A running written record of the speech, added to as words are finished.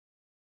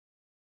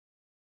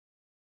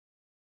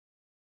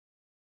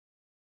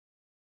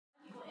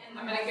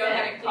I'm going to go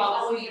ahead and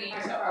call this meeting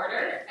to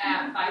order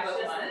at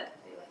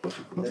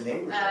 5:01. The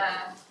neighbors.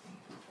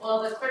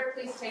 Will the clerk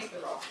please take the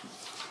roll?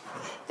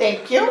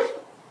 Thank you.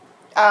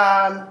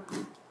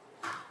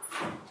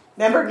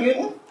 Member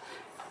Newton?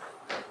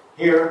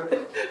 Here.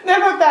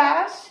 Member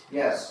Bash?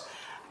 Yes.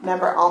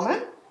 Member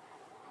Allman?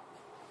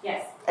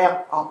 Yes.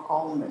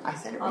 Allman. I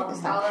said it right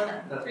this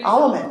time.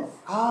 Allman.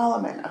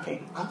 Allman.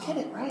 Okay, I'll get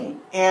it right.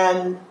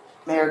 And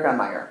Mayor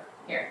Grunmeyer.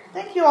 Here.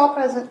 Thank you, all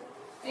present.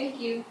 Thank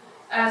you.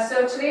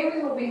 So today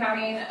we will be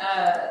having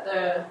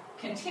the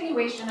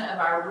continuation of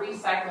our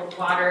recycled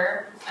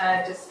water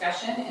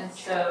discussion, and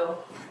so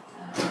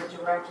our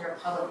Director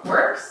of Public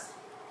Works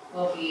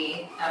will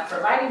be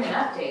providing an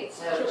update.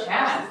 So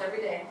Chad,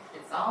 every day,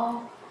 it's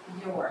all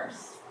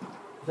yours.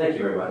 Thank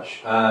you very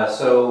much.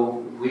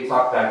 So we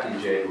talked back in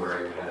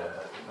January. We had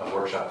a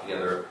workshop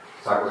together,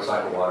 talk about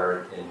recycled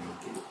water, and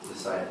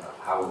decide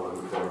how we want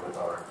to move forward with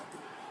our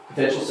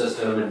potential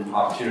system and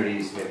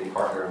opportunities, maybe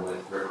partner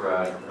with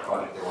RCRA and the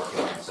project they're working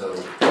on. So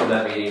from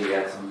that meeting, we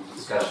had some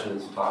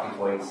discussions, some talking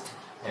points,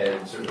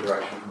 and certain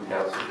direction from the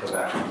council to come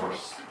back with more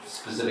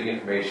specific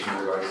information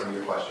regarding some of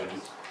your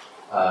questions.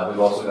 We've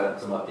also got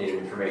some updated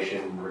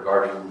information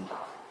regarding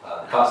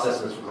cost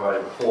estimates we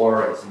provided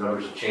before, and some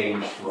numbers have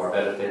changed to our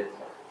benefit.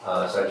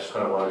 So I just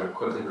kind of wanted to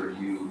quickly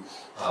review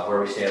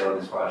where we stand on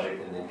this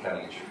project and then kind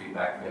of get your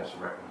feedback and we have some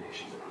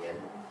recommendations at the end.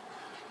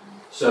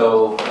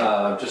 So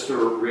just to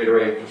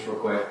reiterate just real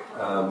quick,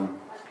 on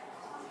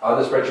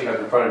the spreadsheet I have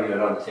in front of you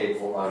and on the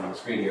table on the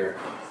screen here,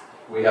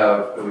 we've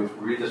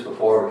read this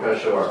before, we're trying to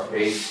show our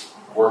base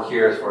work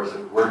here as far as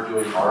if we're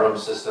doing our own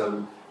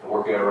system and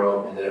working our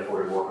own, and then if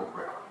we're working with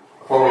RCRA.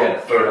 Before we had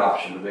a third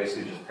option, but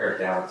basically just pare it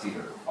down, it's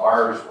either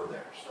ours or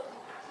theirs.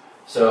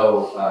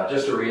 So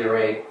just to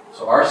reiterate,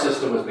 so our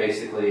system was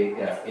basically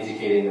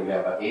indicating that we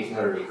have about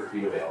 1,800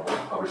 acre-feet available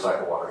of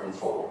recycled water in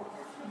total.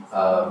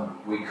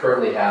 We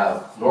currently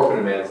have, Norco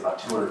demands about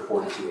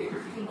 242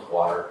 acre-feet of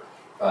water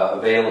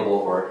available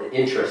or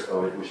interest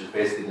owed, which is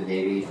basically the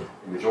Navy,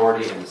 the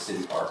majority, and the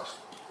city parks.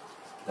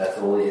 That's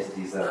the only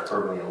entities that are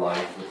currently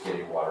aligned with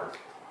getting water.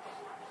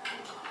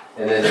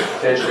 And then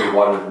potentially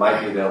water that might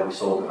be available, we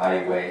sold at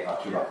IUA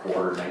up to about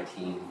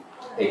 419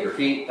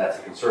 acre-feet. That's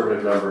a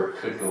conservative number. It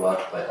could go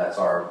up, but that's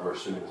we're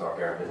assuming is our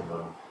bare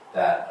minimum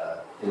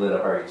that inlet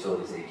of our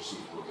utilities agencies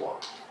would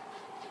want.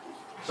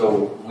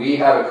 So we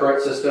have a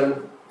current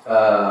system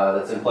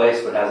that's in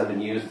place but hasn't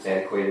been used. It's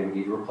antiquated. We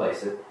need to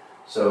replace it.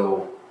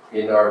 So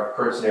in our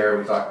current scenario,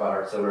 we talked about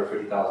our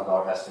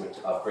 $750,000 estimate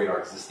to upgrade our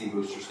existing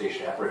booster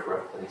station at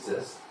RCRA that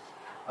exists.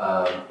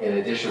 In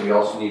addition, we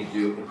also need to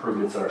do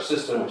improvements in our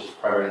system, which is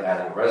primarily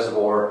adding a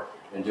reservoir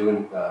and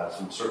doing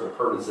some certain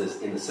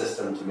appurtenances in the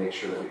system to make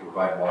sure that we can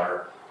provide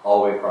water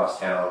all the way across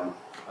town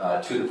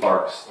to the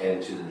parks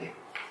and to the Navy.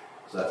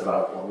 So that's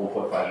about a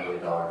 $1.5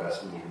 million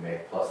investment we need to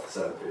make, plus the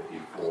 $750,000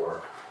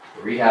 for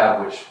the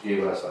rehab, which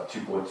gave us about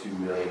 $2.2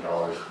 million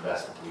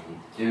investment we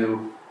need to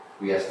do.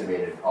 We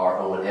estimated our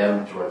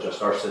O&M to run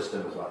just our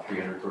system is about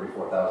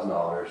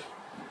 $334,000.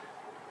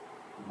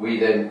 We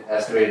then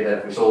estimated that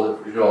if we sold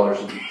it for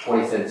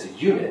 $2.20 a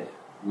unit,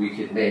 we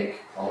could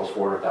make almost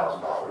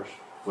 $400,000,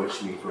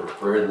 which means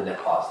we're in the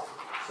net positive.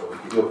 So we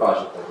could do a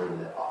project that we're in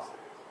the net positive.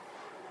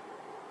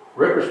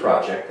 RCRA's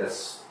project,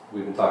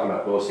 we've been talking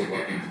about mostly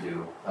what we can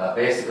do,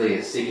 basically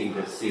is seeking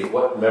to see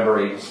what member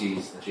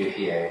agencies, the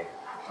JPA,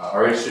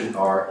 are interested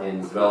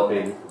in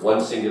developing one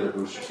singular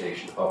booster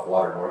station to pump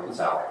water north and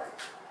south,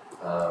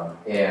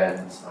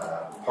 and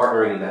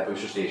partnering in that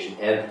booster station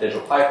and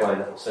potential pipeline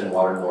that will send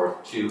water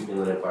north to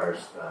Inland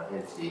Empire's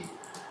entity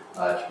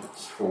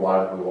for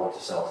water that we want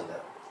to sell to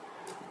them.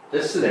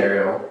 This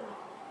scenario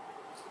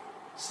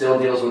still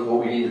deals with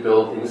what we need to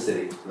build in the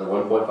city. The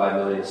 $1.5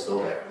 million is still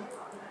there.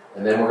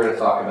 And then we're going to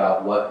talk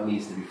about what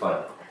needs to be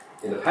funded.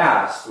 In the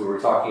past, we were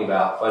talking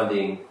about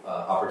funding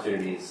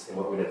opportunities, and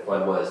what we did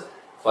fund was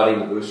funding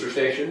the booster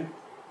station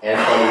and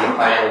funding the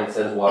pipeline that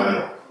sends water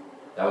north.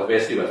 That was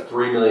basically a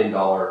 $3 million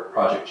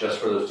project just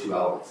for those two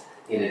elements,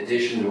 in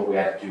addition to what we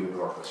had to do in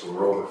Norco. So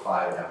we're over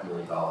 $5.5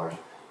 million,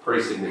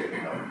 pretty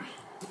significant numbers.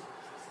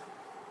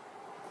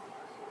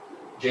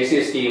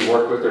 JCSD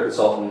worked with their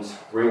consultants,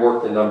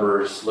 reworked the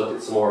numbers, looked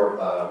at some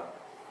more.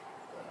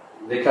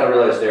 They kind of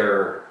realized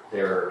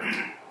their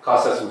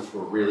cost estimates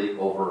were really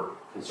over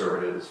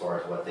conservative as far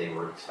as what they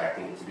were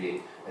expecting it to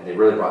be, and they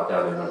really brought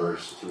down their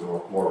numbers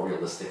to more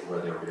realistic where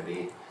they were going to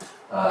be.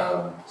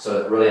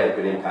 So it really had a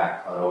good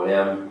impact on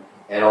O&M,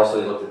 and also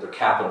they looked at their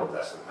capital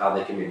investment, how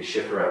they can maybe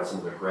shift around some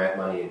of their grant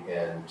money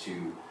and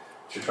to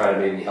try to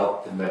maybe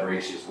help the member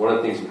agencies. One of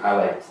the things we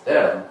highlighted to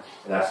them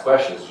and asked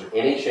questions, is there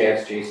any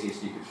chance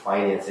JCSD could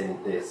finance any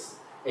of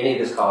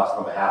this cost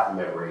on behalf of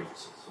member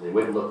agencies? So they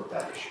went and looked at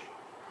that issue.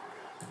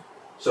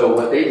 So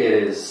what they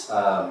did is,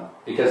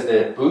 because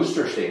the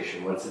booster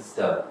station, once it's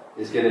done,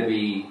 is going to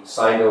be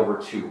signed over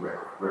to RCRA.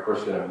 RCRA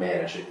is going to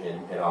manage it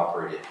and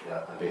operate it,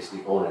 and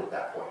basically own it at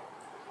that point.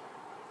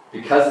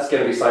 Because it's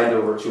going to be signed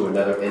over to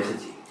another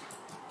entity,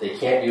 they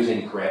can't use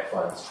any grant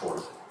funds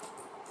towards it.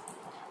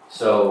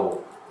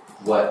 So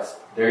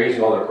what they're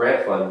using all their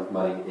grant fund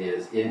money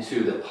is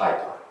into the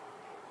pipeline.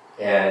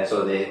 And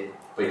so they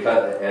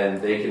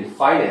can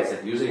finance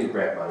it using the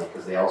grant money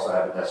because they also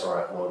have an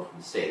SRF loan from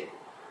the state.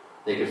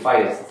 They can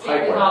finance the State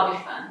pipeline.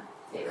 revolving fund.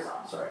 State Yes,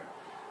 revolving.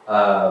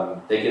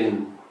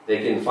 sorry.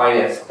 They can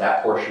finance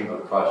that portion of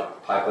the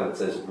project, the pipeline that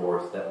sends it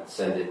north, that would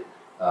send it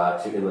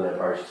to Inland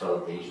Empire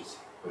Utility Agency,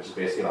 which is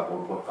basically about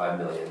 1.5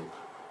 million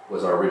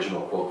was our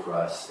original quote for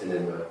us, and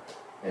then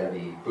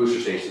the booster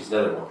station is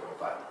another 1.5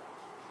 million.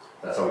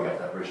 That's how we got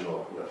that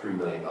original $3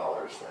 million that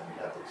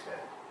we'd have to expend.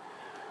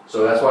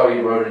 So that's why we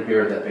wrote in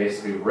here that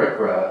basically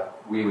RCRA,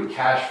 we would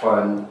cash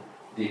fund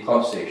the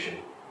pump station,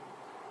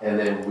 and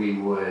then we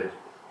would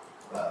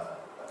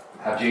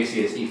have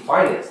JCSD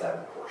finance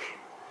that portion.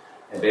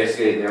 And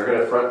basically, they're going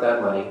to front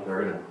that money.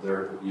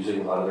 They're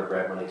using a lot of their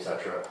grant money,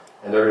 etc.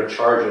 And they're going to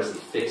charge us a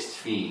fixed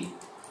fee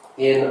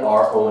in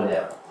our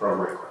O&M from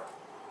RCRA.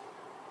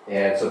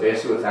 And so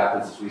basically, what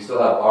happens is we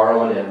still have our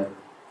O&M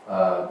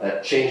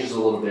that changes a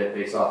little bit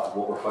based off of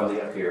what we're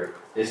funding up here.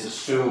 This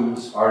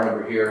assumes our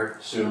number here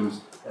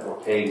assumes that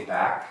we're paying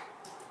back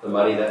the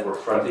money that we're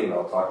fronting, and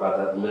I'll talk about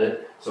that in a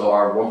minute. So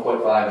our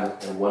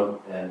 1.5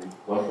 and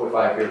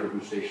 1.5 here for the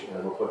boost station,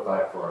 and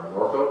 1.5 for our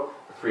Norco,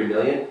 for $3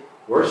 million.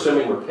 We're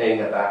assuming we're paying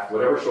that back from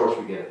whatever source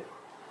we get it from.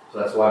 So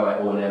that's why my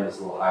O&M is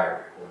a little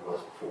higher than it was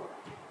before,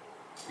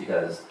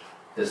 because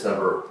this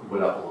number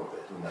went up a little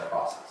bit in that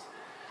process.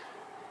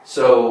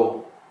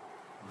 So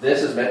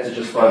this is meant to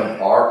just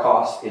fund our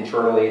costs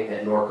internally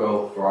at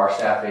Norco for our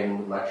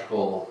staffing,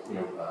 electrical,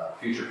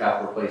 future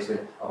capital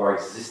replacement of our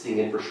existing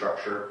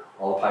infrastructure,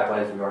 all the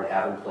pipelines we already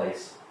have in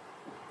place.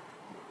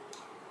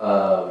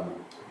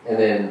 And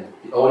then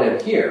the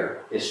O&M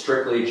here is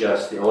strictly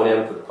just the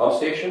O&M for the pump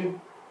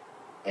station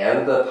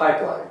and the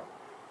pipeline,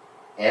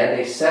 and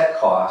a set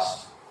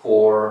cost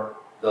for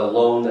the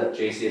loan that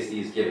JCSD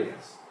is giving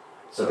us.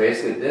 So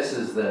basically, this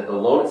is the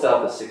loan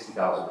itself is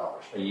 $60,000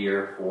 a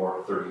year for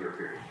a 30-year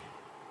period.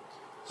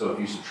 So if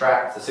you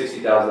subtract the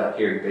 $60,000 out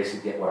here, you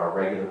basically get what our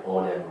regular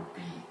O&M would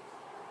be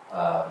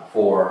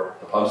for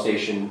the pump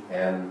station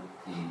and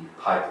the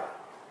pipeline.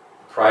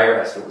 The prior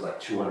estimate was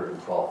like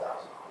 $212,000.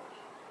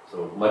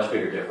 So much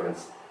bigger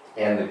difference.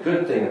 And the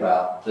good thing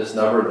about this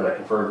number that I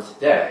confirmed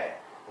today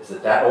is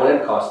that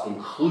O&M cost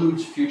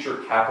includes future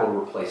capital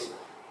replacement.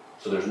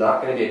 So there's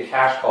not going to be a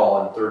cash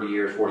call in 30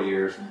 years, 40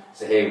 years,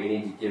 say, hey, we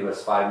need to give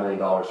us $5 million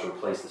to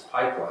replace this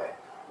pipeline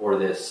or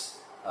this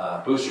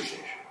booster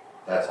station.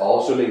 That's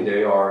all assuming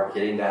they are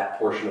getting that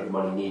portion of the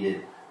money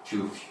needed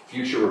to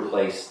future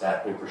replace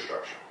that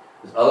infrastructure.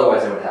 Because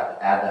otherwise, I would have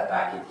to add that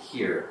back into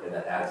here, and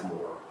that adds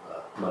more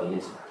money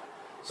into that.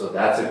 So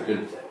that's a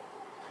good thing.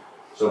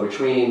 So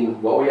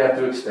between what we have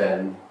to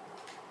expend,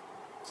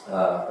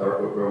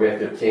 or we have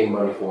to obtain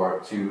money for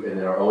it, and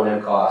then our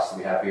O&M costs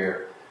we have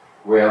here,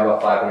 we have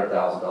about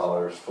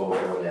 $500,000 total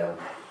O&M.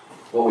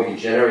 What we can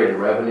generate in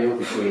revenue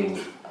between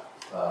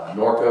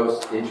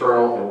Norco's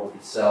internal and what we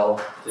can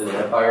sell to the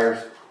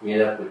empires, we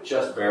end up with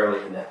just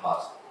barely a net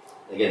positive.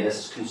 Again,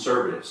 this is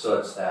conservative, so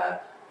it's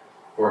that,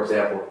 for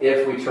example,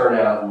 if we turn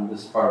out, and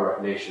this is part of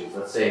recommendations,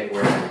 let's say if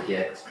we're able to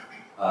get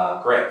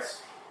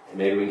grants, and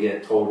maybe we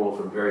get total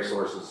from various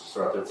sources,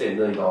 so let's say $1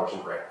 million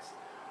in grants.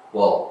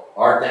 Well,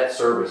 our debt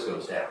service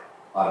goes down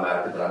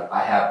automatically, but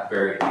I have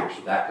buried here,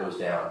 so that goes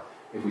down.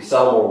 If we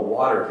sell more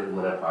water to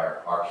Inland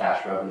Empire, our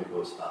cash revenue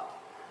goes up.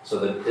 So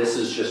this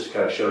is just to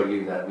kind of show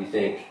you that we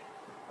think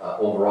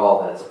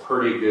overall that it's a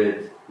pretty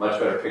good, much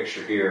better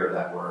picture here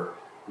that we're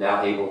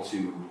now able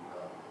to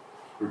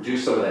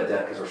reduce some of that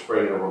debt because we're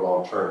spreading it over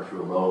long term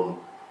through a loan,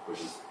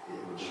 which is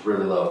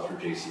really low through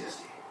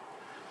JCSD.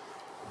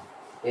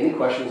 Any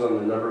questions on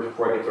the numbers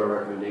before I get to our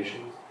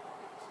recommendations?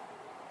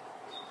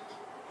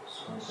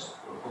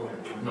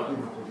 No.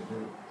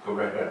 Go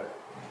right ahead.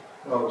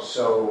 Oh,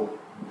 so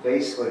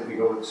basically, if we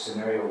go with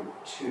scenario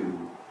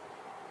 2,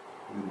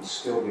 we would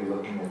still be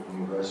looking at the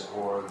new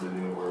reservoir, the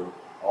newer,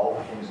 all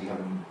the things you have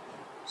in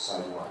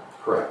side 1.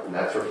 Correct, and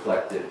that's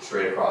reflected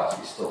straight across.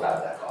 We still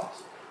have that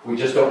cost. We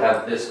just don't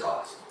have this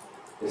cost.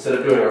 Instead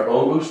of doing our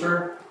own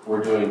booster,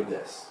 we're doing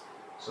this.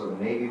 So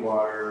the Navy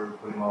water,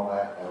 putting all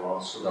that, that'll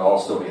also... They'll all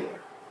still be there.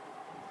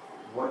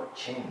 What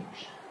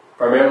changed?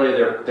 Primarily,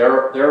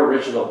 their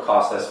original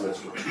cost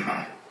estimates were too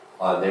high.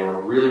 They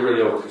were really,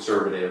 really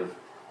over-conservative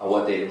on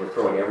what they were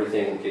throwing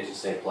everything in the kitchen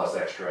sink plus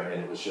extra,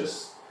 and it was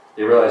just,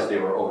 they realized they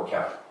were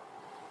overcounting.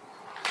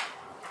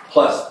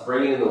 Plus,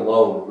 bringing in the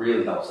loan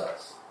really helps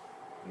us.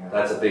 Yeah.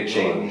 That's a big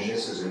change. Well, I mean,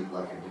 this is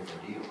like a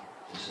different deal.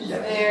 This is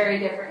Very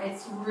different.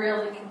 It's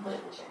really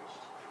completely changed.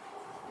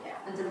 Yeah,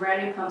 it's a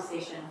brand new pump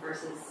station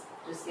versus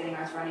just getting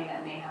ours running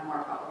that may have more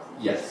problems.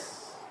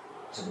 Yes.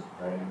 It's a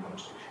brand new pump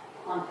station.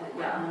 On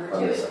number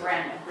On 2 this is side.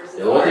 brand new versus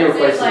The only thing ours.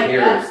 replacing It's like here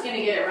that's is- going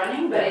to get it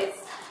running, but It's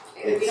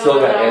we still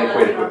don't got know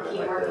antiquated how to equipment, keep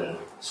like working.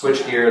 the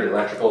switch gear, the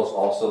electrical is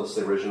also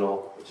the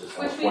original, which is Which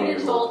like we've 20 been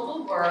years old. told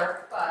will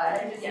work,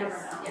 but just never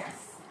know. yes.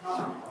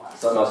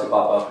 Something else could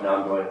pop up, and now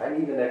I'm going, I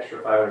need an extra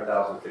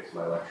 $500,000 to fix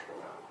my electrical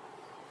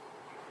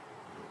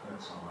now.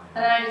 That's all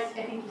And I have.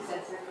 then I think you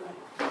said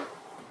something.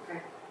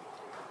 Okay.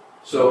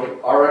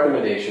 So our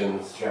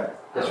recommendations. Jeff,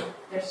 Yes, sir.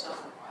 There's still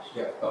some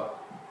questions. Yeah.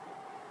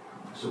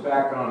 So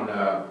back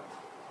on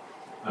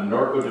a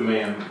Norco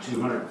demand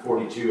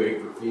 242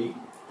 acre feet.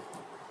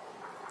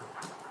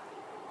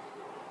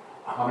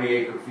 How many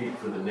acre feet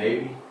for the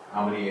Navy?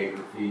 How many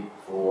acre feet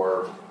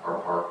for our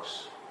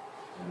parks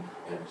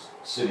and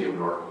city of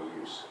Norco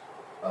use?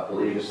 I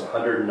believe it's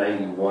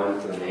 191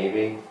 for the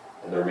Navy,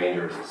 and the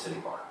remainder is the city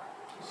park.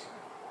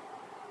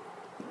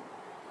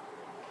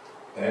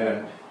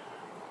 And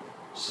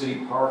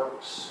city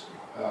parks,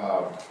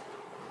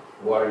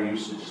 water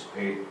usage is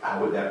paid. How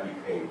would that be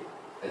paid?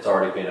 It's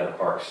already paid out of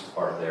parks as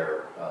part of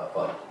their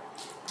fund.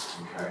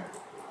 Okay.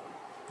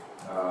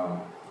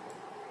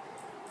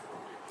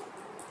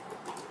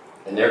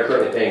 And they're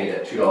currently paying it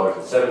at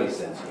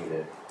 $2.70 a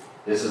unit.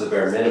 This is a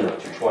bare minimum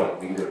of $2.20.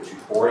 We can go to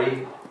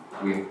 $2.40.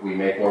 We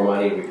make more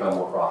money. We become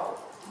more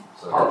profitable.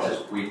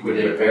 So we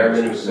did a bare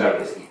minimum to make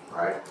this equal.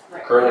 Right.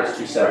 Currently,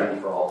 it's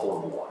 $2.70 for all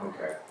potable water.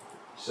 Okay.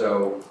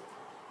 So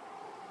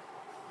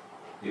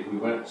if we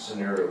went to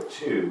scenario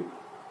 2,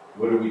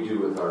 what do we do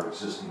with our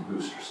existing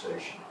booster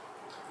station?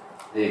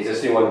 The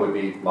existing one would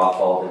be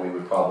mothballed, and we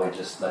would probably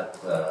just let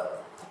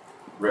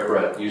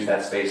RCRA use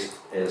that space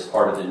as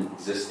part of the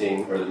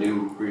existing or the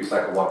new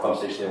recycled water pump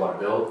station they want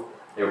to build.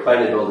 They were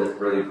planning to build it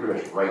really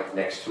pretty much right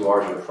next to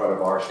ours, in front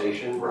of our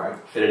station. Right.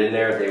 Fit it in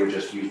there. They would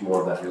just use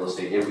more of that real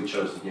estate if we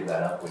chose to give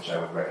that up, which I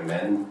would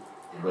recommend.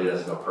 It really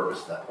doesn't no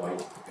purpose at that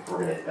point if we're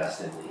going to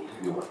invest in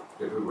the new one.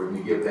 If we were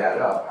going to give that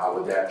up, how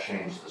would that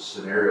change the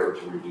scenario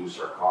to reduce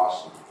our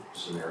costs in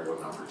scenario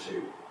number 2?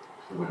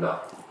 It would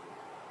not.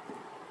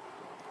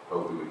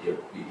 But we would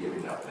be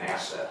giving up an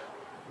asset.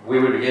 We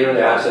would be giving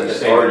an asset that's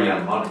saving already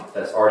on money.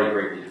 That's already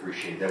greatly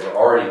depreciated. That we're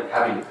already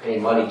having to pay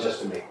money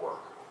just to make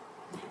work.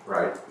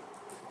 Right.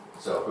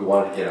 So if we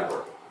wanted to get it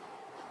working.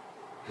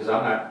 Because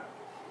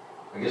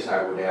I guess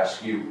I would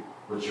ask you,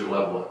 what's your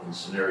level in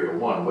scenario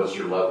 1? What's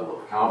your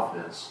level of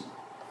confidence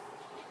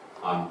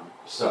on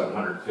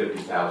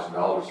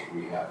 $750,000 if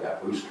we have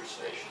that booster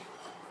station?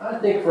 I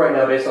think right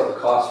now, based on the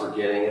costs we're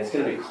getting, it's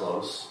going to be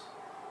close.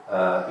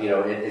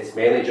 It's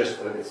mainly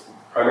it's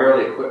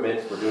primarily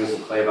equipment. We're doing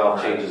some clay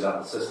valve changes out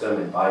in the system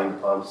and buying the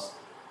pumps.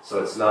 So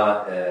it's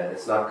not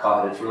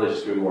caught. It's really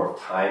just doing more of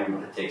time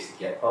what it takes to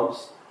get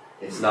pumps.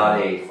 It's not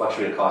a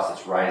fluctuating cost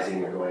that's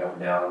rising or going up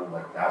and down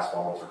like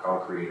asphalt or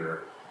concrete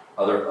or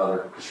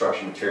other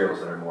construction materials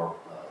that are more,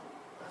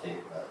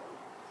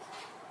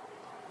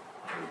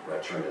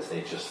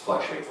 they just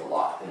fluctuate a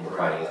lot and we're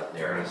finding that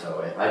there.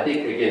 So I think,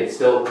 again, it's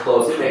still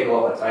close. It may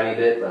go up a tiny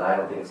bit, but I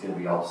don't think it's going to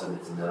be all of a sudden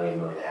it's $1 million, $1.5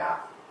 million.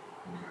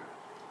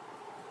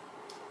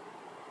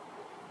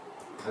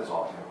 That's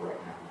all I have right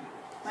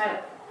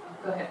now.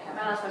 Go ahead, Kevin.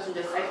 My last question,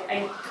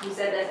 you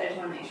said this, I just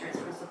want to make sure it's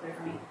crystal clear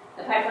for me.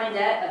 The pipeline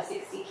debt of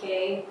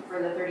 $60K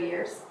for the 30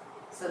 years,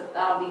 so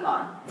that'll be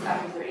gone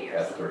after 30 years.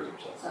 After 30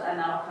 years. So then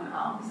that'll come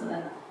out. So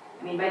then,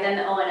 by then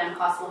the O&M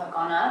costs will have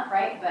gone up,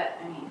 right? But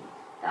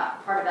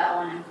that part of that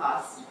O&M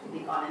cost will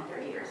be gone in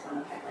 30 years when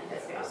the pipeline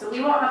does go. So we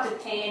won't have to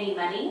pay any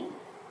money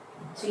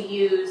to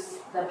use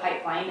the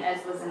pipeline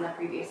as was in the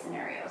previous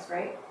scenarios,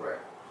 right? Right.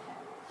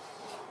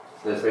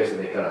 So that's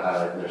basically, they kind of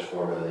highlight in their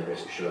formula, they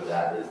basically show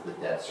that is the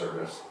debt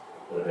service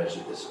that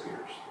eventually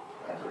disappears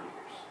at 30 years.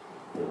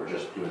 And we're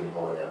just doing the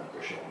O&M that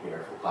they're showing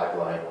here for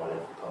pipeline, O&M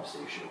for pump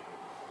station,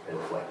 and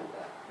reflecting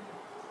that.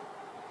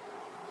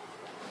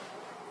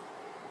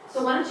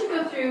 So why don't you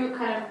go through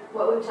kind of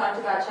what we've talked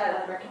about, Chad,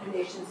 on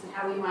recommendations and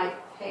how we might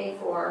pay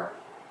for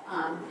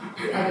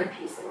the other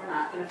piece that we're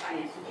not going to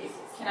finance in cases.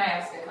 Can I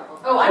ask a couple?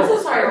 Oh, I'm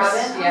so sorry,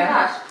 Robin.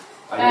 Yeah.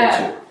 Oh I need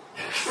to.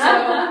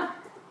 So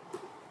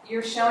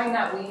you're showing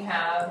that we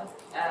have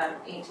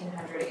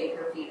 1,800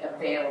 acre feet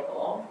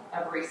available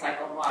of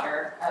recycled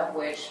water, of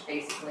which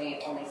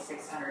basically only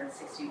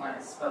 661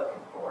 is spoken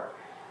for.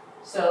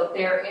 So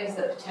there is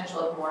the potential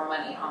of more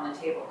money on the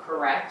table,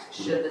 correct?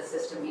 Should the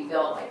system be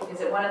built? Like,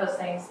 is it one of those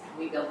things,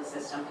 we build the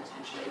system,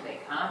 potentially they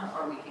come,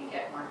 or we can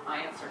get more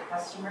clients or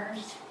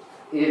customers?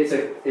 It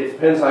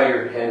depends how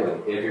you're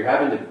handling it. If you're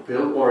having to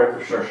build more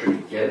infrastructure to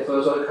get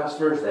those other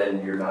customers,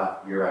 then you're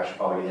actually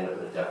probably going to end up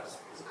in a deficit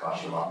because it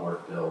costs you a lot more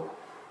to build.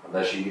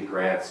 Unless you get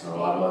grants and a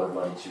lot of other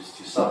money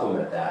to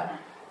supplement that,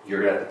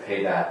 you're going to have to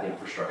pay that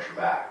infrastructure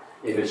back.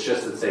 If it's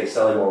just, let's say,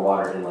 selling more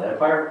water in Land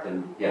Empire,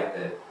 then yeah,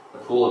 the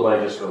pool of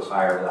money just goes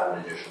higher without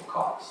an additional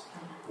cost.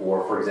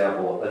 Or, for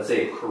example, let's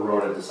say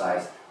Corona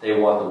decides they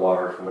want the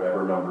water for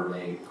whatever number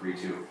they agree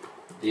to.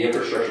 The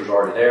infrastructure is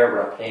already there.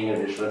 We're not paying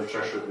additional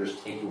infrastructure. They're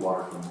just taking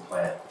water from the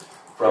plant,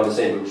 from the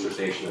same booster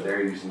station that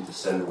they're using to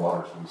send the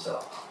water to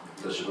themselves.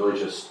 So it's really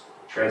just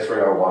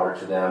transferring our water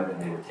to them,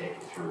 and they would take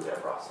it through their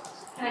process.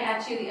 Can I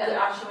add to you, the other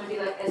option would be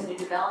like as new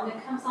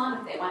development comes on,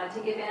 if they want to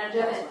take advantage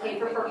of it and pay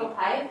for purple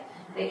pipe,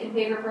 they can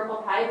pay for purple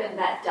pipe, and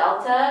that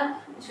delta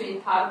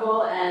between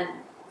potable and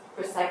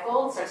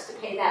recycled starts to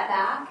pay that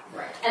back.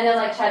 Right. And then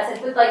like Chad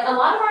said, with like a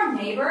lot of our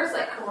neighbors,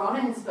 like Corona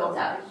has built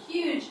out a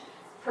huge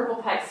purple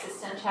pipe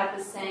system. Chad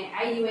was saying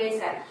IUA's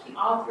got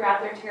all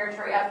throughout their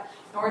territory up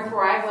north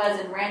where I was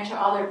and Rancho,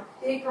 all their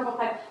big purple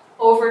pipe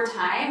over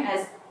time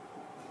as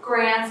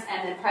grants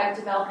and then private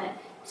development.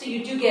 So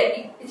you do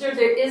get, there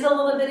is a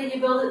little bit of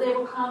you build it, they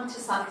will come to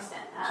some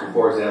extent. So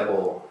for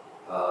example,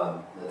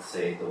 let's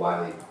say the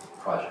Waive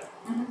project.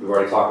 We've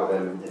already talked with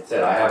them and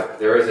said,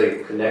 there is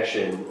a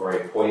connection or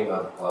a point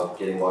of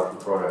getting water from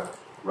Corona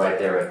right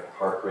there at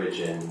Park Ridge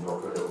and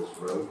Norco Hills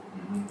Road.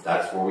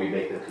 That's where we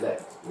make them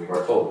connect. We've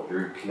already told them,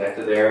 you're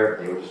connected there,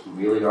 they were just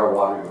wheeling our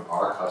water with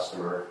our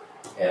customer,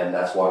 and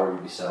that's water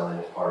we'd be selling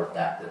as part of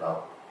that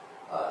development.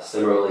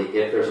 Similarly,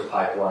 if there's a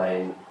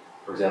pipeline,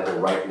 for example,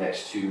 right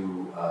next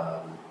to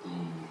the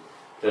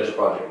potential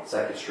project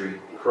at 2nd Street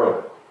in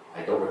Corona,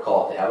 I don't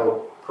recall if they have a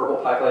purple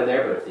pipeline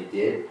there, but if they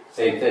did,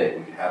 same thing.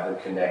 We could have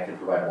them connect and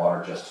provide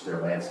water just to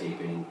their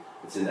landscaping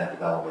that's in that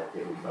development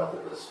if we felt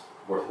it was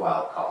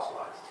worthwhile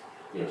cost-wise,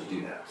 to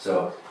do that.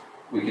 So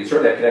we could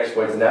certainly have connection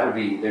points, and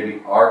they'd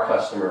be our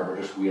customer,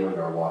 we're just wheeling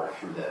our water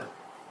through them.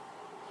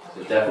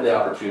 So definitely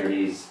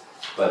opportunities,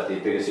 but the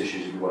biggest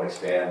issues if you want to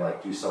expand,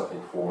 like do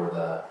something for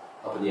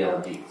up in the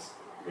LMDs.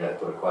 You're going to have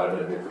to put quite a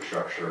bit of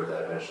infrastructure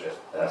that eventually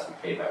has to be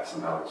paid back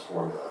somehow in this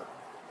formula.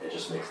 It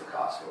just makes the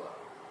cost go up,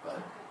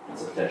 but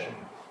it's a potential.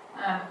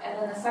 And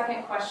then the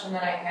second question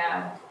that I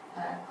had,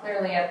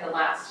 clearly at the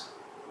last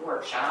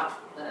workshop,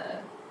 the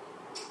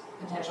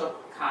potential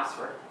costs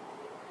were,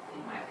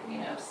 in my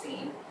opinion,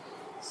 obscene.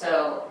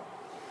 So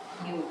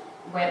you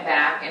went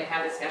back and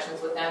had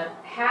discussions with them.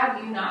 Had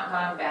you not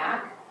gone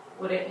back,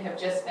 would it have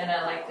just been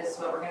this is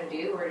what we're going to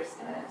do, we're just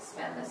going to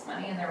spend this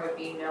money, and there would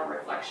be no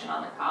reflection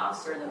on the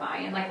cost or the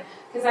buy-in?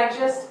 Because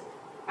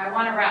I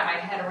want to wrap my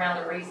head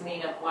around the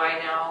reasoning of why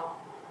now,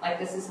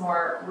 this is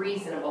more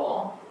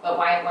reasonable, but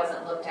why it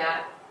wasn't looked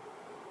at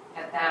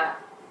that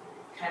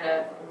kind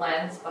of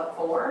lens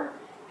before.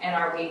 And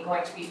are we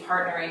going to be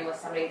partnering with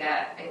somebody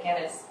that,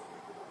 again, is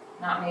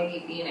not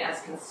maybe being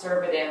as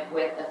conservative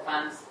with the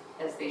funds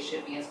as they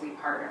should be as we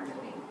partner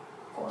moving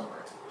forward?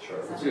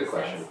 Sure, that's a good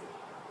question.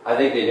 I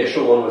think the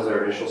initial one was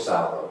their initial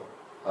salvo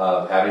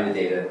of having the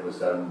data that was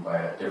done by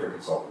a different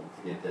consultant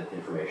to get the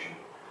information.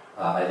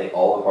 I think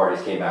all the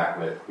parties came back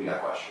with, we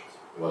got questions.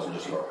 It wasn't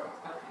just Norco.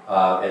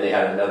 And they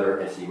had another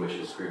entity, which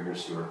is Greener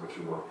Stewart, which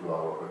we worked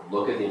with.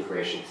 Look at the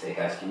information and say,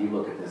 guys, can you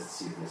look at this and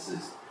see if this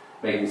is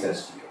making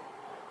sense to you?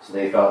 So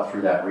they felt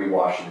through that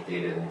rewashing the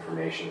data and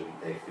information,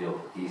 they feel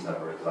that these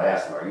numbers, because I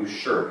asked them, are you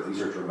sure? Because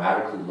these are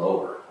dramatically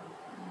lower.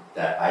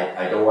 That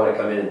I don't want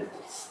to come in and,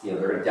 they're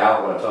going to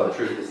doubt when I'm telling the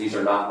truth, because these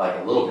are not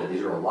a little bit,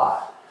 these are a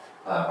lot.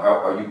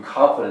 Are you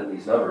confident in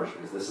these numbers?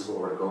 Because this is what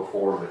we're going to go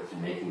forward with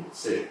in making a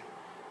decision.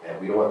 And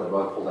we don't want the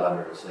rug pulled out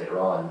of us later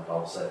on, and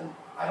all of a sudden,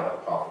 I don't have a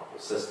profitable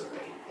system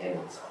that can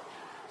handle itself.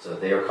 So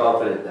they are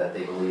confident that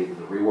they believe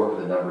the rework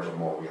of the numbers are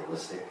more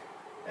realistic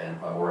and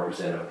are more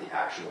representative of the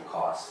actual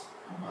costs.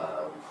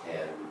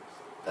 And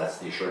that's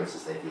the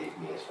assurances they gave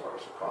me as far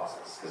as the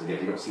process. Because again,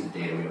 we don't see the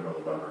data, we don't know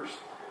the numbers,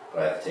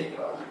 but I have to take it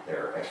on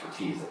their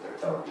expertise that they're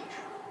telling me the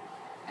truth.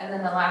 And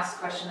then the last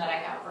question that I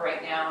have for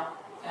right now,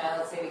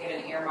 let's say we get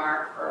an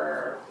earmark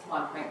for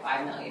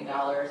 $1.5 million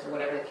or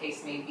whatever the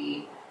case may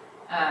be.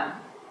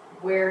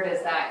 Where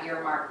does that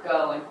earmark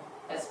go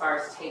as far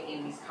as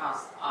taking these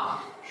costs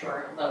off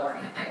or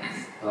lowering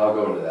things? And I'll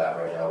go into that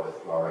right now with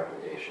our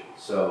recommendation.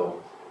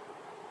 So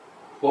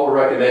what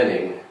we're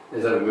recommending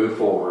is that we move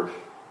forward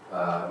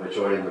with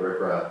joining the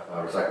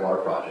RCRA Recycle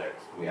Water Project.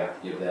 We have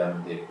to give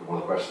them,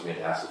 one of the questions we had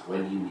to ask is,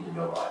 when do you need to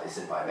know by? They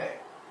said by May.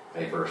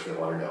 May 1st, they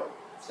want to know.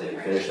 So they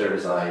can finish their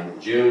design in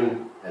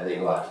June, and they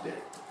go out to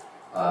bid.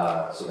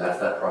 So that's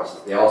that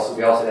process. We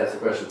also asked the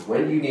question,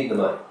 when do you need the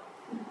money?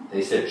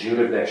 They said June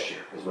of next year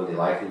is when they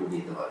likely would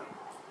need the money.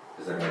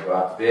 Because they're going to go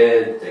out to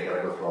bid, they're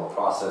going to go through all the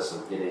process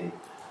of getting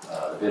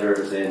the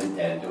bidders in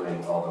and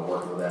doing all the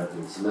work with them,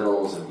 doing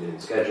submittals and getting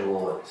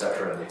schedule,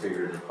 etc. And they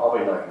figured they're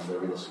probably not going to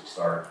realistically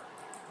start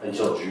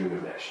until June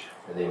of next year.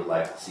 And they would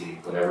like to see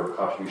whatever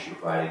contribution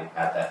providing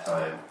at that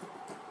time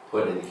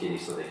put in the kitty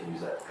so they can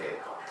use that to pay the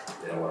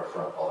contract. They don't want to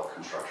front all the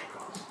construction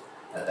costs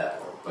at that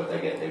point. But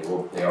again,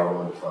 they are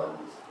willing to fund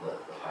the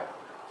pipeline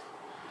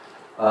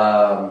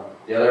costs.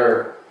 The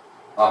other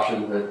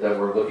option that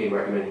we're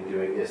recommending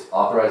doing is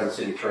authorizing the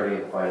city attorney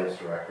and the finance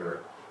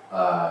director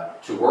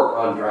to work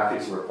on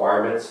drafting some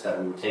requirements that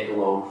we would take a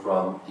loan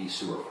from the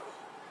sewer fund.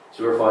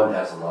 Sewer fund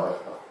has a lot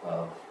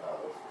of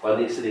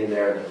funding sitting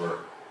there that we're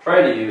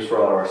trying to use for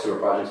all of our sewer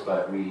projects,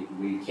 but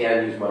we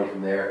can use money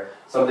from there.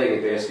 Something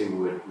that basically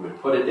we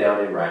would put it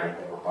down in writing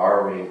that we're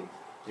borrowing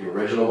the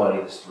original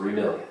money, this $3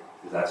 million,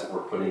 because that's what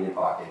we're putting in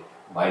pocket,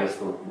 minus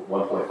the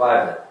 1.5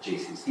 that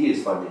JCC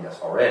is funding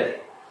us already.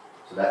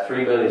 So that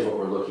 $3 million is what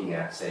we're looking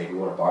at, saying we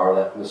want to borrow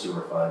that from the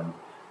sewer fund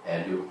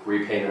and do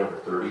repayment over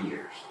 30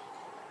 years.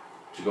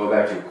 To go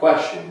back to your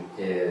question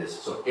is,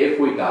 so if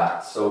we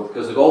got,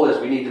 because the goal is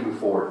we need to move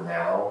forward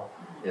now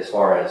as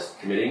far as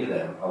committing to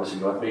them. Obviously,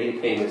 we don't have to make any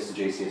payments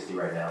to JCSD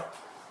right now.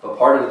 But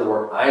part of the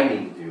work I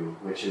need to do,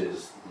 which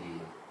is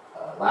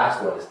the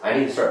last one, is I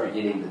need to start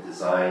beginning the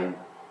design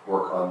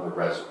work on the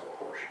reservoir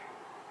portion.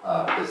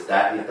 Because if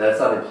that's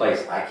not in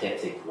place, I can't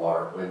take the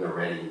water when they're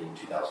ready in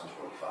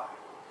 2025.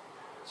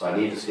 So I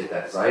need to just get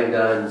that design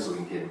done so we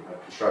can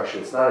get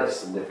construction. It's not a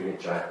significant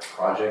giant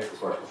project as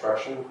far as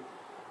construction,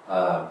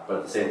 but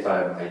at the same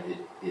time,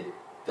 it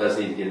does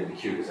need to get into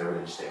queue because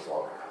everything just takes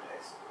longer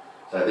nowadays.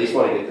 So I at least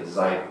want to get the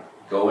design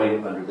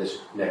going under this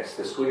next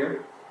fiscal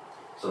year.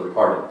 So it'll be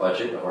part of the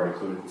budget. I've already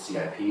included the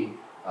CIP.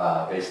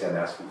 Basically, I'm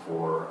asking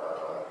for,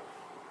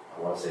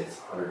 I want to say it's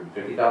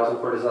 $150,000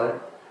 for design.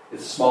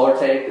 It's a smaller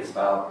tank. It's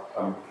about,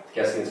 I'm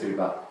guessing it's going to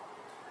be about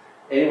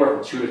anywhere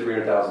from 200,000 to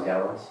 300,000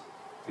 gallons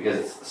because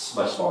it's a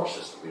much smaller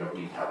system. We don't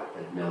need to have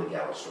a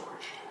million-gallon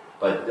storage.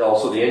 But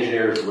also the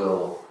engineers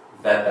will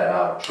vet that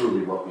out of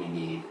truly what we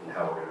need and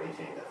how we're going to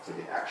maintain that for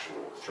the actual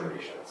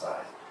determination of the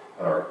size.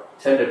 But our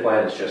tentative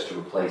plan is just to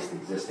replace the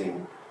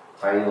existing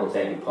tiny little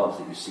tank and pumps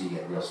that you see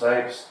at Neil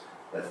Snipes.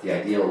 That's the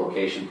ideal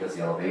location because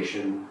the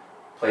elevation,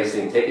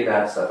 taking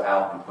that stuff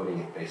out and putting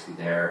it basically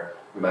there.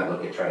 We might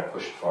look at trying to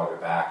push it farther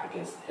back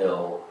against the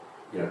hill,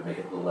 to make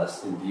it a little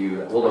less in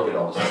view. We'll look at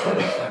all this stuff,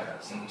 that kind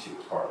of stuff too,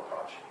 as part of the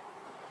project.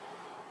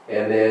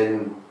 And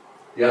then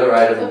the other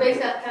item. So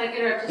basically, can I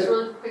interrupt just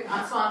really quick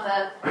on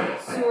the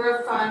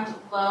sewer fund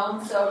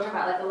loan? So we're talking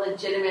about like a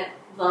legitimate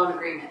loan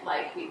agreement,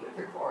 like we would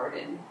record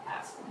and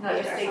ask. Not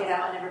just take it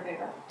out and never pay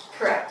back.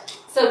 Correct.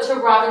 So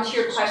to Robin, to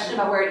your question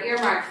about where an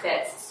earmark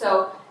fits.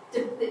 So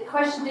the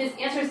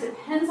answer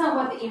depends on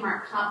what the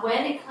earmark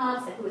when it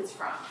comes and who it's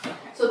from.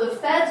 So the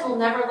feds will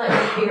never let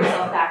you pay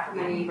yourself back for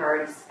money you've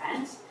already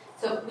spent.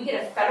 So if we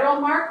get a federal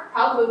mark,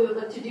 probably what we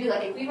would look to do,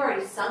 like if we've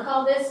already sunk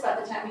all this, by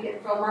the time we get a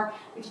federal mark,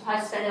 we should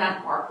probably spend it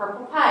on more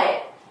purple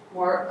pipe,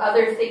 more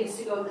other things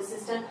to go with the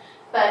system.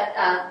 But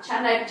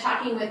Chad and I are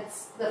talking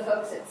with the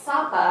folks at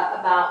SAPA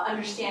about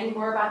understanding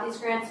more about these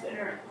grants, but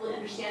really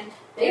understand.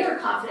 They were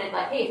confident,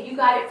 like, hey, if you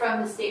got it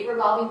from the state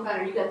revolving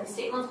fund or you got the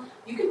state loans,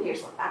 you can pay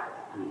yourself back with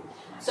that money.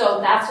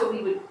 So that's what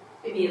we would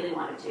immediately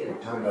want to do. You're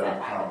talking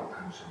about how it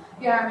comes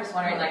in. Yeah, I'm just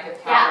wondering, like,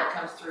 if Calvert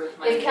comes through with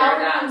money If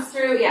Calvert comes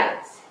through,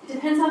 yeah. It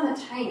depends on the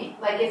timing.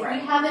 Like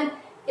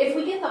if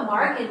we get the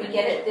mark and we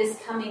get it this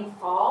coming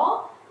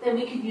fall, then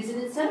we could use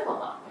it instead of a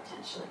loan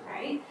potentially,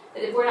 right?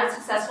 But if we're not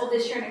successful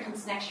this year and it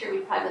comes next year,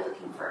 we'd probably be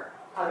looking for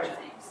other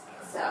things.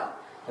 So.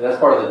 And that's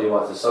part of the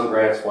nuance. Some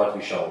grants want to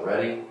be shovel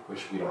ready,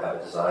 which we don't have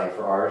a design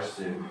for ours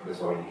because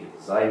we need to get the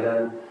design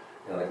done.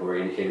 And like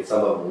we indicated,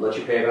 some of them will let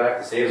you pay back.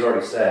 The state has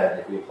already said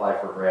if we apply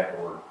for a grant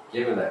or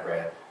given that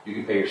grant, you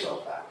can pay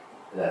yourself back.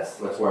 And that's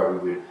where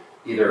we would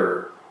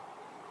either.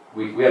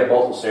 We have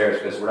multiple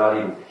scenarios because we're not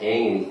even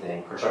paying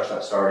anything. Construction's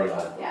not starting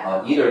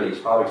on either of these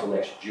probably until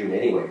next June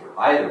anyway for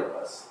either of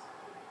us.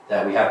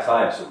 That we have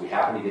time, so if we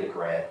happen to get a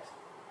grant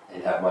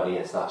and have money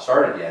and it's not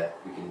started yet,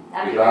 we can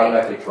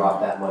automatically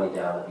drop that money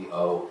down that we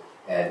owe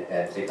and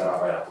take that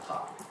out right off the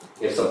top.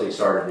 If something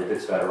started, if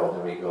it's federal,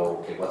 then we go,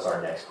 okay, what's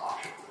our next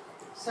option?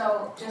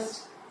 So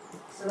just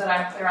so that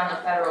I'm clear on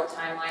the federal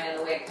timeline and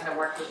the way it kind of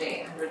worked with the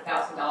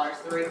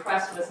 $800,000, the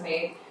request was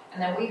made.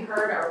 And then we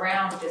heard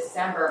around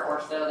December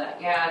or so that,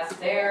 it's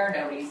there,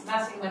 nobody's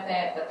messing with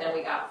it, but then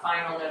we got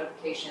final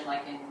notification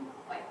in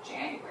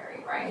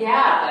January, right?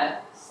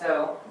 Yeah.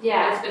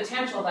 There's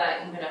potential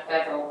that even a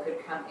federal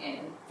could come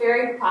in.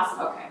 Very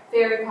possible. Okay.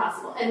 Very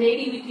possible. And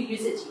maybe we could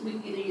use it, we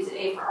could either use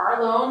it for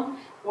our loan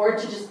or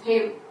to just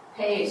pay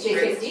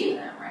JCSD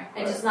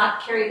and just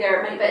not carry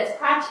their money. But it's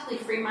practically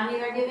free money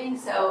they're giving,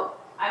 so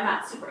I'm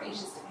not super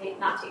anxious to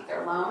not take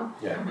their loan.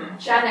 Yeah. Mm-hmm.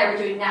 Chad and I were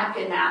doing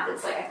napkin math.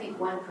 It's I think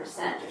 1%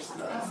 or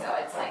something. So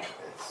it's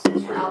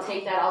I'll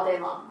take that all day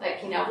long.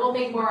 We'll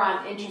make more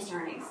on interest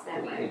earnings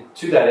than we. And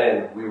to that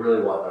end, we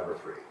really want number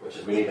 3, which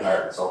is we need to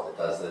hire a consultant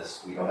that does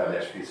this. We don't have an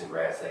expertise in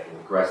grants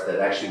that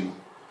actually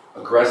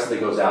aggressively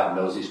goes out and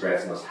knows these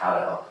grants and knows how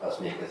to help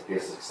us make this be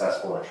as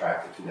successful and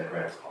attractive to that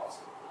grant as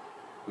possible.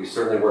 We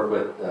certainly work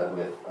with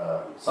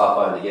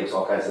SAPA, and they gave us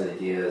all kinds of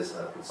ideas,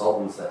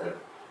 consultants that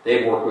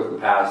they've worked with in the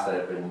past that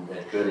have been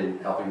good in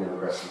helping them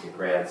aggressively get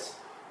grants.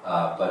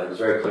 But it was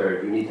very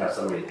clear you need to have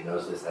somebody that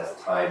knows this, has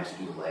the time to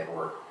do the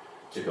legwork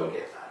to go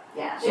get that.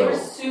 Yeah, they were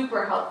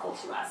super helpful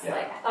to us. Yeah.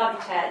 I thought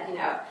of Ted,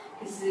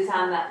 because he was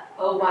on the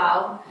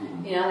wow,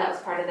 that was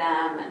part of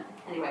them. And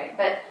anyway,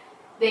 but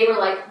they were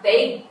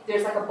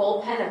there's a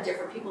bullpen of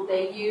different people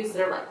they use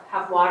that are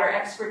have water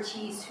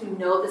expertise, who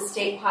know the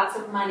state pots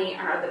of money,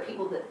 and are the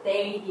people that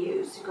they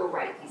use to go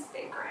write these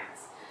big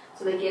grants.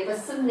 So they gave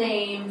us some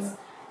names.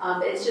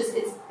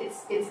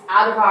 It's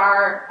out of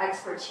our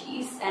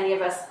expertise. Any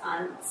of us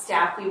on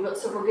staff,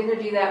 so if we're going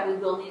to do that, we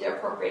will need to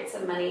appropriate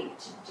some money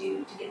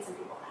to get some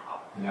people to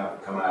help. And that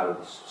would come out of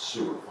the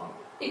sewer fund.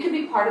 It could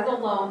be part of the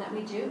loan that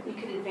we do. We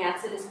could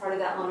advance it as part of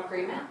that loan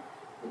agreement.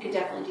 We could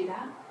definitely do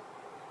that.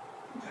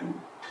 And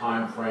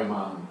time frame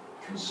on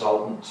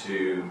consultant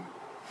to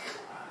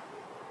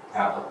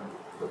applicant,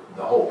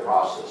 the whole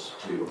process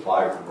to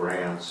apply for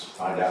grants,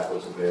 find out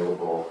what's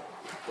available.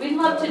 We'd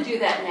love to do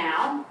that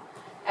now.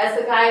 As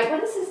the guy,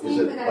 what is his name? Is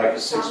it the guy like a from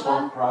Samba?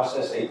 6-month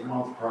process,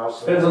 8-month process?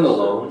 Depends on the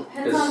loan.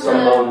 Depends Because on some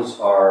the- loans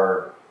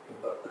are,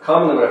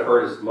 commonly what I've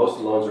heard is most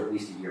of the loans are at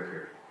least a year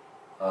period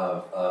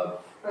of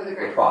Or the the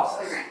grant.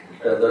 process.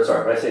 The grant.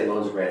 Sorry, when I say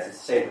loans or grants, it's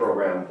the same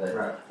program that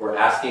Right. we're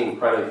asking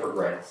primarily for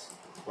grants.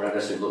 We're not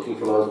necessarily looking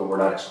for loans, but we're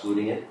not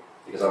excluding it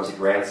because obviously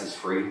grants is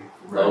free.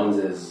 Right. Loans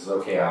is,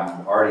 okay,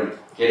 I'm already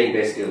getting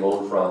basically a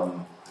loan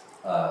from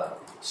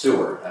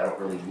sewer. I don't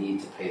really need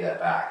to pay that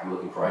back. I'm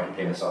looking for I can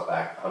pay myself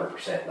back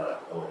 100%, not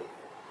have to owe anything.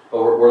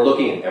 But we're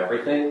looking at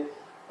everything.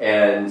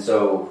 And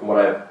so from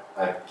what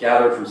I've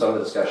gathered from some of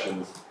the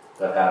discussions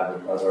that I've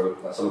had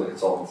with some of the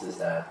consultants is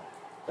that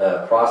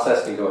the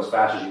process can go as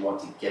fast as you want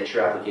to get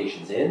your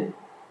applications in,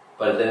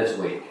 but then it's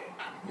a waiting game.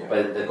 Yeah.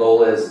 But the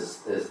goal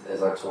is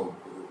as I told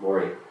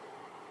Lori,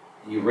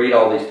 you read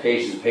all these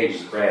pages and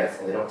pages of grants,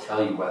 and they don't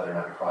tell you whether or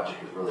not your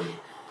project is really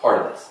part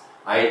of this.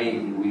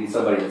 We need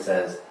somebody that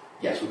says,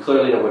 yes, we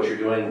clearly know what you're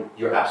doing.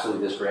 You're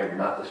absolutely this grant. You're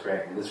not this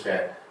grant. You're this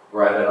grant.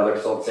 Where I've had other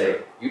consultants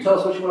say, you tell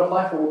us what you want to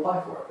apply for, we'll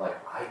apply for it.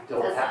 Like, I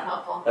don't That's have.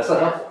 not helpful. That's not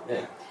helpful.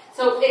 Yeah.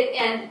 So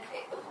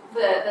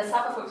the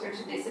SAPA folks are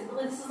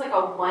basically, this is like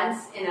a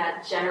once in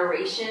a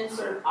generation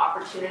sort of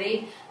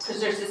opportunity because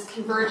there's this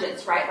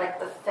convergence, right? Like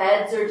the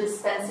feds are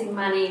dispensing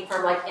money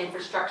for like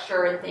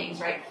infrastructure and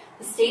things, right?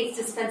 The state's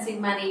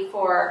dispensing money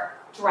for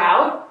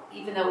drought,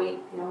 even though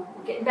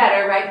we're getting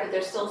better, right? But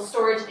there's still a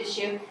storage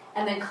issue.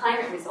 And then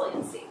climate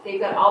resiliency. They've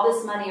got all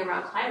this money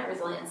around climate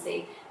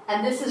resiliency.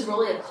 And this is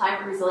really a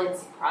climate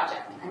resiliency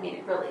project. I mean,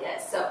 it really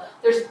is. So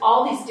there's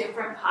all these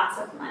different pots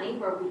of money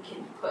where we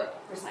can put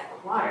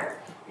recycled water.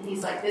 And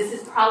he's like, this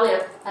is probably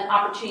an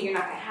opportunity you're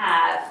not going to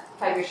have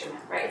 5 years from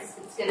now, right?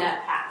 It's going to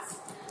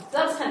pass. So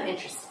that was kind of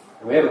interesting.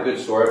 And we have a good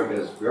story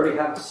because we already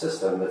have a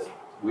system that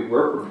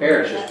we're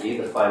prepared. It's just we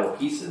need the final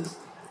pieces.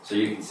 So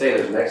you can say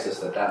there's an excess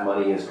that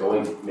money is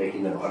going to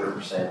making them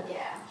 100%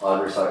 on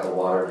recycled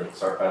water. They can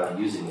start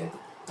finally using it.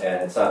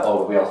 And it's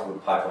not, we also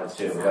do pipelines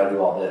too. We've got to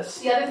do all this.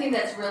 The other thing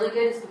that's really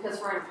good is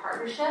because we're in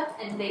partnership,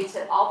 and they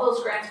said all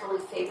those grants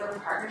really favor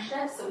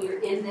partnership. So we are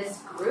in this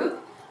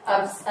group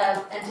of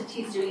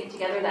entities doing it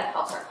together that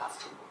helps our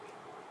cost too.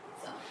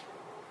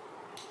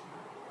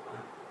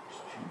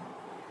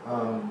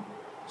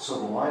 So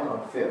the line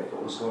on Fifth,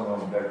 what was going on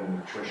with Better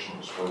Nutrition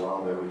was for a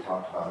while there, we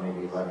talked about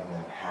maybe letting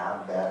them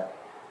have that,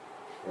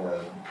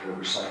 the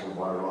recycled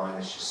water line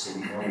that's just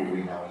sitting there. Will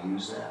we now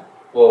use that?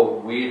 Well,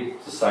 we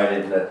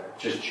decided that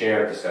just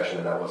generic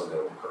discussion that wasn't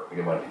going to occur. We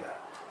didn't want to do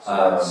that. So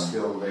that's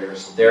still there.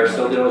 So they're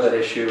still dealing with that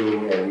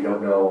issue, and we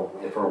don't know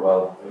if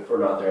we're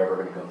not there ever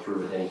going to go through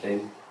with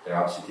anything. They're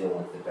obviously dealing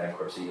with the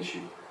bankruptcy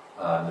issue.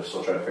 They're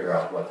still trying to figure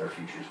out what their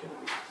future is going to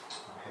be.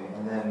 Okay,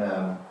 and then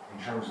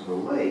in terms of the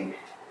lake,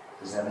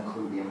 does that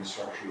include the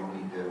infrastructure you'll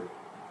need to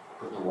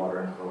put the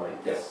water into the lake?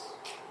 Yes.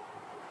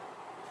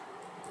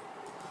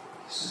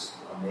 This is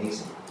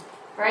amazing.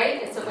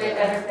 Right? It's a way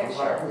better I'm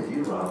picture. right with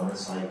you, Ron.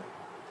 It's like,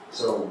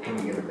 so can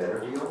we get a better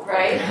deal?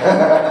 Right?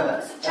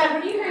 So, Chad,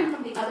 what are you hearing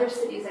from the other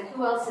cities? Like,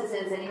 who else has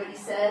anybody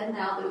said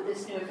now that with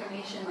this new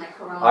information, like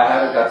Corona? I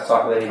haven't got to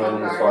talk with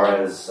anyone as far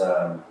as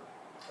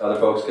other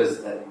folks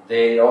because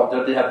they have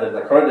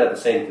the current have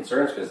the same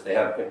concerns because they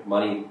have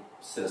money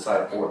set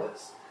aside for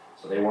this,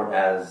 so they weren't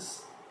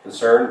as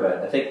concerned. But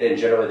I think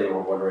generally they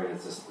were wondering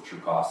is this the true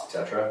cost,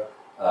 etc.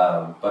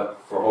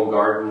 But for home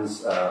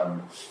gardens,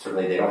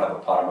 certainly they don't have a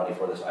pot of money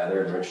for this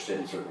either. They're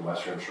interested in certainly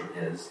Western, I'm sure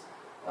it is.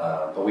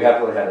 But we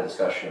haven't really had a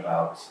discussion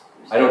about.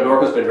 I know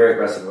Norco's been very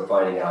aggressive in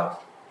finding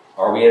out: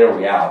 are we in or are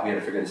we out? We had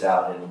to figure this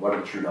out, and what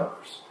are the true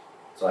numbers?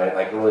 So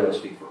I can really only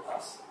speak for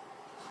us.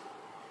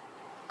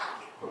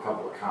 A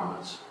couple of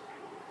comments.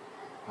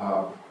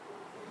 Go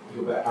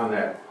back on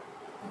that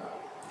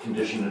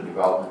condition of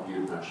development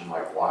you mentioned,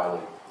 like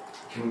Wiley.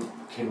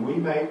 Can we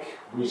make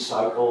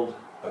recycled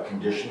a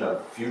condition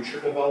of future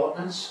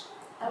developments?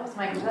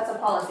 That's a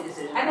policy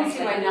decision. I don't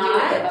see why Do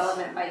not. it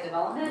development by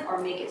development or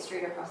make it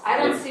straight across the I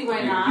don't board. see why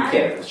You not.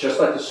 can. It's just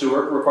like the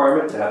sewer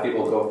requirement to have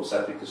people go from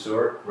septic to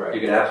sewer. Right. You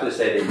can absolutely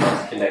say they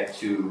must connect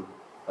to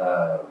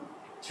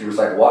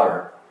recycled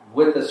water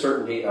with the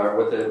certainty or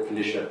with the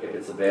condition of if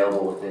it's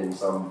available within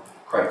some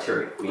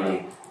criteria.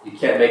 Meaning you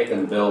can't make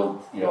them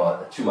build a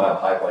 2-mile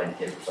pipeline to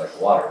get recycled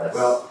water.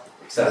 That's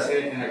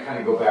excessive. And I kind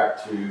of go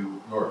back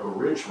to Norco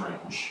Ridge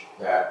Range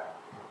that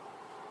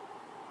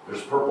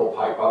there's purple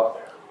pipe up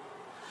there,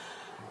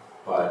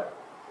 but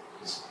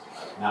it's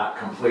not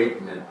complete,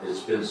 and it's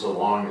been so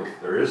long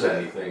that there is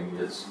anything,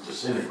 it's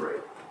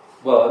disintegrated.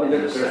 Well, I mean, In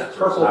a there's sense,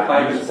 purple it's not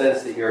pipe in the usable.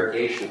 sense that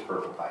irrigation is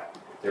purple pipe.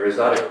 There is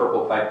not a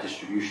purple pipe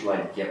distribution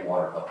line to get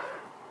water up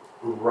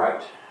there.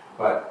 Right,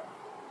 but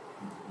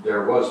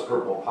there was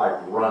purple pipe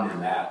run in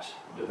that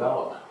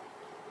development.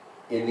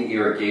 In the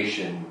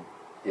irrigation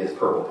is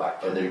purple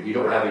pipe, but you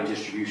don't have a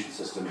distribution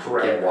system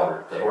to get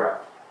water there.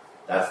 Correct.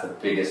 That's the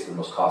biggest and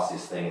most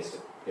costliest thing. Is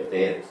if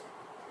they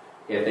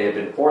had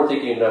been forward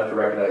thinking enough to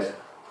recognize,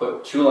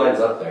 put 2 lines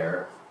up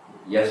there.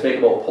 Yes, make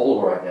them all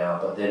pullable right now,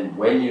 but then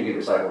when you get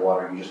recycled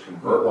water, you just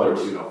convert one There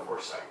was to. no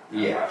foresight.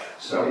 Yeah.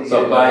 So,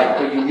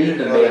 But you needed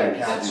the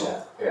main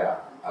council. yeah.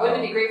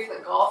 Wouldn't it be great for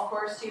the golf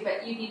course too?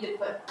 But you need to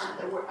put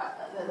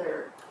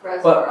another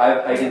reservoir. But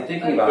I've been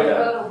thinking about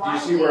that. Do you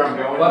see where I'm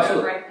going? Well,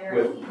 absolutely. Right there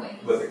With-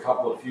 anyways. With a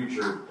couple of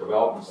future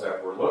developments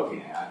that we're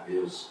looking at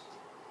is,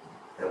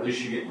 at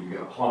least you're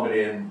gonna plumb it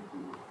in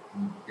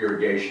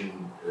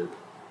irrigation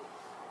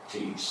to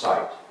each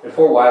site. And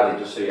Fort Wiley,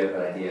 just so you have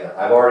an idea,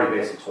 I've already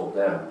basically told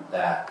them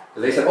that,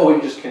 because they said, we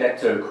can just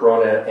connect to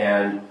Corona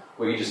and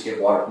we can just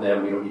get water from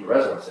them, we don't need a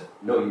reservoir. I said,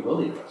 no, you will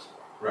need a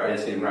reservoir. And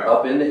it's going to be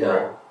up in the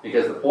hill,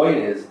 because the point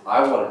is,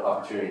 I want an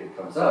opportunity that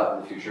comes up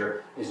in the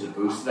future, is to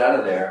boost it out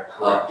of there,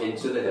 up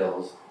into the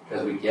hills,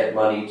 because we get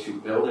money to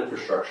build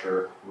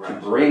infrastructure to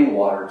Right. bring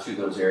water to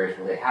those areas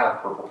where they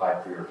have purple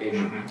pipe for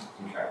irrigation.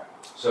 Okay.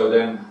 So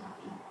then,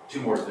 two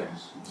more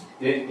things.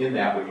 In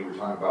that, when you were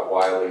talking about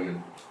Wiley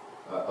and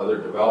other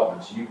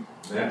developments, you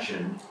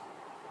mentioned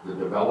the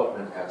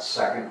development at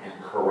 2nd and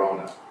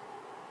Corona.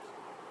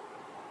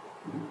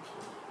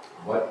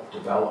 What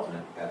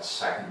development at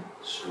 2nd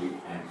Street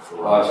and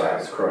Corona? Oh, I'm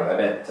sorry, it's Corona. I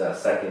meant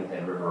 2nd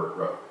and River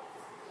Road.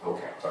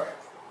 Okay, Sorry.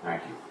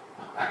 thank you.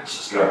 I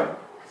just Right.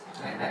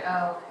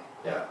 Oh, okay.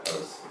 Yeah, that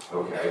was.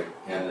 Okay,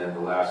 and then the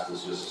last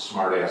is just a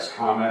smart-ass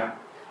comment.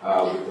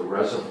 With the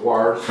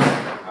reservoirs,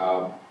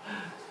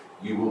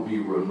 you will be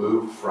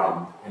removed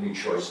from any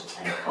choice of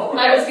tank color.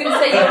 I was gonna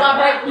say you want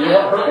bright blue. You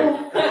want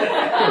purple?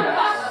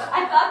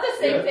 I thought the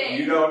same thing.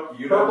 You don't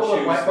Purple with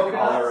choose white the polka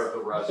color dots? of the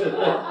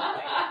reservoir.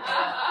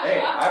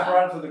 Hey, I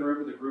brought it to the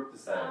group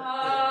decided.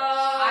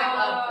 I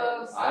love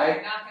those, so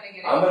I'm not gonna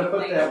get I'm gonna any put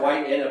complaints. that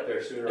white end up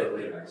there sooner or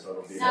later, so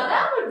it'll be. Now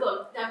that would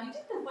look. Now if you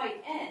did the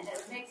white end, that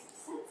would make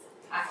some sense.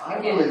 I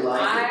Again, really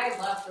like I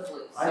love the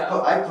blue,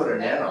 I so. put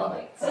an N on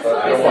it. But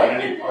I don't want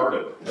any part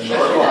of it. The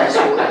Norco High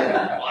School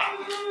N.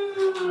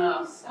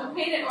 Oh, so. We'll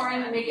paint it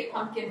orange and make it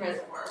pumpkin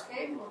reservoir.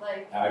 Okay, we'll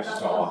like. I just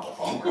don't want the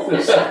phone call.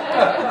 That's where I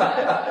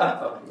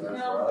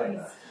like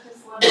that.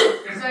 Just love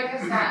it. So I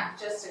guess that,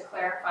 just to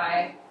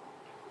clarify,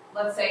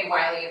 let's say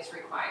Wiley is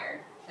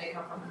required, they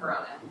come from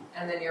Corona,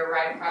 and then you're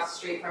right across the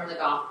street from the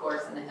golf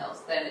course and the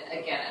hills, then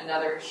again,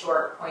 another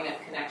short point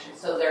of connection.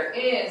 So there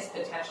is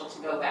potential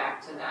to go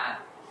back to that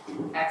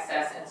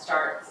excess and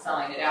start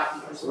selling it out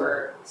because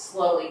we're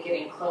slowly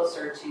getting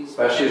closer to.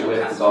 Especially potential with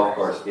the customers. golf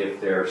course, if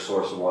their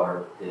source of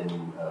water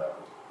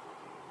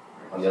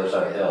on the other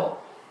side of the hill,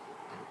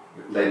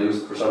 they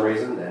lose it for some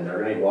reason, and they're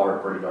gonna need water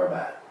pretty darn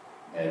bad.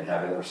 And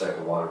having the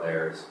recycled water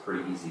there is a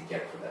pretty easy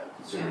get for them,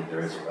 considering there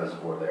is a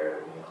reservoir there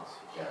and everything else.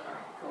 Yeah.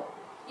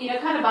 You know,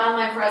 kind of bottom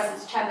line for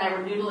us is Chad and I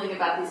were noodling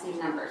about these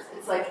new numbers.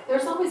 It's like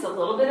there's always a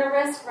little bit of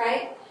risk,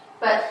 right?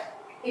 But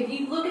if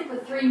you look at the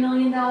 $3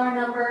 million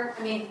number,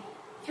 I mean,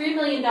 $3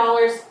 million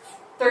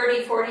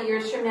 30, 40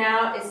 years from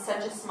now is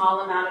such a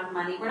small amount of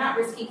money. We're not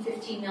risking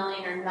 15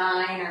 million or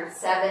 9 or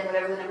 7,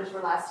 whatever the numbers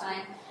were last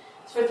time.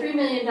 So for $3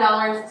 million,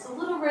 it's a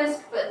little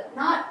risk, but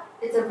not,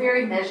 it's a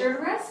very measured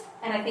risk.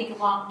 And I think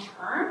long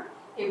term,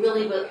 it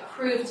really will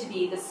prove to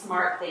be the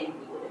smart thing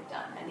we would have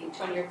done. I think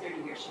 20 or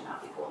 30 years from now,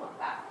 people will look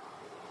back.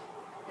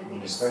 I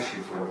think it's-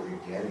 Especially for what you're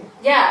getting.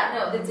 Yeah,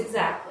 no, that's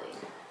exactly.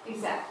 I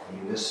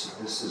mean, this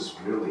is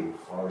really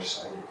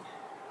far-sighted.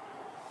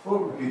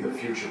 What would be the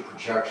future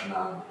projection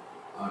on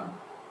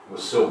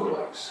with Silver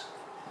Lakes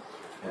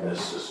in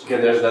this system?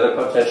 Again, there's another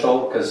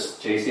potential, because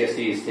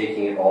JCSD is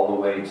taking it all the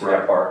way to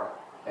their park,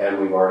 and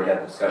we've already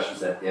had discussions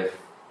that if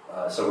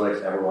Silver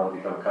Lakes ever want to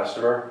become a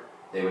customer,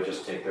 they would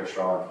just take their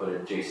straw and put it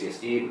in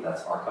JCSD, but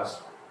that's our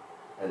customer,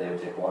 and they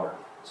would take water.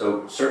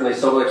 So certainly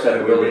Silver Lakes had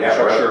to build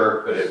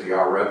infrastructure. But it'd be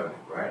our revenue,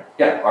 right?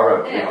 Yeah, our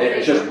road. Yeah,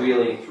 It's just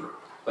wheeling through.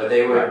 But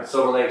they would, Right.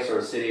 Silver Lakes or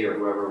a city or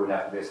whoever would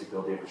have to basically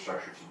build the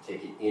infrastructure to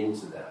take it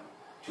into them,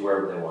 to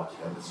wherever they want to.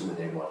 I'm assuming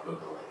they want to go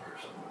to the lake or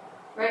something.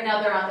 Right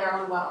now, they're on their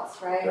own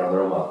wells, right? They're on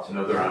their own wells. To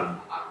know they're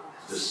on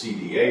the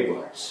CDA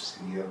wells.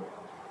 Yeah.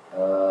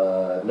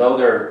 No,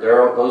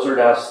 those are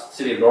now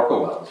City of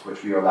Norco wells,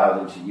 which we allow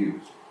them to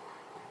use.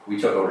 We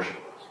took ownership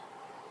of those.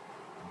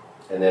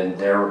 And then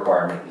their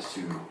requirement is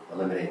to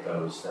eliminate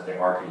those that they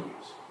aren't going to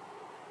use,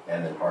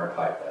 and then hard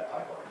pipe that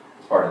pipeline.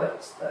 It's part of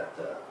that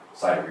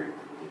side agreement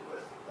that we did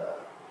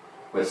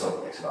with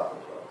Silver Lakes about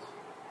those wells.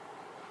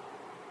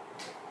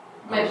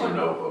 There was a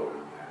no vote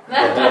in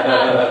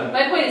that.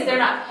 My point is, they're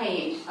not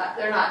paying.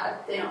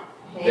 They don't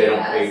pay. They don't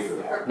us pay for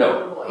that. No,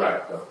 potable air.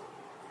 Right. No.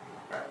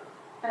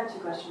 I have 2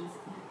 questions.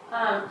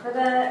 For the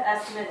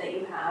estimate that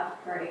you have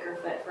per acre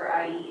foot for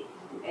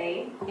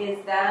IEA,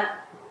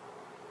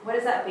 what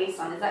is that based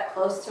on? Is that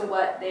close to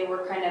what they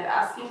were kind of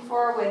asking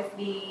for with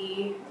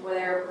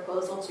their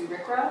proposal to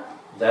RCRA?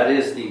 That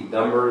is the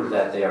number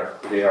that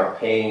they are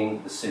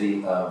paying the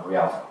city of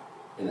Rialto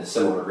in a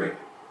similar agreement.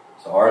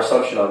 So our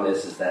assumption on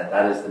this is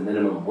that is the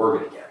minimum we're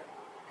going to get,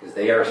 because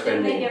they are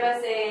Didn't they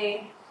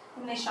spending.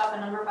 didn't they shop a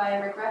number by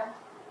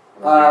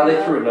RCRA?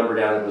 They threw a number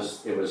down.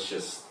 It was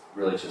just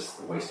really just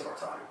a waste of our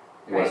time.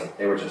 It Right. wasn't.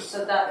 They were just.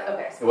 So that,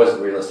 okay. It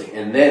wasn't realistic.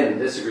 And then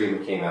this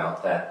agreement came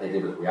out that they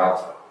did with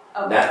Rialto.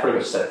 And Okay. that pretty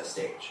much set the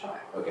stage. Okay.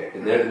 Okay.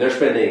 And they're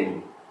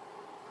spending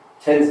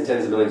tens and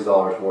tens of millions of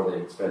dollars more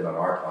than they spend on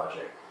our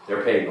project.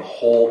 They're paying the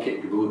whole kit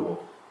and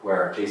caboodle,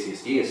 where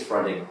JCSD is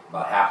fronting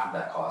about half of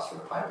that cost for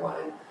the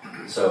pipeline.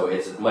 So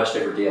it's a much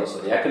different deal. So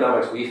the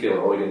economics we feel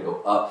are only going to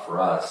go up for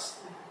us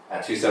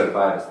at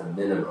 $275 is the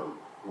minimum.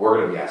 We're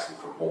going to be asking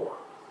for more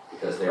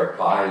because they are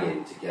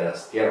buying to get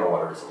our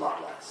water is a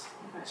lot less.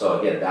 Okay. So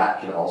again, that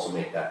can also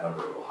make that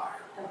number a little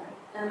higher. Okay.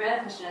 And my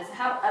other question is,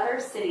 have other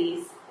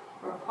cities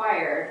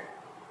required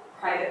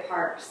private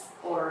parks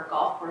or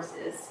golf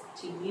courses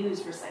to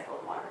use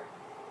recycled water?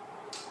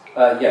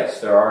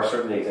 Yes, there are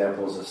certainly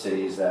examples of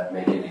cities that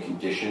make it a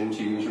condition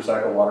to use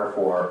recycled water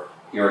for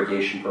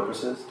irrigation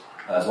purposes,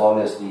 as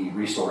long as the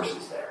resource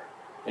is there.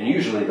 And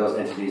usually those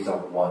entities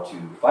don't want to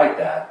fight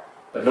that,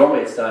 But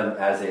normally it's done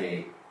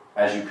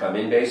as you come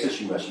in basis,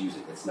 you must use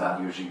it. It's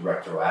not usually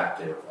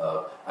retroactive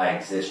of, I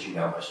exist, you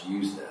now must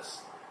use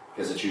this.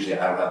 Because it's usually,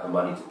 I don't have the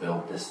money to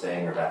build this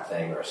thing or that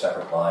thing or a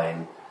separate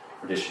line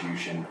for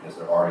distribution because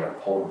they're already on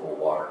potable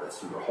water that's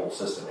through their whole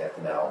system. They have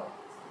to now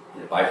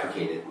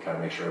bifurcate it and kind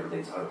of make sure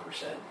everything's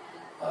 100%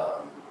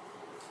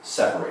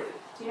 separated.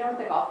 Do you know what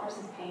the golf course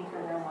is paying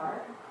for their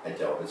water? I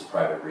don't. It's a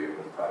private agreement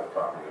with a private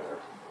property owner.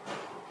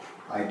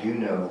 I do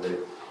know that,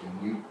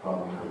 and you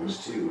probably know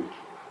this too,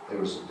 there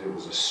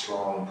was a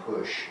strong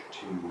push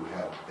to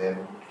have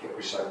them get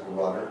recycled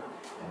water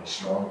and a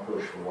strong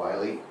push for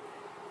Wiley,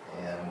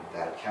 and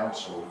that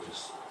council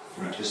just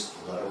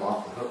let them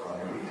off the hook on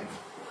everything.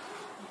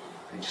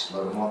 They just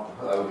let them off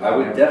the hook. I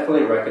would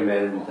definitely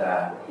recommend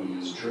that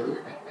It's true.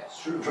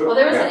 It's true. Well,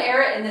 there was an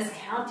era in this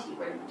county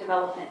where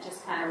development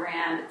just kind of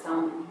ran its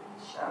own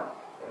show.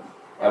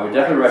 I would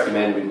definitely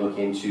recommend we look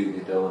into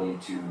the ability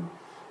to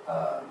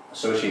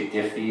associate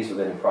DIF fees with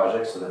any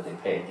project so that they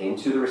pay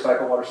into the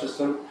recycled water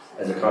system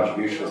as a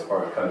contribution as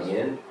part of coming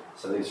in.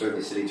 Something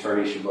certainly city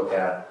attorney should look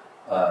at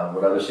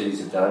what other cities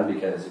have done,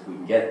 because if we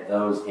can get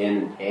those in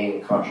and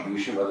paying a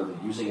contribution, whether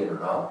they're using it or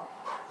not,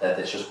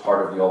 that's just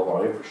part of the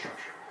overall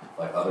infrastructure,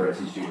 like other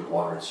entities do with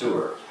water and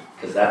sewer,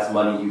 because that's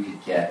money you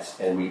could get,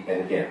 and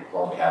again,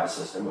 while we have a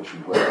system, which we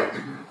will,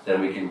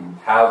 then we can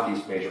have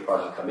these major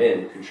projects come in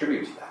and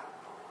contribute to that.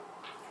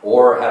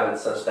 Or have it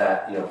such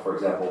that, for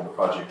example, the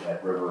project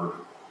at River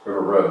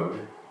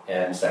Road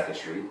and 2nd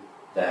Street,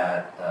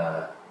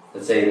 that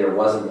let's say there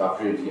wasn't an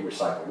opportunity to get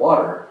recycled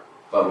water,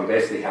 but we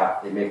basically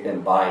they make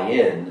them buy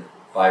in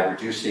by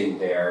reducing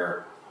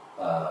their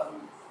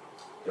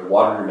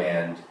water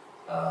demand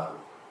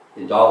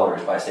in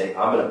dollars by saying,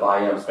 I'm going to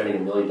buy in, I'm spending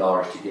 $1 million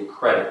to get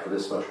credit for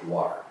this much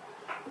water.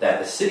 That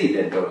the city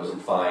then goes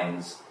and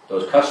finds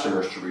those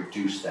customers to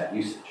reduce that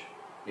usage.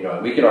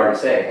 And we could already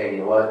say, hey,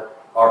 you know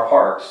what, our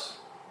parks,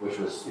 which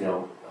was,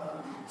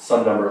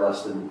 some number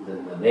less than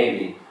the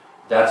Navy,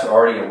 that's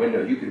already a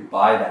window. You could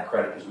buy that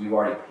credit because we've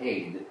already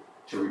paid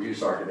to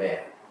reduce our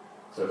demand.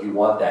 So if you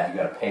want that, you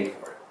got to pay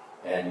for it.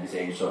 And you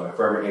say, so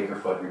for every acre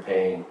foot, you're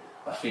paying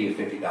a fee of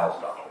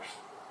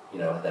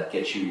 $50,000. That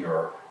gets you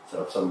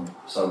so if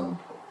some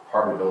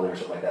apartment building or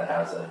something like that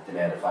has a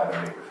demand of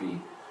 500 acre feet,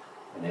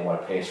 and they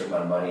want to pay a certain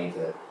amount of money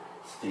to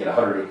get a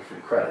 100 acre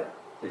feet credit,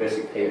 they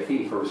basically pay a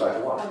fee for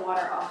recycled water. A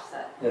water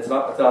offset. And it's an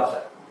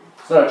offset.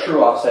 It's not a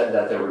true offset in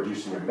that they're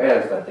reducing their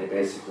demands, but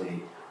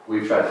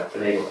we've tried to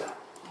finagle that.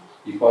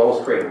 You can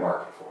almost create a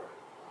market for it.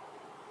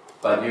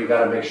 But you've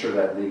got to make sure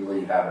that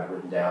legally you have it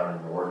written down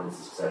in the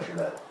ordinances, etc.,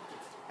 that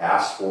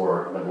asks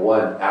for, number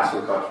one, asks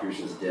for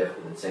contributions DIF,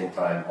 and at the same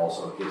time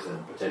also gives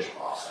them potential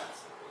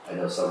offsets. I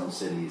know some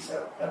cities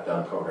have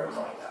done programs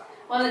like that.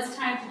 Well, it's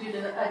time to do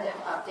a DIF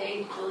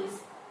update.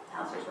 Julie's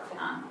counselor's working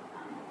on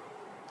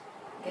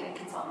getting a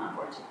consultant on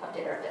board to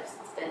update our DIFs.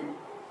 It's been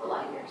a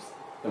lot of years.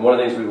 And one of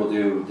the things we will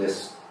do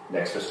this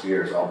next fiscal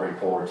year is I'll bring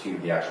forward to you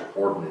the actual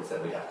ordinance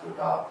that we have to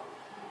adopt.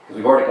 Because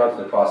we've already gone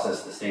through the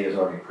process, the state has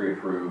already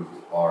pre-approved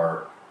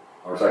our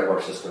recycled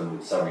water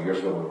system several years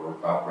ago when we were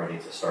about ready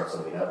to start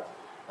something up.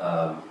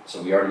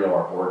 So we already know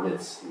our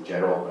ordinance in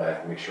general, but I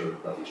have to make sure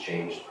that nothing's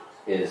changed,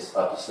 is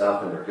up to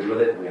snuff and they're good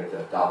with it. We have to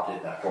adopt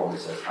it. That formally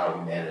says how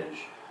we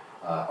manage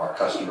our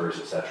customers,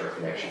 etc.,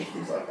 connections,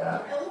 things like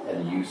that,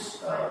 and the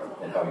use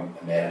and how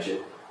we manage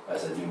it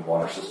as a new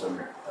water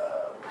system.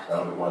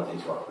 That'll be one of the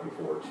things we'll have to bring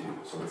forward too.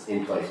 So it's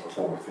in place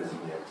before we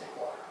physically ever take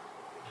water.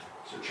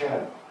 So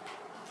Chad,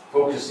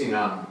 focusing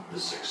on the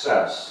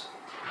success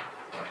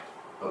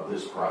of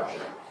this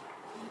project,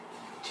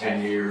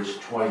 10 years,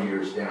 20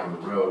 years down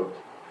the road,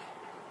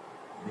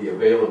 the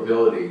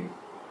availability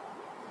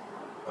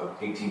of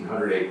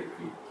 1,800 acre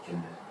feet,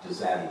 does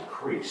that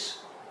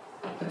increase?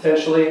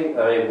 Potentially.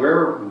 I mean,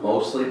 we're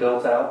mostly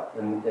built out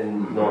in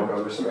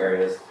Norco. There's some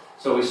areas.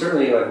 So we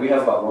certainly, we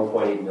have about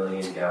 1.8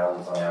 million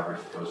gallons on average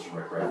that goes to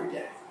RICRA every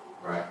day.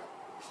 Right.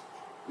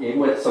 Even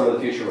with some of the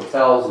future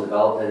hotels and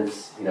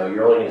developments,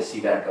 you're only going to see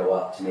that go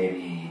up to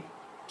maybe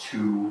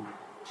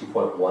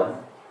 2.1.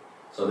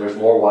 So there's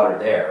more water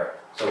there.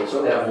 So we'll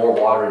certainly have more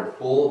water in the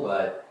pool,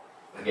 but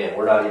again,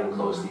 we're not even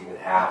close to even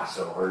half.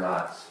 So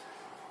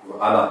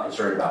I'm not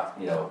concerned about,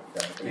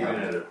 Even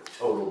at a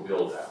total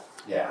build out.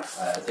 Yeah,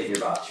 I think you're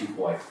about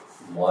 2.1,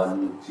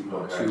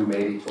 2.2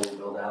 maybe total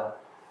build out.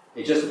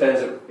 It just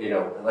depends if,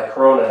 like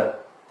Corona,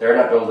 they're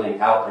not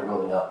building out, they're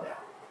building up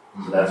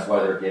now. So that's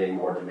why they're getting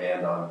more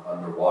demand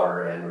on their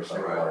water and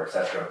recycled water,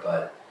 etc.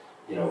 But,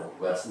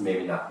 that's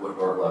maybe not what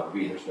normal would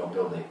be. There's no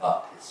building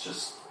up. It's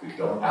just, we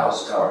go out.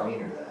 Scott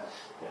meter that.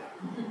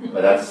 Yeah.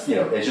 But that's,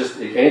 it's just,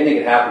 if anything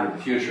can happen in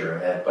the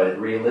future, but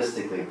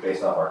realistically,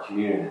 based off our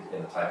community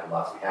and the type of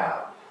lots we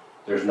have,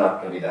 there's not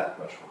going to be that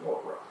much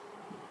more growth.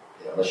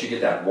 Unless you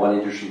get that one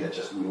industry that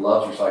just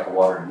loves recycled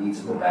water and needs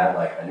it so bad,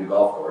 like a new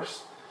golf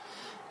course,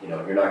 you're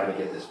not going to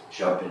get this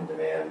jump in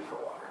demand for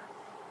water.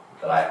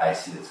 But I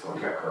see that's going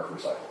to occur for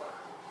recycled water.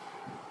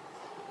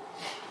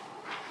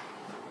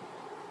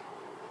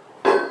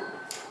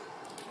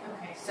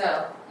 Okay,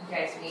 so you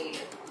guys need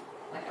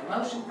like a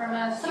motion from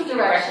us? Some Do you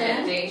need a direction.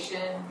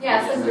 Recommendation?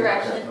 Yeah, some Have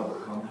direction.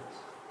 public comments?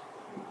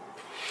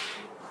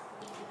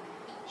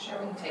 Sure,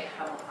 we can take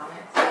public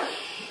comments.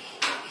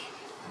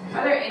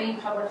 Are there any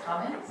public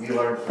comments? You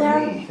learned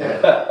from me.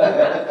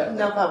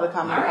 No public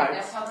comment All right, no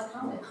cards. public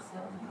comments.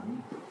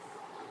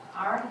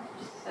 All right.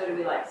 So do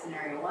we like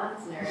scenario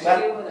 1, scenario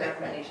That- 2, or the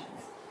recommendations?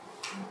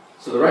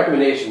 So the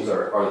recommendations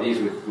are these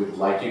we'd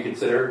like to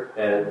consider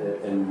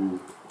and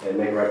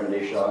make a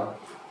recommendation on.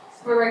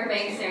 We're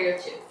recommending scenario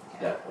 2.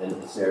 Yeah,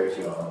 and scenario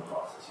 2 on the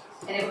process.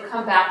 And it would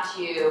come back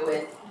to you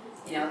with,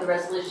 the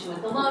resolution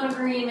with the loan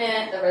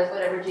agreement,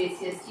 whatever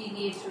JCSD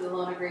needs for the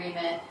loan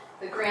agreement,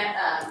 the grant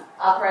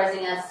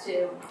authorizing us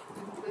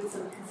with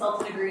some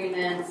consultant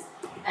agreements,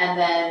 and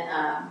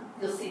then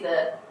you'll see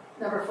the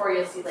number 4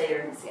 you'll see later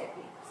in the CIP.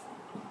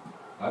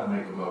 I'd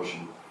make a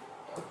motion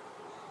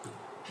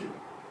to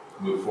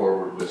move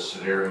forward with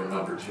scenario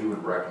number 2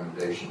 and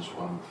recommendations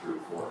 1 through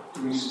 4.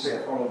 Do we need to take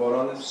a formal vote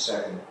on this?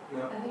 Second.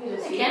 I think it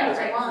is. Again, if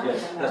I want.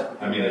 Yes,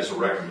 that's, I mean, it's a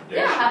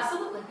recommendation. Yeah,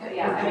 absolutely.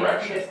 Yeah, I mean,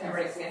 Direction. there's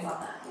everybody stands on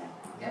that.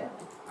 Yeah.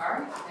 All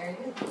right, there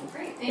you go.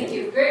 Great, thank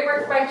you. Great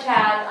work by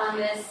Chad on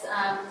this.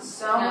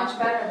 So much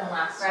better than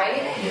last time.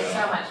 Right?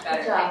 Yeah. So much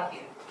better. Good job.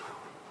 Thank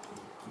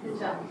you. Good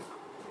job.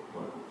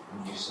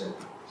 You said.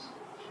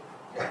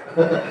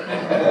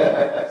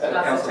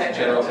 council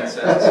general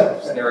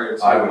consensus, scenario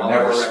 2. I would all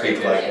never of our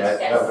speak like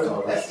recommendations.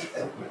 that.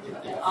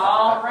 Yes.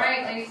 All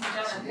right, ladies and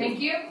gentlemen, thank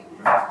you.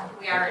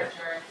 We are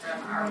adjourned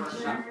from our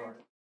workshop. Thank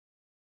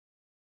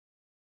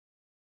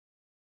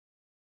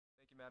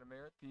you, Madam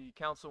Mayor. The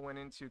council went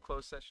into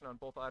closed session on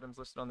both items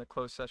listed on the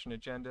closed session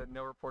agenda.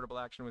 No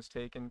reportable action was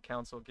taken.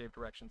 Council gave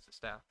directions to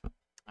staff.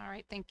 All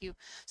right, thank you.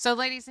 So,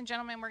 ladies and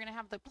gentlemen, we're going to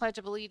have the Pledge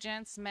of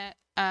Allegiance met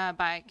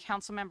by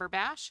Councilmember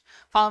Bash,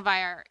 followed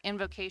by our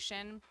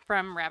invocation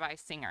from Rabbi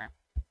Singer.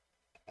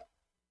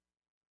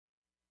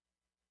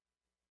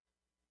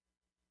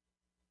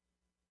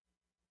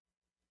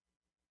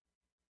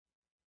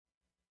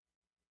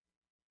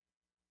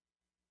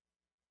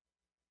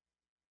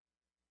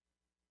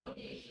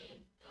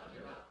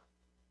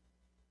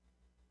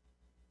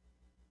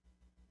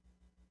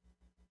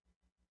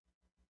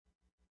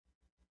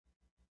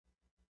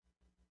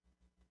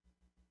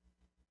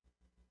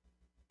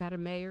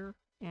 Madam Mayor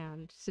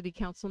and City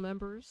Council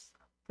members,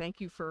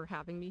 thank you for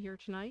having me here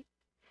tonight.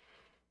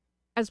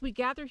 As we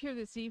gather here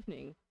this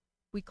evening,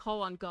 we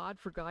call on God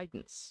for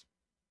guidance.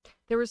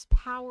 There is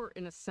power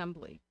in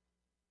assembly.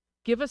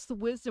 Give us the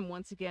wisdom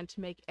once again to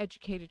make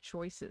educated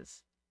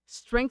choices,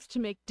 strength to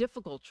make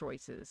difficult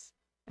choices,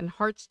 and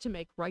hearts to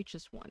make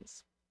righteous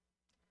ones.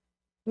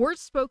 Words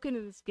spoken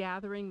in this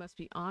gathering must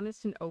be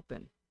honest and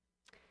open.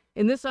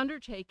 In this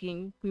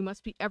undertaking, we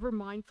must be ever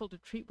mindful to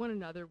treat one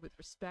another with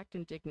respect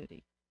and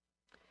dignity.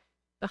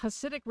 The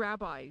Hasidic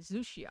rabbi,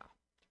 Zushia,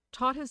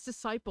 taught his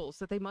disciples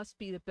that they must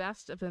be the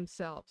best of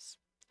themselves.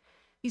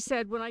 He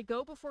said, "When I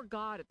go before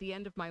God at the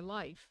end of my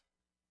life,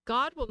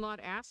 God will not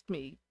ask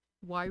me,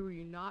 'Why were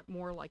you not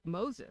more like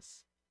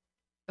Moses?'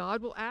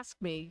 God will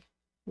ask me,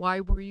 'Why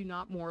were you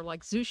not more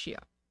like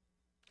Zushia?'"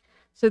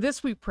 So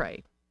this we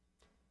pray.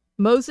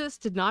 Moses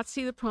did not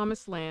see the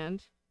promised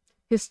land.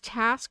 His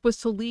task was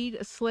to lead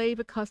a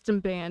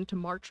slave-accustomed band to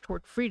march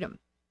toward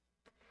freedom.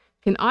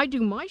 Can I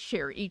do my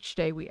share each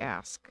day, we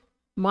ask,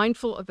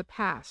 mindful of the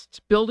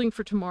past, building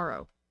for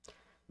tomorrow?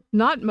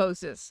 Not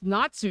Moses,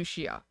 not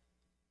Zushia,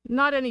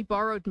 not any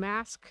borrowed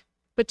mask,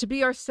 but to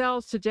be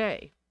ourselves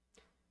today.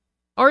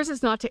 Ours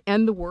is not to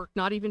end the work,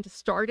 not even to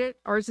start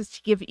it. Ours is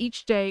to give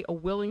each day a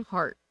willing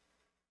heart,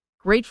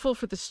 grateful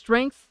for the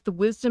strength, the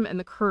wisdom, and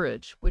the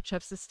courage which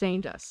have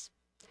sustained us.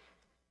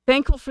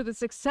 Thankful for the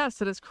success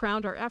that has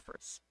crowned our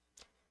efforts.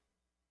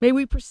 May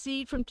we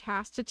proceed from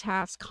task to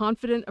task,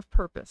 confident of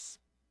purpose,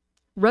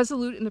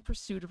 resolute in the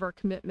pursuit of our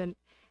commitment,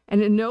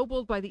 and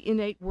ennobled by the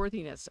innate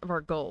worthiness of our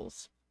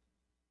goals.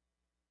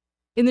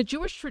 In the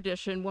Jewish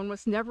tradition, one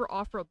must never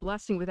offer a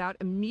blessing without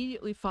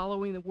immediately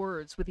following the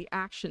words with the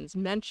actions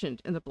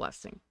mentioned in the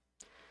blessing.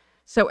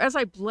 So as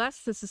I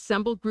bless this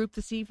assembled group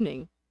this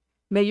evening,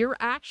 may your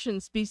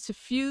actions be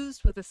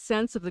suffused with a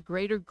sense of the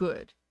greater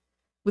good,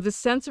 with a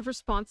sense of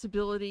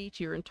responsibility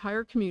to your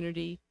entire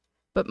community,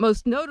 but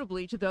most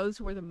notably to those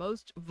who are the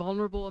most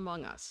vulnerable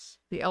among us,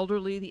 the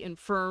elderly, the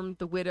infirm,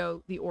 the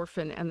widow, the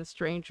orphan, and the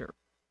stranger.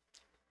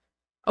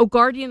 O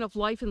guardian of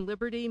life and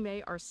liberty,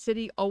 may our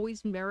city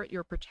always merit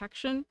your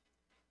protection.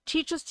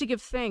 Teach us to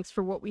give thanks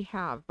for what we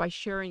have by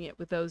sharing it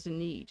with those in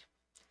need.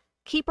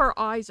 Keep our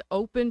eyes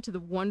open to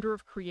the wonder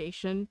of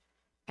creation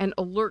and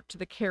alert to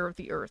the care of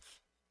the earth.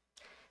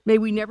 May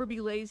we never be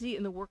lazy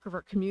in the work of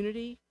our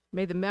community.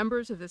 May the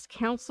members of this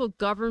council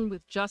govern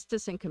with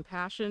justice and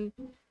compassion.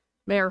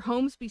 May our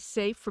homes be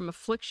safe from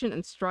affliction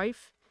and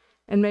strife,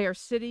 and may our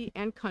city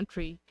and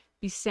country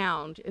be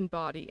sound in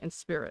body and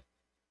spirit.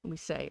 And we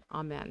say,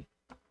 Amen.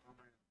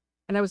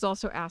 And I was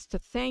also asked to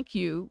thank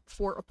you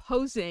for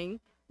opposing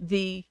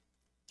the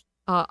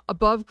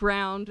above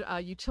ground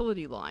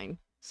utility line.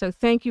 So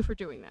thank you for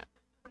doing that.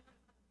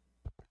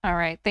 All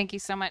right, thank you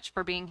so much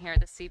for being here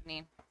this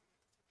evening.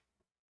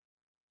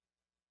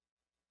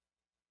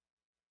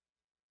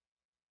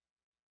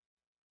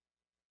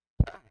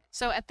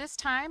 So at this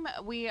time,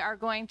 we are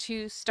going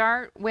to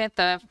start with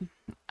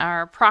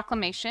our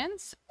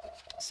proclamations.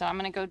 So I'm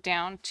going to go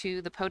down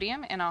to the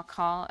podium and I'll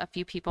call a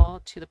few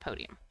people to the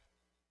podium.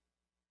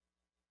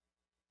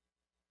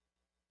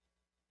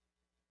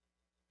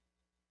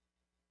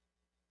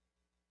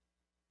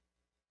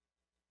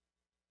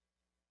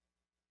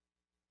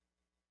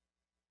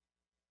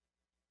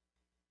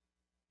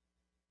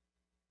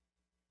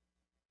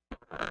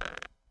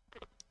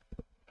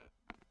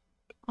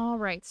 All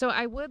right, so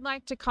I would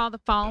like to call the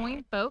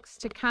following folks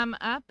to come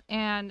up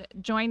and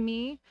join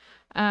me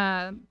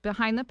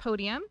behind the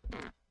podium.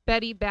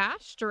 Betty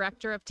Bash,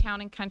 Director of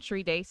Town and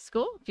Country Day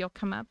School. If you'll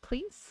come up,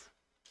 please.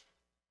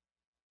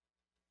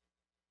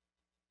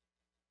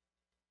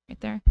 Right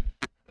there.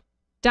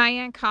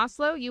 Diane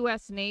Coslow,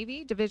 U.S.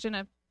 Navy,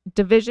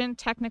 Division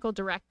Technical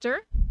Director.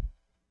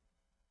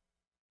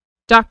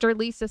 Dr.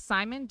 Lisa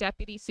Simon,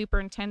 Deputy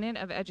Superintendent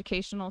of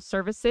Educational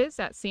Services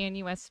at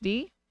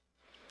CNUSD.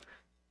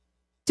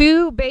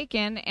 Sue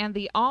Bacon and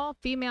the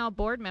all-female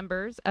board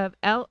members of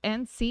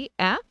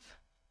LNCF.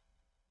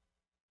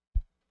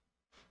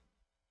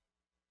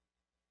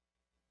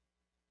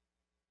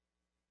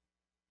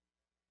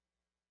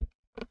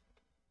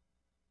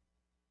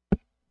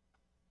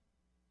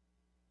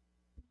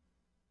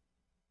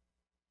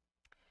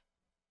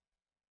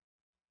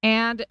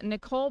 And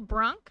Nicole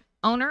Brunk,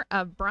 owner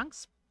of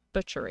Brunk's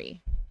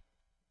Butchery.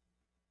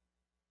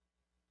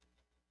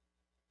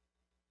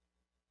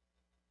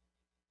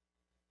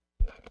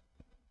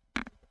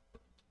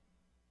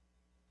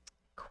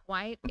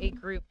 Quite a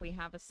group we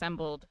have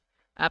assembled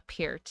up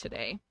here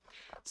today.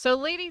 So,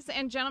 ladies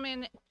and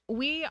gentlemen,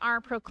 we are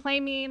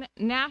proclaiming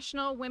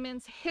National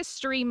Women's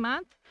History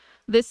Month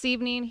this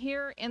evening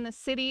here in the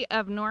city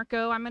of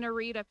Norco. I'm going to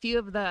read a few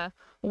of the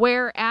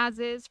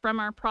whereases from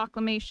our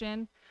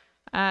proclamation.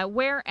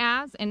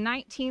 Whereas in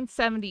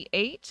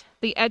 1978,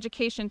 the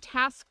Education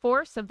Task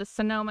Force of the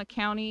Sonoma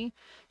County,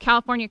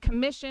 California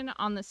Commission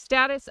on the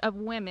Status of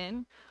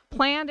Women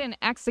planned and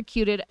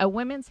executed a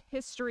Women's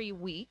History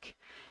Week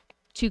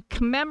to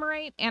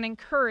commemorate and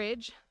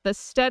encourage the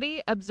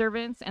study,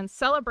 observance, and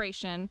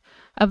celebration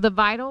of the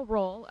vital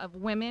role of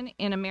women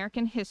in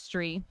American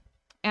history.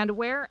 And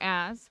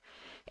whereas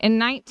in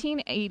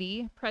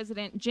 1980,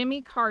 President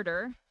Jimmy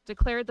Carter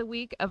declared the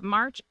week of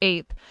March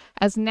 8th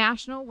as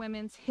National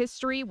Women's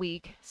History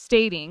Week,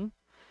 stating,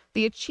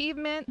 "The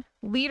achievement,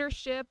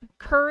 leadership,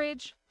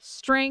 courage,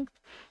 strength,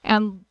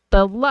 and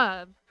the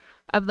love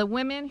of the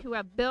women who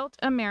have built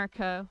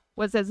America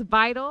was as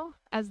vital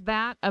as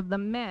that of the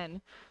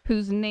men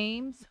whose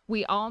names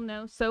we all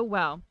know so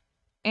well."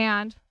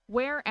 And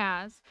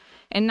whereas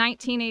in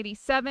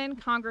 1987,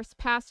 Congress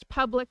passed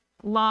Public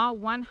Law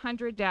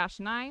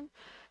 100-9,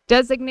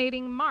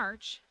 designating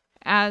March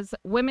as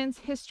Women's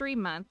History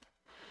Month,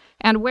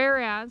 and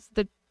whereas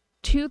the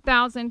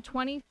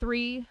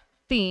 2023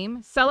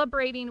 theme,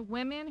 Celebrating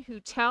Women Who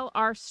Tell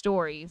Our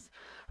Stories,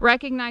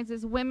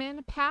 recognizes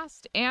women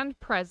past and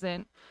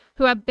present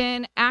who have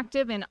been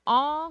active in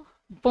all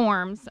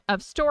forms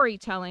of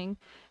storytelling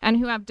and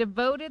who have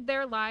devoted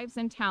their lives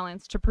and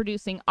talents to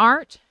producing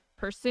art,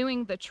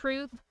 pursuing the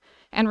truth,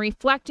 and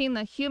reflecting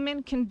the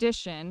human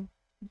condition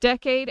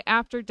decade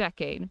after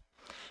decade.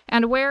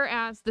 And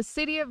whereas the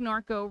city of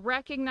Norco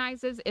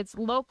recognizes its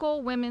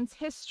local women's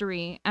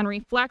history and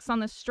reflects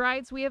on the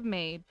strides we have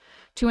made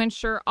to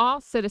ensure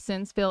all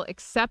citizens feel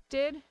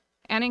accepted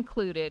and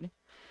included.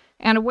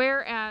 And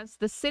whereas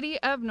the city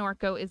of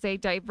Norco is a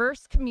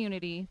diverse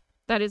community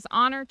that is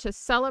honored to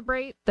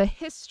celebrate the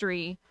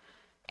history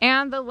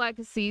and the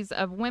legacies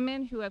of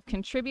women who have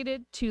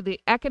contributed to the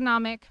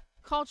economic,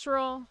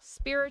 cultural,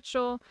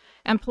 spiritual,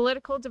 and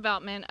political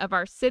development of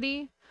our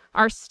city,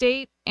 our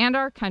state, and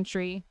our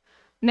country.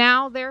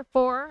 Now,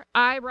 therefore,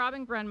 I,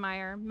 Robin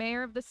Grunmeyer,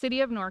 Mayor of the City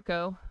of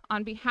Norco,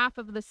 on behalf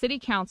of the City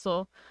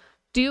Council,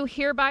 do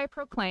hereby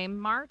proclaim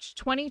March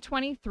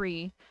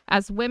 2023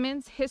 as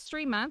Women's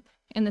History Month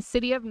in the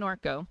City of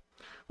Norco,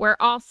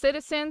 where all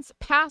citizens,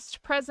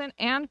 past, present,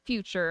 and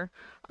future,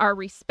 are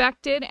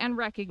respected and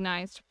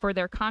recognized for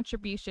their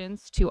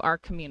contributions to our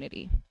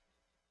community.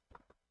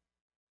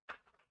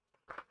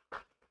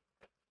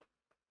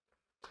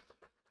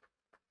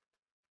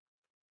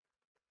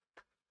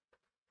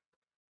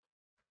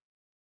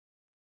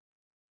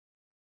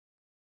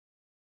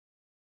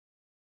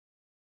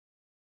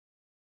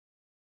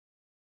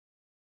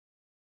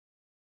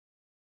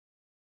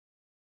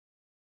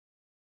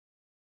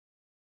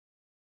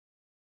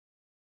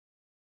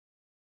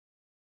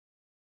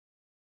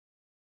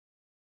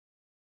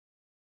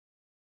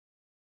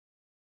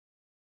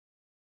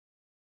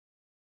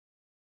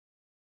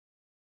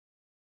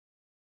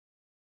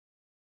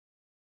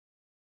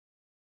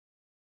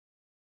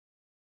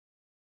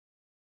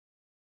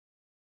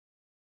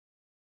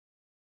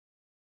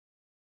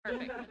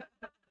 Perfect.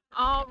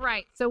 All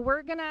right, so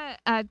we're gonna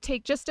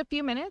take just a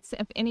few minutes.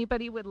 If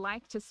anybody would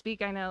like to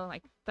speak, I know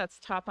like that's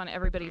top on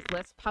everybody's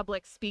list,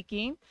 public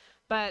speaking,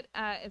 but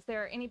is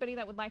there anybody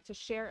that would like to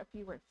share a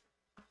few words?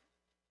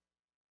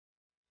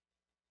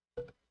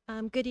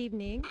 Good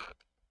evening.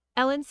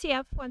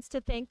 LNCF wants to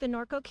thank the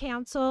Norco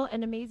Council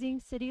and amazing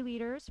city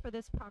leaders for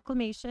this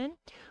proclamation.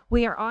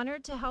 We are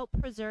honored to help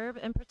preserve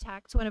and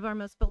protect one of our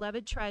most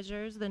beloved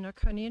treasures, the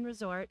Norconian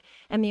Resort,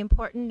 and the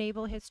important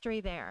naval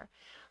history there.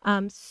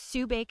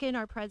 Sue Bacon,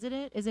 our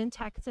president, is in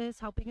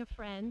Texas helping a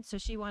friend, so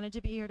she wanted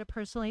to be here to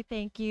personally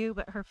thank you,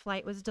 but her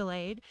flight was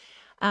delayed.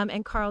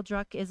 And Carl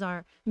Druck is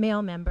our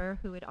male member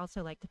who would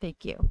also like to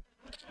thank you.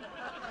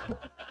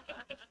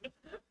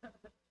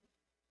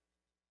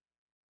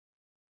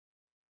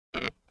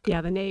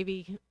 Yeah, the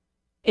Navy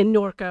in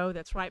Norco,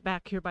 that's right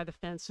back here by the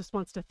fence, just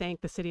wants to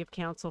thank the City of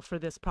Council for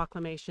this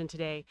proclamation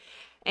today.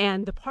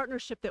 And the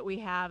partnership that we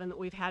have and that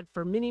we've had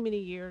for many, many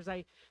years.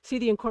 I see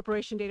the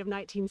incorporation date of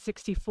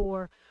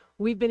 1964.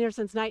 We've been here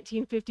since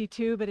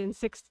 1952, but in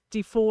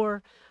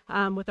 64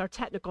 with our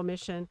technical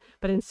mission,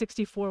 but in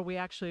 64 we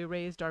actually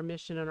raised our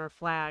mission and our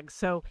flag.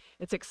 So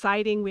it's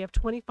exciting. We have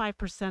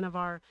 25% of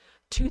our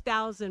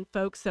 2,000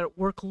 folks that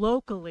work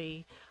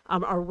locally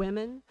are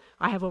women.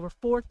 I have over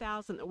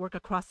 4,000 that work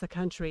across the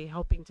country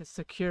helping to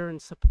secure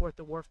and support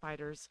the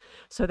warfighters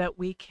so that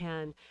we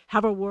can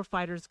have our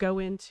warfighters go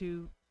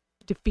into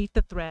defeat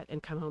the threat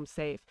and come home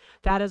safe.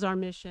 That is our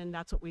mission.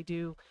 That's what we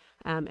do.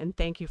 And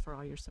thank you for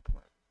all your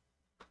support.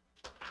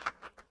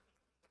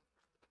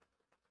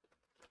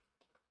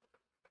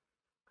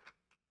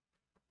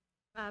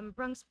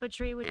 Bronx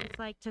Butchery would just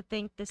like to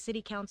thank the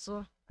City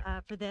Council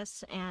for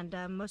this, and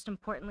most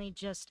importantly,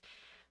 just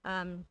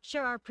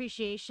share our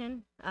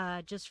appreciation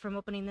just from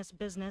opening this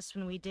business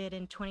when we did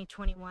in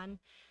 2021.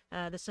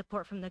 The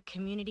support from the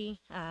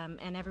community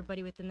and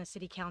everybody within the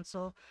City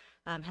Council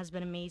has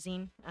been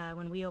amazing.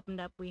 When we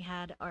opened up, we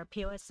had our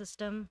POS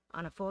system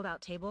on a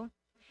fold-out table.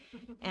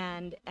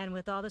 And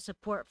with all the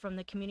support from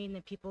the community and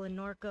the people in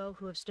Norco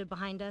who have stood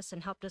behind us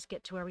and helped us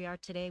get to where we are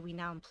today, we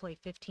now employ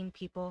 15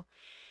 people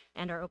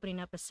and are opening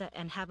up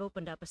have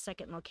opened up a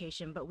second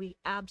location. But we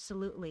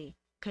absolutely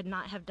could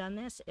not have done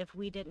this if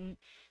we didn't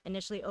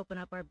initially open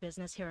up our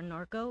business here in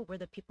Norco, where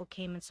the people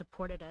came and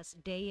supported us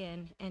day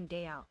in and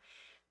day out.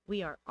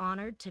 We are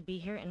honored to be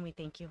here, and we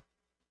thank you.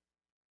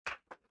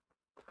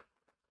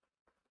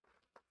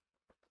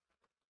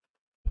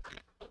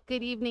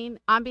 Good evening.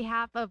 On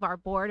behalf of our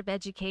Board of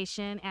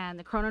Education and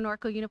the Corona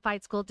Norco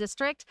Unified School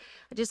District,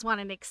 I just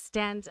wanted to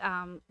extend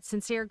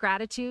sincere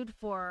gratitude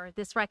for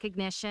this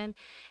recognition,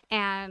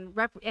 and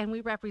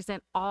we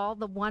represent all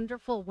the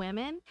wonderful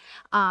women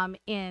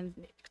in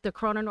the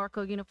Corona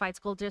Norco Unified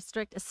School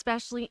District,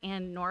 especially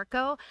in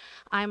Norco.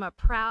 I'm a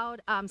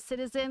proud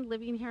citizen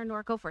living here in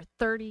Norco for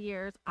 30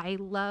 years. I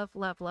love,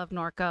 love, love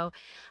Norco.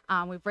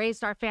 We've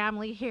raised our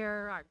family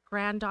here, our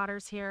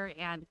granddaughters here,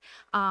 and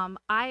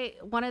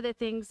one of the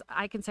things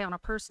I can say on a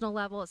personal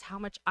level is how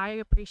much I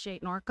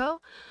appreciate Norco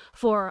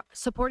for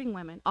supporting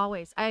women.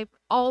 Always. I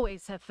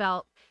always have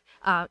felt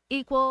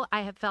equal.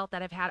 I have felt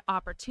that I've had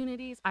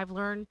opportunities. I've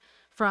learned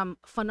from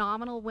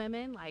phenomenal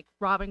women like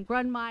Robin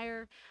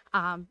Grunmeyer,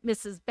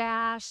 Mrs.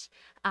 Bash,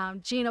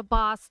 Gina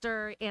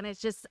Boster, and it's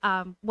just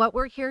what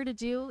we're here to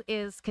do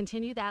is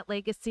continue that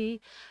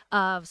legacy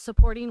of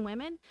supporting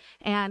women,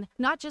 and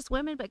not just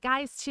women, but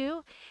guys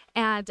too.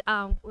 And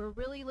we're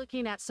really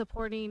looking at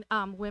supporting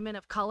women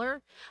of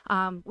color.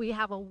 We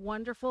have a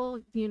wonderful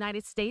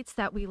United States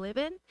that we live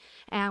in,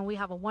 and we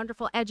have a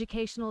wonderful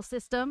educational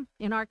system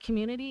in our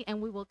community,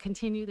 and we will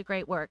continue the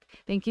great work.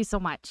 Thank you so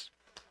much.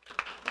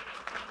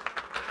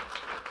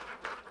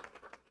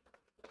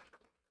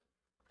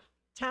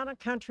 Town and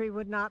Country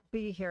would not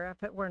be here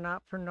if it were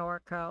not for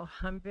Norco.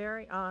 I'm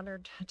very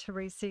honored to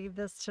receive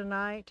this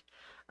tonight.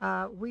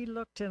 We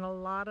looked in a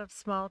lot of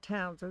small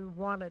towns. We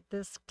wanted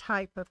this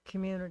type of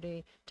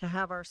community to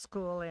have our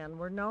school in.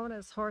 We're known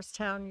as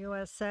Horsetown,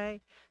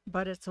 USA,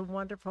 but it's a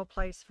wonderful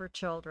place for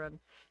children.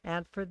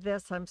 And for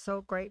this, I'm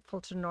so grateful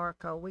to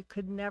Norco. We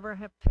could never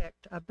have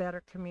picked a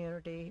better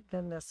community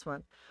than this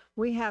one.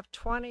 We have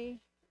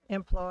 20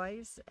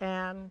 employees,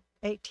 and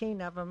 18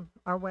 of them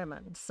are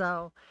women.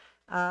 So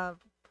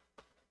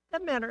the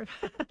men are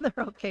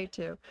they're okay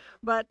too,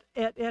 but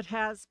it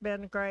has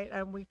been great,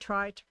 and we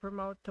try to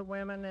promote the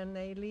women, and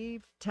they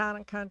leave Town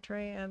and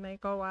Country and they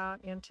go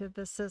out into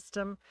the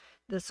system,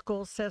 the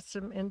school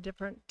system in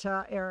different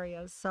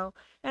areas. So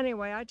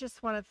anyway, I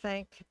just want to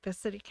thank the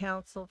City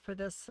Council for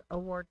this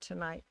award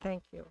tonight.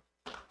 Thank you.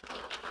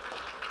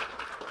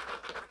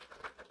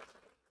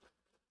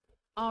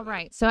 All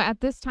right, so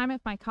at this time,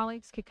 if my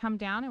colleagues could come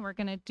down, and we're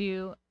going to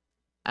do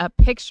a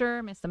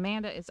picture. Miss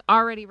Amanda is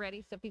already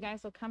ready, so if you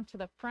guys will come to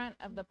the front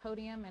of the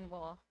podium and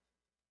we'll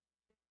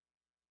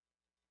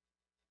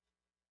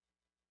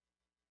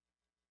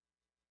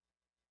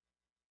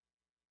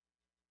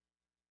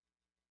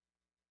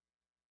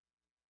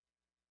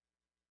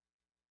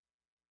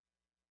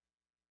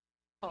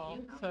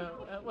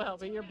well,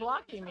 but you're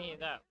blocking me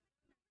though.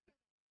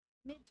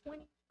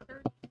 Mid-20s,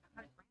 30s.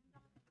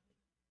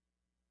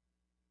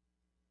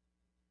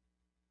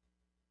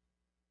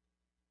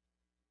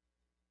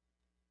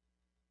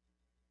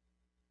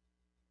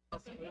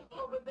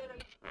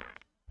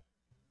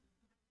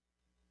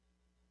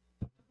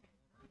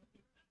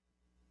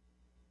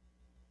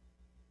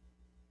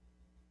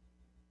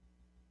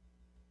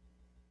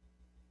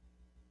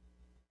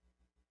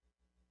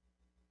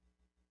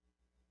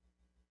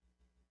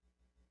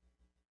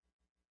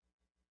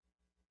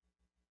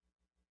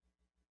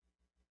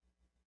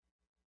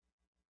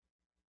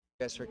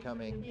 guys for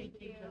coming. Thank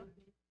you.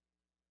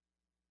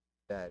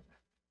 That.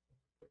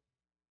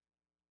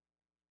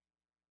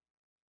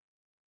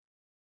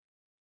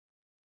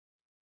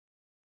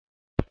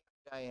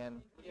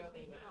 Diane.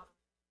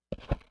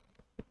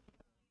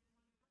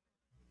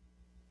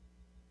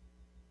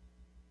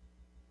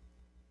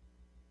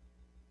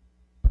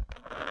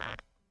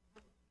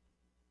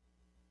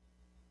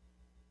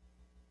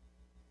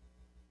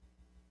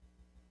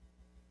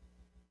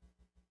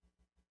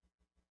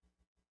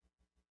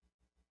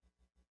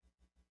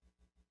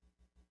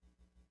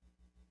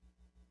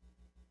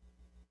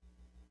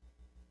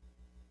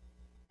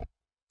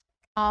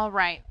 All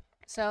right.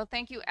 So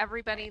thank you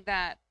everybody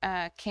that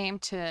came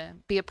to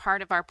be a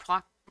part of our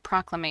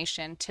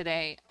proclamation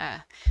today.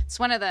 It's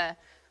one of the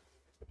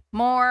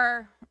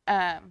more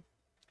kind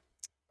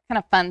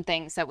of fun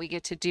things that we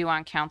get to do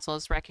on council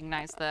is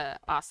recognize the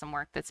awesome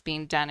work that's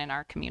being done in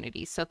our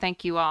community. So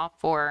thank you all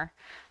for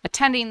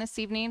attending this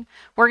evening.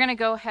 We're going to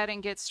go ahead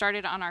and get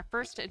started on our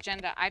first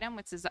agenda item,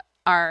 which is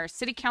our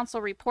city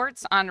council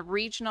reports on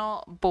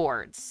regional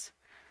boards.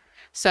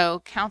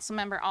 So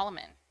Councilmember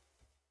Alleman.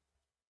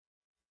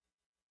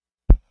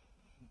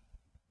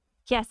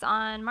 Yes,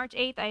 on March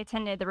 8th, I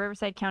attended the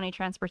Riverside County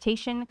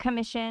Transportation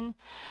Commission.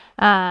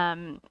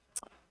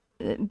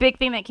 Big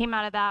thing that came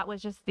out of that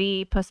was just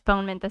the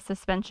postponement, the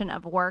suspension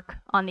of work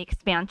on the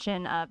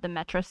expansion of the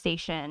metro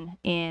station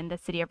in the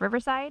city of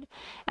Riverside.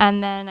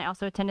 And then I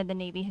also attended the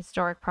Navy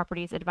Historic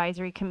Properties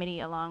Advisory Committee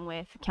along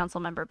with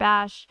Councilmember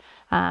Bash,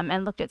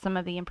 and looked at some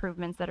of the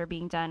improvements that are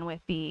being done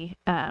with the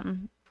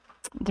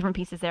different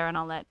pieces there. And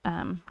I'll let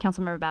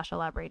Councilmember Bash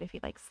elaborate if he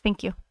likes.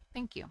 Thank you.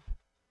 Thank you.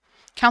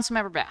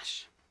 Councilmember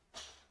Bash.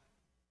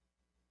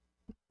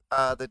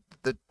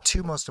 The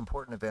two most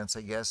important events,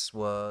 I guess,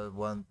 were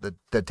one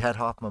the Ted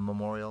Hoffman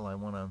Memorial. I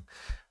want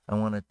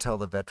to tell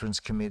the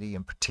Veterans Committee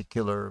in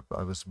particular,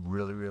 I was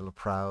really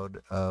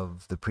proud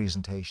of the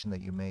presentation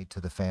that you made to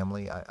the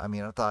family. I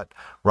mean, I thought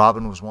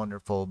Robin was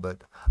wonderful,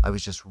 but I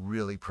was just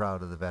really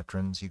proud of the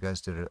veterans. You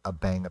guys did a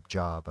bang-up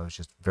job. I was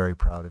just very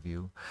proud of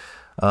you.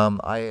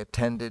 I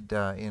attended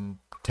in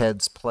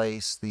Ted's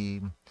place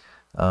the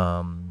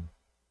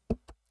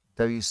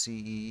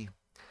WCE,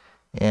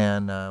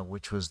 and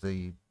which was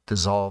the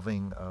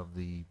dissolving of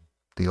the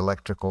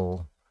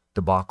electrical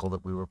debacle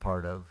that we were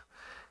part of.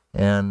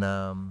 And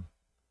I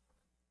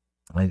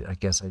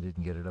guess I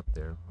didn't get it up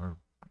there, or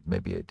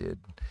maybe I did.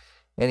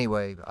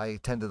 Anyway, I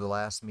attended the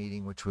last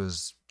meeting, which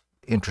was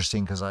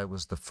interesting because I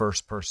was the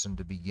first person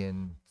to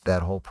begin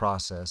that whole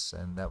process,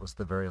 and that was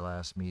the very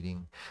last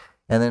meeting.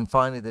 And then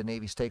finally, the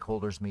Navy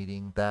stakeholders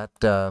meeting, that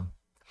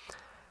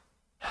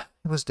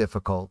it was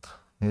difficult.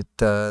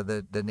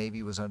 The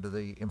Navy was under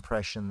the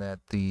impression that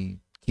the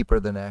Keeper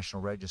of the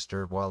National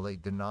Register, while they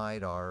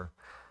denied our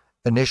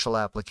initial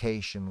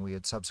application, we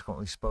had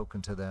subsequently spoken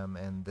to them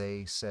and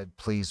they said,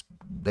 please,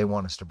 they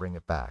want us to bring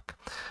it back.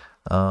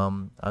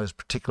 I was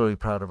particularly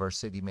proud of our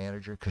city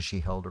manager because she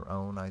held her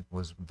own. I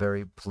was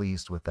very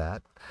pleased with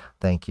that.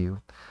 Thank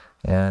you.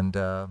 And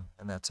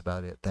that's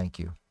about it. Thank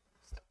you.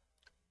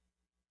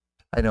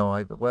 I know.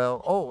 And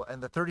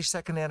the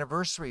 32nd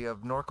anniversary of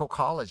Norco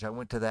College. I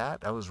went to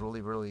that. That was really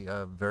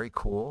very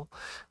cool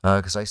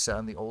because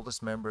I'm the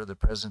oldest member of the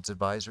President's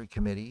Advisory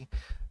Committee.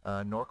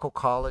 Norco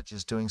College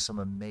is doing some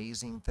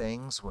amazing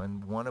things,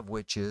 and one of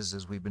which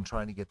is we've been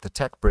trying to get the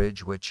Tech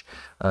Bridge, which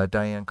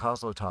Diane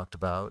Kozlow talked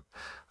about.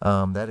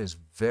 That is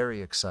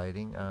very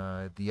exciting.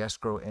 The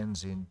escrow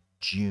ends in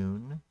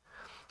June.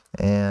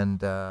 And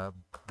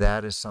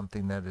that is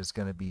something that is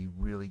going to be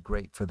really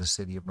great for the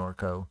city of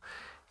Norco.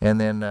 And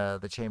then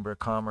the Chamber of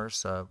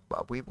Commerce,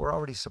 we're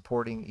already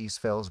supporting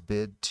Eastvale's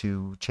bid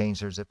to change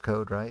their zip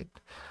code, right?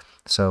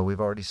 So we've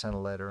already sent a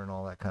letter and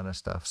all that kind of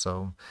stuff.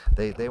 So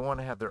they want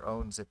to have their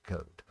own zip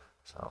code.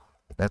 So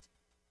that's.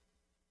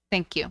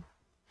 Thank you.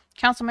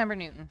 Councilmember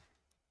Newton.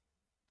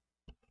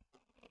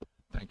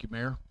 Thank you,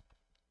 Mayor.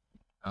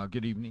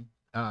 Good evening.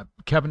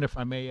 Kevin, if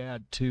I may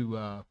add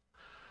to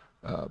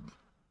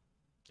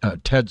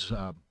Ted's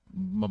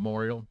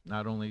memorial,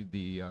 not only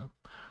the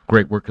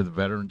great work of the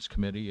Veterans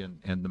Committee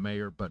and the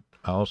mayor, but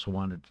I also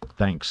wanted to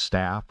thank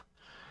staff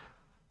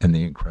and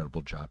the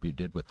incredible job you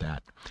did with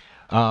that.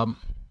 On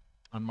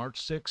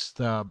March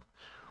 6th,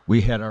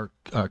 we had our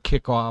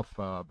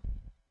kickoff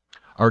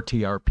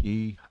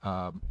RTRP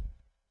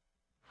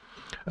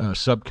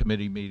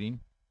subcommittee meeting.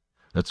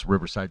 That's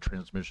Riverside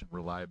Transmission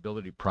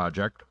Reliability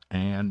Project.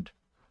 And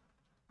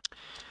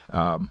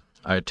I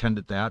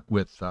attended that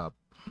with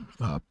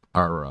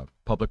our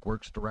Public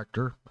Works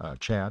Director,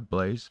 Chad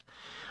Blaze.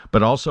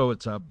 But also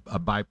it's a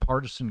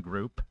bipartisan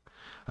group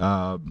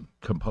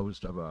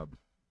composed of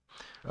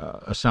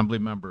Assembly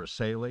Member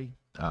Saley,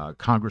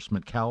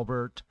 Congressman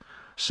Calvert,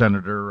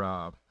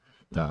 Senator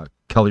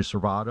Kelly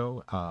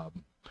Servato,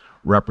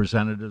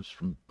 representatives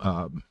from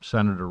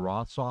Senator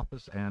Roth's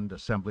office, and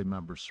Assembly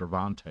Member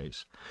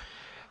Cervantes.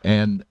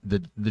 And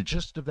the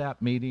gist of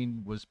that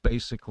meeting was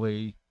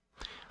basically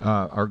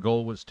our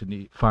goal was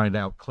to find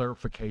out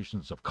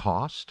clarifications of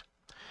cost,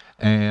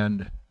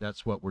 and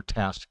that's what we're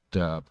tasked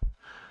to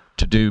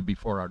to do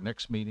before our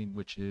next meeting,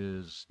 which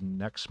is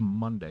next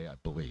Monday, I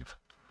believe.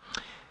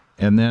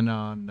 And then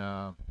on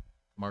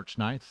March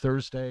 9th,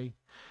 Thursday,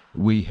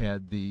 we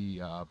had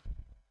the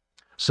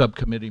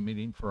subcommittee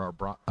meeting for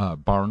our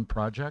barn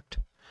project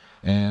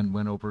and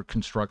went over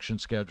construction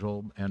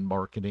schedule and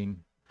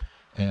marketing,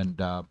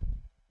 and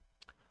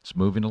it's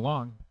moving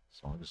along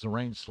as long as the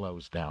rain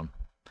slows down.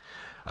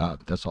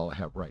 That's all I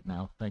have right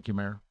now. Thank you,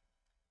 Mayor.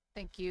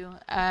 Thank you.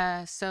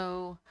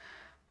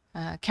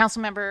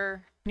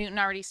 Councilmember Newton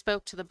already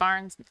spoke to the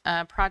Barns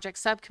Project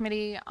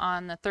Subcommittee.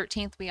 On the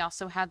 13th, we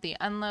also had the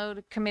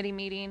Unload Committee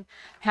meeting.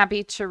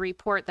 Happy to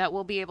report that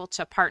we'll be able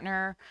to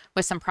partner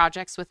with some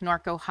projects with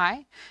Norco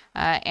High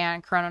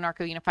and Corona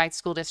Norco Unified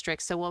School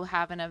District. So we'll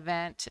have an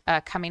event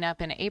coming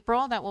up in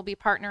April that we'll be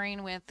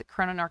partnering with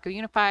Corona Norco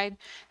Unified,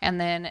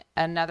 and then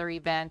another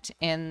event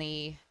in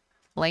the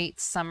late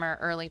summer,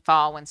 early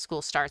fall when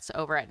school starts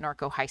over at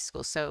Norco High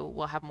School. So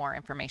we'll have more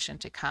information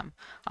to come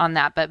on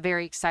that, but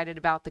very excited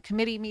about the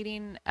committee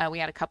meeting. We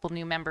had a couple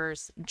new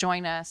members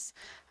join us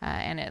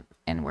and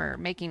we're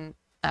making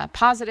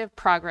positive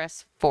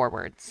progress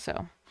forward.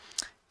 So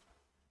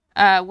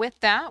with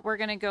that, we're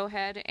going to go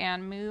ahead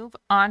and move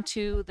on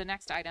to the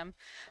next item.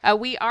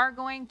 We are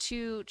going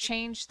to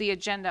change the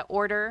agenda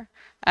order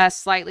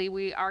slightly.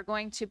 We are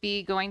going to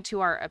be going to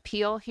our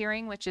appeal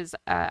hearing, which is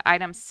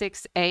item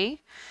 6A.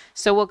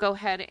 So we'll go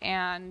ahead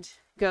and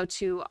go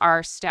to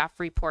our staff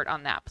report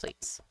on that,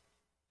 please.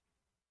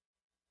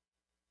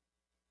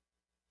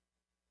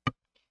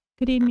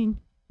 Good evening,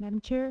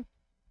 Madam Chair,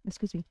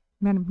 excuse me,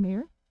 Madam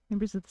Mayor,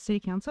 members of the City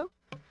Council.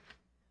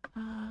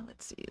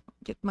 Let's see,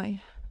 get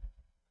my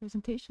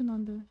presentation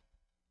on the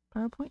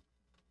PowerPoint.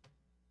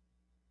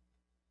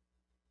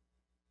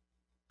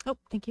 Oh,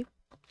 thank you.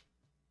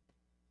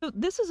 So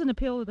this is an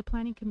appeal of the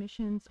Planning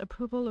Commission's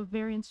approval of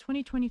variance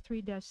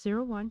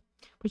 2023-01,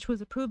 which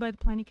was approved by the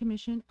Planning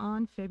Commission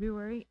on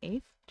February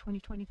 8th,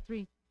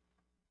 2023.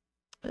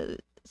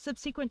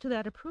 Subsequent to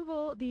that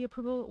approval, the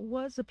approval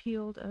was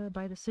appealed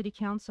by the City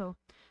Council.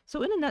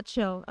 So in a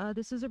nutshell,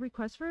 this is a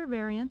request for a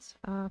variance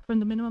from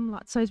the minimum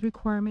lot size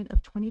requirement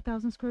of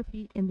 20,000 square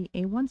feet in the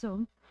A1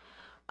 zone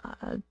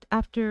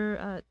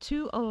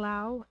to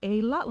allow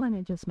a lot line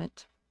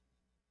adjustment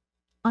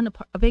on a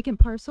vacant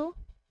parcel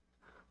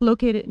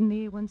located in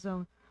the A1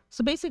 zone.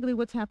 So basically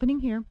what's happening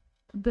here,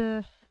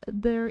 this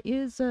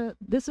is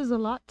a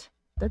lot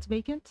that's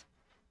vacant.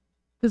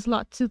 This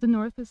lot to the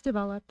north is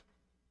developed.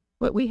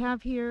 What we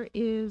have here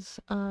is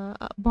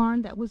a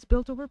barn that was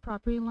built over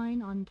property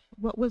line on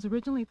what was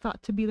originally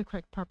thought to be the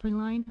correct property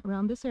line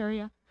around this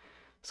area.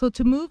 So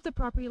to move the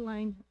property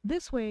line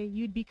this way,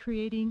 you'd be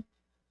creating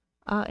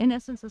in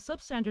essence, a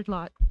substandard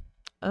lot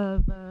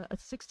of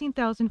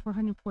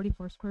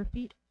 16,444 square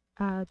feet,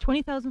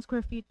 20,000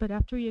 square feet, but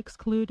after you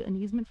exclude an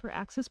easement for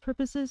access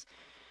purposes,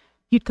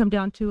 you'd come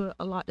down to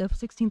a lot of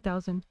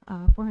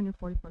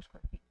 16,444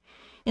 square feet.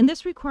 And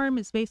this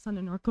requirement is based on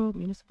the Norco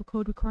Municipal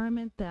Code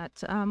requirement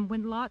that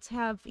when lots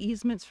have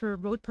easements for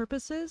road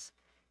purposes,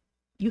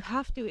 you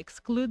have to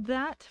exclude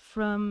that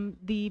from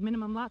the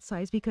minimum lot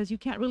size because you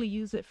can't really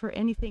use it for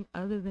anything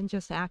other than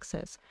just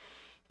access.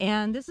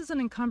 And this is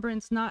an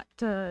encumbrance, not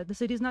the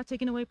city is not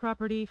taking away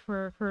property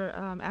for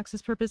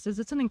access purposes.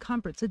 It's an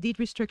encumbrance, a deed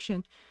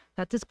restriction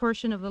that this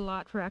portion of the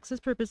lot for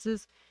access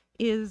purposes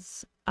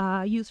is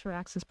used for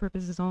access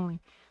purposes only.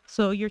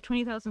 So your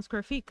 20,000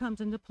 square feet comes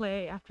into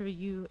play after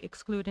you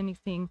exclude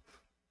anything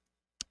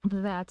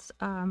that's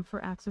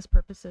for access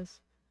purposes.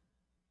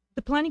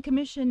 The Planning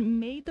Commission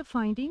made the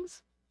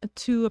findings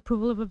to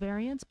approval of a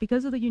variance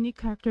because of the unique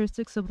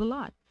characteristics of the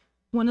lot.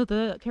 One of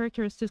the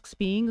characteristics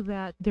being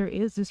that there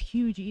is this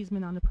huge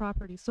easement on the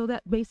property. So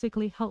that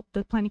basically helped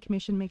the Planning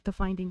Commission make the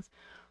findings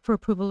for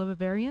approval of a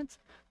variance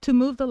to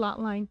move the lot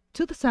line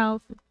to the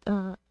south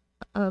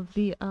of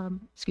the, to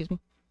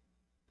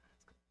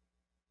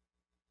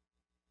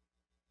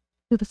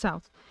the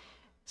south.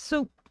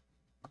 So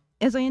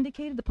as I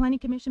indicated, the Planning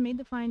Commission made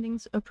the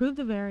findings, approved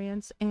the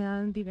variance,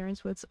 and the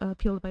variance was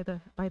appealed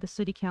by the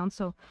City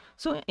Council.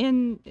 So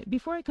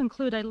before I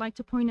conclude, I'd like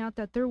to point out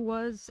that there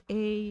was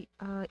a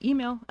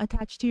email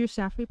attached to your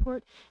staff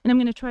report, and I'm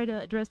going to try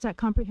to address that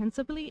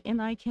comprehensively,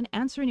 and I can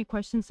answer any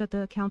questions that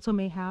the council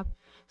may have,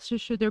 so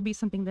should there be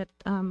something that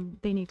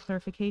they need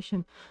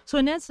clarification. So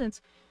in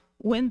essence,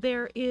 when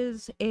there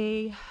is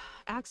a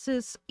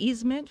access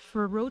easement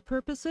for road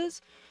purposes,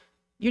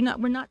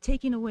 we're not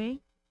taking away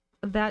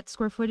that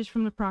square footage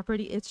from the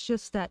property. It's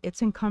just that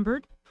it's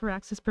encumbered for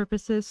access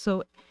purposes.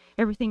 So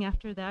everything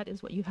after that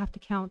is what you have to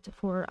count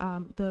for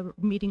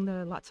meeting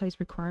the lot size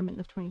requirement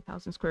of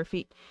 20,000 square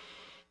feet.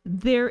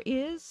 There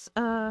is,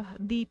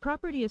 the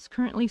property is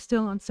currently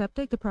still on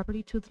septic, the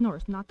property to the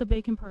north, not the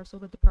vacant parcel,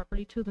 but the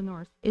property to the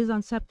north is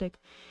on septic.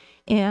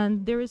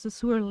 And there is a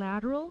sewer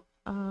lateral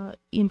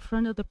in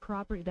front of the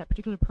property, that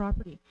particular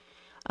property.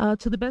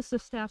 To the best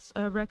of staff's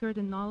record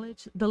and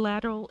knowledge, the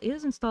lateral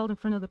is installed in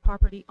front of the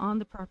property on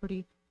the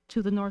property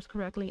to the north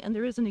correctly, and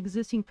there is an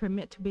existing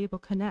permit to be able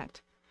to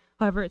connect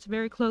However, it's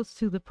very close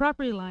to the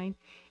property line,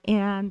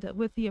 and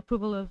with the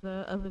approval of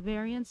the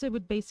variance, it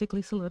would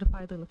basically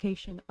solidify the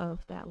location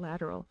of that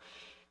lateral.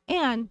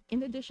 And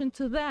in addition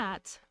to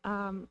that,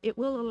 it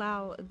will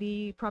allow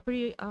the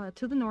property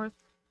to the north,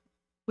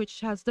 which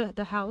has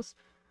the house,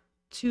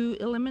 to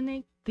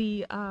eliminate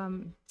the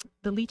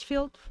leach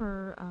field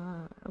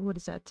for what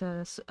is that,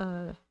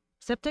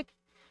 septic,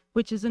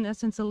 which is in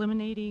essence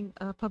eliminating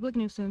a public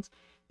nuisance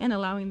and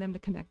allowing them to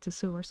connect to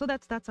sewer. So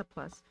that's a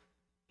plus.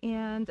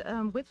 And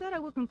with that, I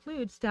will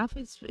conclude. Staff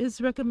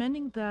is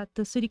recommending that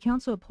the City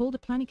Council uphold the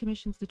Planning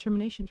Commission's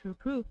determination to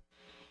approve.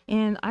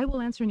 And I will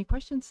answer any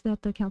questions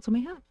that the council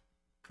may have.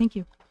 Thank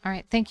you. All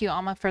right. Thank you,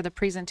 Alma, for the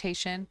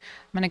presentation.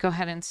 I'm going to go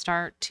ahead and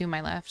start to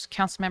my left.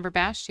 Councilmember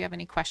Bash, do you have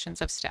any questions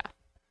of staff?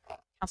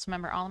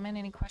 Councilmember Alleman,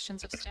 any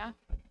questions of staff?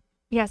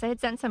 Yes, I had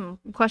sent some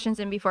questions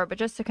in before, but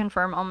just to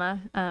confirm,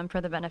 Alma,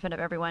 for the benefit of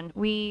everyone,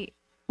 we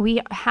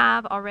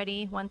have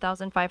already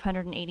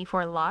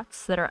 1,584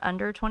 lots that are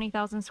under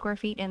 20,000 square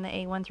feet in the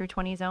A1 through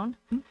 20 zone.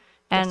 Mm-hmm.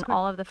 And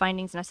all of the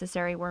findings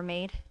necessary were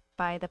made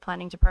by the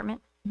planning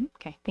department. Mm-hmm.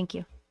 Okay, thank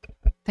you.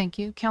 Thank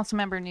you.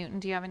 Councilmember Newton,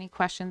 do you have any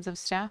questions of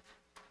staff?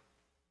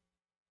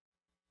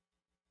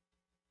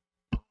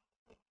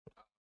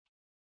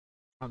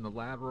 On the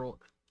lateral,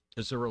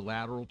 is there a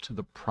lateral to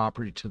the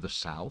property to the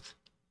south?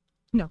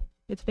 No,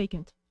 it's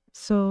vacant.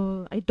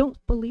 So I don't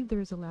believe there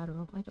is a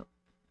lateral. I don't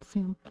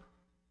see them.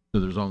 So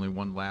there's only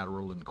one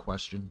lateral in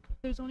question?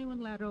 There's only one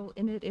lateral,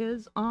 and it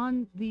is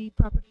on the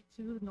property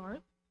to the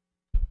north.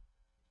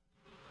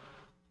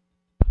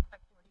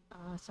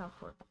 South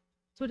Fork.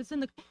 So it is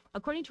in the,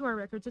 according to our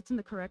records, it's in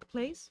the correct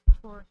place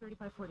for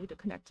 3540 to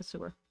connect to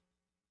sewer.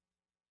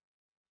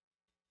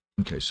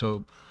 Okay,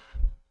 so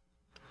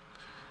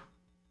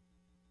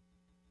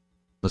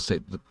let's say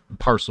the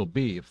parcel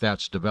B, if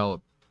that's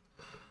developed,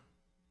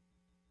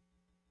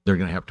 they're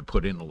going to have to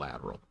put in a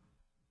lateral.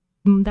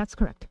 That's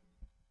correct.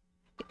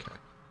 Okay.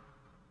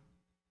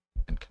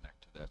 And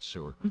connect to that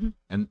sewer.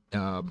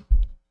 Mm-hmm.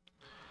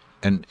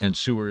 And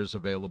sewer is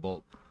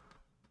available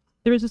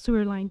There is a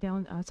sewer line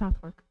down South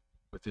Fork.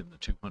 within the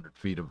 200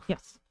 feet of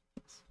Yes.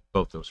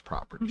 both those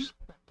properties.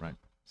 Mm-hmm. Right.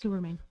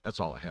 Sewer main. That's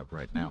all I have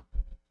right now.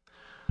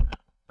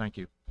 Thank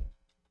you.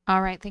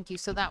 All right, thank you.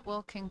 So that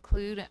will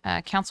conclude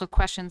council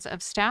questions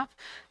of staff.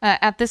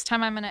 At this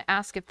time, I'm going to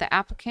ask if the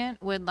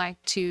applicant would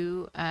like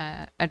to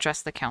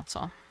address the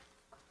council.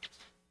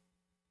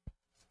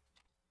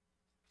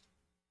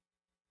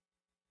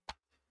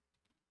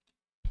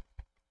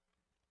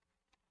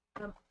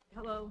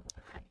 Hello.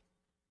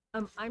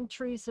 I'm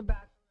Teresa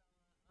Back.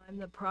 I'm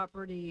the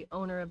property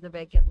owner of the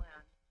vacant land.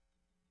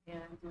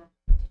 And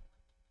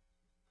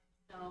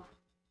so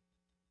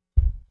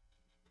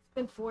it's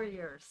been 4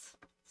 years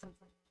since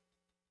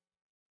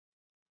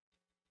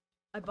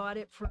I bought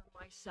it for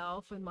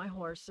myself and my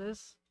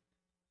horses.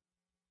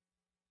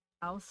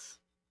 House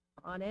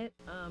on it.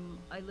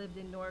 I lived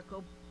in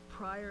Norco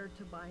prior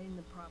to buying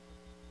the property.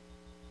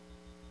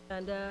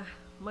 And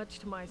much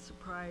to my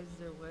surprise,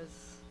 there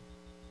was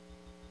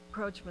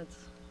encroachments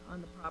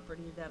on the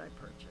property that I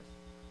purchased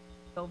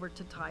over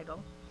to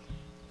title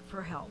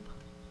for help.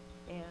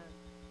 And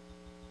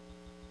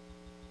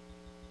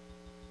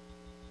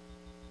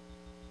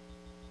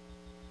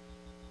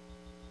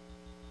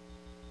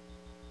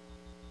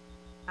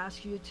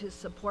ask you to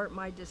support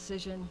my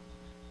decision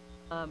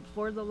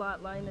for the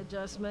lot line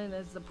adjustment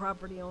as the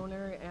property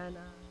owner and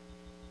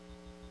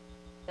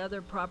the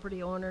other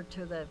property owner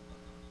to the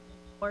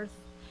north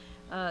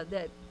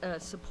that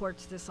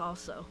supports this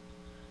also.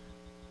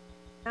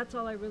 That's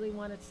all I really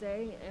want to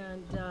say,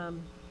 and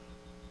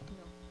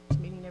just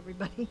meeting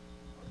everybody.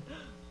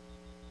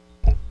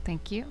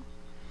 Thank you.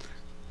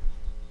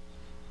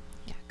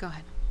 Yeah, go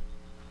ahead.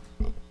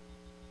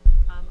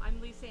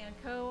 I'm Lisa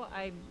Anco.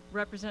 I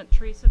represent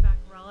Teresa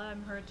Baccarella.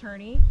 I'm her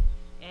attorney.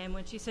 And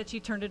when she said she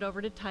turned it over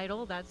to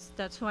title,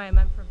 that's who I am.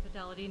 I'm from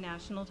Fidelity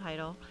National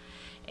Title.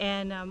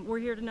 And we're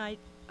here tonight.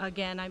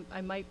 Again,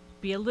 I might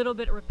be a little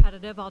bit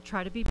repetitive. I'll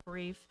try to be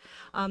brief.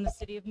 The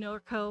city of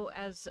Norco,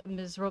 as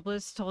Ms.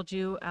 Robles told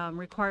you,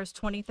 requires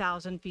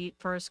 20,000 feet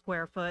for a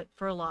square foot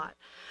for a lot.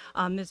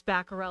 Ms.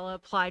 Baccarella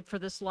applied for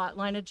this lot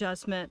line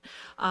adjustment,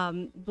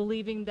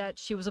 believing that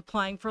she was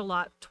applying for a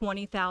lot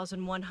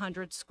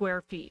 20,100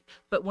 square feet.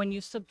 But when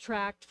you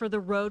subtract for the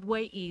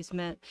roadway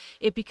easement,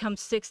 it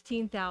becomes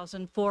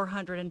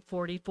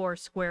 16,444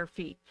 square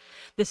feet.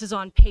 This is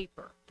on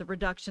paper. The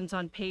reduction's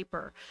on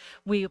paper.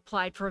 We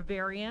applied for a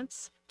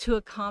variance to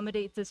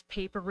accommodate this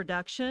paper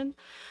reduction.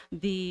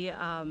 The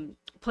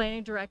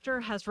planning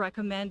director has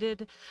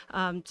recommended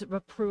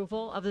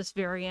approval of this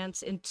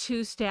variance in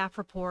 2 staff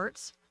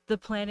reports. The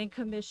planning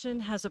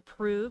commission has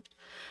approved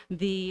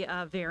the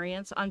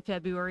variance on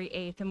February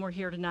 8th, and we're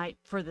here tonight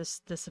for this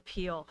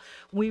appeal.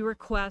 We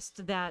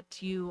request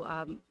that you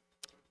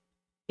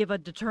give a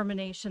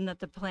determination that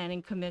the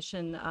planning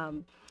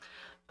commission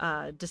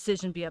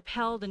decision be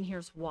upheld, and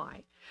here's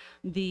why.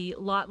 The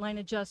lot line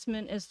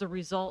adjustment is the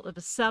result of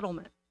a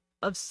settlement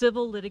of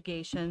civil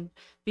litigation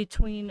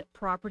between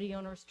property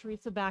owners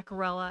Teresa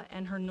Baccarella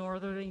and her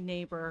northerly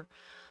neighbor,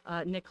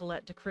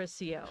 Nicolette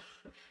DeCrisio.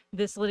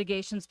 This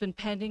litigation's been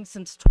pending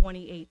since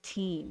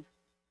 2018.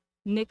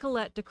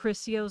 Nicolette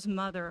DeCrisio's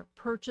mother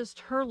purchased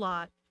her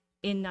lot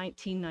in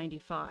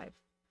 1995.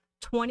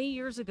 20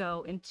 years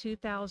ago, in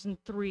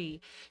 2003,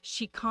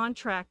 she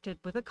contracted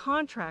with a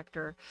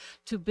contractor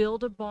to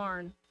build a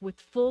barn with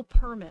full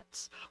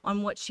permits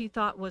on what she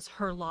thought was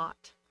her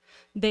lot.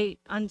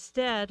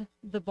 Instead,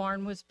 the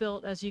barn was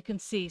built, as you can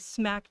see,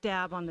 smack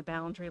dab on the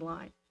boundary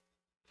line.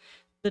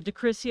 The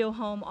DeCrisio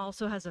home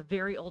also has a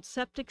very old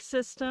septic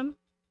system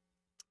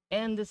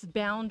and this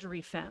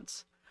boundary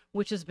fence,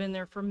 which has been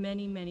there for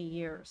many, many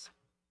years.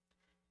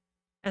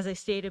 As I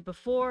stated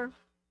before,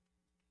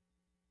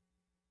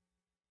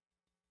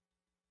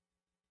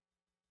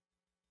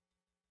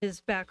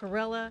 Ms.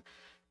 Baccarella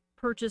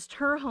purchased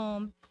her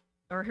home,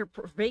 or her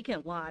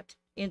vacant lot,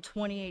 in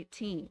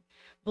 2018,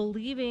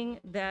 believing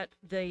that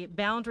the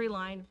boundary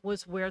line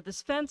was where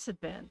this fence had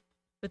been.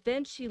 But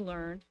then she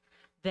learned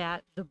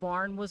that the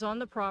barn was on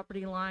the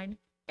property line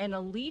and a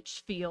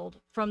leach field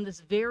from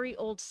this very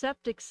old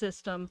septic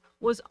system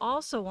was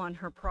also on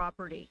her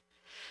property.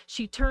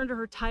 She turned to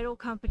her title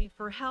company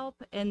for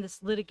help, and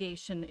this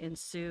litigation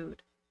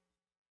ensued.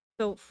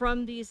 So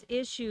from these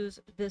issues,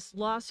 this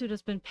lawsuit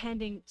has been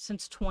pending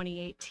since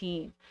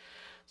 2018.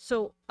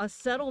 So a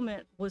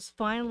settlement was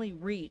finally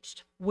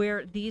reached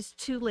where these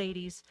two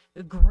ladies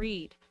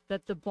agreed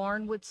that the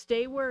barn would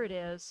stay where it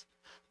is,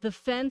 the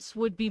fence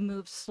would be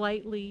moved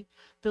slightly,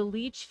 the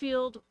leach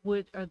field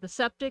would, or the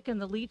septic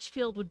and the leach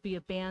field would be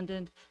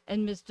abandoned,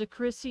 and Ms.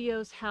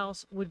 DeCrisio's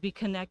house would be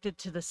connected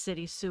to the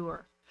city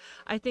sewer.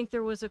 I think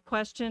there was a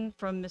question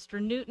from Mr.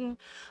 Newton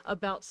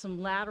about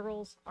some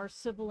laterals. Our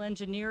civil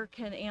engineer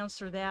can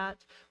answer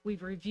that.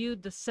 We've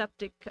reviewed the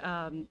septic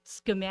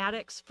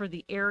schematics for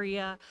the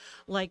area.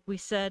 Like we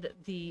said,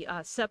 the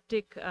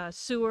septic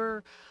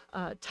sewer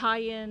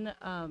tie-in,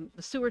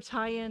 the sewer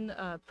tie-in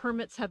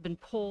permits have been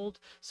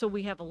pulled, so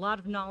we have a lot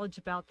of knowledge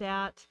about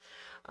that.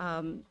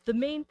 The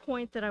main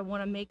point that I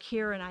want to make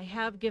here, and I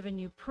have given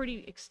you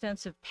pretty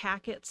extensive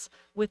packets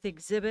with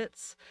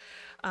exhibits,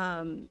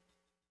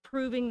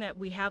 proving that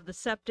we have the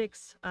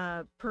septic's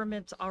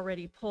permits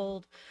already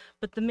pulled.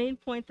 But the main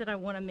point that I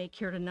want to make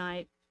here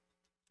tonight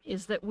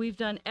is that we've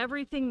done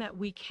everything that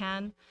we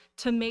can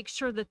to make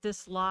sure that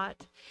this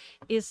lot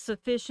is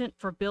sufficient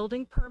for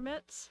building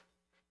permits,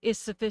 is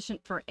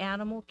sufficient for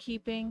animal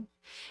keeping,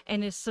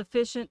 and is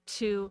sufficient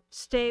to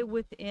stay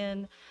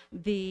within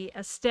the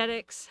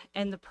aesthetics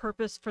and the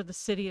purpose for the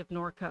city of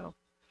Norco.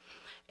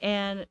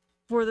 And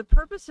for the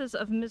purposes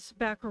of Ms.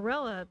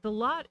 Baccarella, the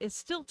lot is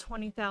still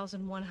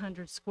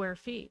 20,100 square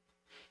feet.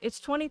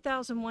 It's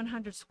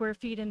 20,100 square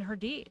feet in her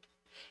deed.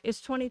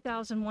 It's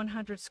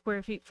 20,100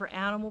 square feet for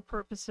animal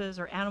purposes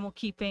or animal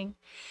keeping,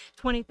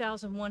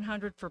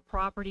 20,100 for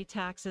property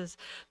taxes.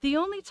 The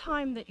only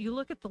time that you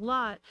look at the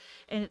lot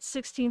and it's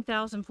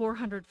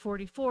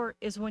 16,444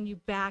 is when you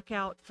back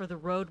out for the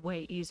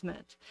roadway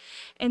easement.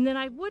 And then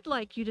I would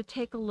like you to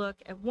take a look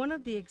at one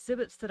of the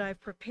exhibits that I've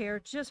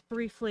prepared just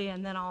briefly,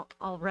 and then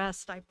I'll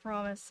rest, I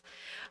promise.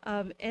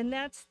 And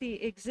that's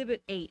the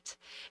Exhibit 8.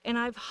 And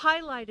I've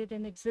highlighted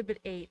in Exhibit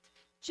 8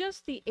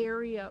 just the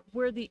area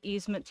where the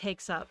easement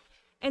takes up.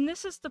 And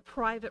this is the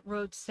private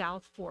road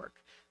South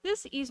Fork.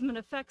 This easement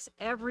affects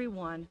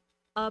everyone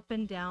up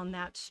and down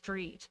that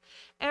street.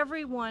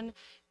 Everyone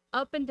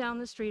up and down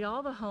the street,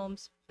 all the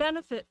homes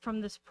benefit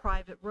from this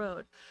private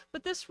road.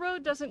 But this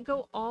road doesn't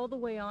go all the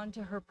way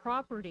onto her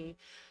property.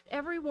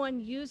 Everyone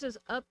uses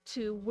up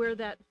to where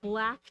that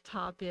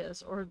blacktop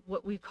is, or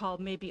what we call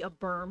maybe a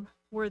berm,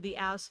 where the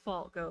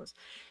asphalt goes.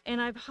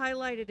 And I've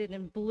highlighted it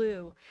in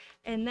blue,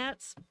 and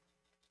that's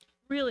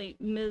really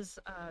Ms.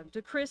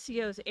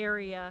 DeCrisio's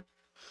area,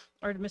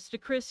 or Ms.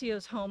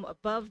 DeCrisio's home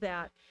above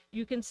that.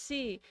 You can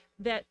see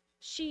that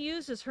she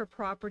uses her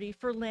property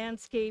for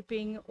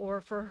landscaping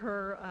or for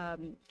her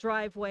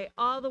driveway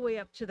all the way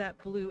up to that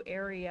blue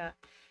area.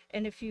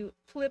 And if you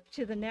flip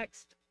to the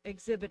next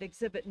exhibit,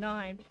 Exhibit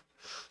 9,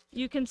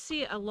 you can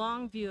see a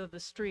long view of the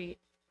street.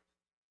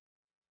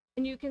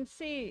 And you can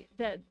see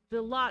that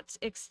the lots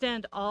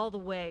extend all the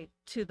way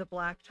to the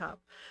blacktop.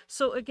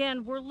 So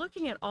again, we're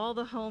looking at all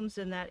the homes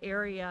in that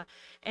area,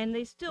 and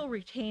they still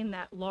retain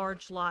that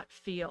large lot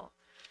feel.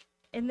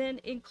 And then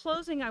in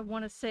closing, I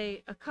want to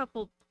say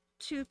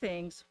two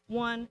things.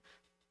 One,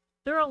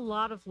 there are a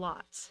lot of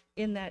lots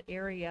in that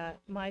area.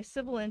 My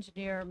civil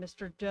engineer,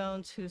 Mr.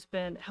 Jones, who's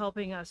been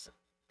helping us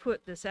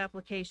put this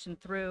application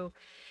through,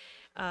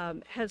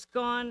 has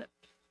gone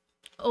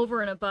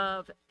over and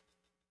above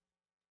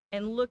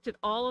and looked at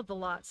all of the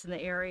lots in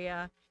the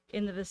area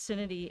in the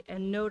vicinity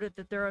and noted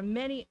that there are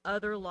many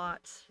other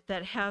lots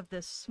that have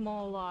this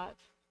small lot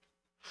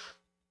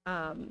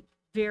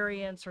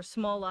variance or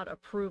small lot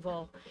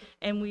approval,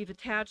 and we've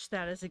attached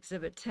that as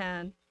Exhibit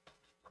 10.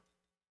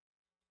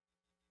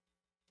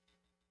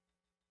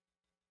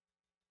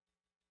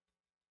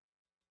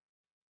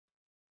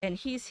 And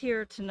he's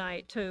here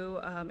tonight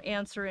to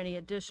answer any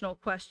additional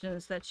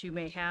questions that you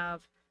may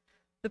have.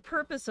 the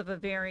purpose of a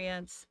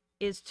variance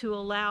is to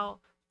allow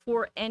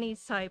for any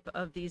type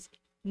of these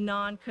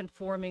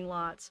non-conforming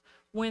lots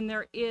when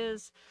there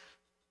is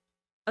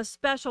a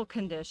special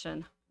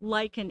condition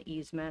like an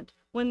easement,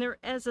 when there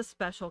is a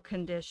special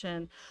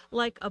condition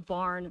like a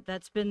barn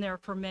that's been there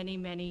for many,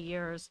 many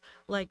years,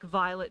 like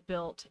Violet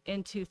built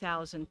in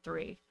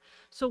 2003.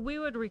 So we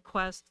would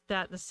request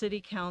that the City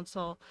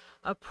Council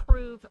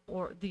approve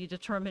or the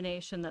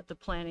determination that the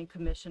Planning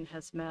Commission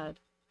has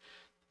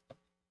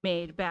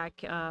made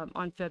back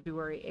on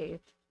February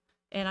 8th.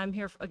 And I'm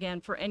here again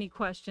for any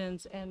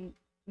questions, and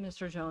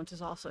Mr. Jones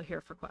is also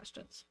here for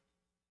questions.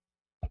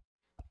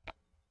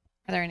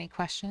 Are there any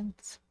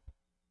questions?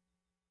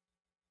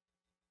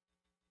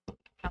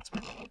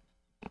 Councilman.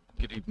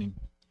 Good evening.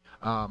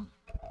 I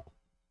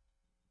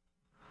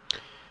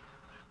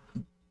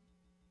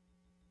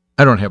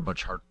don't have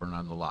much heartburn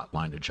on the lot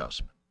line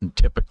adjustment. And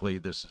typically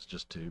this is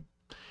just to,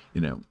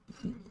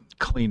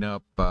 clean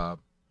up,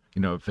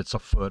 if it's a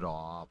foot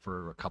off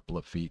or a couple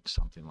of feet,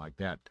 something like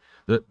that.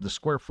 The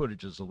square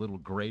footage is a little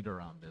greater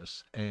on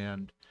this.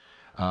 And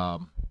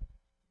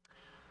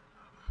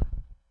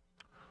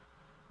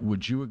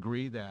would you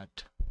agree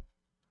that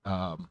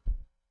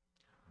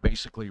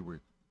basically we're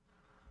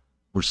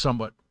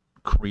somewhat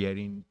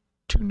creating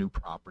two new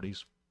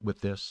properties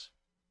with this?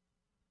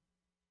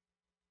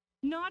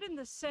 Not in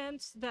the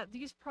sense that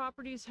these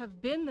properties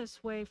have been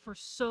this way for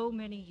so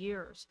many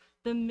years.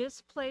 The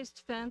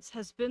misplaced fence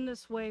has been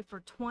this way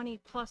for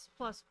 20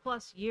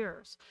 plus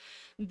years.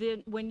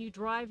 Then when you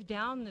drive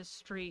down this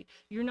street,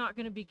 you're not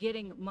going to be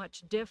getting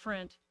much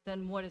different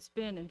than what it's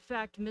been. In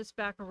fact, Miss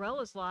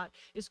Baccarella's lot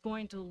is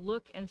going to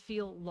look and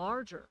feel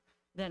larger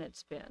than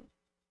it's been.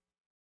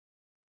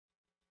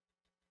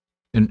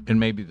 And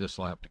maybe this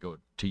will have to go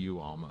to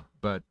you, Alma,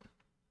 but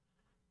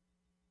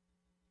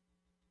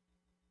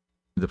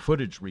the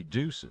footage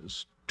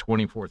reduces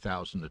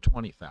 24,000 to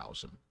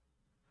 20,000.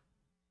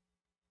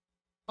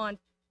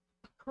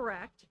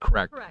 Correct.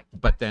 Correct.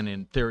 But then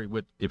in theory,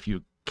 if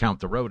you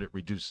count the road, it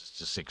reduces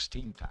to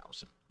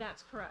 16,000.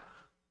 That's correct.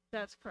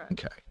 That's correct.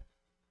 Okay.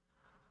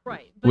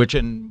 Right.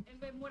 And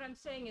what I'm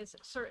saying is,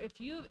 sir,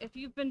 if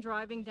you've been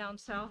driving down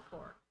South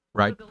Fork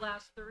right. for the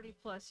last 30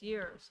 plus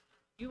years,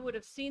 you would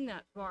have seen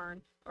that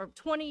barn, or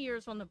 20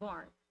 years on the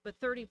barn, but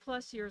 30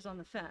 plus years on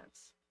the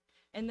fence.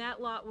 And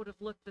that lot would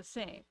have looked the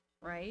same,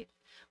 right?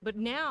 But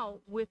now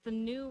with the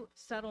new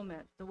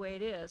settlement, the way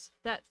it is,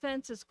 that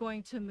fence is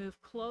going to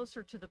move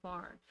closer to the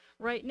barn.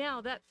 Right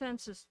now, that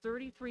fence is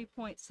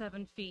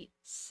 33.7 feet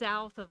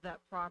south of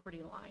that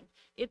property line.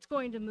 It's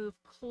going to move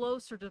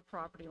closer to the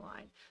property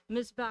line.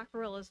 Ms.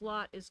 Baccarella's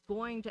lot is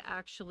going to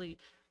actually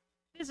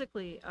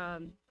physically,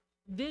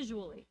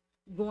 visually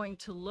going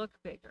to look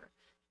bigger.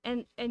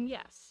 And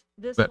yes,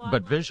 this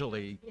but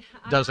visually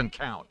doesn't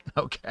count.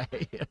 Okay.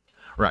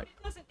 Right.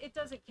 It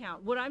doesn't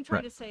count. What I'm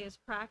trying to say is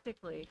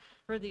practically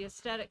for the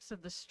aesthetics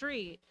of the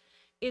street,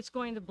 it's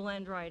going to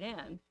blend right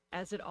in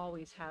as it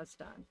always has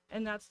done.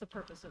 And that's the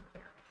purpose of the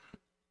variance.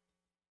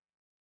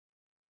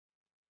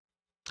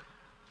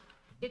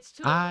 It's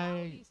to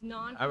allow these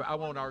I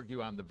won't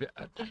argue on the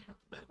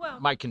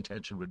well, my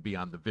contention would be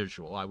on the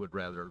visual. I would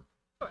rather.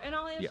 And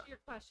I'll answer your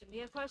question.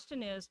 The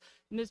question is,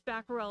 Ms.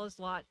 Baccarella's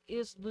lot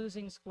is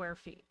losing square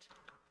feet,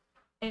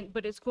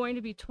 but it's going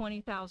to be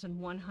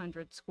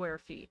 20,100 square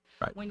feet.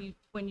 Right.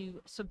 When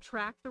you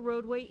subtract the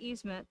roadway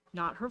easement,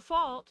 not her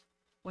fault.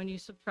 When you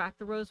subtract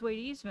the roadway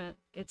easement,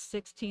 it's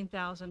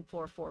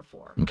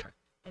 16,444. Okay.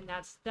 And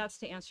that's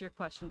to answer your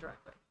question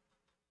directly.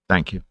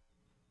 Thank you.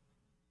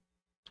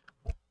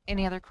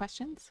 Any other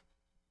questions?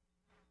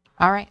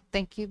 All right.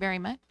 Thank you very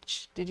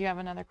much. Did you have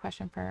another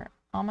question for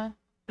Alma?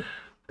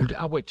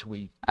 I'll wait till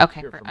we.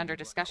 Okay, for under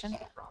discussion.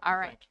 All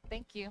right,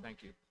 thank you.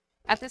 Thank you.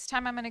 At this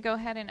time, I'm going to go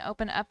ahead and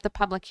open up the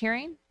public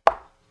hearing.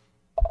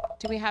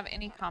 Do we have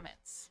any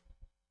comments?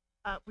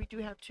 We do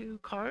have two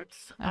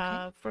cards.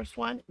 Okay. First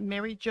one,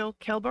 Mary Jo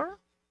Colber.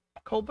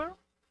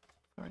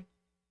 Sorry.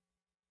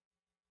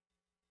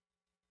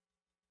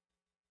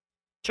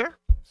 Sure.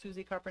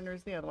 Susie Carpenter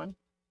is the other one.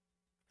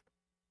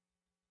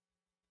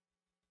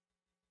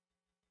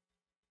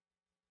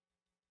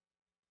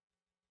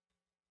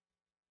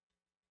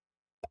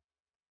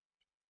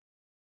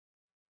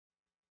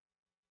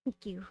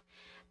 Thank you.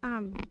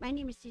 My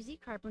name is Susie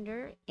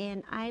Carpenter,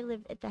 and I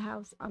live at the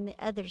house on the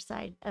other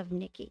side of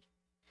Nikki.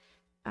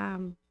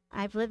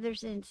 I've lived there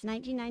since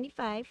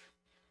 1995.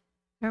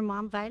 Her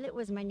mom, Violet,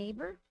 was my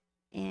neighbor,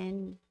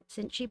 and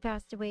since she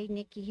passed away,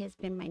 Nikki has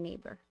been my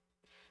neighbor.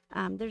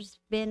 There's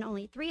been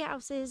only 3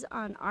 houses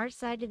on our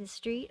side of the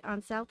street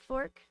on South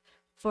Fork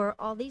for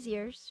all these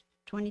years,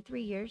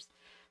 23 years.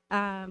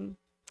 And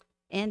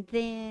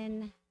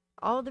then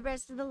all the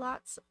rest of the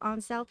lots on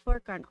South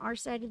Fork on our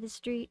side of the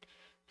street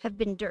have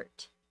been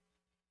dirt.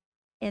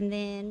 And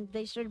then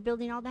they started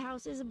building all the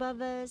houses above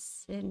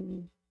us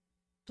and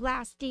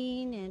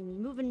blasting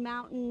and moving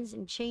mountains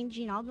and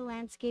changing all the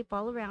landscape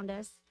all around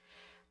us.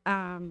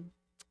 And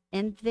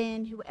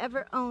then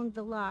whoever owned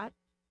the lot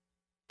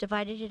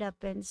divided it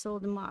up and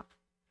sold them off.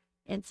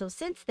 And so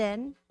since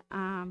then,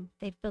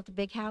 they've built a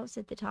big house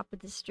at the top of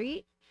the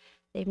street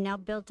They've now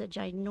built a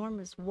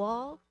ginormous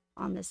wall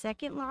on the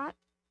second lot.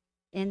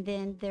 And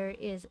then there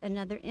is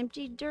another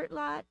empty dirt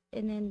lot.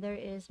 And then there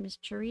is Miss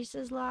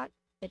Teresa's lot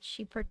that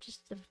she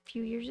purchased a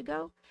few years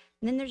ago.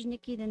 And then there's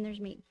Nikki, then there's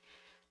me.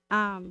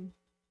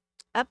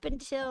 Up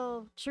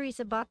until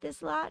Teresa bought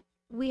this lot,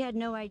 we had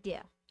no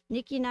idea.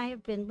 Nikki and I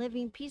have been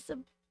living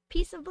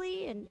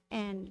peaceably.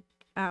 And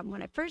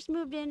when I first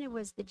moved in, it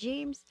was the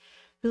James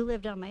who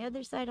lived on my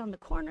other side on the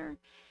corner.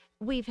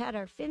 We've had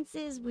our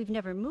fences. We've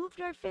never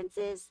moved our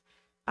fences.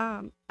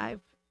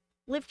 I've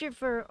lived here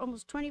for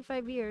almost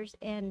 25 years,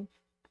 and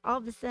all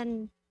of a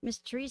sudden, Miss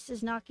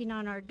Teresa's knocking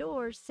on our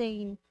door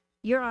saying,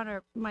 "You're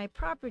on my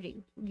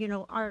property. You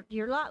know,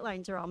 your lot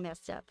lines are all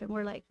messed up." And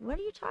we're like, "What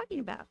are you talking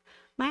about?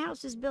 My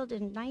house was built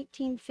in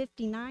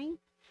 1959.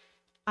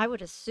 I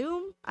would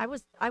assume I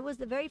was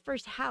the very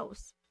first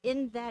house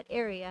in that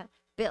area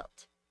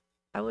built.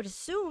 I would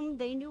assume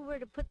they knew where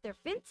to put their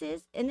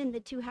fences, and then the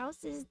two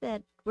houses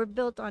that were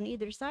built on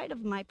either side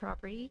of my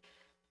property,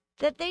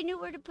 that they knew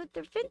where to put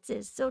their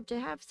fences. So to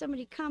have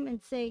somebody come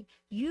and say,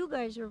 you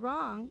guys are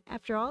wrong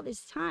after all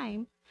this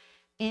time,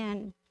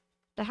 and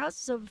the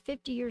house is over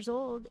 50 years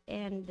old,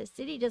 and the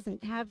city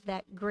doesn't have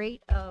that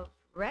great of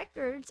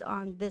records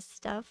on this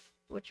stuff,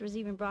 which was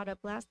even brought up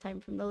last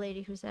time from the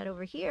lady who sat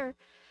over here,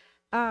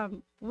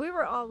 we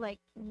were all like,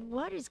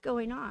 what is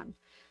going on?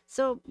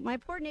 So my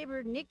poor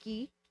neighbor,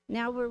 Nikki,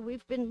 now where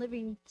we've been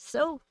living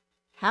so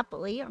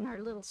happily on our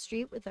little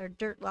street with our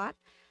dirt lot,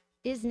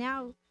 is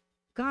now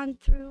gone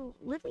through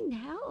living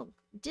hell,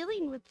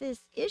 dealing with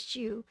this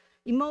issue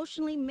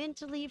emotionally,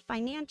 mentally,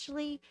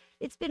 financially.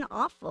 It's been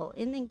awful.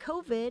 And then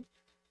COVID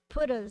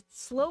put a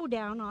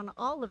slowdown on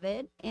all of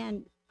it.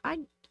 And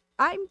I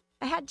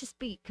had to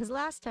speak because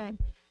last time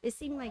it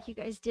seemed like you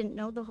guys didn't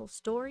know the whole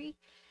story.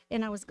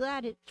 And I was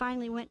glad it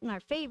finally went in our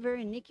favor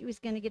and Nikki was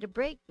going to get a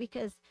break,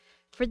 because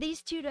for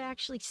these two to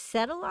actually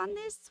settle on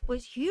this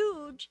was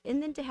huge.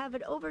 And then to have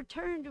it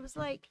overturned, it was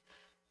like,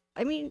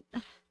 I mean,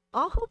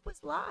 all hope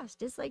was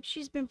lost. It's like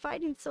she's been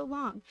fighting so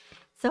long.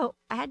 So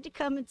I had to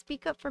come and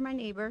speak up for my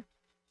neighbor.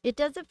 It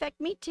does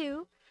affect me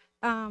too,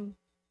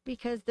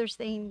 because they're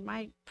saying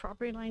my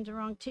property lines are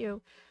wrong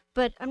too.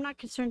 But I'm not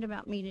concerned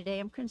about me today.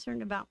 I'm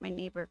concerned about my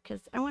neighbor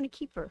because I want to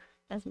keep her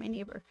as my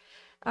neighbor.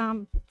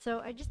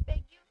 So I just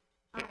beg you,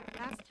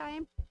 last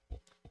time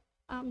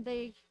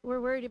they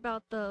were worried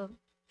about the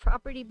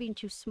property being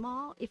too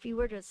small. If you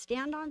were to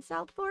stand on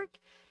South Fork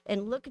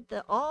and look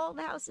at all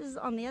the houses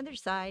on the other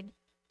side,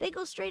 they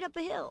go straight up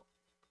a hill.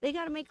 They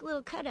got to make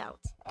little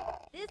cutouts.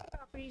 This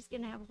property is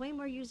going to have way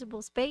more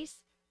usable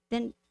space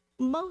than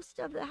most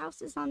of the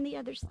houses on the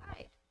other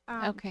side.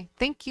 Okay,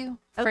 thank you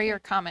for your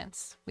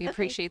comments. We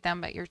appreciate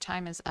them, but your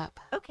time is up.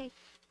 Okay,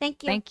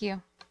 thank you. Thank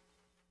you.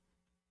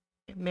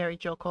 Mary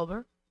Jo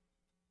Colbert.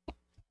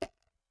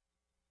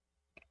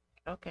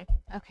 Okay.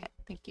 Okay,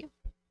 thank you.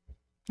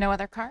 No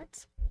other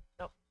cards?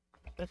 Nope,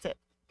 that's it.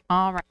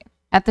 All right.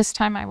 At this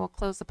time, I will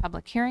close the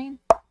public hearing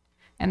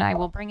and I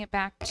will bring it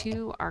back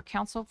to our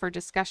council for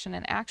discussion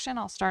and action.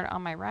 I'll start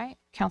on my right,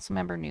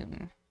 Councilmember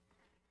Newton.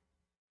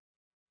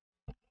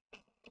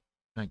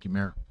 Thank you,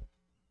 Mayor.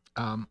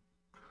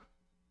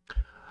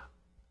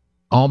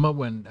 Alma,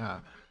 when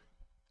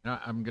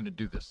I'm going to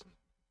do this on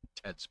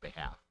Ted's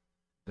behalf,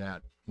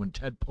 that when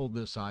Ted pulled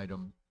this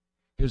item,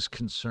 his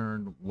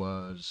concern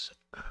was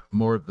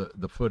more of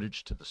the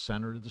footage to the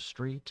center of the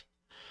street,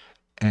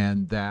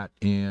 and that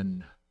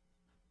in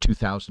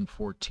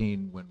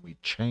 2014, when we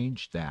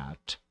changed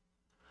that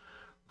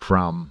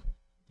from,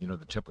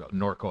 the typical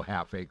Norco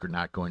half acre,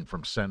 not going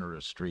from center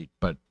of street,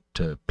 but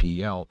to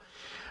PL,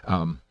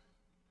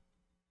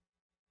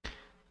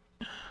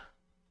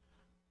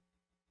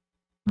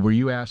 were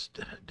you asked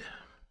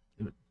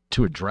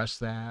to address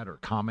that or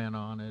comment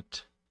on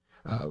it?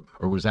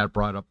 Or was that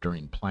brought up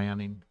during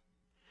planning?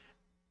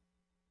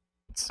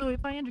 So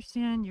if I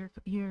understand your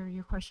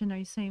question, are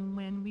you saying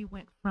when we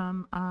went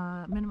from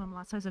minimum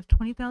lot size of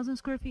 20,000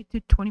 square feet to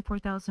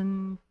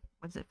 24,000,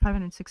 was it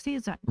 560?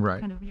 Is that right?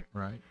 Kind of your,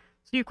 right.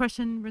 So your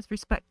question with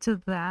respect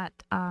to that,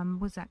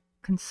 was that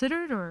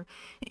considered or?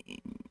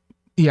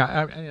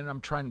 Yeah, and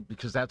I'm trying,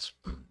 because that's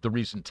the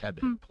reason Ted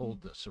had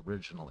pulled this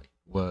originally,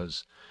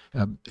 was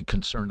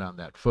concerned on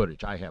that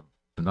footage. I have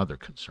another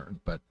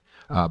concern, but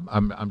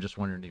I'm just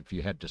wondering if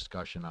you had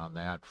discussion on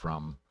that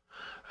from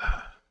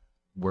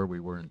where we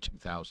were in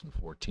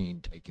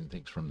 2014, taking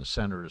things from the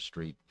center of the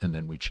street, and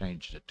then we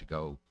changed it to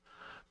go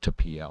to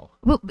PL.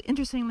 Well,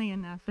 interestingly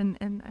enough, and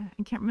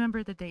I can't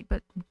remember the date,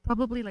 but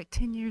probably like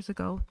 10 years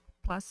ago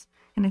plus,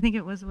 and I think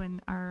it was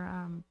when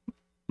our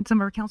some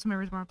of our council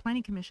members were on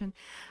planning commission,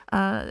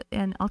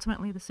 and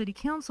ultimately the city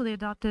council, they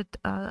adopted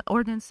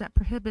ordinance that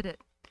prohibited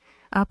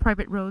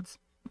private roads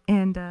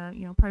and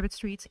private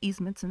streets,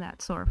 easements, and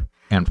that sort.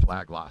 And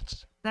flag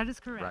lots. That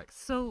is correct. Right.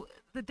 So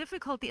the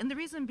difficulty, and the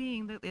reason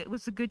being that it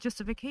was a good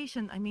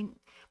justification. I mean,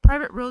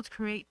 private roads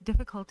create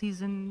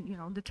difficulties in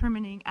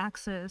determining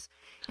access.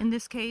 In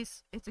this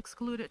case, it's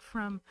excluded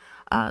from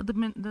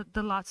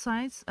the lot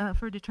size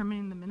for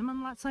determining the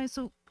minimum lot size.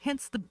 So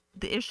hence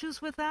the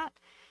issues with that.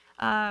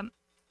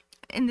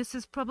 and this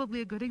is probably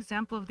a good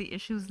example of the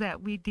issues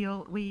that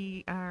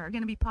we are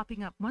going to be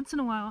popping up once in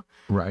a while,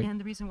 Right. and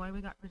the reason why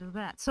we got rid of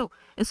that. So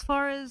as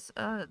far as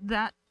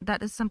that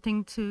is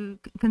something to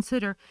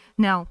consider.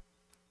 Now,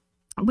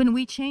 when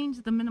we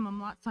changed the minimum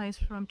lot size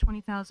from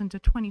 20,000 to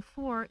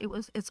 24,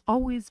 it's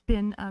always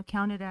been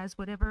counted as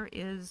whatever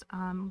is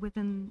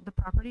within the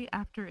property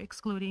after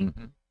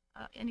excluding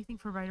anything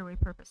for right-of-way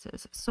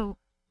purposes. So,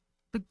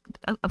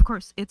 of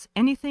course, it's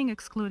anything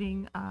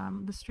excluding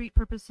the street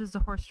purposes, the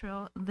horse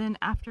trail. Then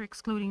after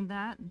excluding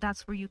that,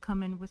 that's where you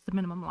come in with the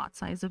minimum lot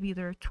size of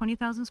either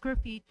 20,000 square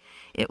feet.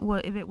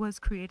 If it was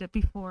created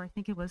before, I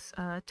think it was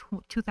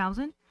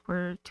 2000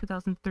 or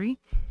 2003,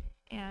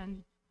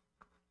 and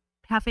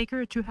half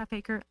acre or true half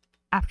acre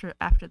after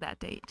that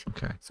date.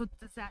 Okay. So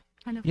does that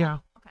kind of Yeah.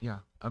 help? Okay. Yeah.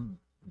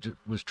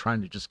 Was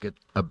trying to just get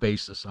a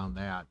basis on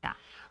that. Yeah.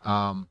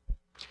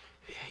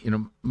 You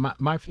know,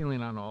 my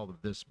feeling on all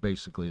of this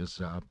basically is,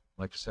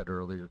 like I said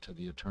earlier to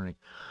the attorney,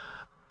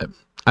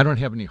 I don't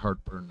have any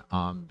heartburn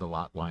on the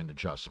lot line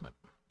adjustment.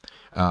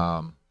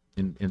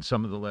 In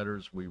some of the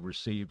letters we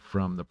received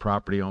from the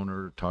property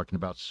owner talking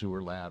about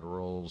sewer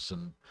laterals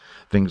and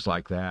things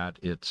like that,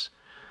 it's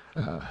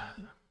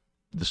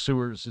the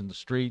sewer's in the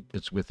street,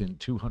 it's within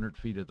 200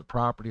 feet of the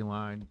property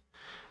line.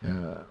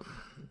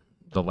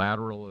 The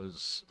lateral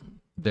is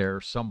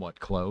there somewhat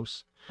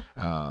close.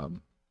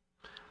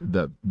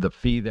 The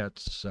fee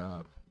that's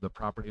the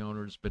property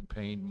owner's been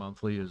paying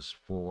monthly is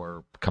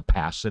for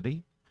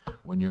capacity.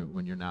 When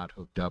you're not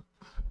hooked up,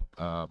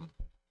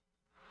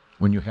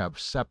 when you have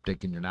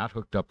septic and you're not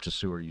hooked up to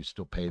sewer, you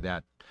still pay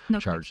that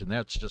charge, and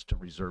that's just to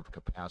reserve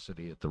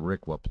capacity at the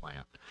RCWA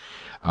plant.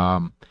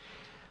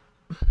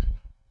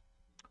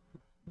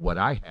 What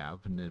I have,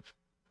 and if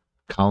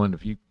Colin,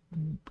 if you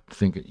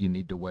think that you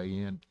need to weigh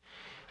in,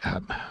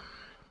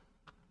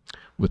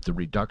 with the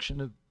reduction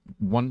of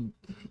one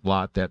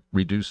lot that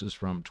reduces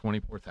from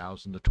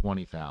 24,000 to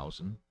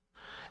 20,000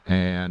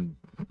 and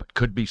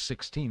could be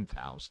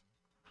 16,000,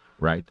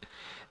 right?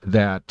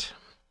 That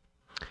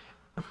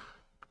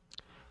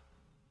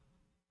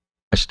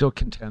I still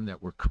contend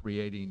that we're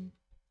creating,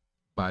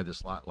 by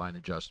this lot line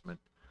adjustment,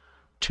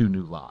 2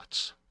 new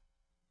lots.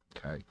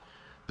 Okay.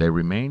 They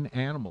remain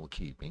animal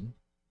keeping,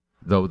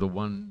 though the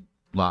one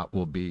lot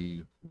will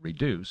be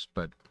reduced,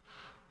 but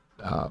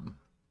I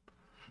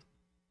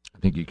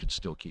think you could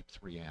still keep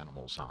 3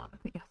 animals on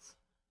it. Yes.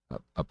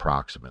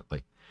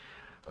 Approximately.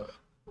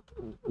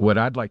 What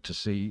I'd like to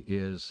see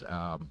is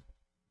a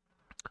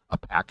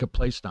packet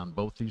placed on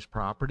both these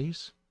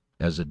properties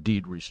as a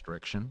deed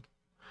restriction,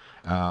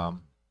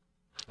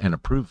 and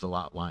approve the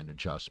lot line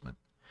adjustment.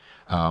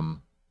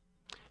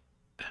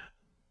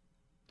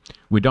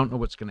 We don't know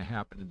what's going to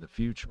happen in the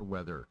future,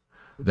 whether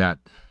that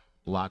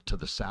lot to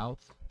the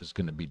south is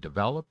going to be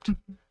developed.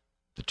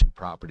 The 2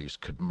 properties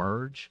could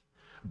merge,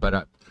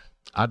 but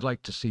I'd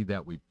like to see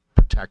that we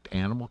protect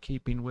animal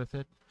keeping with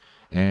it.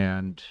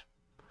 And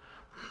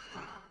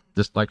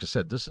this, like I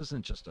said, this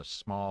isn't just a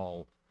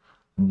small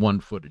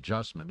 1-foot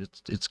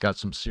adjustment. It's got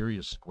some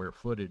serious square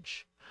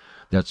footage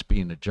that's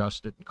being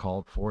adjusted and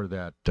called for.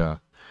 That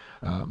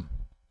I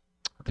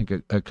think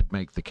I could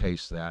make the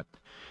case that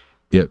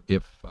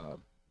if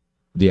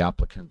the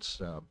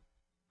applicants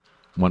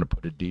want to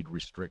put a deed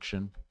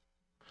restriction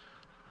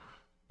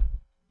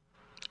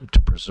to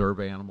preserve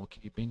animal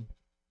keeping,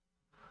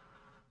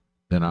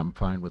 then I'm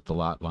fine with the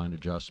lot line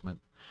adjustment.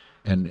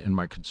 And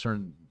my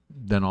concern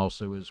then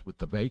also is with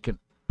the vacant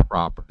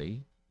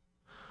property,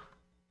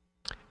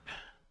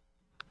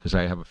 because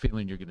I have a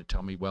feeling you're going to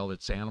tell me, well,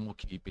 it's animal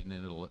keeping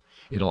and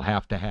it'll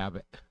have to have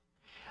it.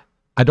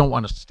 I don't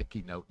want a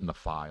sticky note in the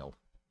file.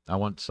 I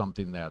want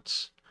something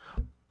that's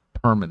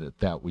permanent,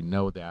 that we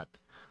know that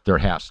there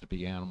has to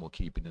be animal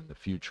keeping in the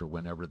future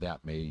whenever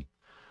that may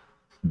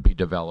be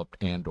developed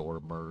and or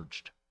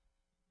merged.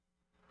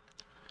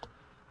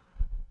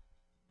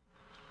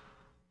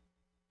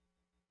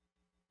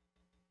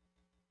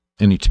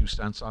 Any 2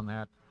 cents on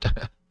that,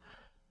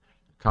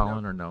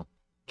 Colin, or no?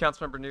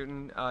 Councilmember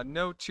Newton,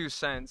 no 2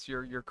 cents.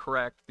 You're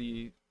correct.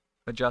 The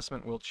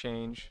adjustment will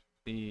change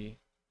the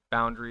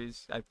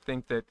boundaries. I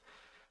think that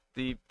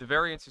the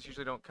variances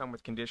usually don't come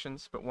with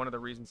conditions, but one of the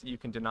reasons that you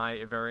can deny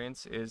a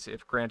variance is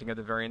if granting of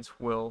the variance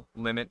will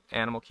limit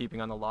animal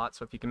keeping on the lot.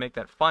 So if you can make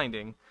that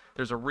finding,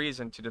 there's a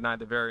reason to deny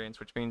the variance,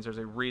 which means there's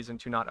a reason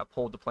to not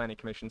uphold the Planning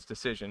Commission's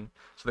decision.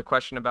 So the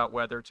question about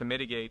whether to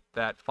mitigate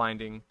that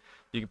finding,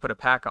 you can put a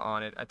PACA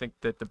on it. I think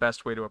that the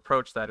best way to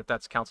approach that, if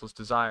that's council's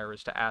desire,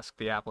 is to ask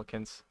the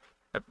applicants,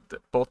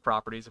 both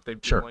properties, if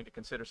they'd be willing to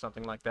consider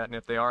something like that. And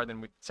if they are,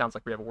 then it sounds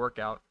like we have a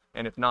workout.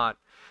 And if not,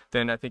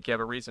 then I think you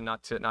have a reason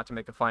not to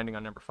make a finding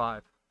on number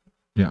 5.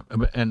 Yeah,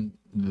 and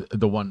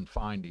the one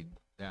finding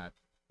that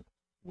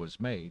was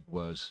made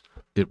was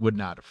it would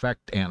not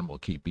affect animal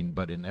keeping,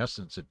 but in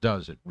essence it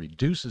does. It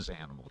reduces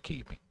animal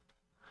keeping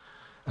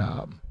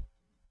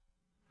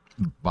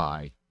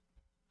by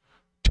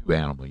 2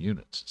 animal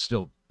units. It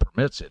still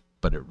permits it,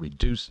 but it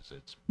reduces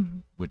it,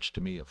 which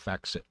to me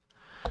affects it.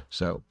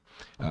 So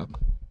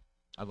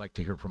I'd like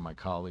to hear from my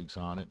colleagues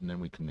on it, and then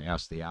we can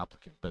ask the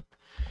applicant. But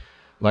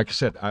like I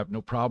said, I have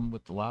no problem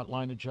with the lot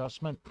line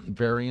adjustment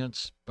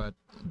variance, but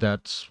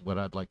that's what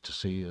I'd like to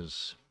see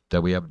is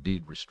that we have a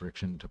deed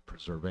restriction to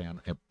preserve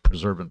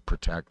and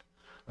protect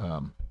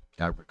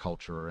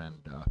agriculture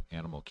and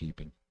animal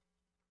keeping.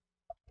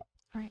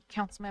 All right,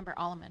 Councilmember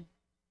Alleman.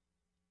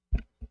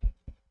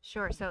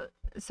 Sure.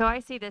 So I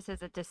see this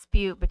as a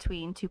dispute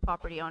between two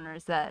property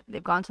owners that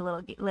they've gone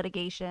to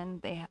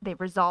litigation. They've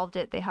resolved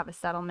it. They have a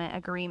settlement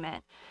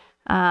agreement.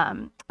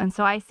 And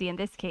so I see in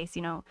this case,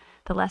 the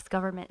less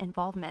government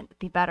involvement,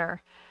 the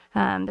better.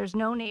 There's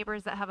no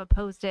neighbors that have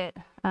opposed it.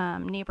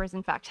 Neighbors,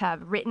 in fact,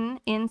 have written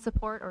in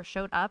support or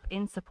showed up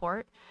in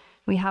support.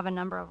 We have a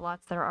number of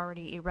lots that are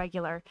already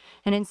irregular.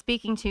 And in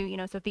speaking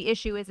to, so if the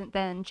issue isn't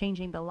then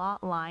changing the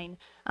lot line,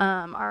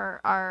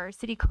 our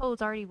city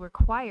codes already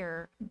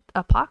require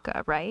a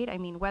PACA, right? I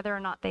mean, whether or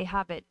not they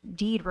have it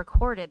deed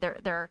recorded,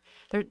 they're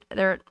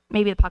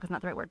maybe the PACA is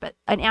not the right word, but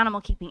an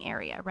animal keeping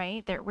area,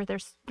 right? Where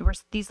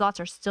these lots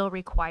are still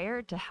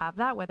required to have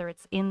that, whether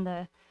it's in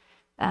the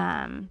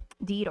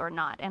deed or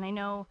not. And I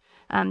know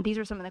these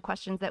are some of the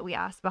questions that we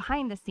asked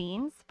behind the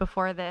scenes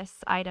before this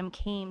item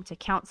came to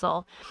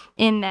council,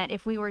 in that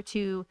if we were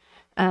to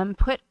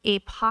put a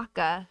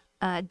PACA,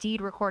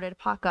 deed recorded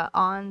PACA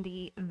on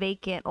the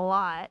vacant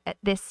lot at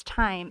this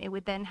time, it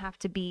would then have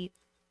to be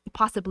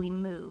possibly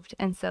moved.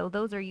 And so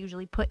those are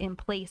usually put in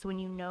place when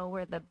you know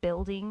where the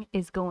building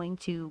is going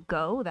to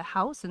go, the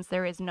house. Since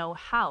there is no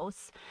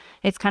house,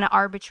 it's kind of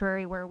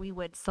arbitrary where we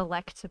would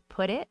select to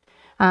put it,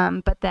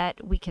 but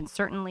that we can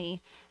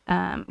certainly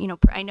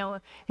I know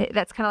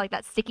that's kind of like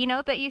that sticky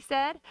note that you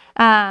said,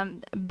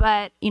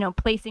 but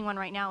placing one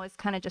right now is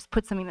kind of just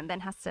put something that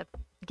then has to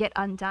get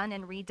undone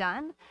and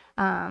redone,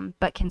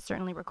 but can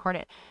certainly record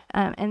it.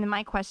 And then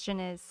my question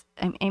is,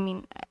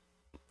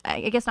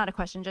 I guess not a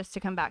question, just to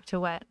come back to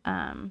what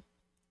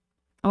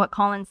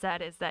Colin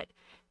said, is that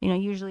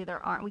usually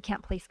we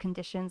can't place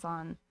conditions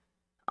on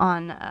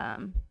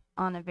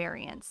a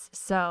variance.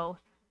 So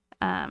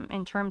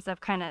in terms of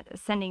kind of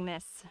sending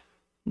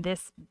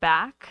this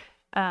back,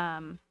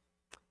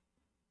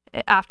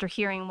 after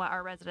hearing what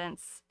our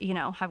residents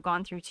have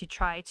gone through to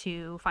try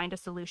to find a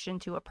solution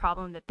to a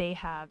problem that they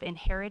have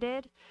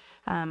inherited,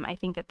 I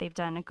think that they've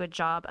done a good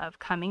job of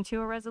coming to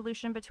a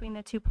resolution between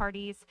the two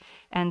parties.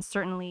 And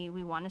certainly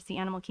we want to see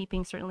animal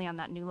keeping, certainly on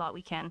that new lot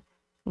we can,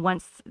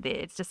 once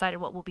it's decided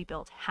what will be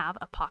built, have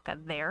a PACA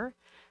there,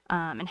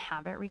 and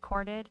have it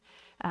recorded.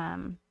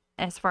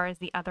 As far as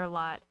the other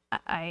lot,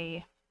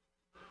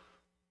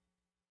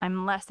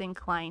 I'm less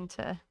inclined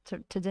to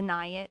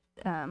deny it,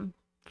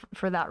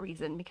 for that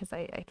reason, because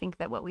I think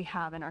that what we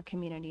have in our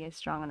community is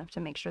strong enough to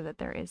make sure that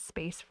there is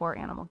space for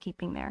animal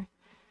keeping there.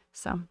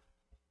 So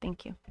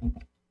thank you.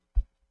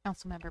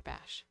 Councilmember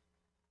Bash.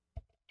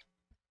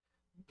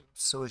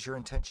 So is your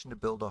intention to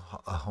build a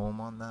home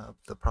on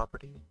the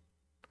property?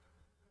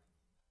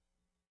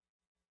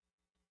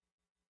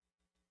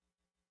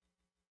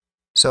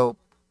 So,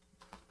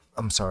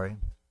 I'm sorry.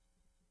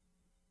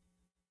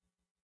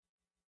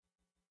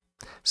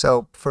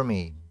 So for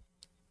me,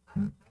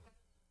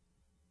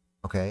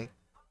 okay.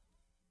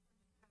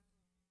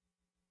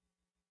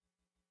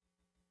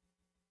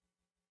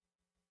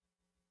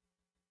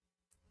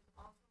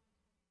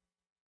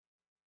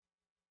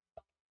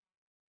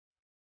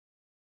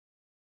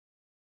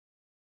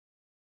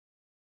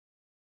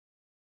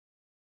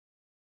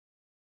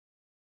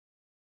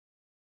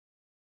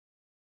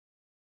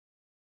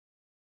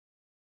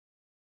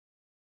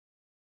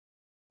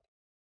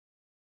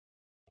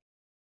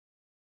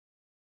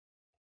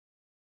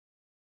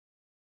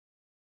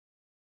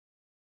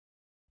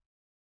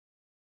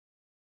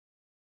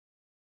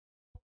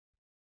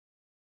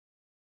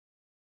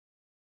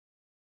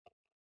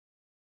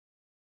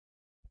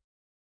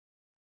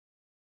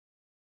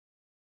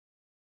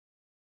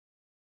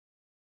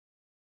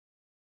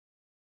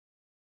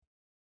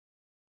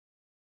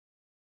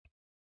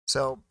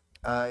 So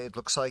it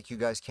looks like you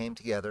guys came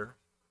together,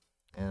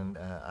 and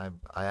I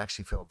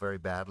actually felt very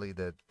badly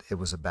that it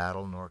was a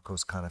battle.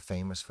 Norco's kind of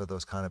famous for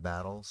those kind of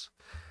battles,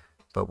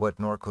 but what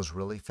Norco's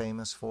really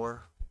famous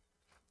for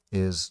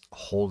is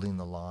holding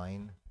the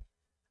line.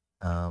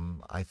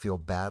 I feel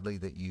badly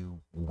that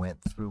you went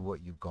through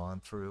what you've gone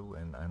through,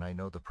 and I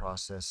know the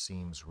process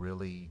seems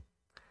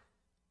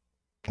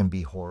can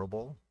be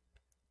horrible,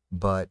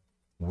 but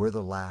we're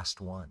the last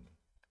one.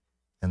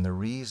 And the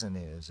reason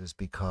is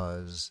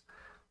because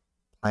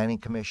Planning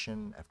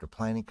Commission after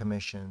Planning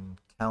Commission,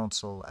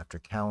 council after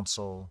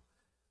council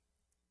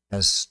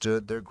has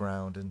stood their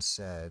ground and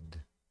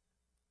said,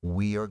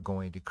 we are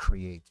going to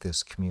create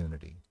this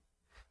community.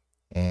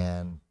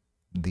 And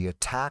the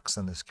attacks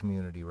on this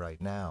community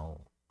right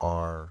now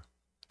are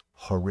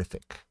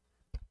horrific.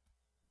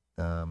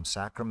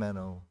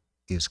 Sacramento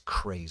is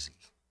crazy.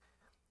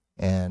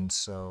 And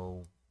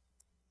so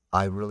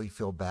I really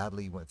feel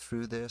badly went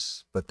through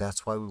this, but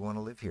that's why we want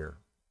to live here.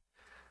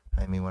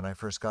 I mean, when I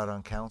first got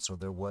on council,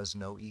 there was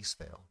no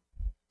Eastvale.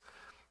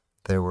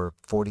 There were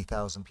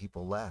 40,000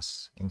 people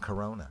less in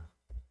Corona.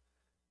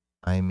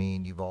 I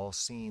mean, you've all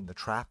seen the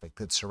traffic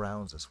that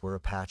surrounds us. We're a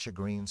patch of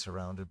green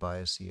surrounded by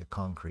a sea of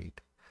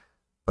concrete.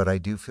 but I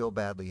do feel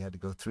badly you had to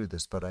go through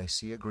this, but I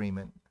see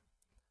agreement.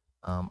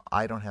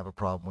 I don't have a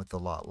problem with the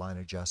lot line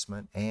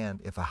adjustment,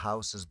 and if a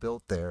house is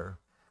built there,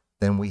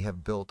 then we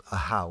have built a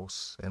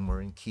house, and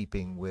we're in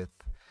keeping with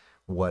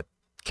what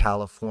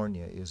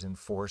California is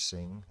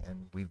enforcing,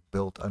 and we've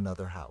built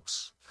another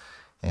house.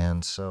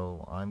 And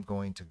so I'm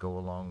going to go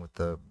along with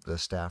the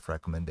staff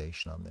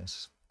recommendation on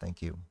this.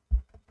 Thank you.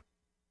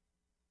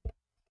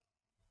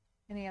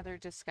 Any other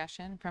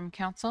discussion from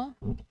council?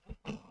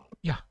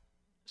 Yeah.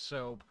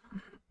 So,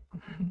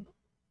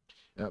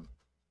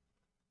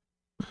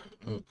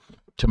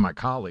 to my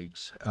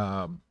colleagues,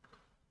 and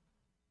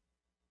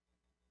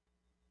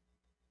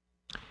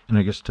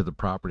I guess to the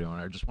property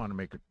owner, I just want to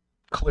make it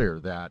clear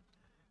that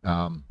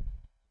I'm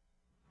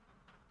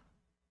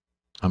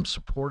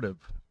supportive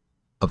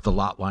of the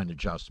lot line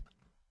adjustment.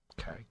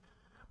 Okay.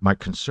 My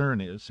concern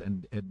is,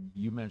 and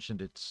you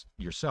mentioned it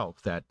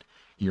yourself, that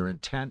your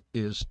intent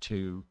is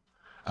to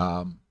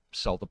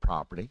sell the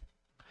property,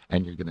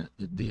 and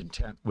the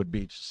intent would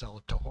be to sell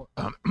it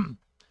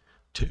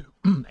to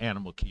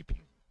animal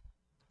keeping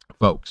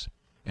folks.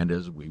 And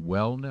as we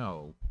well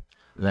know,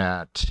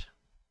 that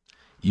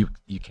you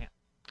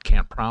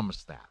can't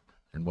promise that.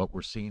 And what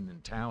we're seeing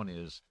in town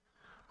is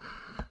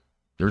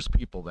there's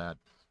people that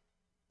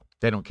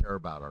they don't care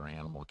about our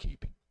animal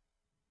keeping.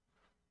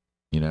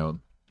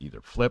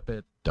 Either flip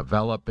it,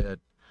 develop it,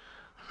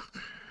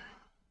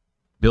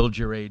 build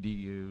your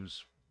ADUs,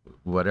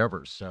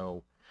 whatever.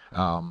 So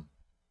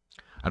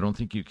I don't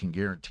think you can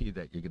guarantee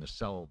that you're going to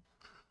sell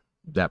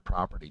that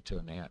property to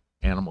an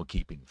animal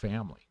keeping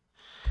family.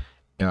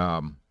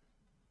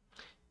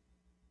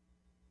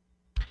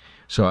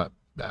 So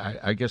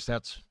I guess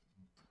that's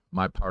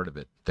my part of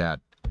it, that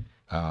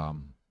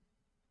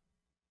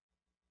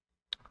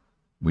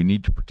we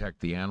need to protect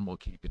the animal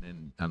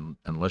keeping, and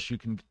unless you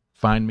can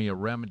find me a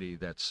remedy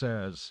that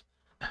says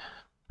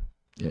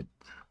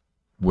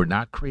we're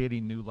not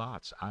creating new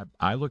lots.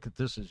 I look at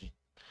this as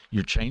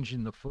you're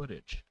changing the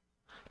footage,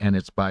 and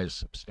it's by a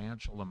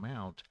substantial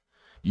amount.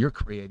 You're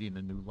creating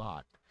a new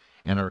lot,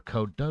 and our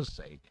code does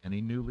say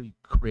any newly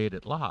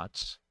created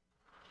lots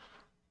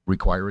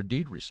require a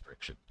deed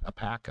restriction, a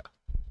PACA.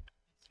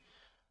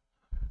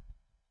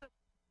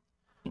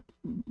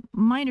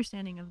 My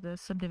understanding of the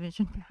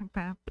subdivision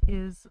map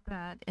is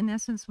that, in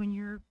essence, when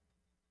you're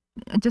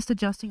just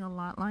adjusting a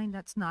lot line,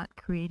 that's not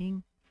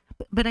creating.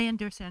 But I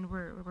understand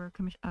where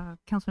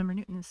Councilmember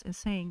Newton is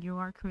saying you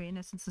are creating, in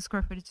essence, the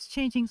square footage is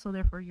changing, so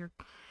therefore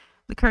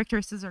the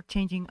characteristics are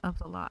changing of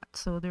the lot,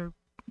 so they're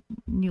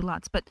new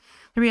lots. But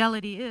the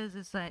reality is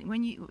that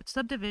when you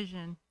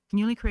subdivision,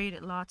 newly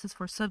created lots is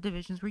for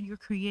subdivisions where you're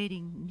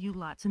creating new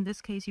lots. In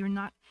this case,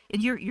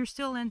 you're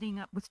still ending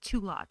up with two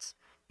lots.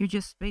 You're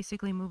just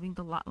basically moving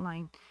the lot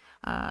line,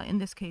 in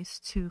this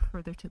case,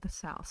 further to the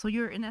south. So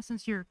in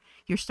essence, you're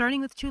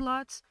starting with two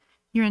lots,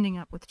 you're ending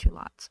up with two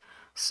lots.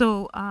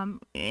 So,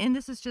 and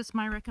this is just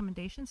my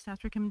recommendation,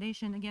 staff's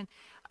recommendation. Again,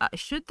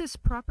 should this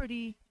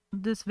property,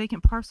 this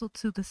vacant parcel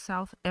to the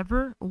south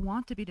ever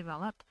want to be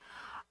developed,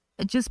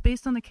 just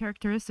based on the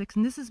characteristics,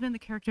 and this has been the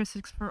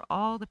characteristics for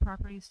all the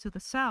properties to the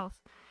south,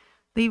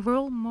 they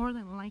will more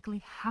than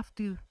likely have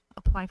to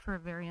apply for a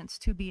variance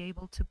to be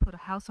able to put a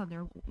house on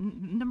there.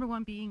 Number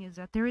one being is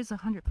that there is a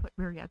 100-foot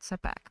rear yard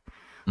setback.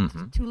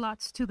 Mm-hmm. Two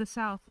lots to the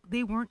south,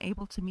 they weren't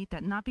able to meet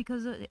that. Not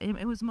because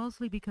it was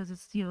mostly because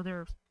it's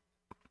they're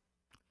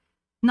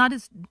not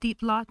as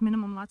deep lot.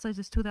 Minimum lot size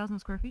is 2,000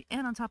 square feet,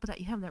 and on top of that,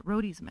 you have that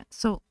road easement.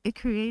 So it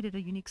created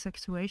a unique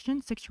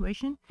situation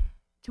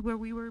to where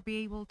we were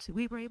able to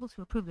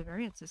approve the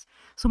variances.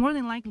 So more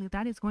than likely,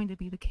 that is going to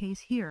be the case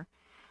here.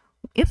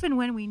 If and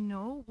when we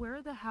know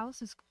where the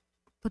house is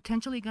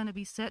potentially going to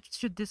be set,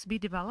 should this be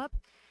developed,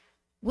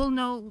 we'll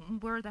know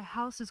where the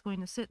house is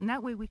going to sit, and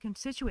that way we can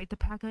situate the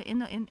PACA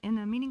in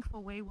a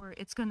meaningful way where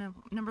it's going to,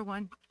 number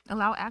one,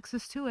 allow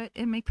access to it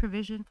and make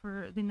provision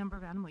for the number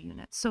of animal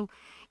units. So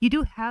you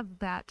do have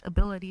that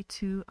ability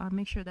to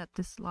make sure that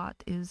this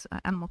lot is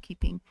animal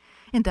keeping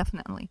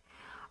indefinitely.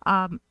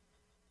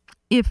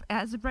 If,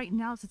 as of right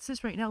now, as it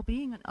sits right now,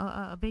 being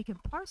a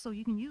vacant parcel,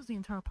 you can use the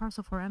entire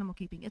parcel for animal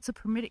keeping. It's a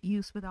permitted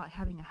use without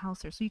having a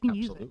house there, so you can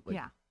use it.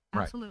 Yeah.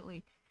 Absolutely.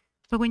 Right.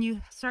 But when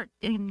you start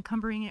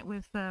encumbering it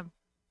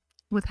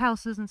with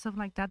houses and stuff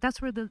like that,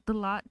 that's where the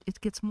lot, it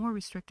gets more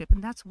restrictive,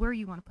 and that's where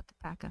you want to put the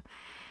PACA.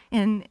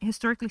 And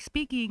historically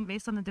speaking,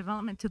 based on the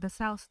development to the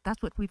south,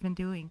 that's what we've been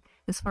doing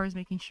as far as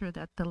making sure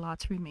that the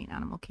lots remain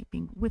animal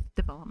keeping with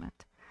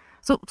development.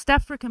 So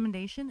staff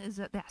recommendation is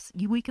that yes,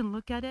 we can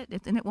look at it,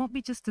 and it won't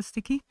be just a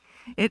sticky.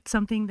 It's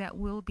something that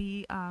will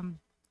be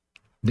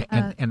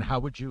and how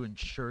would you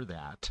ensure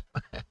that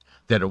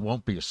that it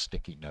won't be a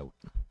sticky note?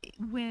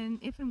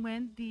 If and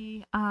when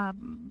the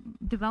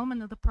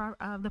development of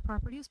the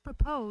property is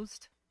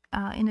proposed,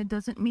 and it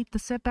doesn't meet the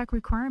setback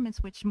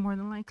requirements, which more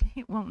than likely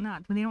it won't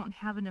not, when they don't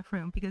have enough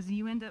room, because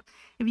you end up,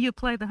 if you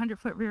apply the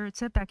 100-foot rear yard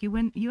setback, you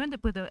end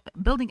up with a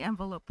building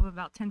envelope of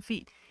about 10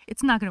 feet.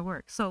 It's not going to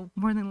work. So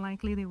more than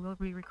likely they will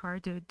be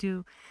required to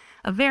do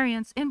a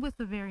variance, and with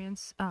the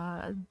variance,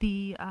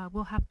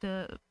 we'll have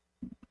to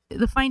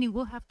the finding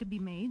will have to be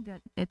made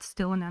that it's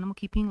still an animal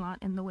keeping lot,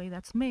 and the way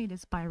that's made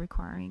is by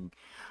requiring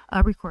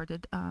a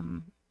recorded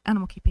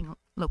animal keeping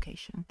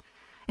location.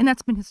 And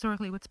that's been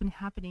historically what's been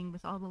happening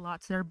with all the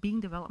lots that are being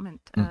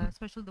development,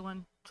 especially the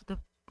one to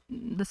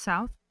the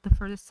south, the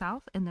furthest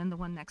south, and then the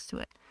one next to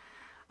it.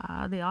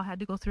 They all had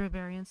to go through a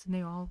variance, and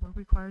they all were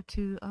required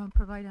to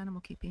provide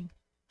animal keeping.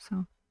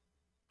 So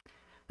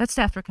that's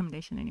staff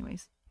recommendation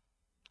anyways.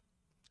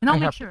 And I'll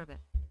make sure of it.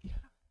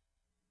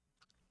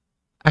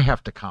 I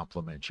have to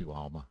compliment you,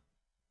 Alma.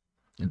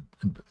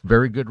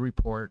 Very good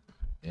report,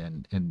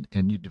 and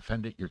you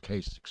defended your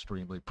case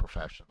extremely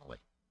professionally.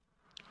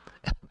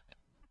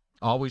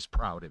 Always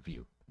proud of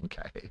you.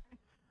 Okay.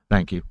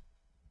 Thank you,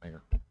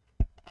 Mayor.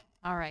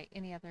 All right.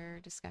 Any other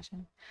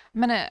discussion?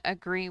 I'm going to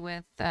agree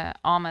with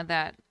Alma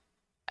that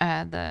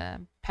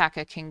the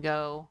PACA can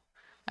go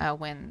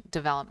when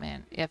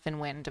development, if and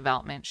when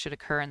development should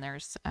occur, and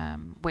there's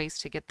ways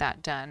to get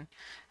that done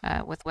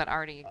with what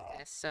already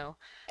exists. So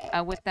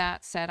with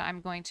that said, I'm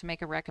going to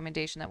make a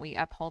recommendation that we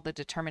uphold the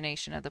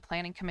determination of the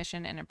Planning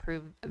Commission and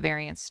approve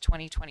variance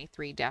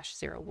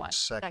 2023-01.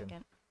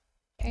 Second.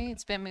 Okay,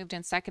 it's been moved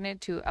and seconded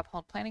to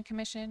uphold Planning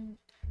Commission.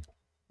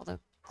 Will the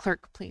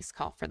clerk please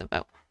call for the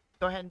vote?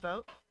 Go ahead and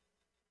vote.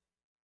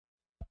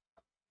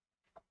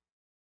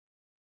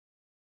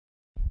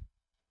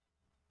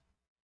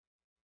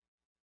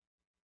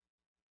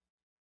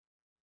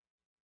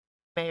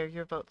 Mayor,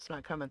 your vote's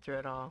not coming through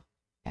at all.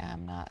 Yeah,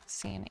 I'm not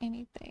seeing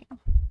anything.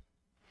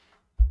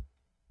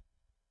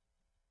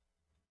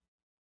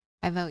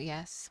 I vote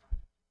yes.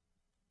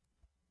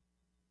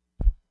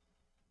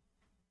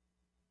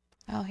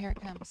 Oh, here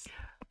it comes.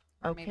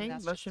 Or maybe Okay,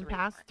 that's motion just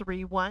passed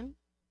 3-1.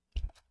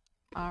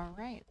 All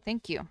right,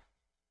 thank you.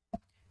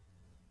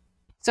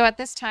 So at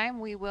this time,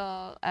 we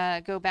will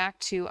go back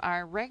to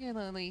our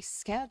regularly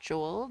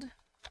scheduled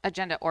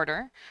agenda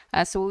order.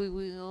 So we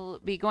will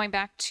be going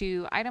back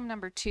to item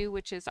number 2,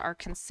 which is our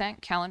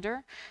consent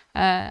calendar.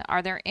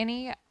 Are there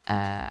any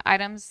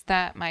items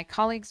that my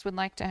colleagues would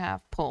like to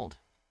have pulled?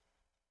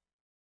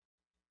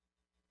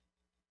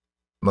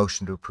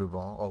 Motion to approve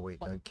all. Oh,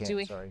 wait, no, you can't. Do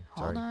we, Sorry.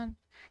 hold on,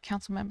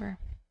 council member.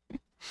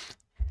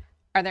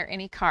 Are there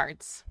any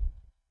cards?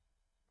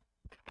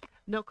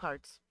 No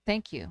cards.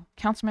 Thank you.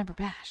 Councilmember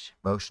Bash.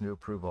 Motion to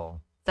approve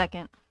all.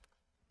 Second.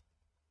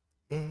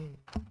 Yay.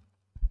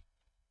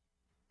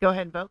 Go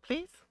ahead and vote,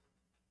 please.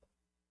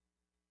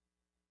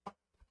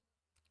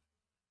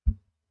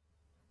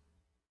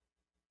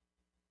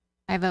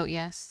 I vote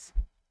yes.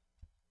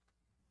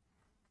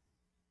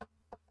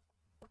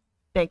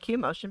 Thank you.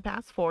 Motion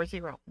passed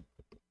 4-0.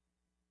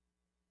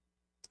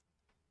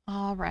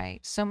 All right.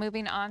 So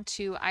moving on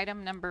to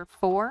item number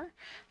 4,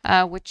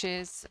 which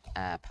is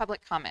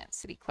public comment.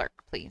 City Clerk,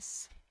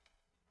 please.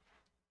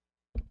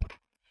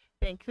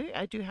 Thank you.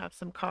 I do have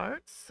some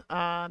cards.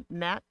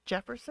 Matt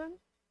Jefferson.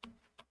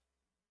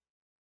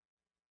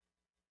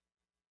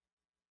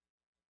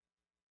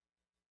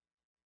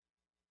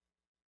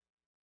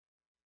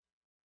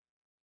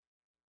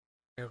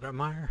 Mayor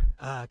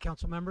Grubmeyer,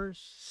 council members,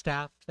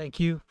 staff, thank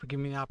you for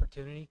giving me the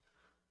opportunity.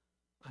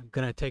 I'm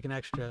going to take an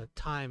extra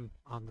time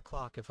on the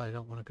clock if I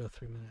don't want to go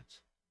 3 minutes.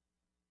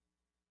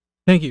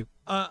 Thank you.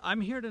 I'm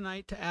here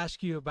tonight to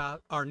ask you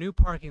about our new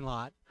parking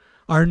lot,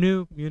 our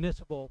new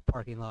municipal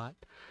parking lot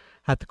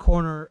at the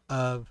corner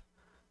of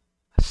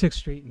 6th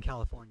Street in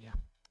California.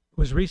 It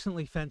was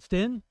recently fenced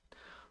in.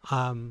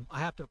 I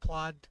have to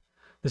applaud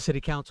the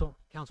city council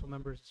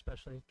members,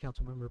 especially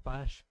Councilmember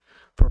Bash,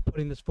 for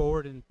putting this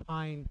forward and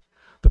buying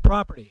the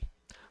property.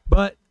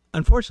 But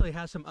unfortunately, it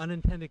has some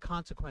unintended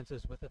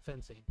consequences with the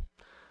fencing.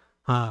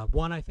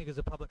 One, I think, is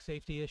a public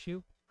safety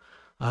issue.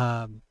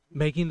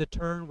 Making the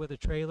turn with a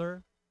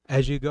trailer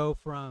as you go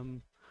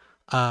from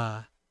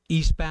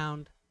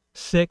eastbound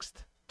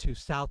 6th to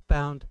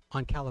southbound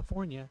on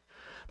California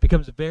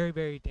becomes very,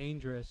 very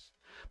dangerous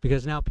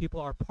because now people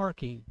are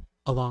parking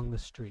along the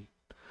street.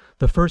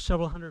 The first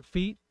several hundred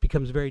feet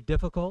becomes very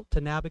difficult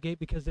to navigate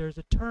because there's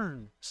a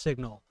turn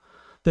signal,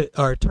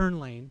 or a turn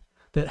lane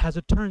that has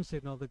a turn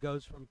signal that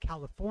goes from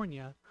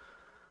California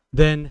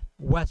then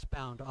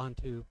westbound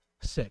onto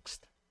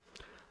 6th.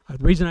 The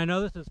reason I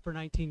know this is for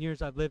 19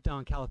 years I've lived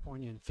on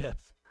California and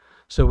 5th.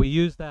 So we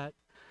use that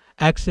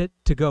exit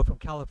to go from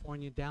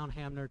California down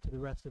Hamner to the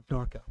rest of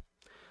Norco.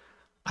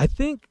 I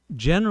think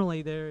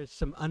generally there is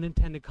some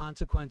unintended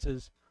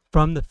consequences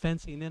from the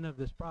fencing in of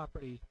this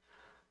property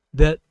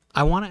that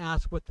I want to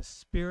ask what the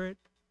spirit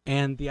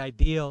and the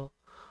ideal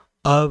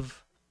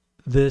of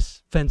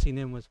this fencing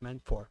in was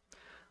meant for.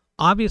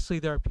 Obviously,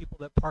 there are people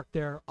that park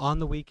there on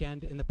the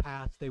weekend in the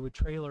past. They would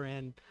trailer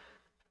in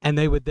and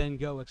they would then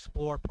go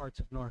explore parts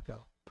of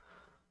Norco.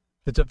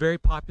 It's a very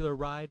popular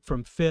ride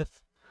from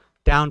 5th,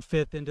 down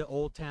 5th into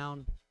Old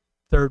Town,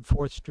 3rd,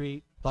 4th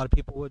Street. A lot of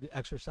people would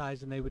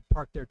exercise and they would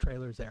park their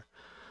trailers there.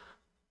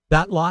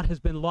 That lot has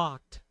been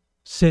locked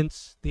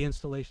since the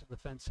installation of the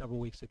fence several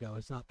weeks ago.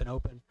 It's not been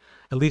open,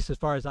 at least as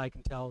far as I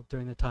can tell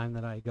during the time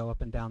that I go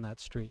up and down that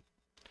street.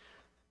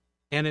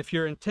 And if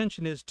your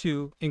intention is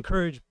to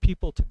encourage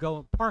people to go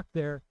and park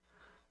there,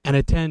 and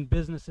attend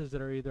businesses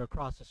that are either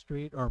across the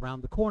street or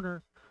around the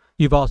corner,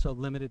 you've also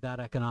limited that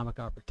economic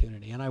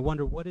opportunity. And I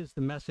wonder, what is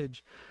the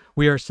message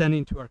we are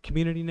sending to our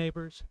community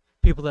neighbors,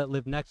 people that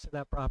live next to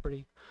that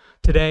property?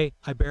 Today,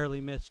 I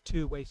barely missed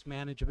 2 waste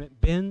management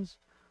bins.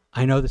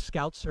 I know the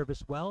Scout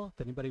service well.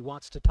 If anybody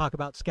wants to talk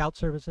about Scout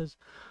services,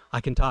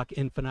 I can talk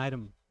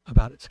infinitum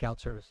about it, Scout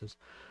services.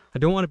 I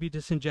don't want to be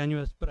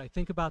disingenuous, but I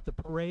think about the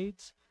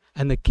parades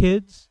and the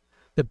kids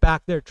that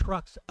back their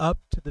trucks up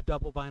to the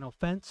double vinyl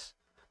fence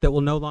that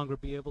will no longer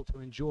be able to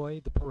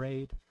enjoy the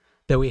parade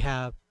that we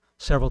have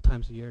several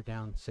times a year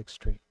down 6th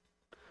Street.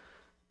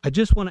 I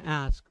just want to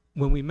ask,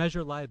 when we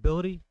measure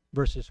liability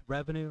versus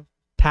revenue,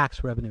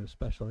 tax revenue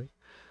especially,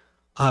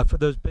 for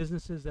those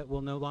businesses that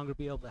will no longer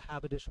be able to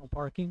have additional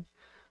parking,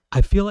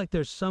 I feel like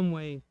there's some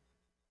way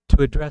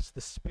to address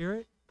the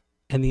spirit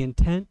and the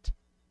intent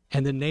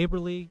and the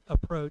neighborly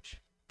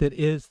approach that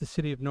is the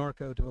city of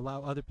Norco to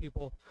allow other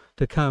people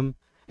to come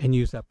and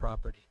use that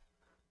property.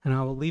 And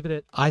I will leave it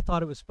at, I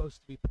thought it was supposed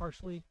to be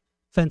partially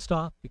fenced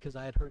off because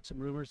I had heard some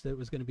rumors that it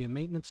was going to be a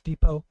maintenance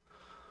depot,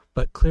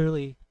 but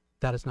clearly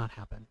that has not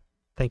happened.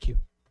 Thank you.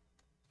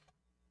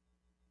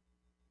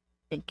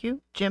 Thank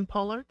you. Jim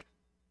Pollard.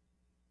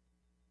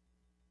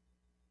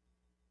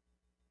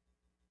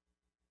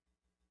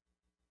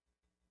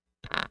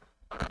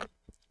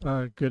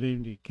 Good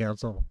evening,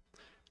 Council.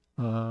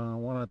 I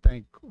want to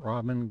thank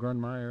Robin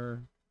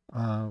Grunmeyer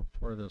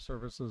for the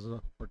services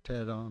for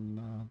Ted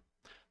on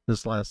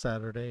this last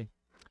Saturday.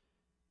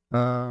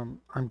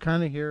 I'm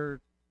kind of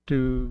here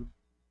to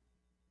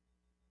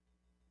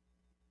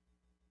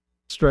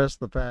stress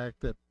the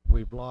fact that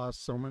we've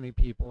lost so many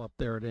people up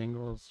there at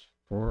Ingalls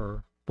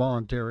for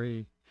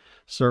voluntary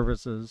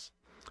services.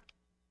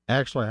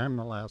 Actually, I'm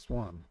the last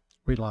one.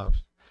 We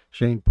lost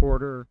Shane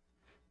Porter,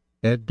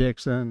 Ed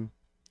Dixon,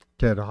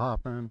 Ted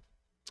Hoffman,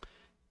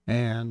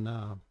 and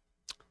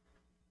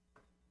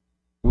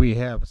we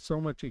have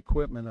so much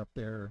equipment up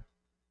there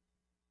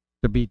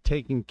to be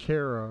taken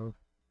care of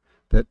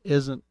that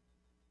isn't,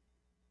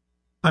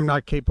 I'm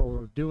not capable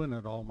of doing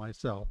it all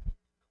myself.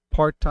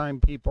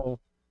 Part-time people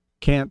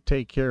can't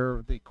take care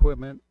of the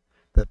equipment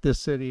that this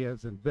city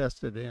has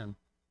invested in.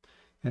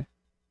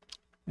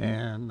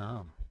 And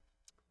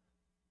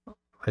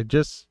I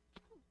just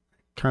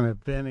kind of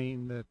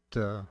venting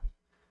that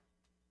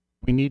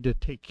we need to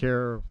take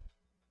care of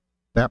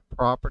that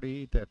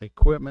property, that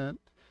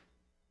equipment,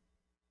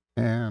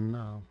 and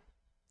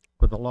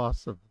with the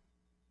loss of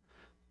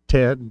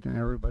Ted and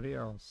everybody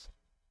else.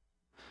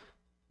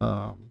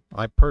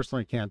 I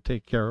personally can't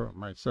take care of it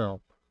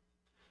myself.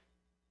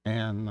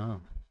 And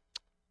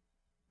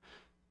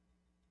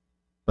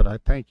but I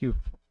thank you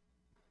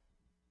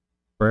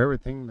for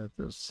everything that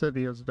the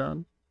city has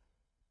done.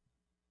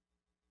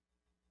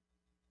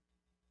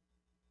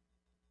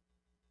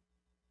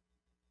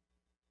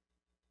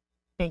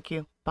 Thank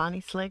you.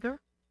 Bonnie Slager.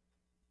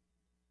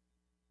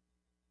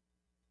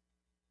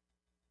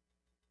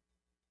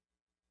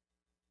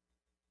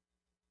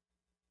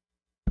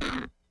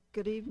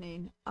 Good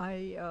evening.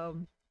 I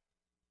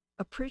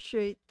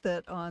appreciate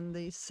that on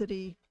the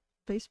city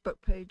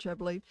Facebook page, I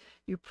believe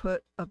you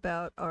put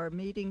about our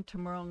meeting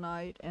tomorrow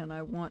night, and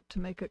I want to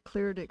make it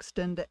clear to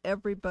extend to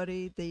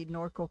everybody, the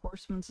Norco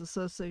Horsemen's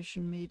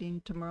Association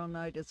meeting tomorrow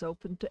night is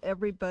open to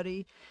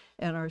everybody,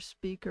 and our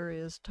speaker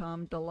is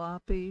Tom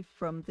Delapi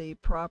from the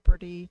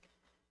property.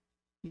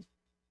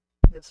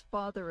 His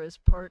father is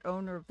part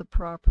owner of the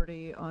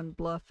property on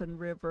Bluff and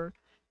River,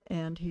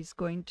 and he's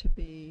going to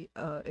be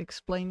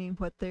explaining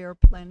what they are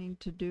planning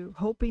to do,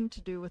 hoping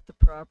to do with the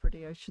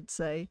property, I should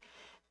say.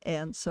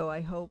 And so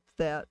I hope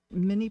that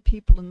many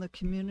people in the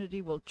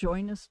community will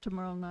join us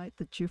tomorrow night,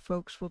 that you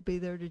folks will be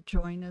there to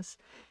join us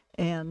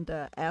and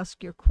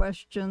ask your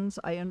questions.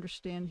 I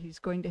understand he's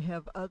going to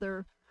have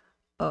other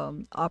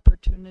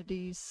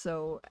opportunities,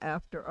 so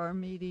after our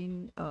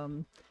meeting,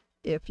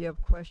 if you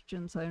have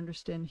questions, I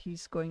understand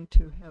he's going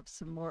to have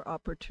some more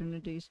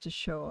opportunities to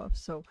show up.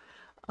 So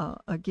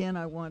again,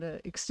 I want to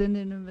extend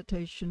an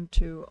invitation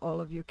to all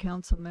of you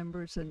council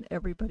members and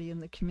everybody in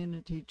the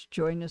community to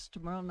join us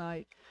tomorrow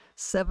night,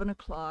 7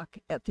 o'clock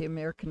at the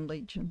American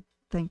Legion.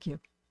 Thank you.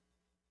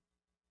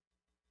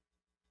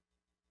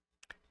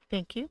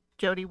 Thank you.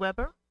 Jody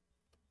Weber.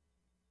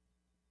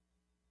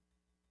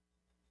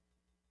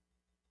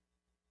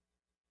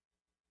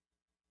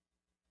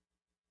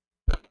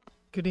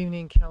 Good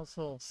evening,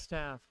 council,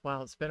 staff.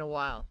 Wow, it's been a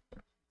while.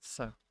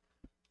 So,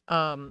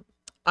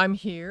 I'm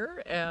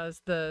here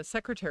as the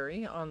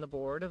secretary on the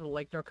board of the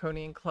Lake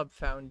Norconian Club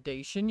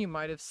Foundation. You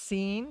might have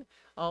seen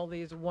all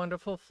these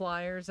wonderful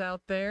flyers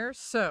out there.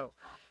 So,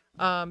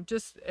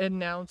 just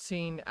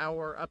announcing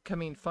our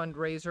upcoming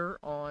fundraiser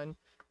on,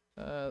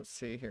 let's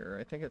see here,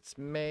 I think it's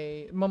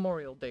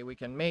Memorial Day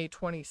weekend, May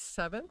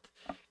 27th.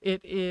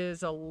 It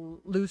is a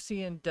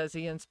Lucy and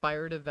Desi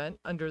inspired event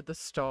under the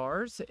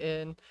stars,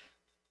 and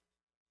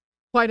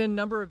quite a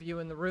number of you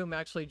in the room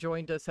actually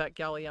joined us at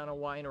Galliano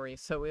Winery,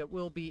 so it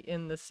will be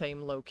in the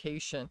same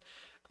location.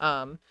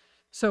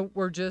 So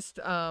we're just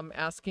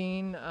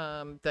asking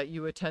that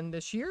you attend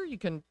this year. You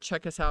can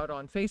check us out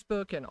on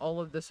Facebook and all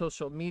of the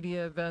social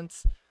media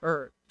events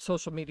or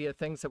social media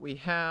things that we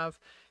have.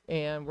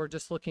 And we're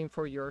just looking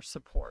for your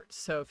support.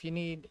 So if you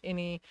need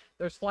any,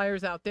 there's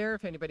flyers out there.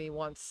 If anybody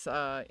wants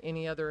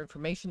any other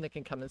information, they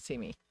can come and see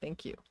me.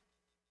 Thank you.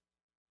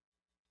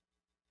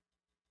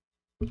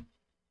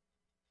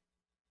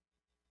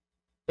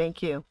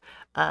 Thank you.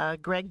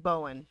 Greg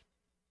Bowen.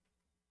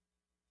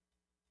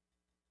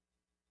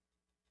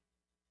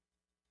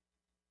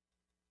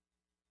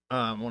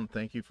 I want to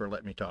thank you for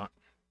letting me talk.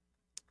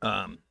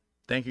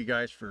 Thank you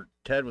guys for,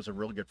 Ted was a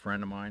real good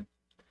friend of mine.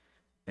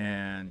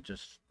 And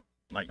just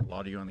like a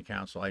lot of you on the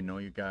council, I know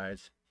you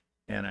guys.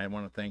 And I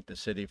want to thank the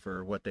city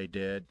for what they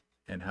did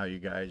and how you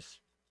guys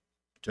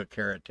took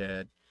care of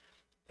Ted.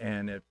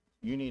 And if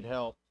you need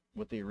help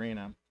with the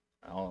arena,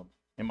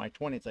 in my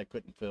 20s, I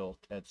couldn't fill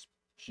Ted's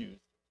shoes.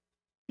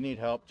 If you need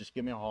help, just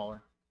give me a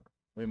holler.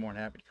 I'll be more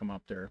than happy to come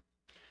up there.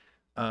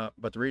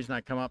 But the reason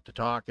I come up to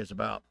talk is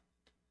about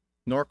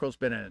Norco's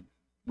been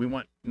we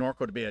want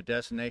Norco to be a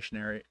destination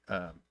area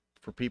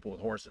for people with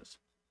horses.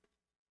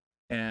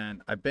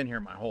 And I've been here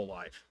my whole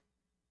life.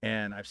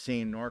 And I've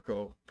seen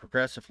Norco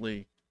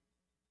progressively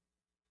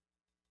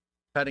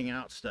cutting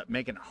out stuff,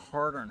 making it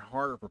harder and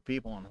harder for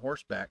people on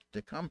horseback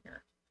to come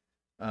here.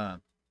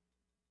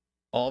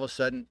 All of a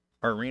sudden,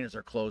 our arenas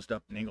are closed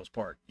up in Ingles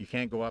Park. You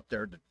can't go up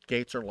there. The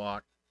gates are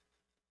locked.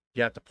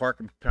 You have to park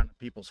in front of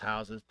people's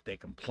houses. They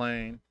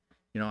complain.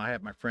 You know, I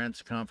have my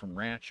friends come from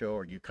Rancho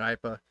or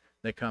Yucaipa.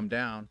 They come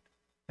down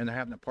and they're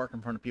having to park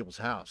in front of people's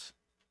house.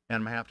 And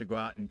I'm going to have to go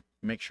out and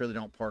make sure they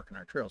don't park in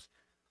our trails,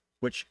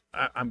 which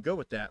I'm good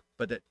with that.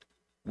 But that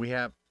we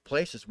have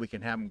places we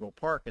can have them go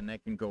park and they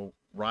can go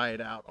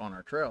ride out on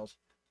our trails,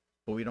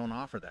 but we don't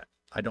offer that.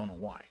 I don't know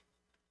why.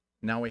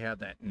 Now we have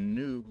that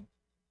new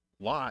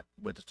lot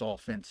with it's all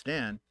fenced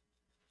in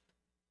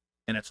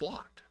and it's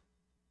locked.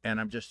 And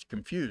I'm just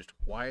confused.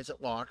 Why is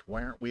it locked?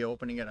 Why aren't we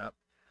opening it up?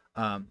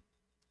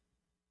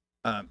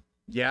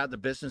 Yeah, the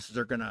businesses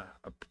are gonna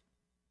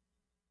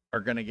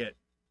get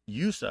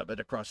use of it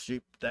across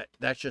the street.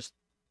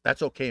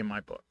 That's okay in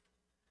my book.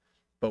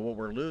 But what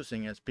we're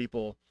losing is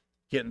people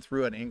getting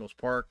through at Ingles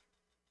Park,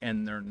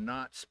 and they're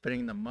not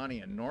spending the money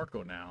in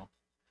Norco now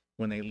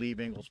when they leave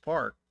Ingles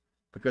Park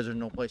because there's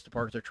no place to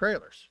park their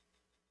trailers.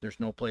 There's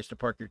no place to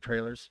park your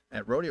trailers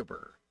at Rodeo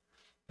Burger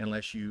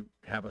unless you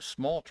have a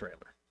small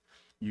trailer.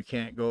 You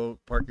can't go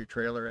park your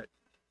trailer at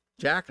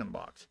Jack in the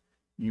Box.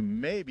 You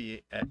may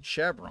be at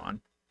Chevron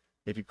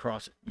if you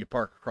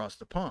park across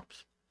the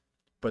pumps.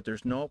 But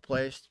there's no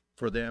place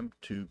for them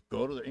to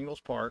go to the Ingles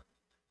Park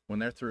when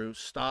they're through,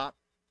 stop,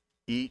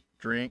 eat,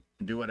 drink,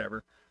 and do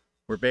whatever.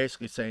 We're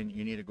basically saying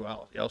you need to go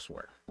out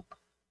elsewhere.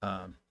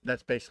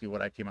 That's basically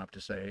what I came up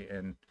to say.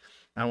 And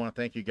I want to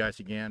thank you guys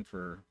again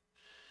for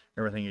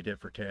everything you did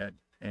for Ted.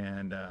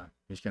 And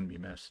he's going to be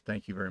missed.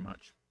 Thank you very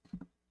much.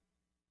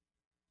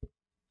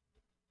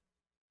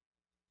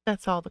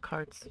 That's all the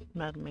cards,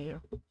 Madam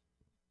Mayor.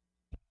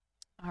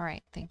 All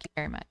right, thank you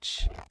very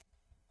much.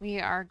 We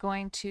are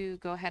going to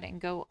go ahead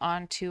and go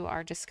on to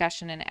our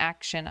discussion and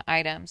action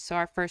items. So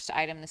our first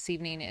item this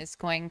evening is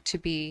going to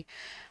be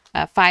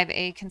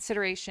 5A,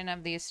 consideration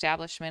of the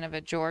establishment of a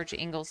George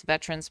Ingalls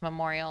Veterans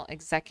Memorial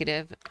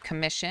Executive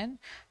Commission.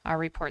 Our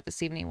report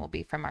this evening will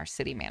be from our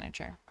city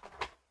manager.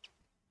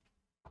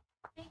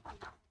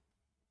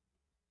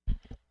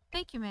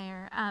 Thank you,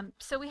 Mayor.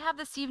 So we have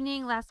this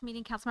evening, last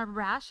meeting, Councilmember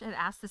Rash had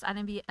asked this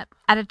item be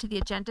added to the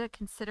agenda.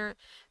 Consider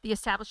the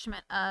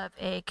establishment of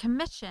a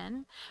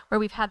commission where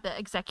we've had the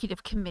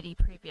executive committee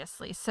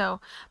previously.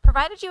 So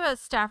provided you a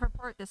staff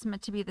report. This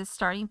meant to be the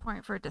starting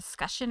point for a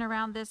discussion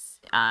around this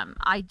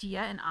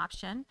idea and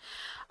option.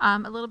 A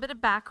little bit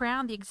of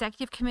background. The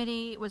executive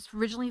committee was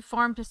originally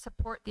formed to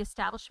support the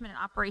establishment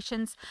and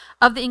operations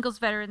of the Ingalls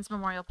Veterans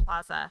Memorial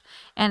Plaza.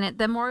 And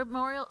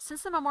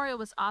since the memorial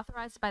was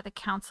authorized by the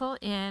council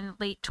in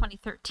late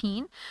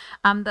 2013,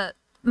 the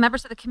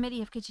members of the committee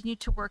have continued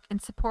to work in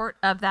support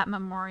of that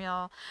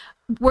memorial,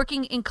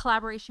 working in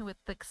collaboration with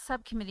the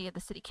subcommittee of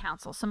the city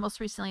council. So most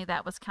recently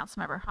that was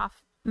Councilmember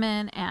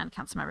Hoffman and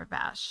Councilmember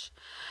Bash.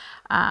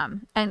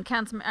 And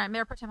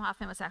Mayor Pro Tem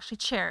Hoffman was actually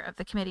chair of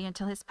the committee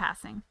until his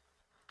passing.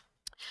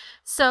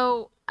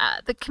 So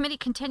the committee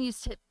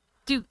continues to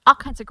do all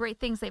kinds of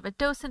great things. They have a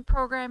docent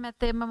program at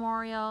the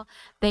memorial.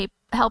 They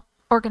help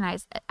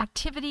organize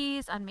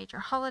activities on major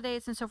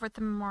holidays and so forth,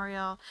 the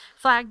Memorial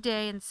Flag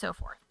Day and so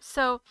forth.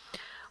 So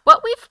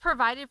what we've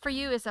provided for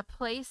you is a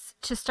place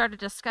to start a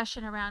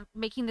discussion around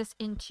making this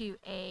into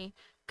a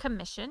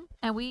commission,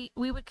 and we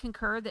would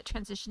concur that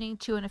transitioning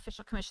to an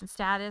official commission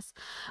status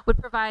would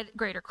provide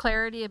greater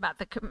clarity about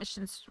the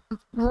commission's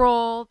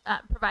role,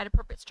 provide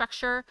appropriate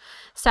structure,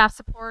 staff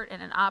support,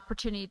 and an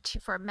opportunity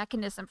for a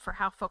mechanism for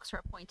how folks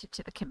are appointed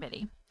to the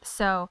committee.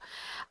 So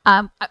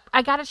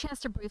I got a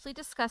chance to briefly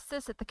discuss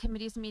this at the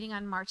committee's meeting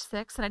on March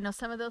 6th, and I know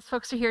some of those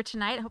folks are here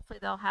tonight. Hopefully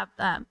they'll have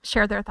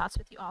share their thoughts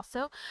with you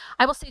also.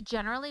 I will say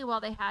generally,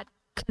 while they had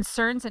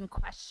concerns and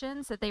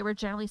questions that they were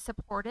generally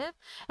supportive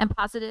and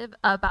positive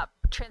about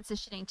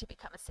transitioning to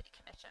become a city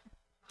commission.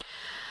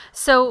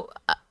 So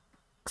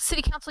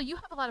City Council, you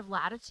have a lot of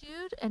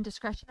latitude and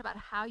discretion about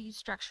how you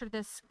structure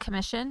this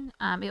commission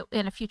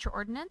in a future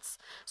ordinance.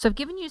 So I've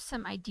given you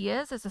some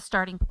ideas as a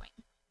starting point.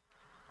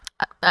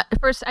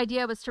 First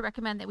idea was to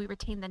recommend that we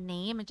retain the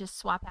name and just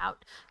swap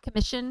out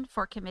commission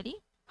for committee.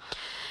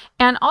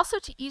 And also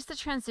to ease the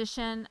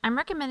transition, I'm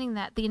recommending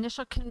that the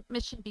initial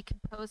commission be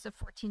composed of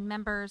 14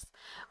 members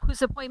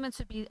whose appointments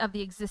would be of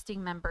the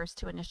existing members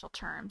to initial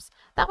terms.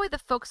 That way the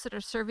folks that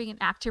are serving in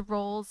active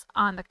roles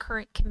on the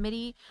current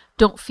committee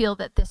don't feel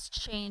that this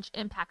change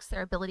impacts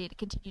their ability to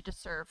continue to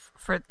serve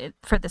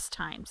for this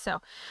time.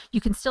 So you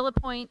can still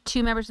appoint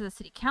 2 members of the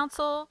city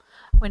council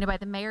appointed by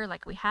the mayor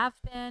like we have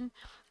been.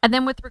 And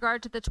then with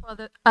regard to the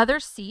 12 other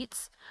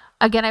seats,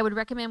 again, I would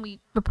recommend we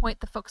appoint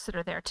the folks that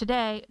are there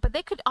today, but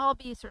they could all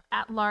be sort of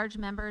at-large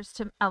members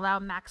to allow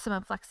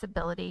maximum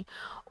flexibility,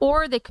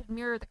 or they could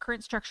mirror the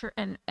current structure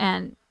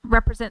and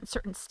represent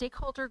certain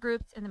stakeholder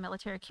groups in the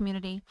military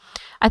community.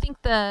 I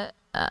think the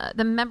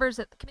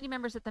committee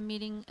members at the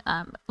meeting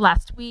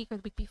last week or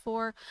the week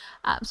before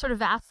sort of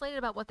vacillated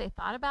about what they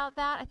thought about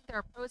that. I think there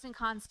are pros and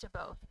cons to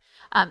both.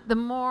 The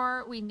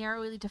more we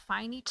narrowly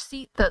define each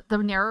seat, the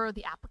narrower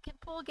the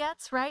applicant pool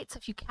gets, right? So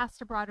if you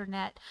cast a broader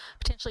net,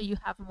 potentially you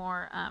have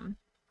more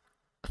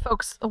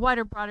a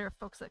wider, broader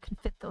folks that can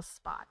fit those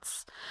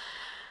spots.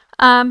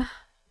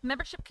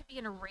 Membership could be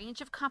in a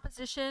range of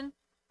composition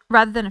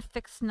rather than a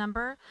fixed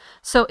number.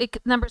 So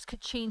numbers could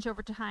change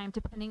over time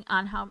depending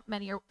on how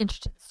many are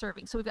interested in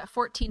serving. So we've got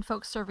 14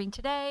 folks serving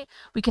today.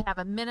 We could have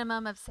a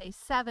minimum of, say,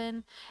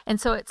 7. And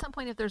so at some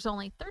point, if there's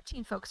only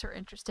 13 folks who are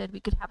interested, we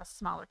could have a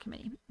smaller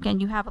committee. Again,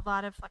 you have a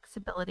lot of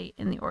flexibility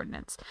in the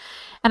ordinance.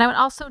 And I would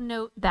also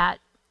note that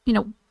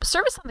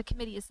service on the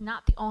committee is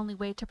not the only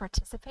way to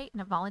participate in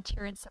a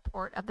volunteer in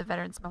support of the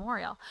Veterans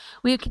Memorial.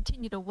 We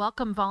continue to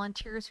welcome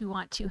volunteers who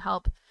want to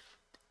help,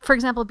 for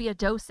example, be a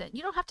docent.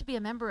 You don't have to be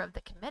a member of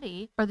the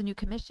committee or the new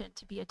commission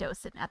to be a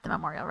docent at the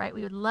memorial, right?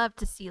 We would love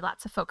to see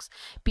lots of folks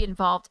be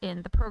involved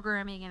in the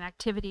programming and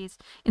activities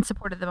in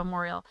support of the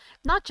memorial,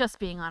 not just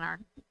being on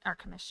our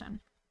commission.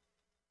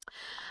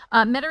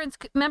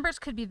 Members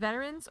could be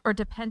veterans or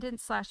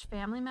dependents /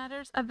 family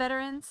members of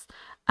veterans,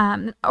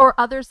 or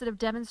others that have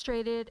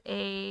demonstrated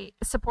a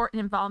support and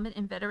involvement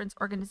in veterans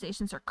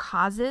organizations or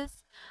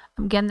causes.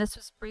 Again, this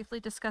was briefly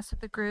discussed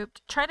with the group.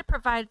 Try to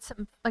provide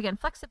some, again,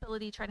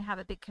 flexibility, try to have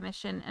a big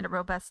commission and a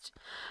robust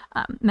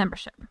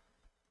membership.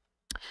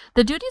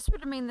 The duties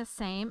would remain the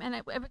same, and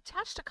I've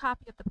attached a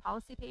copy of the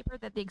policy paper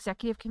that the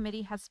executive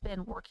committee has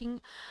been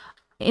working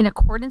in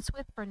accordance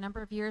with for a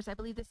number of years. I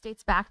believe this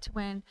dates back to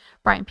when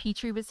Brian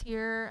Petrie was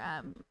here.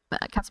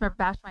 Councilmember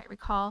Bash might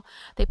recall.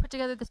 They put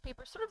together this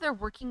paper, sort of their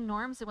working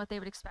norms and what they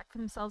would expect for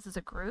themselves as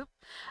a group.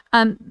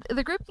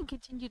 The group can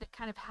continue to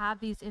kind of have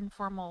these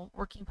informal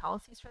working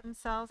policies for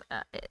themselves,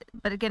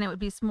 but again, it would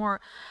be more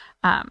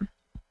under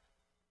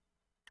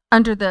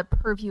the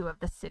purview of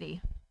the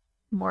city,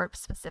 more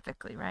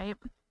specifically, right?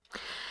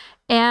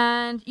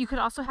 And you could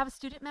also have a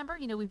student member.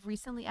 We've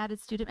recently added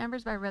student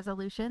members by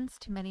resolutions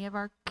to many of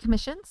our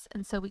commissions,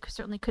 and so we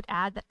certainly could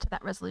add that to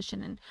that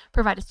resolution and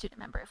provide a student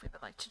member if we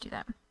would like to do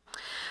that.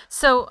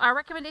 So our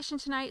recommendation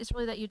tonight is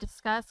really that you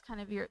discuss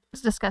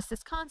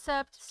this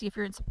concept, see if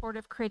you're in support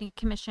of creating a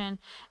commission,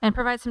 and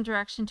provide some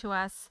direction to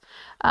us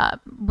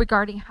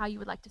regarding how you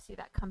would like to see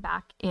that come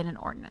back in an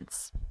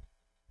ordinance.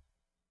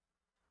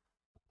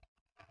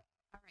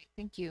 All right,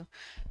 thank you.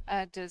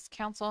 Does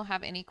council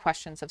have any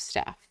questions of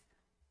staff?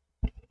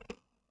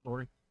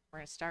 Lori? We're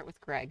going to start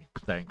with Greg.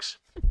 Thanks.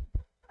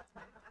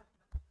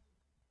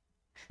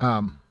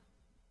 No,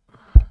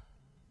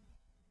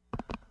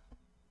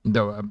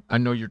 I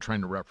know you're trying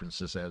to reference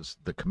this as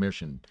the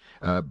commission,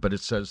 but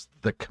it says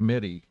the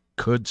committee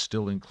could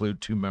still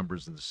include 2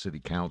 members of the city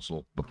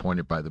council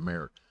appointed by the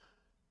mayor.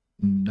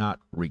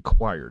 Not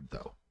required,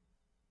 though.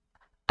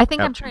 I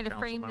think I'm trying to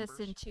frame this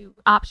into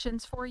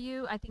options for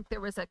you. I think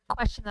there was a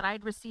question that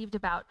I'd received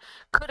about,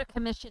 could a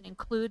commission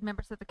include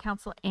members of the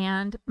council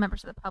and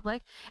members of the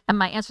public? And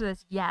my answer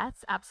is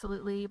yes,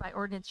 absolutely. By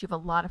ordinance, you have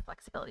a lot of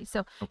flexibility.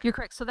 So you're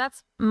correct. So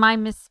that's my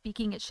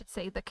misspeaking. It should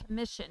say the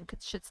commission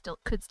could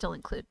still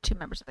include 2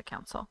 members of the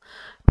council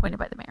appointed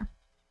by the mayor.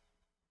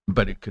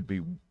 But it could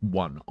be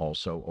 1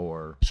 also,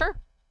 or sure,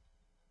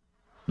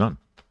 none.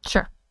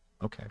 Sure.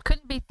 Okay.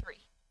 Couldn't be 3.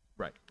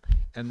 Right.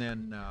 And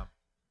then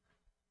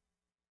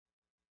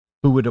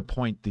who would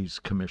appoint these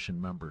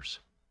commission members?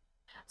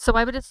 So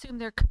I would assume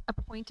they're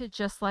appointed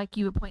just like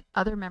you appoint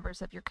other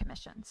members of your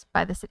commissions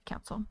by the city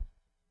council.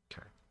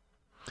 Okay.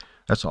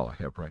 That's all I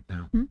have right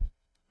now.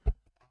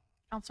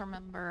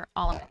 Councilmember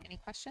Oliver, any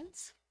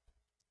questions?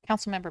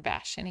 Councilmember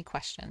Bash, any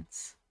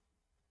questions?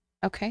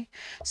 Okay,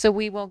 so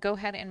we will go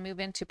ahead and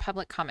move into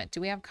public comment. Do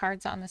we have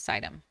cards on this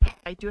item?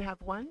 I do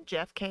have one.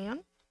 Jeff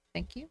Can.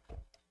 Thank you.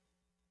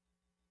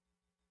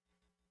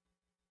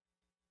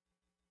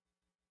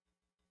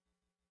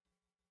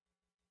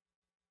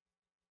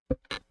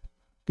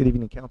 Good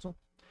evening, Council.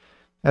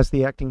 As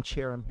the acting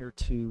chair, I'm here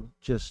to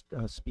just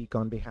speak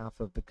on behalf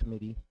of the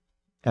committee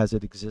as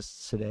it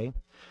exists today.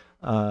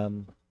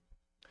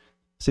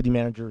 City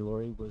Manager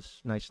Lori was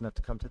nice enough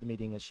to come to the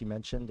meeting, as she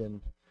mentioned, and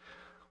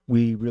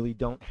we really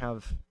don't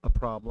have a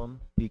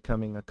problem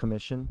becoming a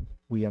commission.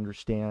 We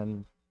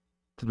understand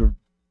the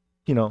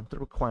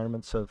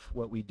requirements of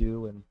what we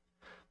do and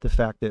the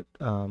fact that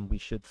we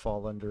should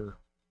fall under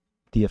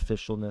the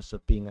officialness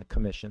of being a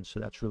commission, so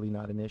that's really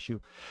not an issue.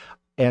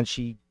 And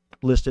she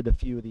listed a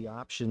few of the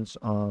options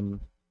on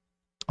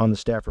the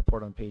staff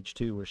report on page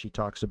 2, where she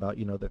talks about,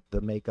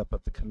 the makeup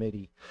of the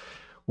committee.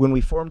 When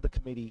we formed the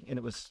committee, and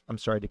it was, I'm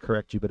sorry to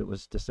correct you, but it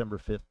was December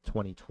 5th,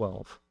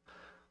 2012,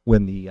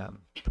 when the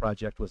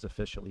project was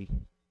officially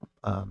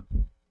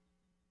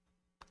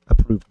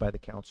approved by the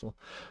council.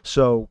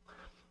 So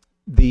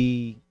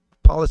the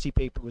policy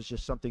paper was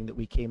just something that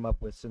we came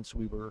up with since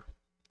we were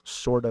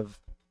sort of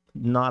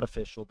not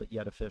official, but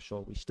yet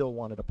official. We still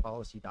wanted a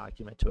policy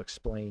document to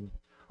explain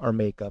our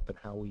makeup and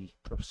how we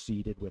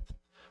proceeded with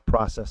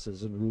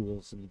processes and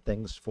rules and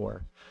things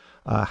for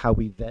how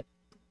we vet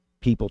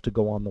people to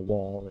go on the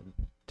wall and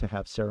to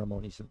have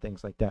ceremonies and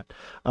things like that.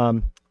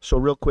 So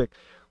real quick,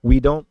 we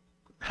don't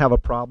have a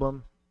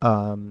problem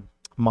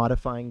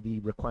modifying the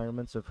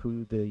requirements of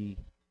who the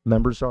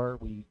members are.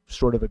 We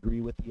sort of agree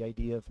with the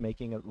idea of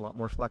making it a lot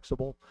more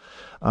flexible.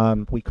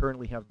 We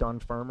currently have Don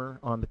Farmer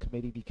on the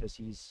committee because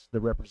he's the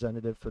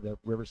representative for the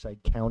Riverside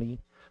County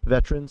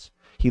veterans.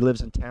 He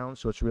lives in town,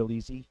 so it's real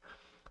easy.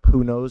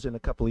 Who knows, in a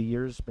couple of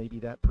years, maybe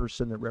that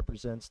person that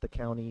represents the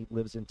county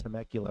lives in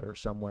Temecula or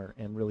somewhere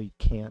and really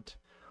can't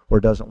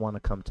or doesn't want to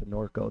come to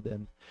Norco.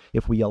 Then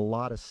if we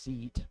allot a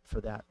seat for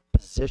that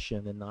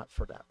position and not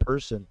for that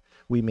person,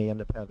 we may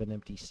end up having an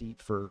empty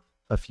seat for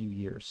a few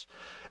years.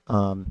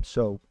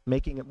 So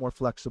making it more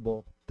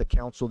flexible, the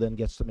council then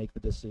gets to make the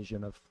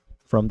decision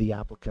from the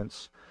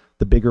applicants,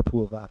 the bigger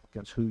pool of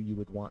applicants, who you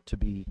would want to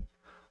be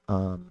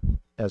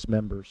as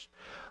members.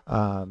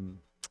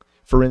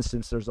 For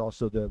instance, there's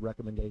also the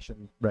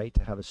recommendation, right,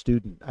 to have a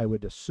student. I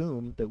would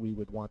assume that we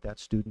would want that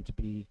student to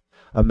be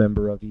a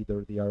member of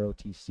either the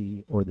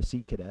ROTC or the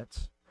Sea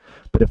Cadets.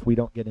 But if we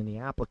don't get any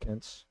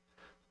applicants,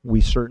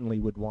 we certainly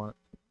would want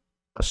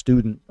a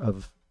student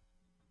of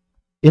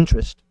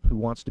interest who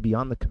wants to be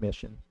on the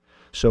commission.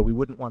 So we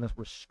wouldn't want to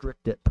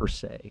restrict it per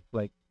se.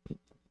 Like,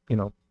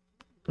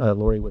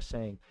 Lori was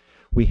saying,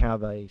 we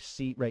have a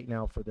seat right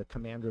now for the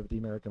commander of the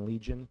American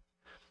Legion.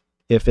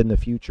 If in the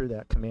future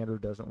that commander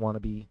doesn't want to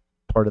be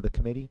part of the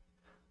committee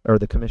or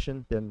the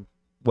commission, then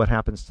what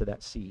happens to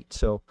that seat?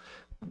 So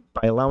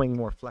by allowing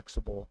more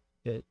flexible,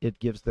 it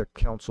gives the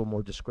council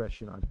more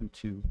discretion on who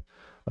to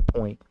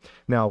appoint.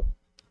 Now,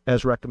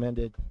 as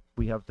recommended,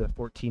 we have the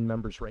 14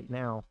 members right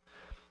now.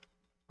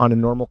 On a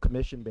normal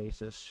commission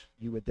basis,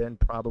 you would then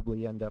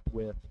probably end up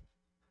with,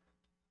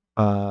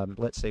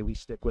 let's say we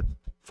stick with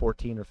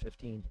 14 or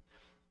 15.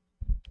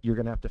 You're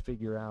going to have to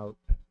figure out,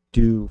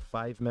 do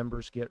 5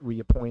 members get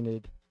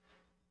reappointed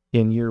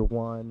in year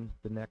 1,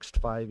 the next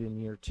 5 in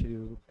year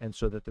 2, and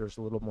so that there's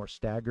a little more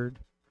staggered?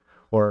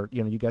 Or,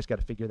 you guys got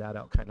to figure that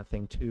out kind of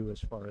thing too, as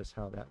far as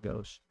how that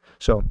goes.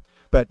 So,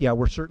 but yeah,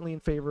 we're certainly in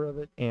favor of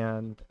it.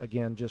 And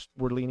again,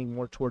 we're leaning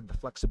more toward the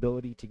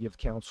flexibility to give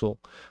council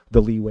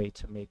the leeway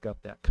to make up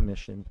that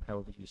commission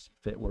however you see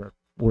fit.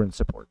 We're in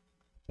support.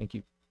 Thank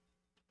you.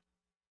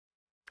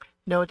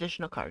 No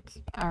additional cards.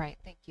 All right,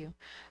 thank you.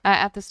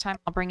 At this time,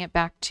 I'll bring it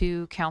back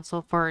to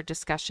council for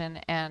discussion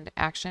and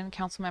action.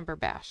 Councilmember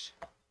Bash.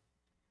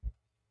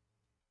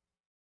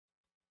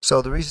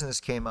 So the reason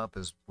this came up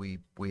is we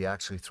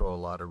actually throw a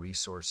lot of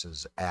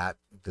resources at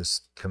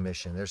this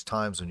commission. There's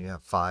times when you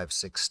have 5,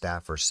 6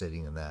 staffers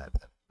sitting in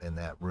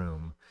that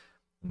room,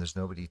 and there's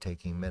nobody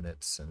taking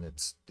minutes, and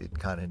it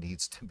kind of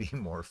needs to be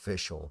more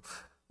official.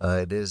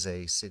 It is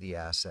a city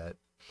asset.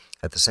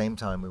 At the same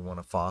time, we want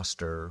to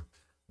foster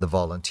the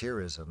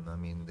volunteerism. I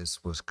mean,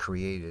 this was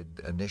created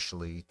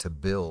initially to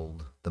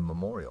build the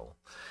memorial,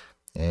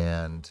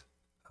 and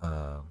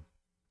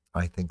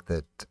I think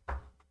that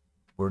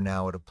we're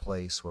now at a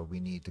place where we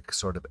need to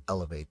sort of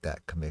elevate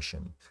that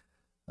commission.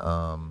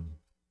 I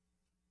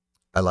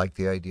like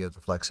the idea of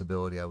the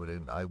flexibility. I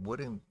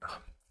want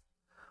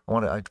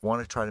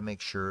to try to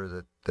make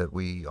sure that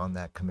we, on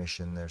that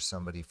commission, there's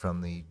somebody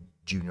from the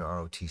junior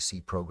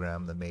ROTC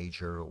program, the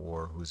major,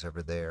 or who's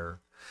ever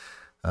there.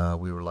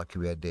 We were lucky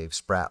we had Dave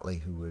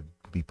Spratley, who would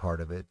be part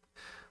of it.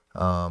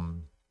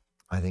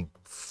 I think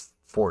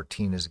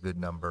 14 is a good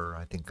number.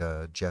 I think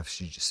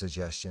Jeff's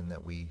suggestion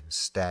that we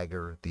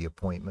stagger the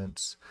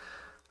appointments.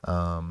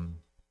 I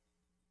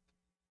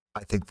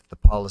think that the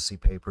policy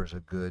paper is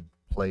a good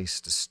place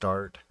to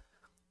start.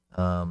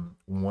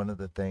 One of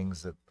the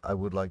things that I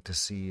would like to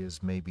see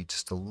is maybe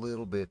just a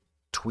little bit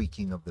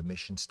tweaking of the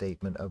mission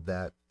statement of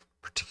that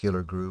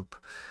particular group,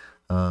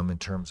 in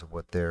terms of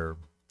what their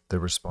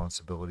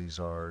responsibilities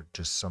are,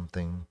 just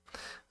something.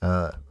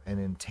 And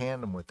in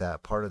tandem with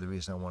that, part of the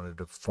reason I wanted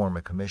to form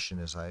a commission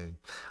is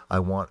I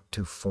want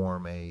to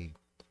form a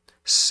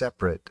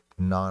separate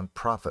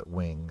nonprofit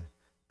wing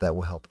that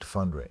will help to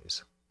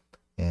fundraise.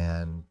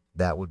 And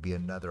that would be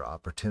another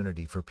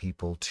opportunity for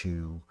people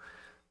to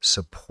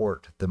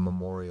support the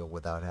memorial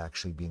without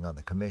actually being on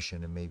the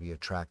commission, and maybe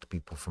attract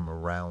people from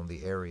around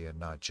the area,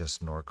 not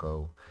just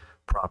Norco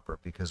proper.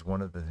 Because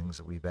one of the things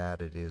that we've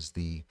added is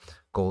the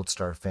Gold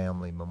Star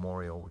Family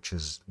Memorial, which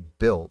is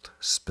built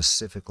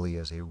specifically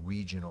as a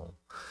regional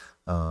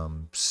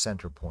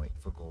center point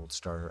for Gold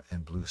Star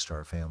and Blue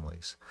Star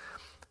families.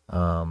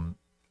 I'm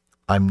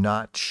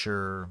not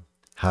sure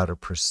how to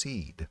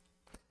proceed.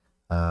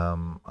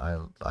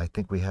 I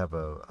think we have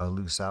a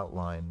loose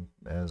outline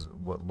as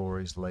what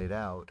Lori's laid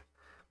out.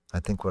 I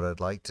think what I'd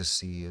like to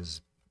see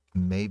is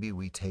maybe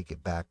we take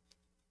it back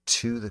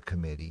to the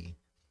committee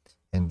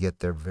and get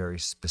their very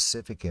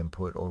specific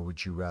input, or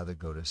would you rather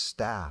go to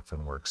staff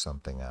and work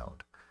something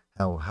out?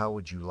 How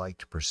would you like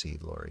to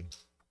proceed, Lori?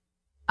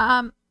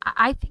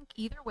 I think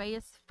either way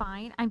is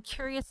fine. I'm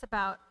curious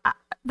about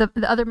the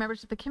other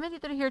members of the committee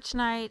that are here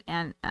tonight,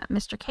 and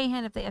Mr.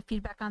 Cahan, if they have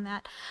feedback on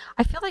that.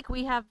 I feel like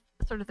we have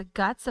sort of the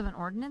guts of an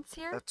ordinance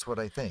here. That's what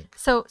I think.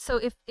 So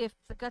if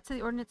the guts of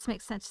the ordinance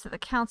makes sense to the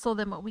council,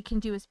 then what we can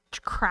do is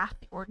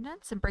craft the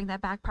ordinance and bring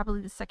that back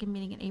probably the second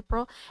meeting in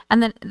April.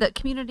 And then the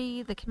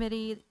community, the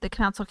committee, the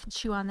council can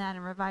chew on that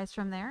and revise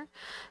from there.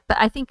 But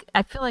I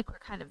feel like we're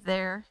kind of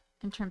there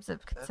in terms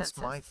of consensus.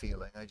 That's my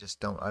feeling. I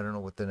don't know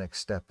what the next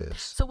step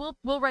is. So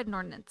we'll write an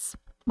ordinance.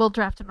 We'll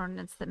draft an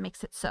ordinance that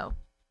makes it so,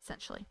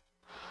 essentially.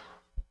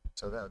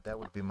 So that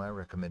would be my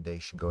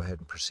recommendation. Go ahead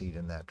and proceed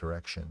in that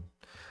direction.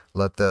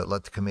 Let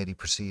the committee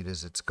proceed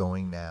as it's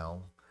going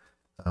now.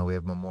 We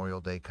have Memorial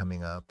Day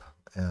coming up,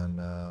 and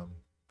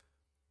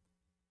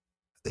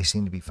they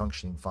seem to be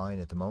functioning fine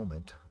at the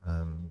moment.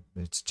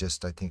 It's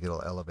just, I think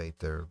it'll elevate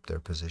their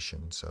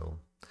position. So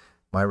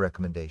my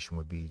recommendation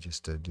would be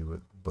just to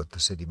do what the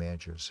city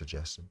manager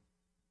suggested.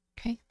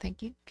 Okay,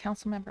 thank you.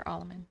 Councilmember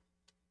Alleman.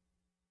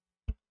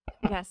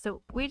 Yeah,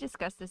 so we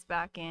discussed this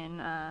back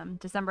in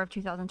December of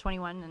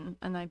 2021,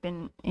 and I've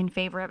been in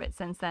favor of it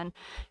since then.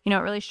 You know,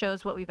 it really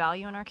shows what we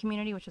value in our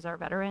community, which is our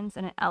veterans,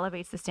 and it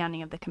elevates the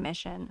standing of the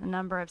commission. A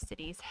number of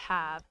cities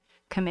have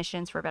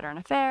commissions for veteran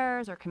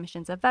affairs or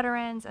commissions of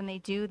veterans, and they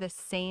do the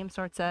same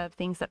sorts of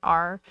things that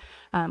our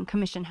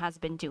commission has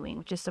been doing,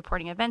 which is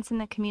supporting events in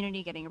the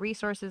community, getting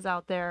resources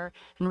out there,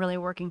 and really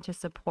working to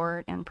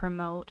support and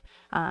promote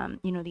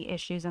the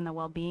issues and the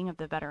well-being of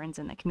the veterans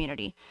in the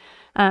community.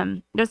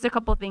 Just a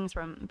couple of things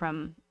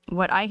from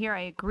what I hear.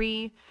 I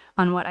agree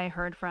on what I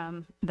heard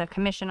from the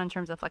commission in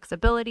terms of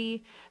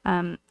flexibility.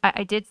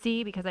 I did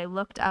see, because I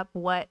looked up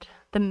what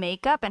the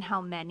makeup and how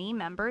many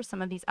members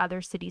some of these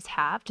other cities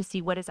have to see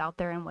what is out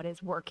there and what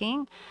is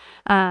working.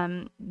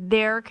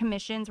 Their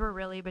commissions were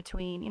really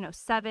between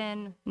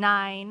 7,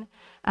 9.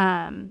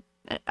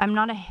 I'm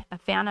not a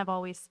fan of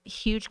always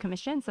huge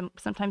commissions.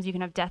 Sometimes you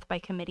can have death by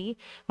committee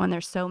when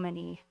there's so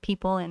many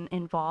people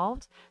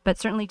involved, but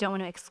certainly don't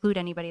want to exclude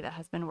anybody that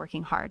has been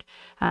working hard.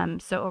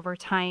 So over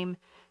time,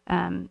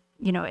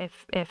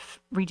 if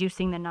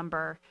reducing the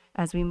number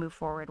as we move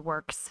forward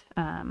works,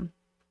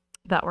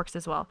 that works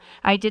as well.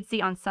 I did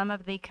see on some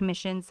of the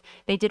commissions,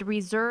 they did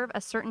reserve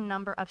a certain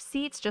number of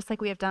seats, just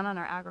like we have done on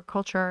our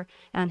Agriculture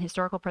and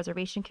Historical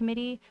Preservation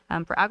Committee.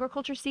 For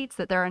agriculture seats,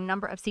 that there are a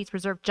number of seats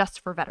reserved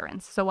just for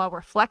veterans. So while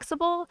we're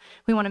flexible,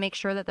 we want to make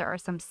sure that there are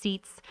some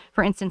seats.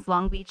 For instance,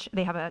 Long Beach,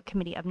 they have a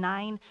committee of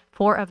 9.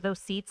 4 of those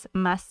seats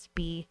must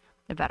be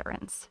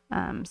veterans.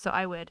 So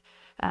I would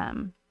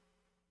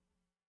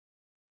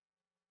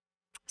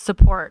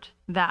support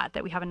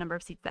that we have a number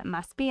of seats that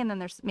must be, and then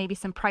there's maybe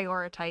some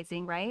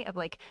prioritizing, right, of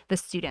like the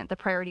student. The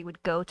priority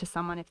would go to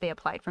someone if they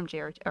applied from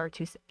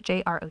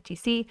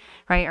JROTC,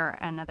 right, or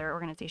another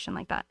organization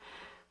like that.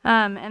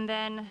 And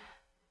then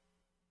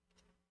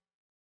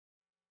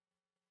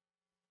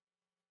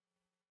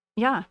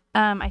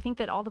I think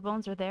that all the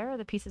bones are there,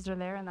 the pieces are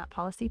there in that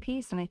policy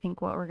piece, and I think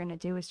what we're going to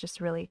do is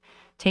just really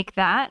take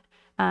that,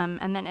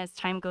 and then as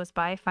time goes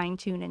by, fine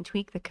tune and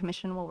tweak. The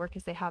commission will work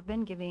as they have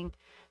been, giving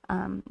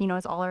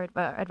as all our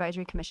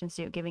advisory commissions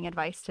do, giving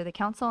advice to the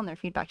council and their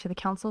feedback to the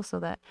council, so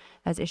that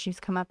as issues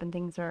come up and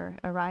things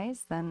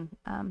arise, then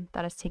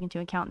that is taken into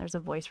account. There's a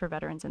voice for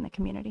veterans in the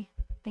community.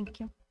 Thank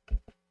you.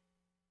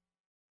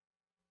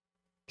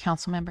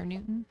 Councilmember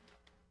Newton.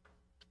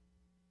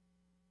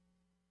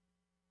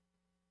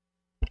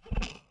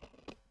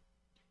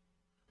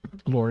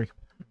 Lori,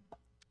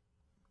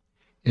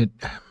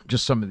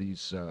 just some of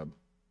these,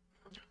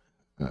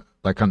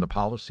 like on the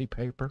policy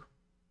paper,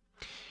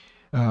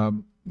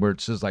 where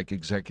it says like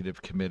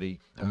executive committee,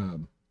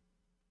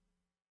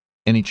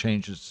 any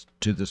changes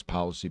to this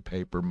policy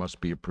paper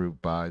must be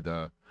approved by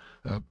the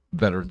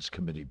Veterans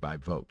Committee by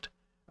vote.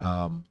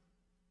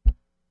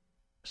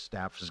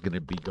 Staff is going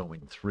to be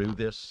going through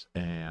this,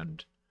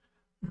 and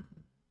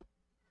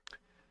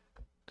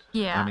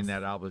yeah, I mean,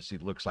 that obviously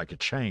looks like a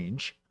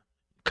change.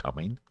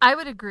 coming. I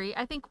would agree.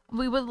 I think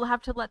we would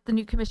have to let the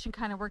new commission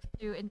kind of work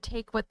through and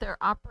take what their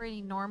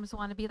operating norms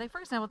want to be. Like, for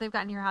example, they've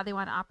gotten here how they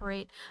want to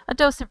operate a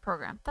docent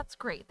program. That's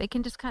great. They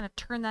can just kind of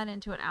turn that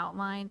into an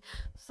outline.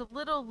 It's a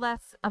little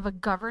less of a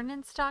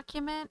governance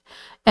document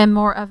and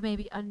more of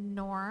maybe a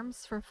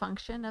norms for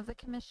function of the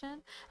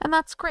commission. And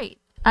that's great.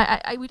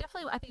 I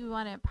think we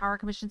want to empower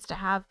commissions to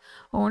have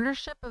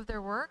ownership of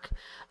their work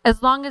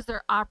as long as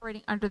they're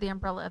operating under the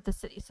umbrella of the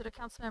city. So to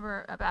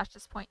Councilmember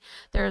Bash's point,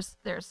 there's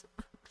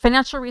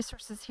financial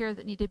resources here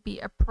that need to be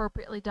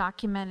appropriately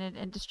documented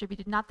and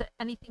distributed. Not that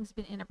anything's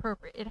been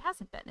inappropriate. It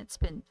hasn't been. It's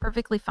been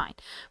perfectly fine.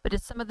 But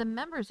as some of the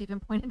members even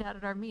pointed out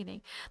at our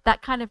meeting,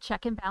 that kind of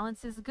check and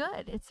balance is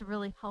good. It's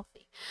really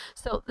healthy.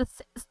 So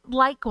this,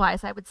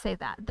 likewise, I would say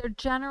that their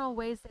general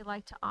ways they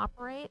like to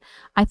operate,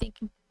 I think,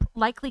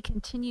 likely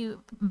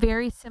continue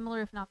very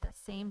similar, if not the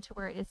same, to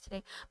where it is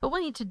today. But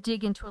we'll need to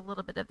dig into a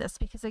little bit of this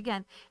because,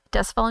 again, it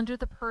does fall under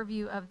the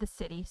purview of the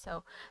city.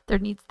 So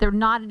they're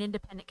not an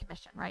independent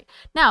commission, right?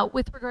 Now,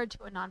 with regard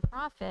to a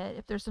nonprofit,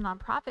 if there's a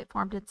nonprofit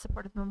formed in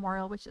support of the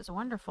memorial, which is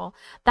wonderful,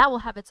 that will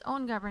have its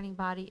own governing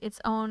body, its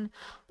own,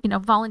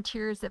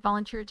 volunteers that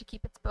volunteer to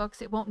keep its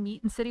books. It won't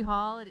meet in City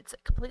Hall. It's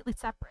completely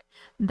separate.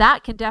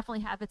 That can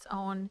definitely have its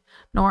own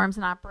norms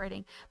and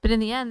operating. But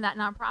in the end, that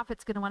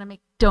nonprofit's going to want to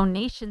make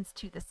donations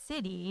to the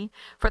city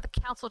for the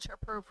council to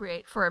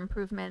appropriate for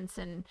improvements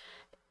and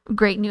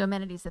great new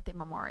amenities at the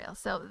memorial.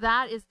 So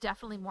that is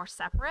definitely more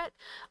separate.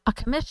 A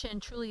commission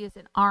truly is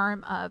an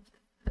arm of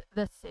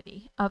the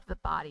city, of the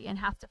body, and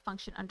has to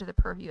function under the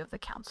purview of the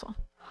council.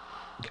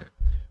 Okay.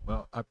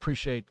 Well, I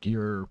appreciate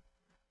your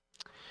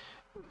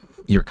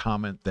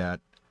comment that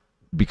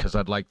because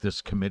I'd like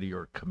this committee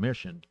or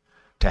commission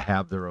to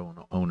have their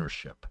own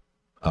ownership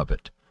of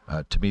it.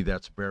 To me,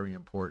 that's very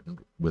important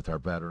with our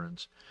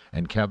veterans.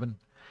 And Kevin,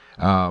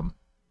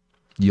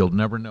 you'll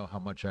never know how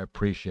much I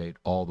appreciate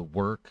all the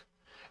work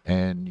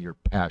and your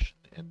passion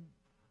and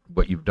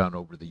what you've done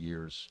over the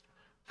years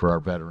for our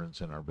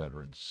veterans and our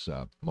veterans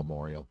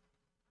memorial.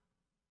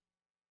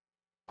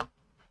 All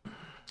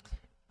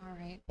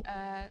right.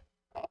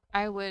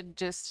 I would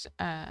just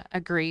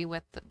agree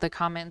with the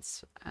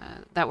comments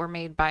that were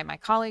made by my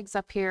colleagues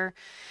up here.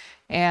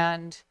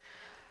 And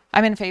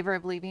I'm in favor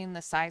of leaving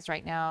the size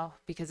right now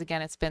because,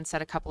 again, it's been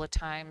said a couple of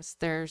times.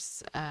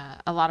 There's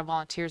a lot of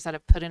volunteers that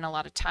have put in a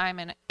lot of time.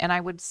 And I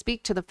would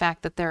speak to the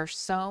fact that there are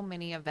so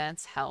many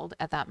events held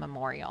at that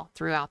memorial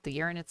throughout the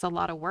year. And it's a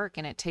lot of work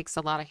and it takes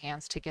a lot of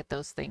hands to get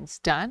those things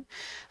done.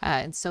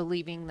 And so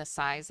leaving the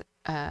size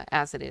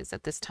as it is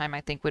at this time,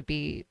 I think would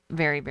be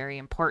very, very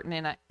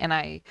important. And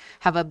I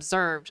have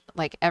observed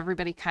like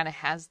everybody kind of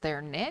has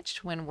their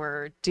niche when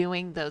we're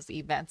doing those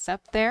events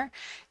up there.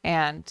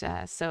 And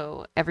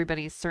so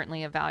everybody's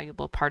certainly a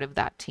valuable part of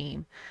that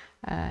team.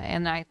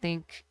 And I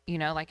think,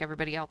 like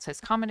everybody else has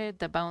commented,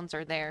 the bones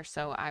are there.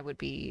 So I would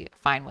be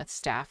fine with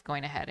staff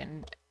going ahead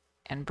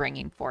and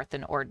bringing forth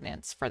an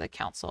ordinance for the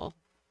council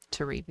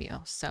to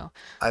review. So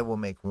I will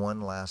make one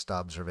last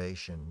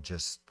observation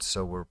just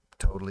so we're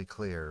totally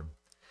clear.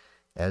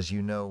 As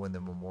you know, when the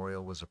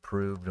memorial was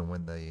approved and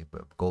when the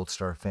Gold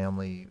Star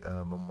family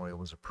memorial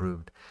was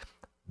approved,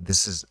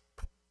 this is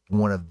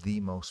one of the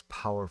most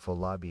powerful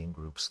lobbying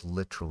groups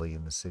literally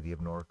in the city of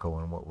Norco.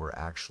 And what we're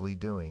actually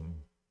doing,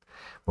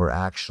 we're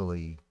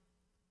actually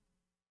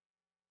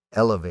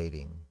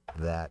elevating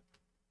that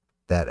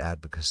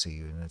advocacy.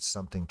 And it's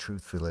something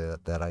truthfully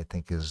that I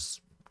think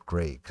is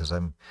great because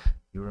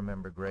you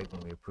remember, Greg,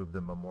 when we approved the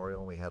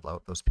memorial, we had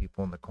those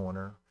people in the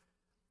corner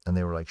and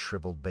they were like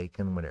shriveled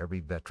bacon when every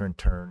veteran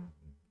turned,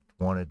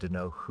 wanted to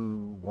know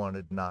who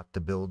wanted not to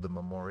build the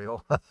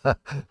memorial.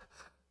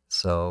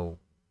 So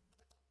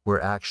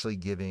we're actually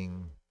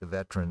giving the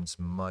veterans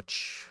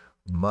much,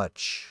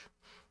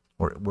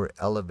 we're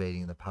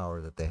elevating the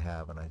power that they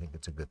have, and I think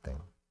it's a good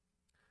thing.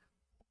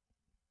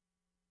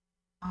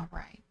 all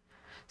right.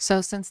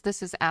 So since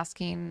this is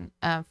asking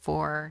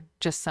for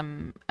just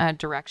some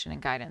direction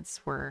and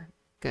guidance, we're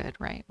good,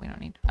 right? We don't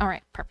need. All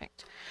right,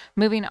 perfect.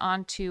 Moving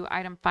on to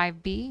item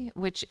 5B,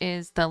 which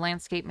is the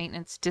Landscape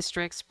Maintenance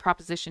District's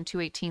Proposition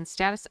 218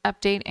 status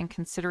update and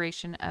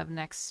consideration of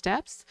next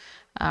steps.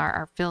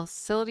 Our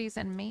Facilities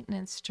and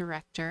Maintenance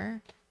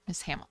Director,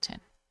 Ms.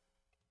 Hamilton.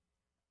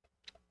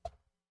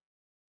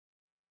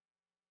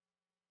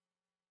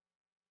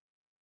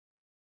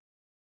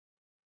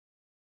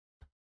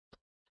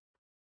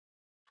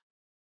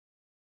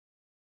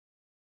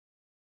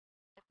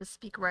 To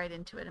speak right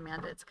into it,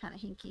 Amanda. It's kind of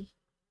hinky.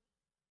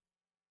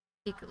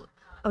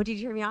 Oh, did you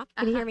hear me off?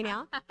 Can you hear me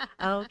now?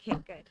 Okay,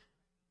 good.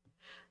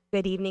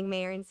 Good evening,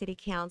 Mayor and City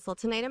Council.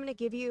 Tonight I'm going to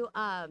give you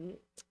an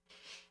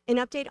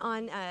update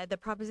on the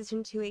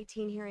Proposition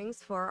 218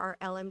 hearings for our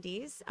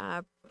LMDs,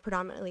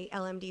 predominantly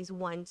LMDs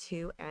 1,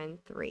 2,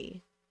 and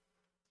 3.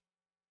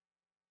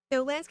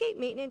 So landscape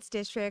maintenance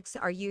districts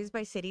are used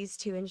by cities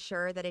to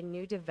ensure that a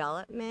new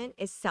development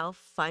is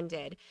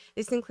self-funded.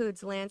 This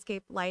includes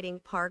landscape, lighting,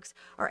 parks,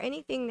 or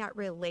anything that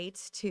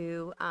relates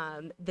to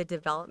the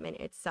development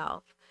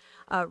itself.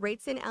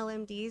 Rates in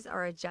LMDs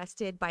are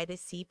adjusted by the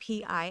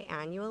CPI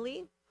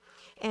annually.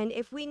 And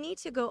if we need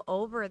to go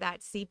over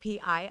that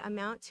CPI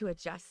amount to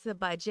adjust the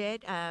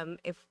budget,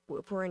 if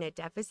we're in a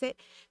deficit,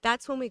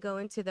 that's when we go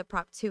into the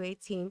Prop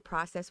 218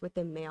 process with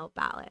the mail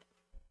ballot.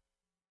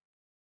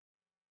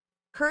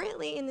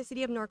 Currently in the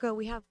city of Norco,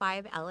 we have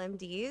 5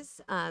 LMDs.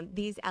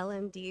 These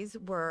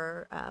LMDs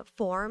were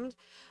formed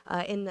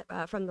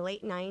from the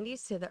late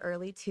 90s to the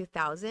early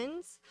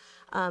 2000s.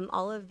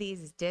 All of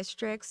these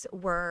districts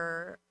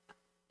were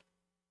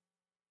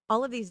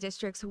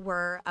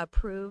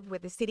approved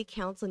with the city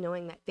council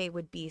knowing that they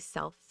would be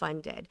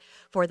self-funded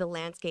for the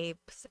landscape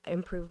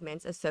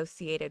improvements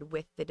associated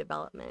with the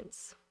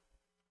developments.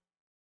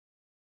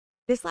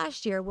 This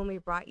last year, when we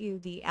brought you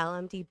the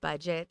LMD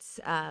budgets,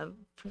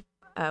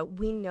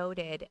 we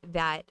noted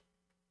that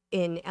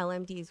in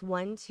LMDs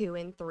 1, 2,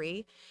 and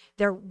 3,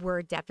 there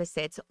were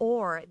deficits,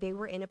 or they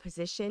were in a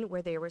position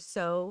where they were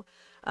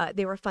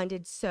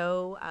funded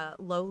so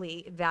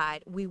lowly that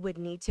we would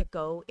need to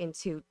go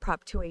into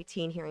Prop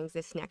 218 hearings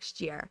this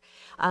next year.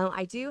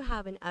 I do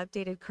have an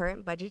updated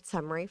current budget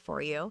summary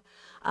for you.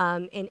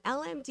 In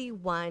LMD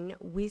 1,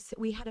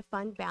 we had a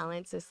fund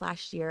balance this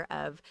last year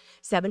of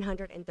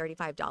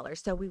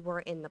 $735, so we were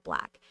in the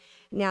black.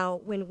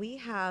 Now, when we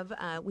have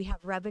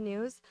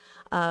revenues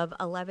of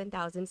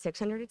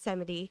 $11,670,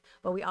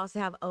 but we also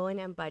have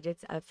O&M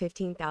budgets of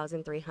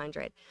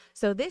 $15,300.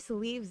 So this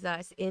leaves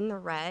us in the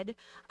red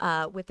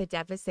with a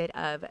deficit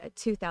of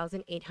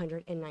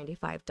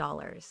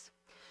 $2,895.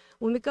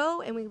 When we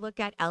go and we look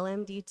at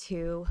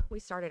LMD2, we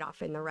started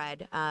off in the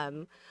red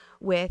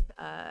with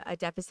a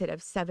deficit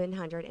of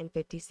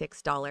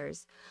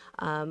 $756.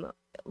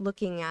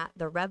 Looking at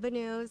the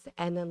revenues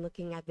and then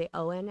looking at the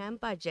O&M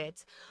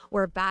budgets,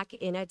 we're back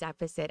in a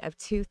deficit of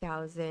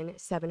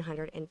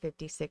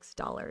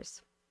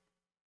 $2,756.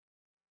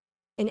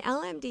 In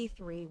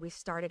LMD3, we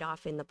started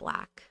off in the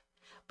black.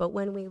 But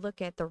when we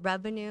look at the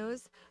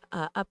revenues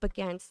up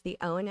against the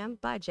O&M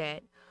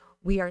budget,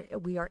 we are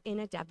in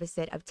a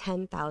deficit of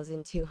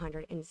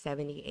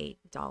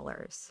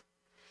 $10,278.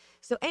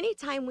 So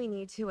anytime we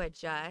need to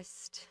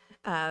adjust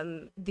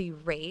the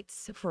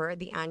rates for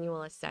the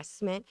annual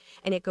assessment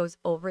and it goes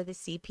over the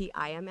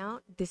CPI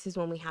amount, this is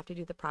when we have to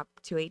do the Prop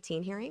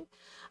 218 hearing.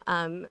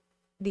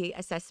 The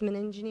assessment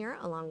engineer,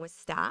 along with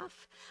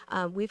staff,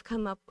 we've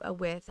come up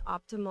with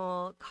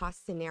optimal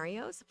cost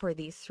scenarios for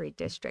these 3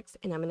 districts,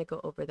 and I'm going to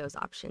go over those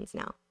options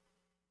now.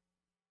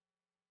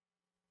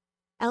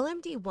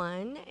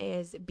 LMD1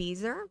 is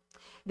Beezer.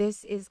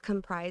 This is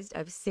comprised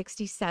of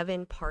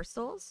 67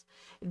 parcels.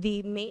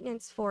 The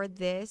maintenance for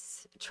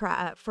this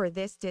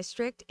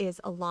district is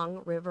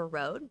along River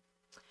Road.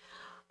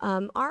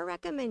 Our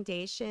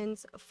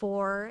recommendations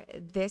for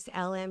this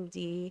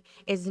LMD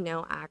is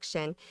no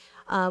action.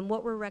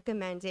 What we're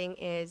recommending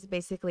is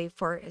basically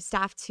for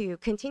staff to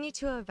continue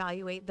to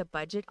evaluate the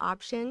budget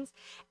options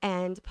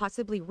and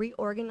possibly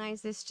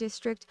reorganize this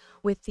district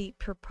with the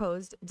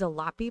proposed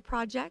Delapi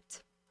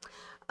project.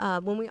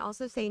 When we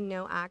also say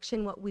no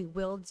action, what we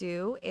will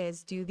do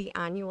is do the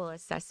annual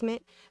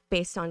assessment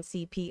based on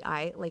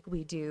CPI like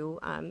we do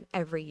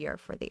every year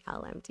for the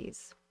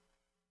LMDs.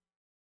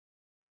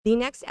 The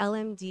next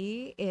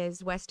LMD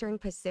is Western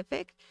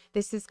Pacific.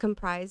 This is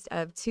comprised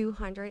of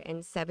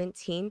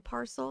 217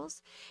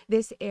 parcels.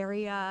 This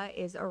area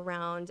is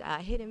around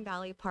Hidden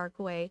Valley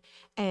Parkway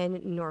and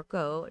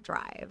Norco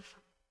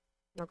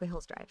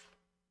Hills Drive.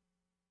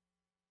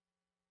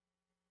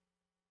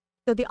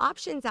 So the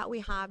options that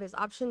we have is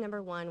option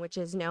number 1, which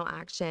is no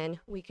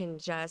action. We can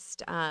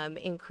just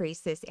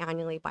increase this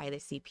annually by the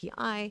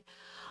CPI.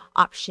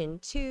 Option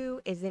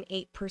 2 is an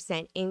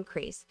 8%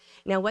 increase.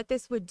 Now, what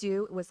this would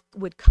do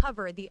would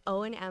cover the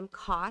O&M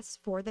costs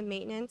for the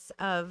maintenance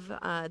of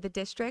the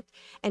district,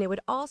 and it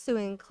would also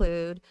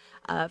include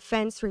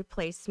fence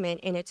replacement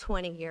in a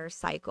 20-year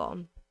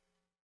cycle.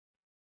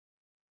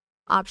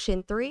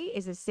 Option 3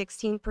 is a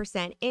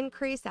 16%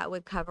 increase that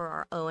would cover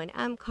our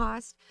O&M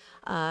cost.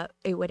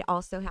 It would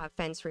also have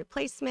fence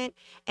replacement,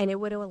 and it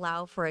would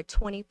allow for a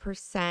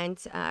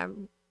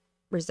 20%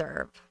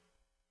 reserve.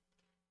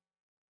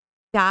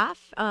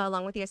 Staff,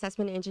 along with the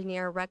assessment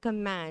engineer,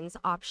 recommends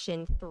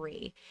option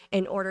 3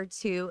 in order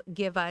to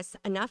give us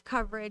enough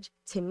coverage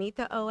to meet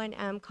the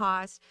O&M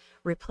cost,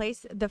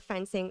 replace the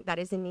fencing that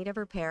is in need of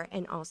repair,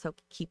 and also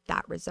keep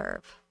that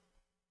reserve.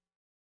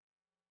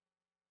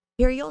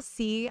 Here you'll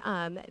see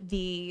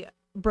the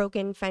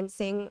broken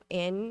fencing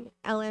in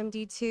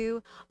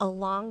LMD2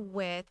 along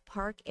with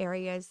park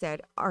areas that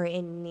are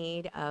in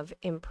need of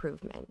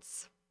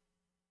improvements.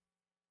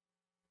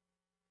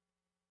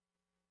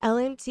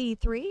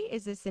 LMD3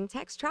 is a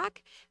syntax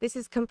tract. This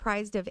is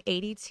comprised of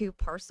 82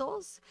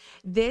 parcels.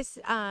 This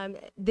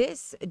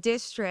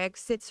district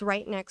sits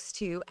right next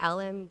to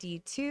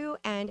LMD2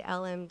 and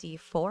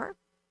LMD4.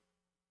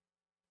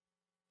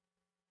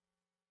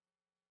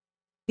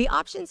 The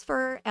options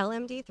for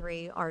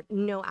LMD3 are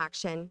no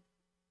action,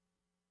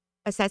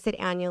 assess it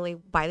annually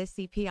by the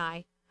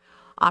CPI.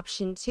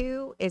 Option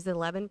 2 is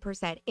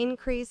 11%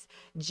 increase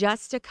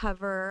just to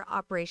cover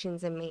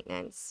operations and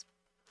maintenance.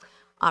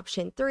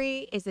 Option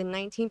 3 is a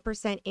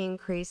 19%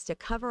 increase to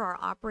cover our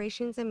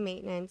operations and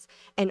maintenance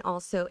and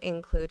also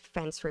include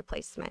fence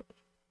replacement.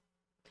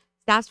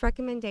 Staff's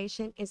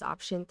recommendation is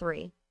option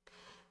 3.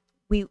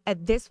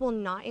 This will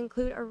not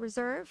include a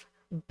reserve,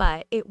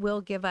 but it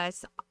will give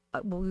us,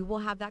 we will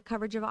have that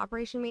coverage of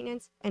operation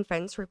maintenance and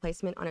fence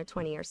replacement on a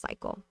 20-year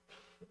cycle.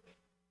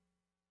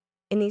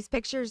 In these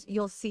pictures,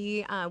 you'll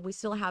see we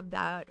still have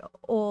that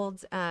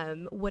old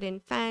wooden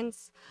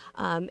fence,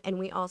 and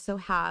we also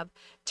have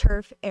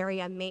turf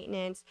area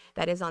maintenance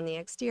that is on the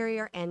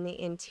exterior and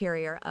the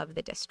interior of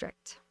the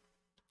district.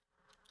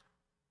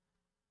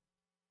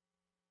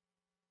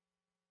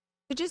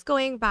 So just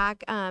going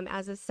back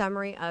as a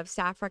summary of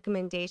staff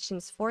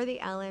recommendations for the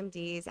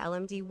LMDs,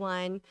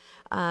 LMD1,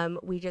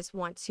 we just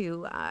want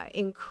to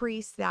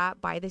increase that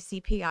by the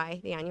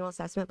CPI, the annual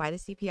assessment by the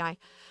CPI.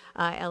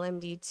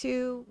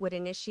 LMD2 would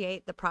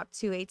initiate the Prop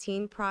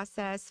 218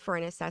 process for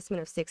an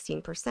assessment of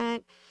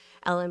 16%.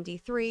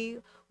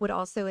 LMD3 would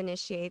also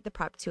initiate the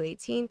Prop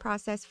 218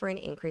 process for an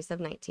increase of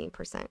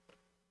 19%.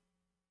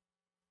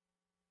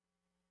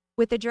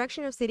 With the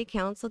direction of City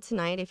Council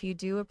tonight, if you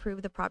do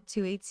approve the Prop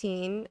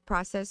 218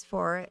 process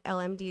for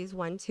LMDs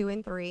 1, 2,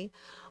 and 3,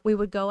 we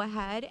would go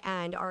ahead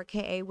and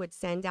RKA would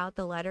send out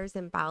the letters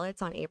and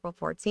ballots on April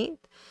 14th.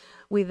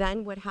 We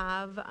then would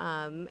have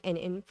an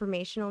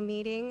informational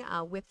meeting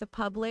with the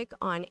public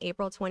on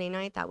April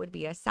 29th. That would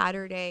be a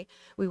Saturday.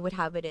 We would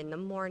have it in the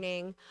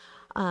morning.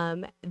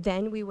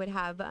 Then we would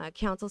have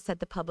council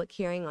set the public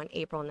hearing on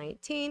April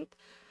 19th.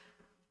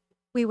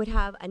 We would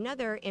have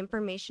another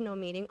informational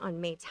meeting on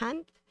May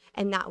 10th.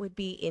 And that would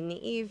be in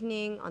the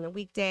evening on a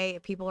weekday.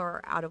 If people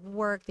are out of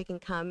work, they can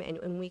come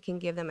and we can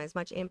give them as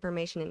much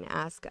information and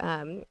ask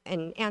and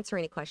answer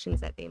any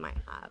questions that they might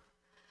have.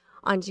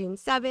 On June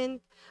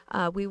 7th,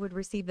 we would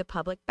receive the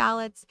public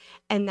ballots,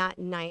 and that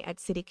night at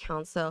City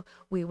Council,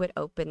 we would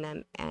open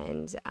them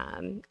and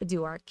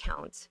do our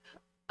count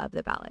of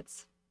the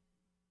ballots.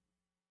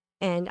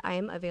 And I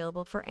am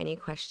available for any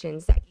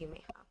questions that you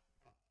may have.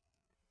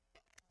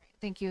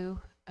 Thank you,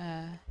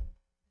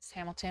 Ms.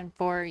 Hamilton,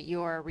 for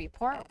your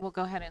report. We'll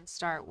go ahead and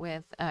start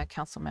with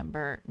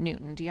Councilmember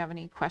Newton. Do you have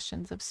any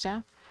questions of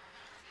staff?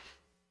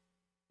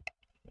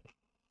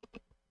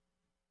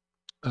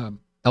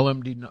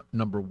 LMD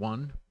number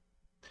 1,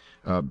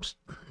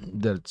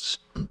 that's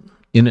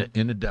in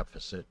a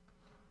deficit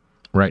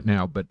right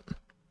now, but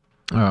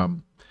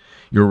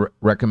your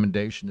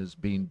recommendation is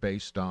being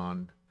based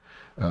on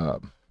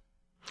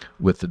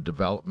with the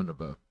development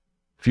of a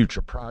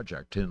future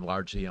project to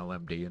enlarge the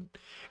LMD,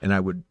 and I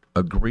would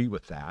agree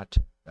with that.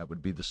 That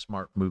would be the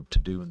smart move to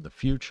do in the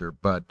future,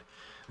 but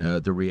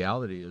the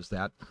reality is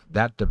that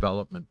that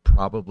development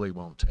probably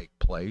won't take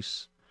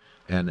place,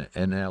 and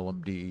an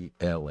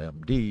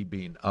LMD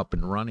being up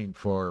and running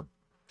for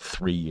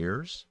 3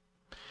 years.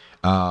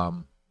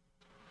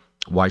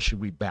 Why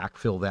should we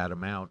backfill that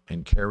amount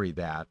and carry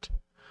that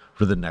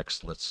for the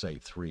next, let's say,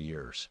 3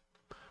 years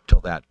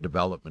till that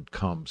development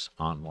comes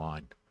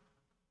online?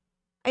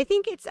 I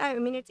think it's, I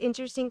mean, it's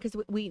interesting because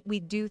we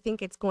do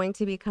think it's going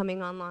to be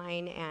coming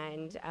online,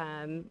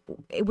 and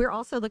we're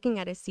also looking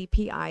at a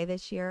CPI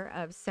this year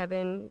of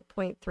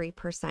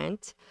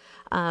 7.3%.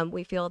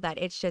 We feel that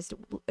it's just,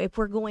 if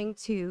we're going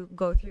to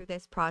go through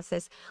this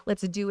process,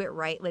 let's do it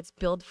right. Let's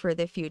build for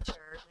the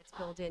future. Let's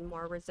build in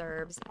more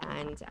reserves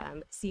and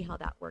see how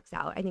that works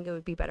out. I think it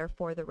would be better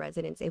for the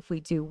residents if we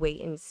do wait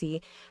and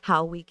see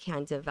how we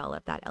can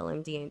develop that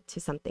LMD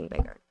into something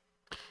bigger.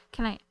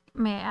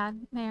 May I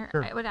add, Mayor?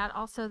 Sure. I would add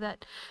also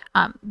that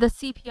the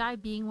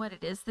CPI being what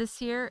it is this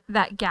year,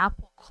 that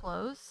gap will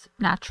close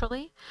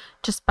naturally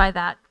just by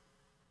that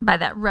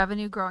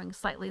revenue growing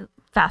slightly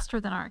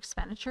faster than our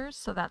expenditures.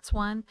 So that's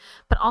one.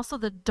 But also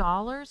the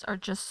dollars are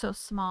just so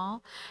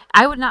small.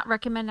 I would not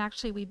recommend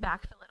actually we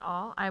backfill it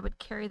all. I would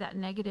carry that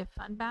negative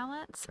fund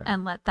balance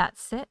and let that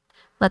sit,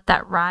 let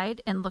that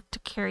ride, and look to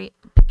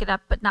pick it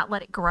up, but not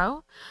let it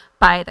grow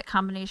by the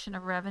combination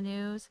of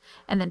revenues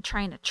and then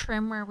trying to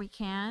trim where we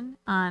can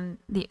on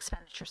the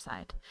expenditure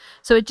side.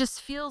 So it just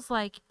feels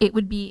like it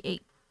would be a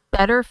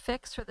better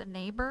fix for the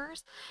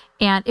neighbors,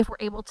 and if we're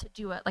able to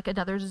do it like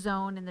another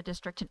zone in the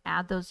district and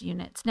add those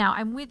units. Now,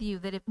 I'm with you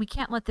that if we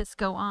can't let this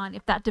go on,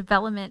 if that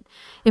development,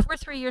 if we're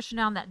 3 years from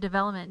now and that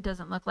development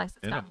doesn't look like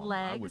it's got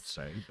legs, I would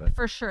say, but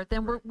for sure,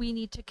 then we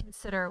need to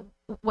consider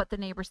what the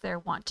neighbors there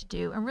want to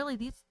do. And really,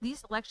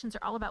 these elections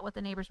are all about what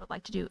the neighbors would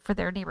like to do for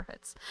their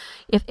neighborhoods.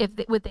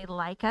 Would they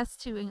like us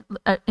to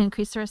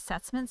increase their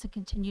assessments and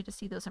continue to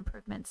see those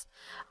improvements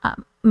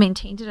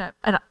maintained at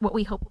what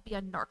we hope will be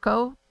a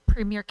Norco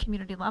premier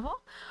community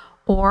level,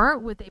 or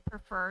would they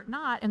prefer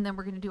not? And then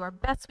we're going to do our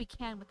best we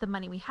can with the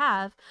money we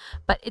have,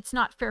 but it's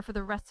not fair for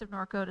the rest of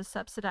Norco to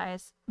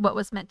subsidize what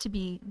was meant to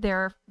be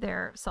their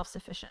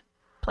self-sufficient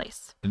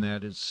place. And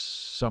that is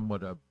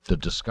somewhat of the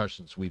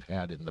discussions we've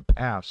had in the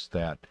past,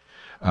 that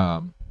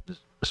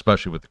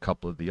especially with a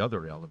couple of the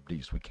other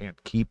LMDs, we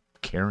can't keep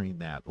carrying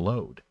that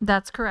load.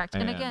 That's correct.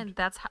 And And- again,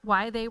 that's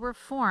why they were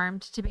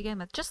formed to begin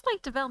with, just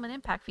like development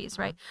impact fees,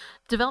 right?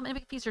 Development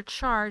impact fees are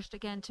charged,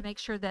 again, to make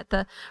sure that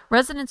the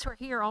residents who are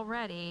here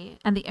already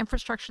and the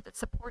infrastructure that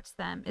supports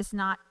them is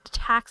not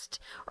taxed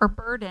or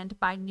burdened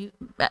by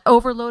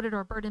overloaded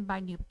or burdened by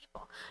new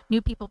people.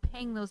 New people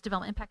paying those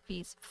development impact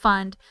fees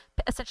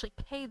essentially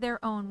pay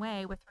their own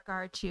way with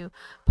regard to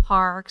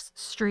parks,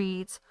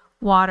 streets,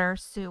 water,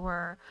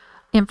 sewer,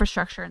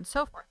 infrastructure, and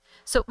so forth.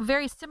 So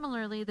very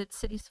similarly, that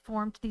cities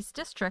formed these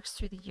districts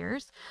through the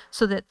years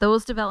so that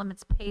those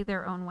developments pay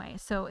their own way.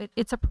 So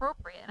it's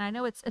appropriate. And I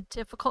know it's a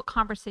difficult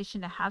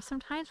conversation to have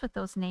sometimes with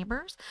those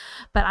neighbors,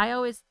 but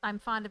I'm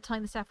fond of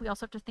telling the staff we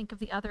also have to think of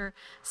the other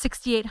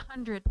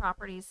 6,800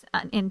 properties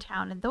in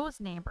town and those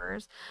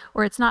neighbors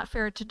where it's not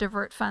fair to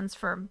divert funds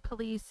from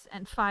police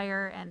and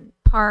fire and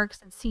parks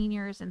and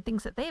seniors and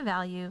things that they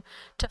value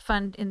to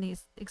fund in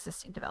these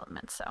existing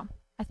developments. So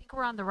I think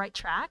we're on the right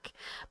track.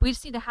 We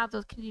just need to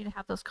continue to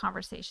have those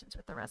conversations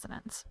with the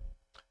residents.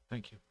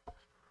 Thank you.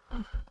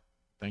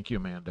 Thank you,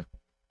 Amanda.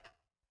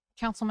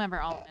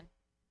 Councilmember Alderman.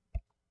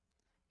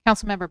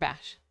 Councilmember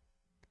Bash.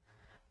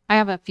 I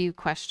have a few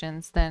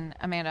questions then.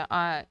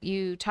 Amanda,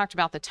 you talked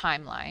about the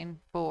timeline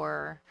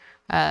for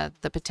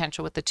the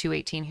potential with the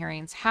 218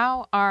 hearings.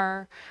 How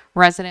are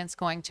residents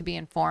going to be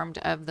informed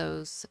of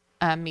those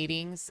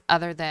meetings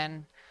other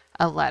than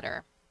a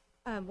letter?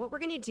 What we're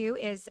going to do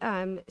is,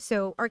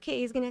 so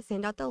RKA is going to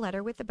send out the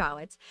letter with the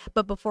ballots,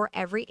 but before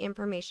every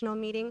informational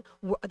meeting,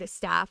 the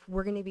staff,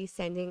 we're going to be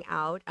sending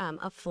out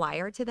a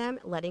flyer to them,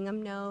 letting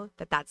them know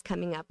that that's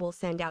coming up. We'll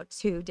send out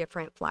 2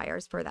 different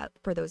flyers for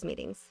those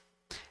meetings.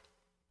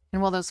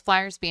 And will those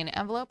flyers be in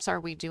envelopes, or are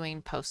we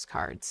doing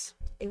postcards?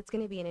 It's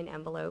going to be in an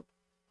envelope.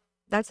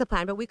 That's the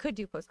plan, but we could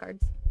do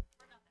postcards.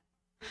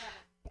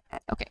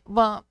 Okay,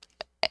 well,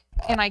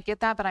 and I get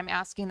that, but I'm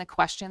asking the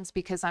questions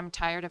because I'm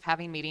tired of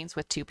having meetings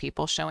with 2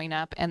 people showing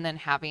up and then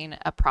having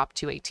a Prop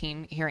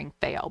 218 hearing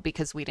fail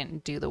because we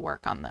didn't do the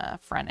work on the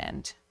front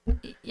end.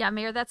 Yeah,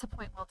 Mayor, that's a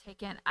point well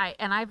taken.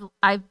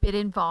 I've been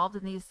involved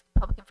in these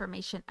public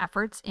information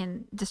efforts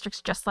in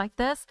districts just like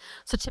this.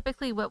 So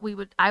typically what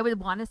I would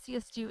want to see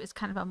us do is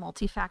kind of a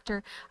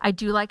multi-factor. I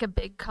do like a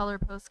big color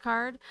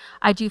postcard.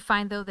 I do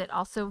find though that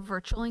also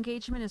virtual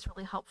engagement is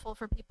really helpful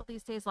for people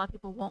these days. A lot of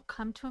people won't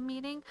come to a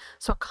meeting.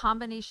 So a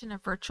combination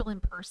of virtual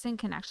and in-person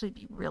can actually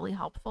be really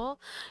helpful.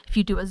 If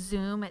you do a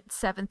Zoom at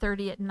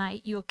 7:30 at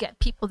night, you'll get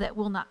people that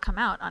will not come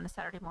out on a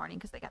Saturday morning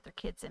because they got their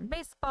kids in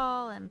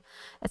baseball and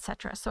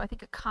etc. So I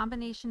think a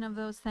combination of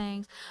those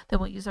things, then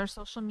we'll use our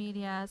social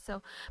media.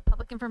 So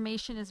public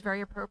information is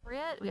very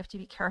appropriate. We have to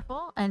be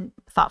careful and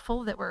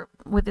thoughtful that we're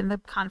within the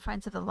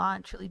confines of the law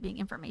and truly being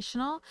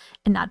informational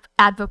and not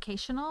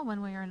advocational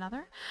one way or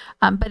another.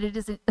 But it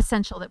is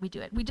essential that we do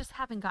it. We just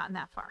haven't gotten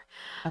that far.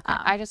 Okay.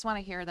 I just want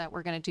to hear that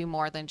we're going to do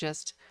more than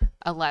just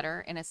a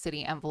letter in a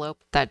city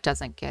envelope that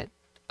doesn't get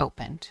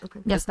opened. Okay.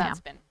 Yes, that's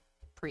been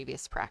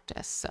previous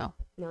practice. So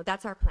no,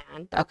 that's our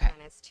plan. Our plan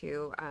is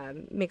to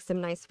make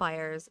some nice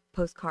flyers,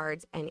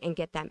 postcards, and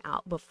get them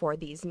out before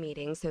these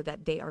meetings so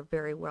that they are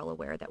very well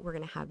aware that we're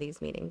going to have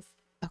these meetings.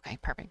 Okay,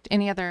 perfect.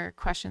 Any other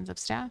questions of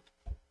staff?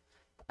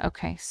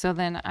 Okay, so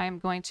then I'm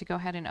going to go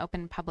ahead and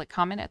open public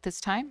comment at this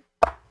time.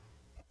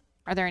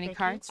 Are there any Thank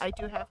cards? you. I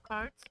do have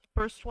cards.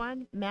 First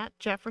one, Matt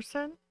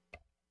Jefferson.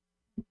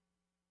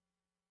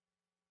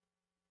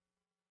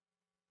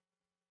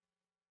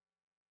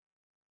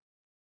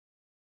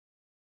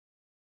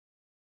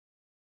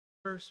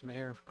 First,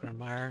 Mayor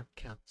Grunmeyer,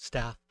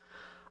 staff.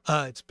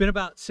 It's been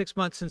about 6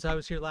 months since I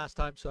was here last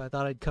time, so I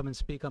thought I'd come and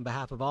speak on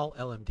behalf of all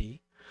LMD.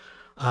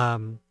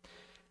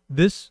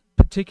 This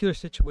particular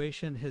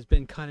situation has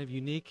been kind of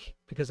unique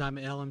because I'm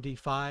an LMD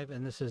 5,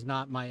 and this is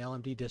not my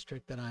LMD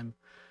district that I'm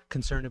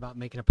concerned about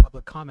making a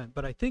public comment.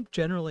 But I think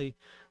generally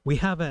we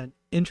have an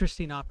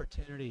interesting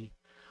opportunity.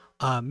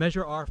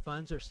 Measure R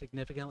funds are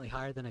significantly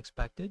higher than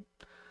expected.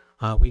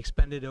 We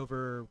expended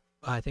over,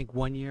 I think,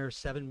 1 year,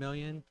 $7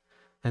 million.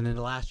 And then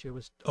the last year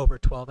was over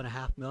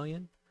 12.5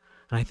 million.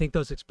 And I think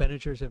those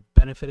expenditures have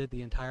benefited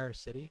the entire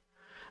city.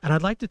 And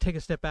I'd like to take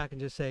a step back and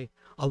just say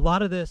a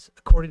lot of this,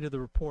 according to the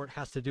report,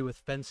 has to do with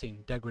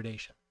fencing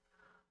degradation.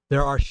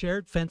 There are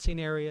shared fencing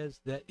areas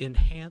that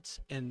enhance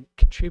and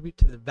contribute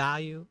to the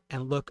value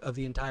and look of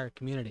the entire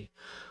community.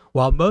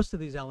 While most of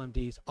these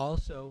LMDs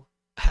also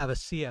have a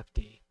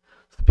CFD.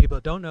 For people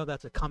that don't know,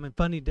 that's a common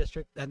funding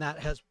district, and that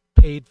has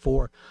paid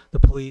for the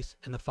police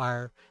and the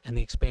fire and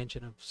the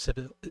expansion of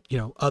civil,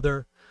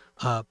 other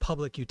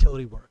public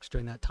utility works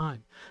during that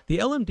time. The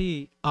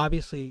LMD,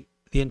 obviously,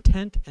 the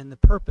intent and the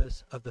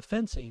purpose of the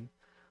fencing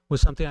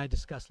was something I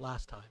discussed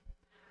last time.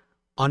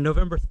 On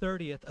November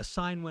 30th, a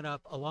sign went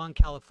up along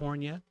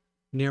California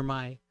near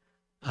my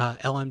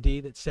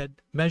LMD that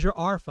said Measure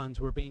R funds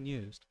were being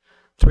used.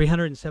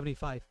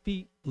 375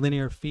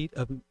 linear feet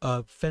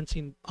of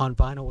fencing on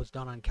vinyl was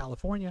done on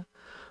California,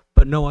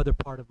 but no other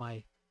part of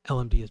my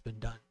LMD has been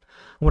done.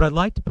 What I'd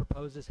like to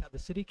propose is have the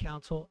city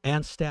council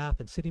and staff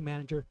and city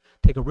manager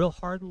take a real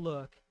hard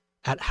look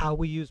at how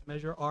we use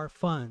Measure R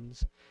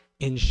funds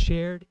in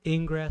shared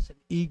ingress and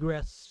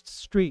egress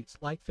streets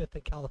like 5th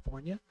and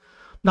California.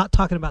 I'm not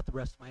talking about the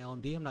rest of my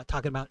LMD. I'm not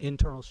talking about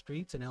internal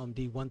streets in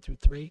LMD 1 through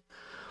 3.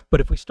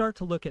 But if we start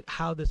to look at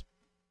how this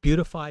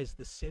beautifies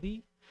the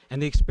city and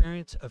the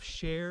experience of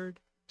shared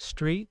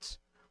streets,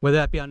 whether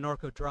that be on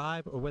Norco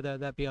Drive or whether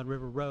that be on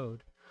River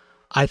Road,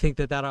 I think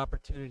that that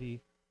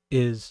opportunity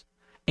is.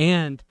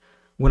 And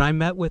when I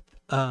met with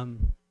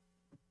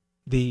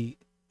the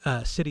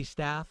city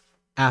staff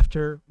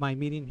after my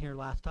meeting here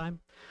last time,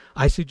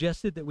 I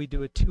suggested that we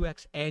do a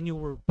 2X annual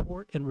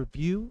report and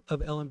review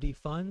of LMD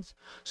funds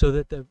so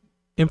that the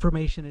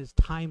information is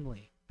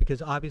timely,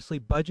 because obviously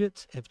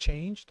budgets have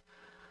changed,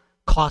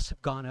 costs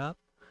have gone up,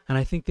 and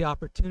I think the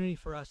opportunity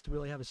for us to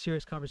really have a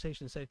serious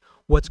conversation and say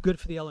what's good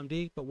for the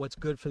LMD, but what's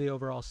good for the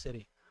overall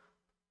city.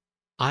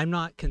 I'm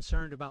not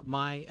concerned about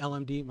my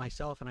LMD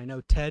myself, and I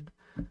know Ted,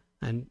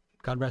 and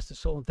God rest his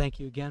soul, and thank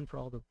you again for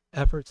all the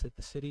efforts that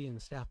the city and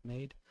the staff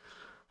made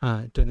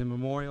during the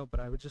memorial. But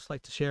I would just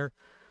like to share,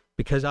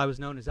 because I was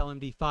known as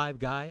LMD 5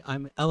 guy,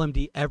 I'm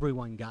LMD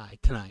everyone guy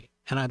tonight.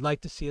 And I'd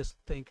like to see us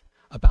think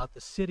about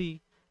the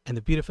city and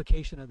the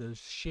beautification of those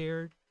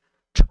shared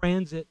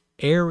transit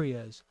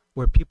areas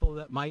where people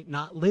that might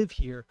not live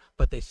here,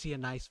 but they see a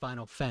nice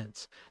vinyl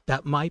fence.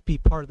 That might be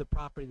part of the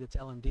property that's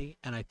LMD,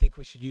 and I think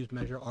we should use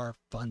Measure R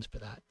funds for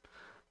that.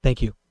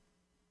 Thank you.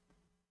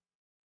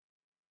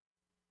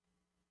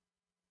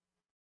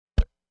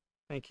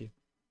 Thank you.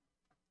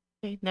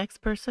 Okay, next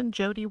person,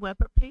 Jody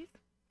Weber, please.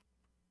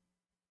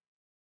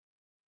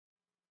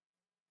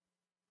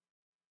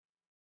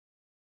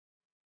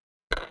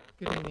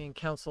 Good evening,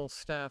 council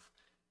staff.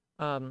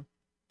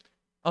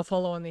 I'll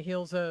follow on the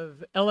heels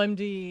of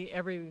LMD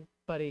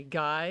everybody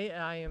guy.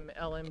 I am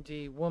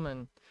LMD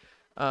woman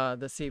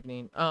this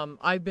evening.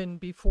 I've been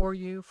before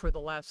you for the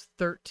last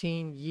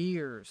 13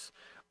 years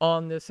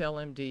on this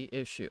LMD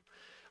issue.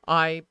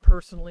 I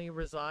personally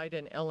reside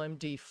in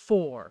LMD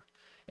 4,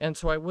 and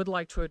so I would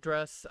like to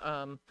address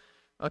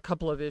a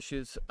couple of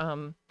issues.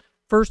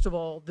 First of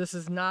all, this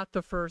is not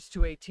the first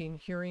 218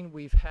 hearing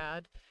we've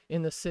had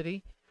in the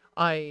city.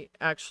 I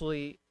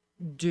actually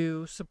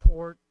do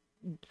support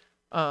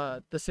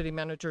the city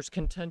manager's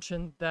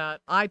contention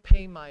that I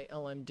pay my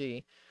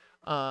LMD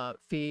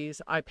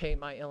fees, I pay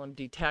my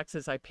LMD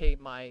taxes, I pay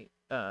my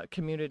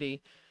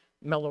community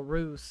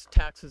Melrose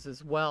taxes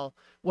as well.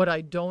 What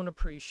I don't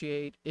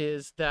appreciate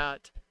is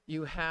that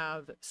you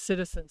have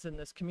citizens in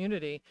this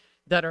community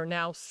that are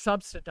now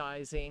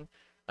subsidizing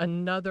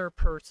another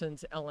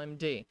person's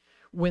LMD.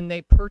 When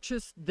they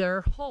purchased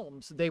their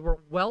homes, they were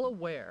well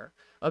aware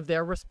of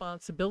their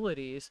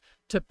responsibilities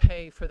to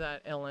pay for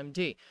that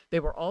LMD. They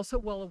were also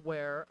well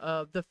aware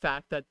of the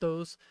fact that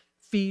those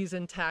fees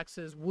and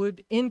taxes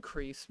would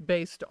increase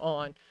based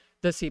on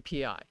the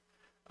CPI.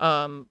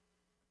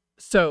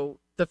 So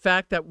the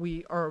fact that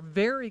we are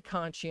very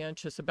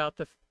conscientious about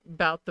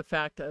the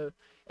fact of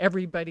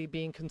everybody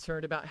being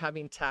concerned about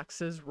having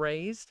taxes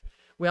raised,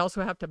 we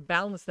also have to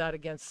balance that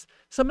against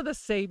some of the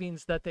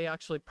savings that they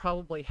actually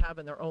probably have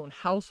in their own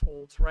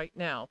households right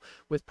now,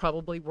 with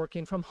probably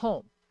working from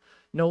home,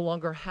 no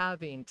longer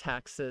having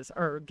taxes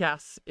or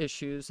gas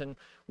issues and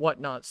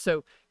whatnot.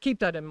 So keep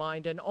that in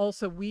mind. And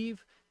also,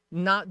 we've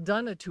not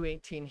done a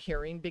 218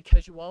 hearing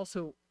because you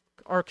also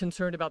are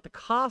concerned about the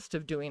cost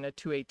of doing a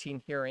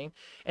 218 hearing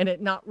and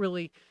it not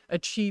really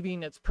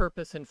achieving its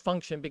purpose and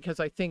function, because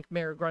I think,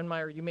 Mayor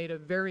Grunmeyer, you made a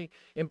very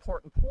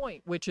important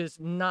point, which is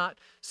not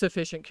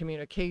sufficient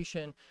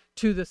communication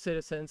to the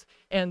citizens.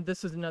 And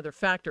this is another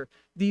factor.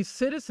 These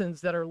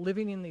citizens that are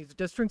living in these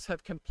districts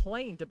have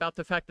complained about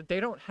the fact that they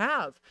don't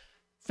have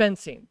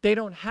fencing. They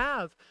don't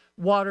have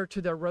water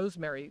to their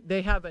rosemary.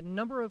 They have a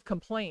number of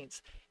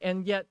complaints,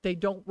 and yet they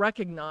don't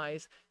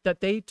recognize that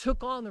they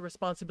took on the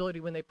responsibility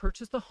when they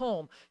purchased the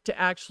home to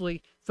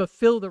actually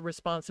fulfill the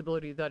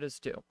responsibility that is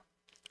due.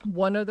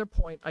 One other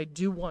point I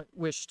do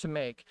wish to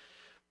make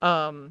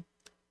for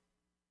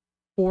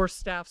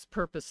staff's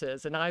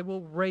purposes, and I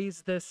will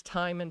raise this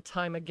time and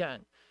time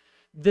again.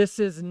 This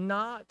is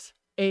not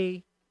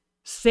a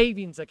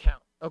savings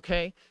account,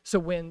 okay? So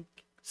when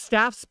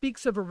staff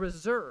speaks of a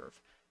reserve,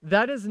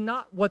 that is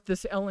not what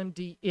this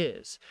LMD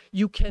is.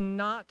 You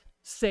cannot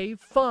save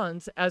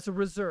funds as a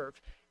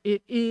reserve.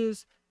 It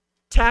is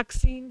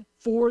taxing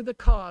for the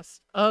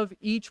cost of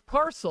each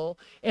parcel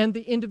and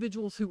the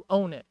individuals who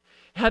own it.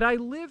 Had I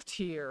lived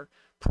here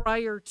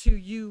prior to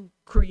you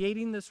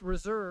creating this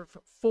reserve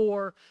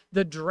for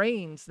the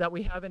drains that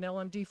we have in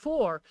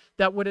LMD4,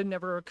 that would have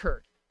never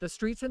occurred. The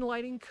Streets and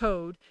Lighting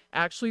Code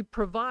actually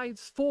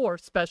provides for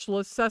special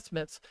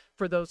assessments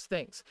for those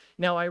things.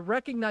 Now, I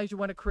recognize you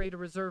want to create a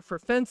reserve for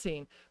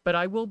fencing, but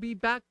I will be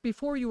back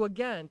before you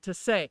again to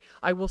say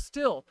I will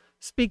still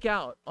speak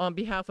out on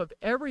behalf of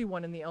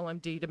everyone in the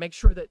LMD to make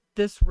sure that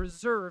this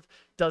reserve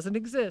doesn't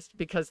exist,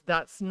 because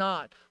that's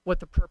not what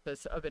the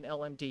purpose of an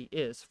LMD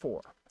is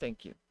for.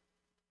 Thank you.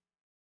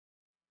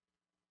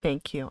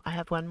 Thank you. I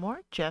have one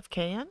more. Jeff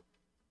Kahan.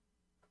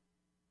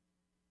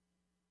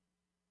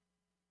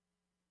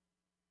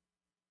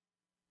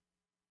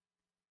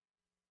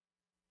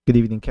 Good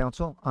evening,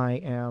 Council. I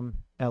am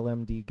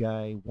LMD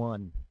guy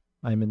 1.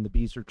 I'm in the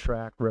Beezer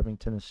Tract,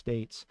 Remington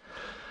Estates.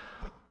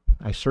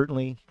 I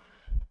certainly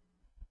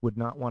would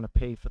not want to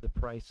pay for the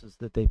prices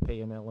that they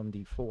pay in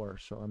LMD 4,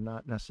 so I'm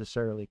not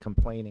necessarily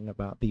complaining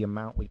about the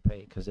amount we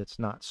pay, because it's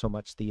not so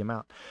much the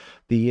amount.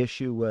 The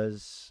issue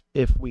was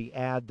if we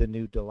add the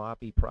new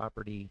Delapi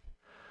property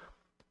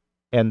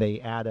and they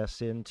add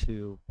us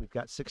into, we've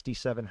got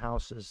 67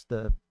 houses.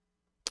 The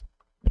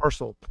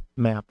parcel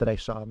map that I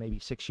saw maybe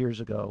 6 years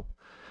ago,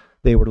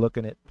 they were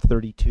looking at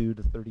 32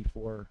 to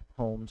 34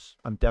 homes.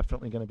 I'm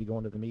definitely going to be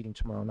going to the meeting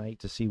tomorrow night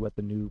to see what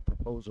the new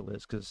proposal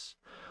is, because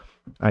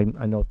I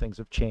know things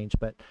have changed.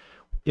 But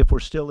if we're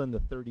still in the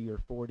 30 or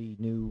 40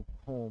 new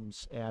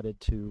homes added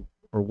to,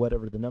 or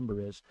whatever the number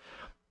is,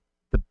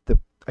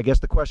 I guess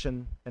the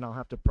question, and I'll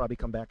have to probably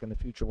come back in the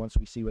future once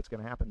we see what's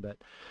going to happen, but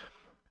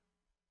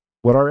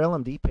what our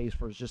LMD pays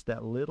for is just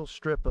that little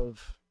strip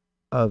of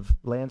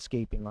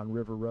landscaping on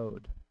River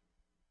Road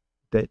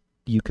that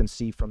you can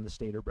see from the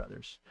Stater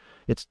Brothers.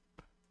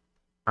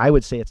 I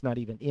would say it's not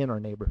even in our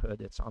neighborhood.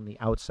 It's on the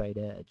outside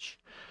edge.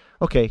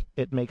 Okay,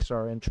 it makes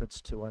our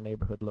entrance to our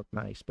neighborhood look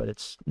nice, but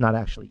it's not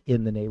actually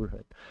in the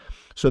neighborhood.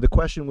 So the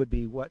question would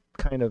be, what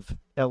kind of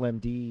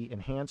LMD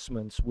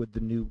enhancements would the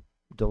new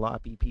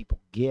Delapi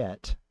people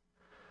get?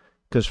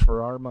 Because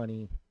for our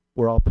money,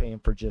 we're all paying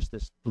for just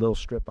this little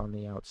strip on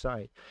the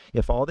outside.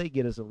 If all they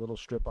get is a little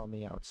strip on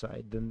the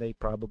outside, then they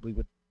probably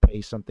would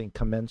pay something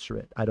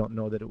commensurate. I don't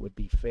know that it would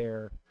be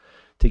fair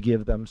to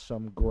give them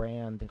some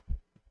grand,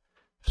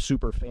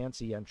 super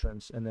fancy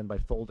entrance, and then by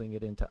folding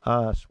it into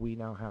us, we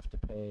now have to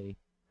pay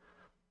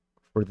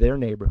for their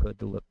neighborhood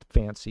to look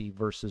fancy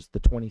versus the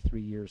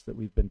 23 years that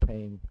we've been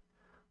paying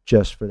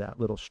just for that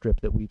little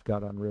strip that we've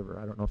got on River.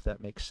 I don't know if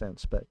that makes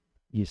sense, but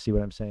you see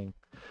what I'm saying?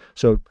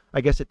 So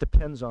I guess it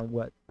depends on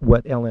what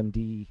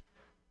LMD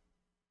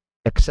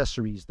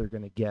accessories they're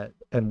going to get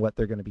and what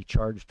they're going to be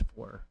charged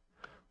for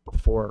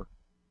before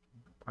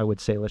I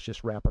would say let's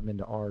just wrap them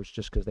into ours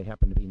just because they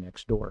happen to be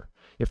next door.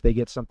 If they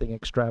get something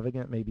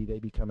extravagant, maybe they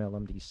become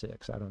LMD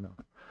 6. I don't know.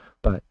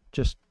 But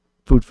just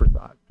food for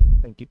thought.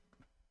 Thank you.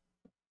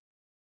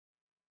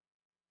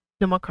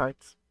 No more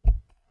cards.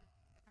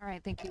 All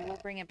right, thank you. We'll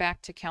bring it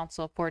back to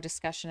council for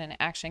discussion and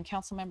action.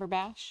 Councilmember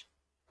Bash?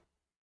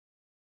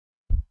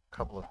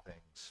 Couple of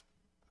things.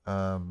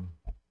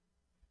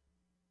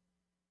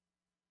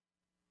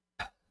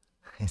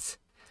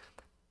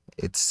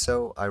 It's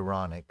so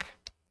ironic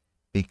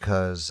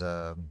because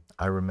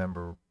I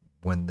remember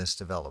when this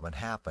development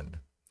happened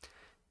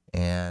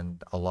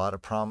and a lot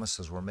of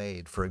promises were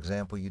made. For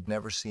example, you'd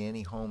never see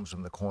any homes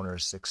on the corner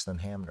of 6th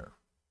and Hamner.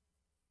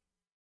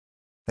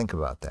 Think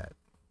about that.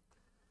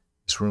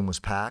 This room was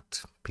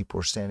packed. People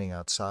were standing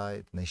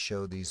outside and they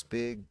showed these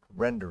big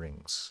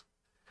renderings.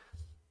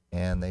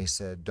 And they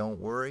said,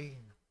 don't worry,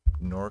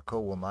 Norco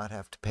will not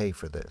have to pay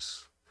for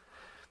this.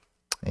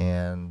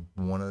 And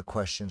one of the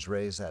questions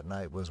raised that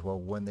night was, well,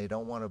 when they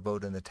don't want to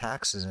vote in the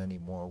taxes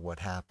anymore, what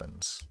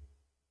happens?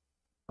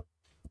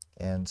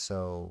 And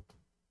so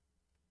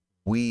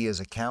we as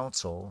a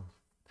council,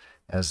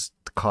 as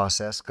the costs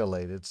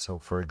escalated, so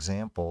for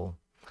example,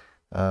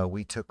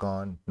 we took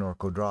on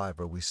Norco Drive.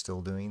 Are we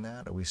still doing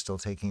that? Are we still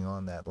taking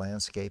on that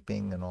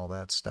landscaping and all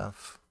that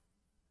stuff?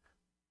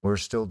 We're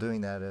still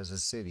doing that as a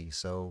city.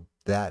 So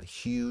that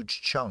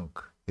huge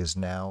chunk is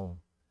now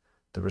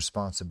the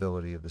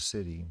responsibility of the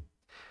city.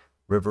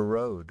 River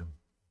Road,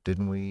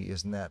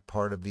 isn't that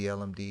part of the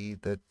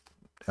LMD, that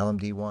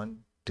LMD 1?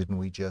 Didn't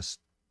we just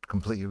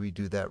completely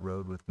redo that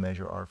road with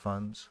Measure R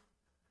funds?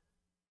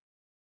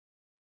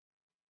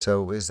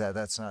 So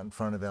that's not in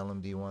front of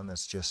LMD 1,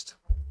 that's just,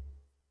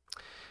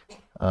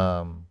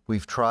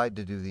 we've tried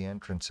to do the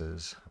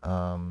entrances.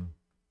 LMD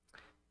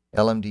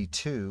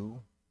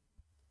 2,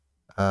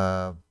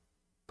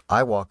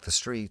 I walked the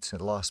streets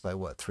and lost by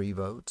what, 3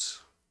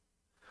 votes?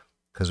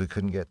 Because we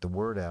couldn't get the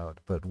word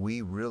out. But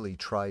we really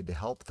tried to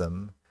help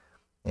them,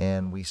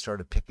 and we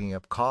started picking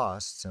up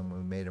costs, and we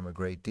made them a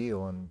great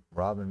deal. And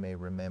Robin may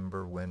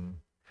remember when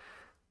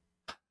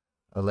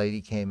a lady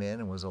came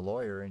in and was a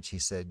lawyer, and she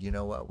said, you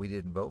know what, we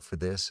didn't vote for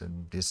this,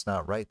 and it's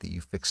not right that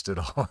you fixed it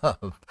all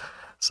up.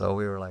 So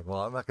we were like,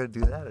 well, I'm not going to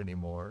do that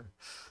anymore.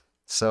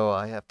 So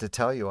I have to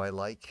tell you, I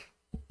like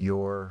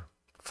your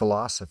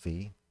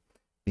philosophy,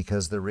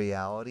 because the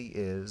reality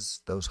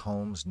is those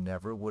homes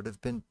never would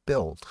have been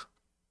built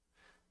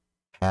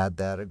had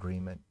that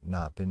agreement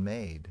not been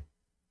made.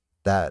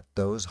 That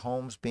those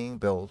homes being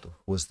built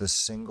was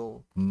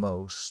the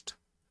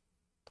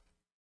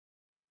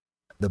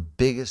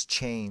biggest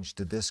change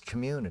to this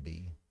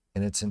community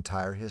in its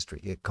entire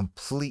history. It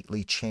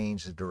completely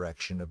changed the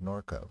direction of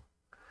Norco.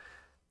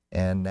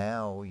 And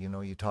now, you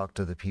know, you talk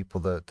to the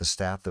people, the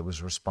staff that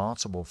was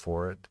responsible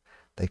for it,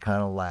 they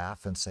kind of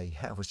laugh and say,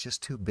 yeah, it was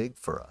just too big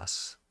for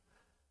us.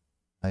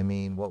 I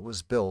mean, what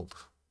was built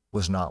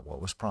was not what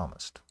was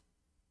promised,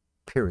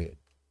 period.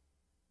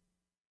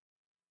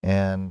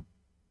 And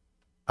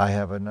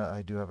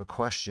I do have a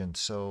question.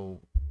 So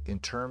in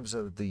terms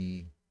of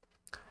the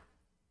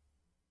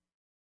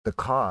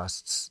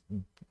costs,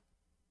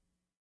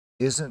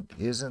 isn't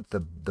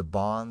the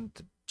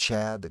bond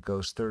Chad, that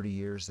goes 30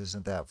 years,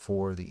 isn't that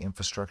for the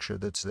infrastructure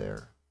that's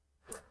there?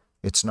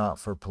 It's not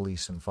for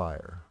police and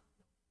fire,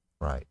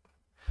 right?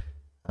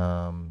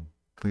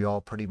 We all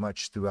pretty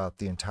much throughout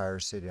the entire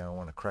city, I don't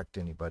want to correct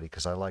anybody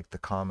because I like the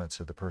comments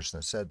of the person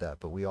that said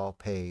that, but we all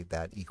pay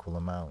that equal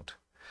amount.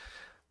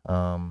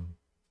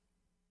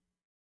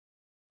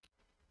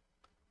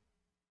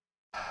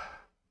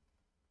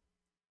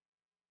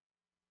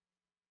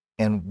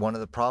 And one of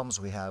the problems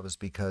we have is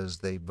because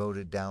they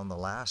voted down the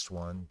last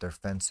one, their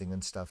fencing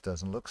and stuff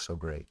doesn't look so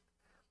great.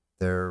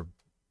 The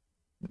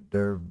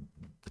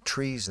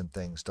trees and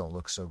things don't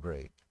look so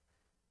great.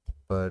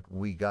 But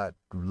we got,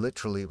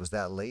 literally, it was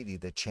that lady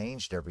that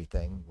changed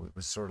everything. It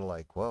was sort of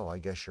like, whoa, I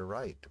guess you're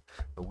right.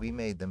 But we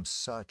made them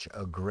such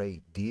a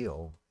great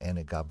deal, and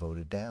it got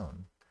voted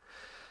down.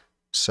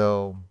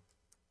 So,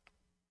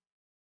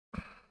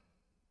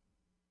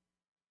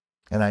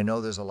 and I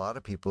know there's a lot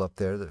of people up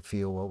there that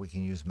feel, well, we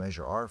can use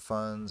Measure R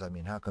funds. I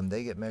mean, how come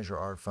they get Measure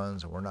R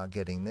funds and we're not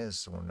getting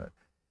this? We're not.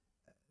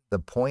 The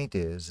point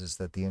is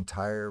that the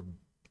entire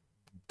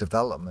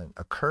development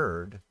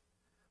occurred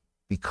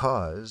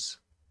because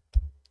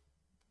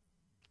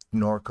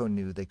Norco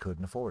knew they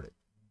couldn't afford it.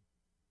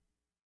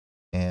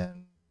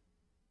 And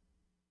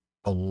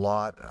a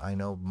lot, I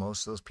know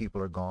most of those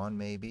people are gone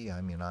maybe.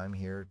 I mean, I'm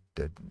here,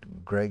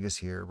 Greg is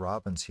here,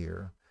 Robin's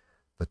here,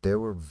 but there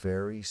were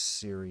very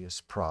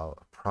serious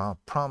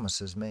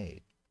promises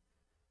made.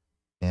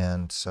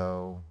 And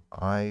so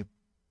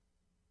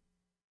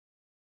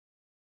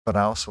but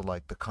I also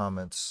like the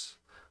comments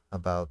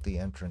about the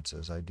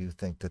entrances. I do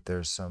think that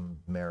there's some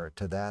merit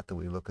to that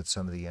we look at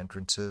some of the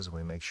entrances and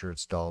we make sure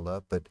it's dolled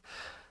up. But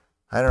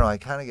I don't know, I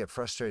kind of get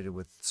frustrated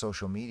with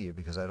social media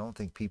because I don't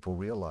think people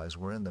realize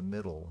we're in the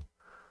middle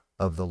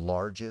of the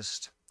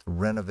largest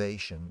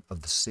renovation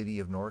of the city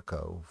of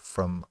Norco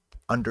from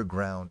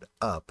underground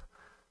up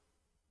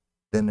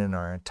than in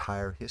our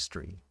entire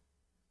history.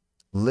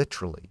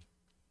 Literally.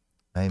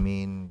 I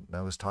mean,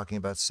 I was talking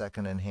about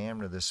 2nd and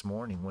Hamner this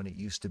morning when it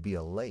used to be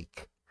a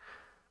lake.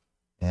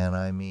 And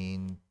I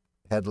mean,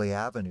 Headley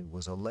Avenue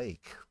was a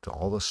lake to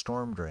all the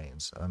storm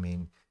drains. I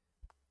mean,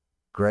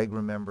 Greg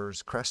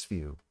remembers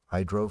Crestview.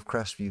 I drove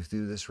Crestview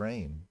through this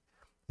rain.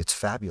 It's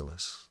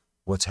fabulous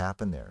what's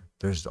happened there.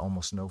 There's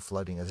almost no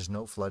flooding. There's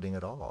no flooding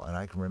at all. And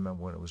I can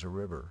remember when it was a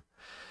river.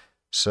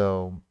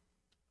 So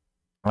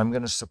I'm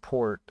going to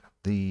support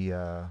the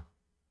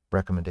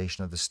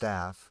recommendation of the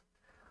staff.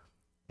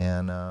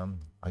 And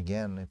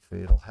again, if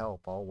it'll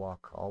help, I'll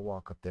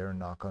walk up there and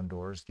knock on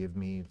doors. Give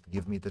me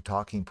the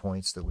talking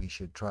points that we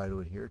should try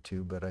to adhere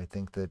to. But I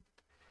think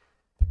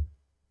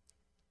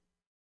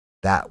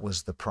that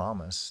was the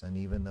promise. And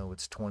even though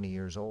it's 20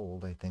 years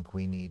old, I think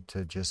we need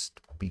to just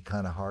be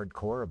kind of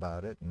hardcore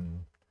about it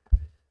and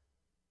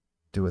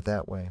do it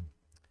that way.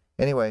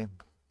 Anyway,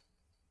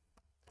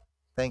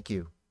 thank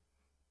you.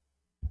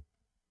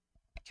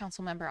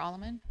 Councilmember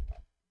Alleman.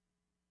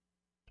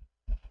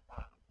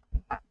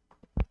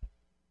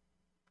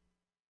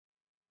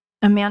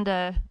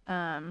 Amanda,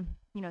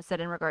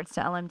 said in regards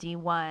to LMD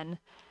 1,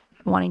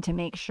 wanting to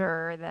make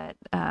sure that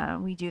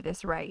we do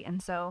this right.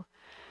 And so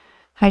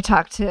I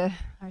talked to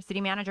our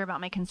city manager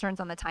about my concerns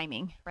on the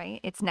timing, right?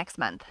 It's next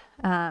month.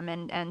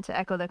 And to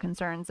echo the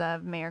concerns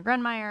of Mayor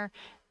Grunmeyer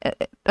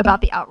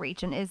about the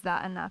outreach, and is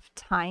that enough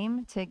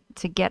time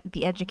to get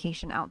the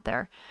education out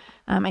there?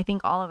 I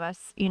think all of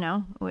us,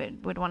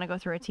 would want to go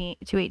through a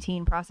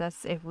 218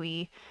 process if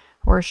we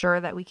were sure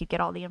that we could get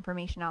all the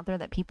information out there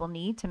that people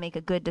need to make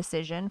a good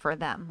decision for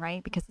them,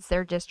 right? Because it's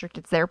their district,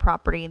 it's their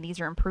property, and these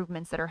are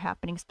improvements that are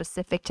happening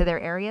specific to their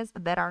areas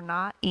that are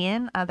not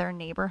in other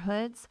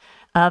neighborhoods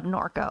of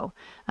Norco.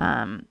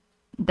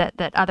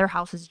 That other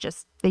houses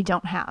they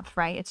don't have,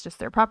 right? It's just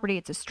their property,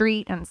 it's a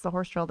street, and it's the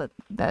horse trail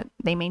that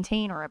they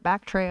maintain, or a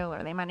back trail,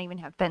 or they might even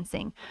have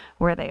fencing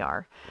where they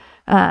are.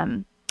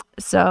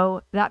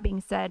 So that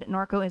being said,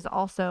 Norco is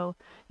also,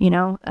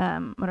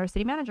 what our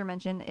city manager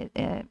mentioned,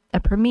 a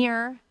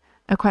premier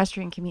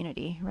equestrian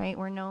community, right?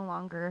 We're no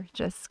longer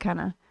just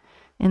kind of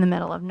in the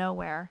middle of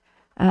nowhere.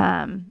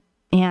 And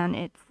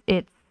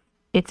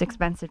it's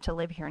expensive to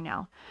live here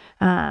now.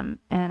 And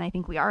I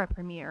think we are a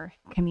premier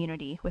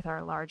community with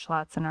our large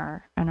lots and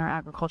our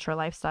agricultural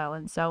lifestyle.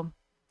 And so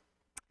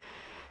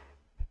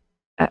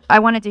I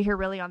wanted to hear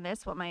really on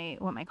this what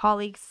my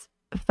colleagues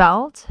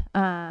felt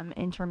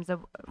in terms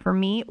of, for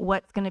me,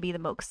 what's going to be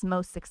the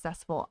most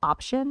successful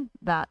option.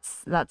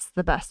 That's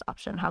the best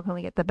option. How can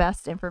we get the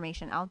best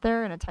information out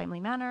there in a timely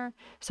manner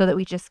so that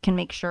we just can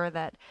make sure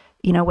that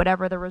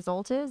whatever the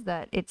result is,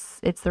 that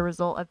it's the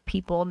result of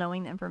people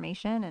knowing the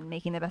information and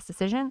making the best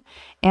decision.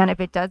 And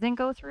if it doesn't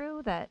go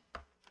through, that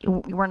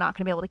we're not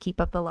going to be able to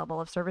keep up the level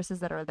of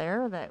services that are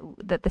there,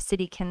 that the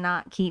city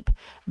cannot keep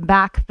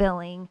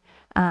backfilling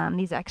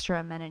these extra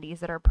amenities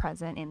that are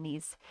present in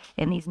these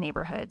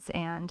neighborhoods.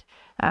 And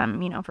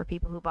for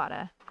people who bought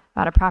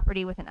a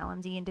property with an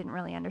LMD and didn't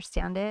really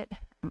understand it,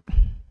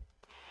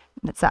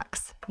 it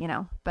sucks,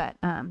 but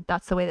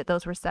that's the way that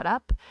those were set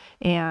up.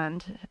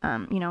 And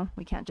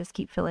we can't just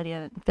keep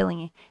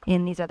filling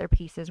in these other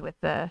pieces with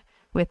the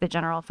with the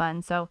general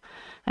fund. So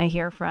I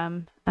hear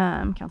from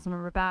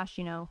Councilmember Bash,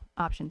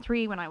 option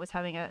 3, when I was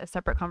having a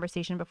separate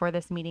conversation before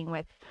this meeting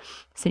with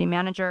city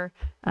manager,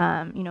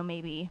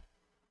 maybe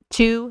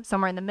 2,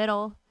 somewhere in the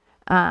middle.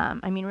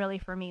 Really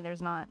for me,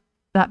 there's not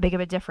that big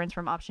of a difference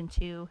from option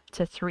 2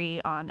 to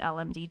 3 on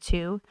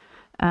LMD2.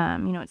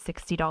 It's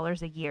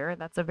 $60 a year.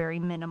 That's a very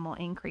minimal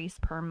increase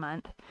per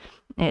month.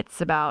 It's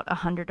about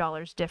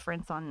 $100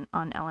 difference on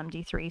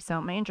LMD3.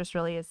 So my interest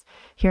really is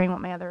hearing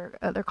what my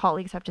other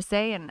colleagues have to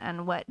say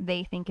and what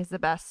they think is the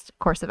best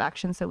course of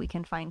action, so we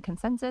can find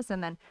consensus,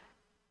 and then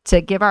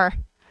to give our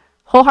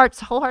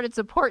wholehearted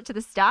support to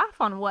the staff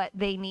on what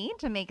they need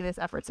to make this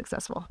effort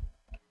successful.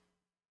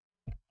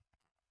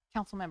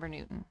 Councilmember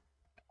Newton.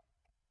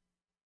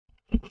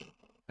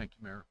 Thank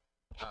you, Mayor.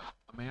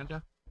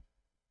 Amanda?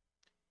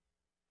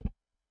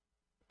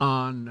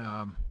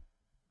 On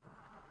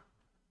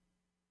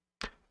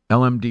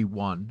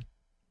LMD1,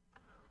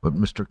 what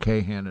Mr.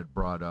 Cahan had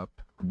brought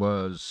up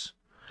was,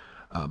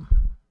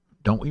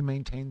 don't we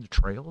maintain the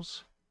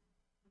trails?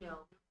 No.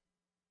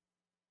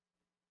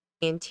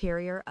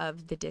 Interior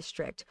of the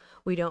district.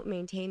 We don't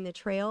maintain the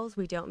trails,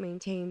 we don't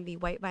maintain the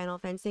white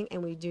vinyl fencing,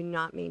 and we do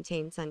not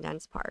maintain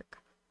Sundance Park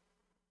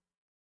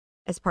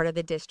as part of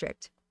the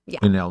district. Yeah.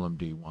 In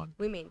LMD1.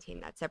 We maintain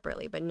that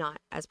separately, but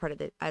not as part of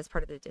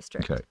the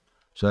district. Okay.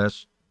 So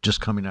that's just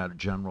coming out of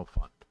general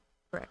fund.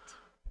 Correct.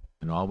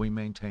 And all we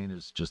maintain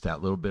is just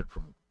that little bit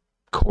from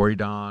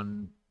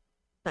Corydon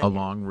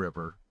along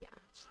river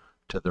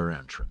to their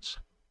entrance.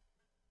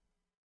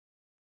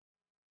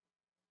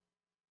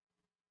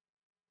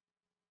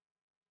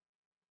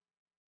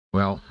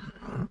 Well,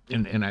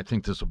 and I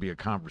think this will be a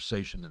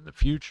conversation in the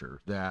future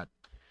that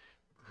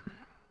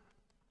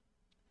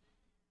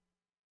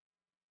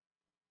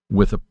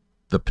with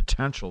the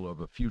potential of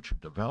a future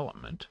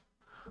development,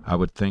 I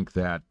would think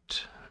that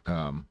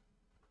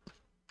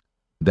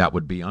that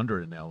would be under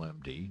an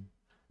LMD,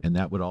 and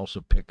that would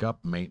also pick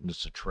up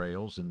maintenance of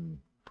trails and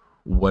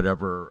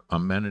whatever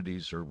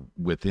amenities are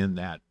within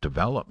that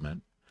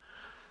development.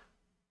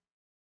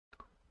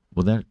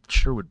 Well, that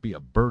sure would be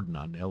a burden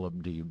on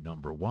LMD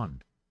number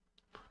 1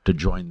 to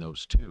join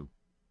those two.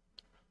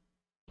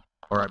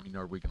 Or, are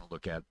we going to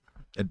look at,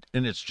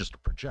 and it's just a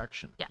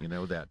projection,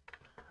 that,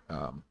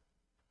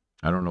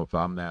 I don't know if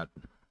I'm that,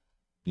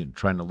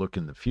 trying to look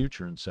in the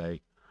future and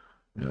say,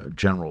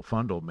 general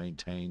fund will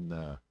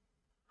maintain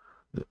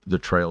the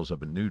trails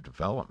of a new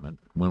development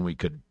when we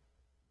could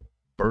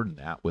burden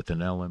that with an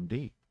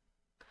LMD.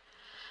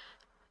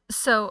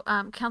 So,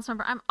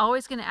 Councilmember, I'm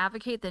always going to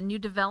advocate that new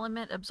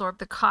development absorb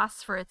the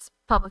costs for its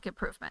public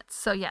improvements.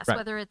 So yes,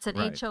 whether it's an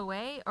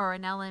HOA or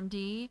an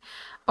LMD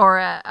or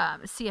a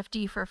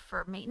CFD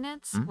for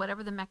maintenance,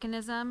 whatever the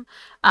mechanism,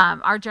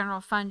 our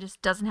general fund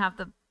just doesn't have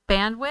the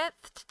bandwidth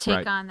to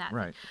take on that.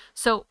 Right.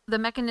 So the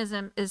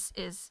mechanism is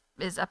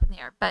up in the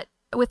air. But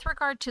with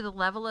regard to the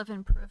level of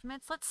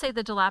improvements, let's say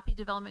the Delapi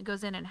development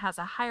goes in and has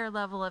a higher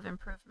level of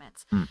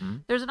improvements.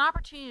 There's an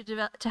opportunity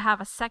to have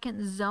a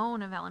second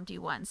zone of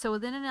LMD1. So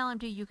within an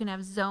LMD, you can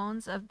have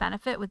zones of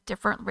benefit with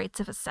different rates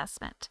of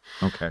assessment.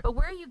 Okay. But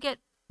where you get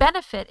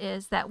benefit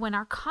is that when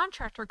our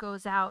contractor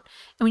goes out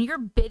and when you're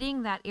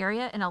bidding that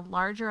area in a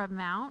larger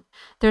amount,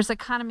 there's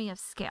economy of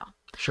scale.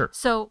 Sure.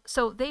 So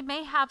they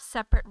may have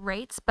separate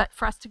rates, but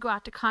for us to go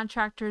out to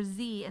contractor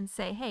Z and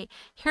say, hey,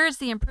 here's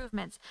the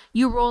improvements.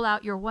 You roll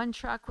out your one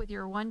truck with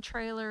your one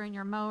trailer and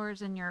your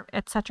mowers and your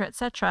et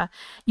cetera,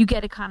 you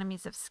get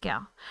economies of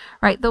scale,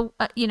 right?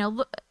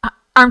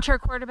 Armchair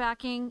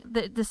quarterbacking,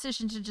 the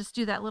decision to just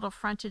do that little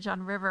frontage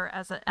on river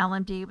as an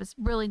LMD was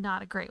really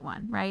not a great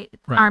one, right?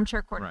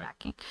 Armchair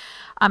quarterbacking.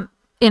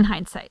 In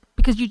hindsight,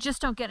 because you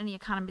just don't get any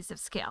economies of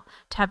scale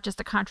to have just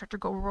a contractor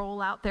go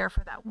roll out there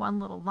for that one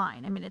little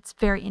line. It's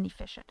very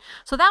inefficient.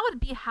 So that would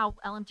be how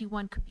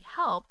LMD1 could be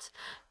helped.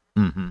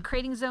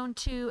 Creating zone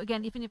 2,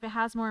 again, even if it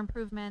has more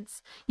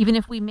improvements, even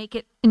if we make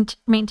it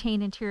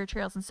maintain interior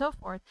trails and so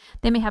forth,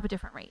 they may have a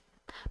different rate.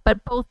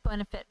 But both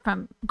benefit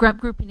from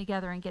grouping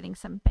together and getting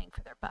some bang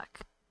for their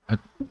buck.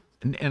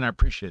 And I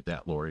appreciate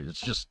that, Lori.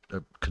 It's just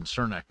a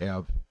concern I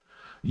have,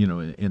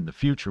 in the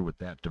future with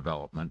that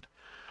development.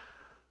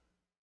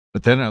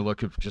 But then I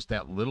look at just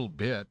that little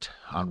bit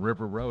on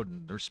River Road,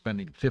 and they're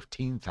spending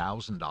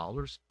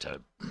 $15,000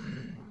 to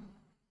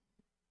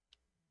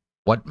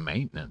what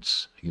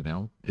maintenance?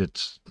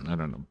 It's, I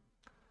don't know.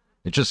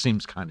 It just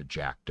seems kind of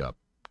jacked up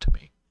to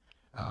me.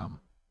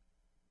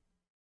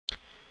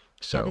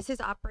 So this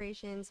is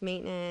operations,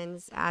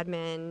 maintenance,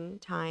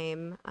 admin,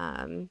 time.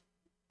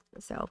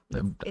 So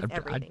it's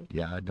everything.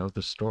 I know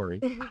the story.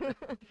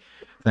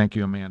 Thank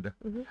you, Amanda.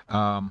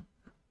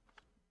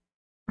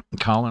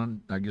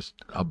 Colin, I guess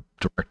I'll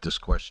direct this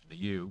question to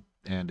you,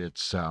 and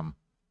it's I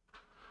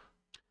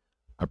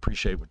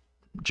appreciate what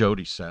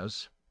Jody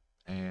says,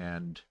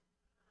 and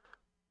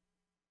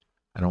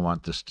I don't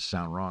want this to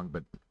sound wrong,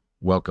 but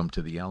welcome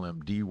to the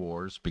LMD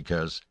wars,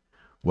 because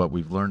what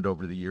we've learned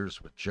over the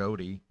years with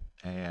Jody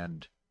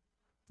and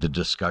the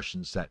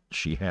discussions that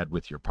she had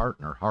with your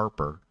partner,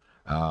 Harper,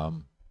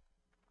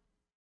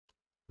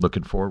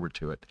 looking forward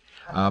to it.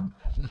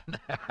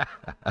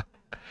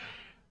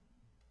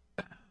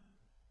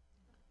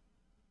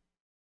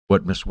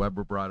 What Ms.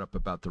 Weber brought up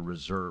about the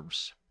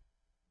reserves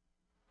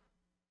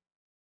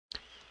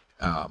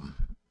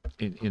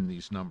in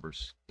these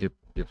numbers, if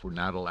we're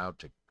not allowed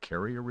to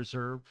carry a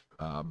reserve,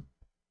 I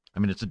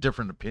mean, it's a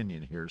different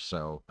opinion here,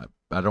 so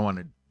I don't want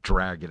to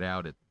drag it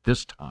out at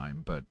this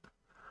time, but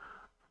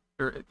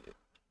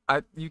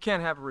you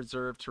can't have a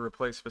reserve to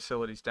replace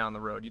facilities down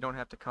the road. You don't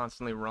have to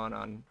constantly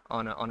run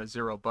on a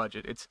zero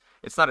budget.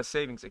 It's not a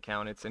savings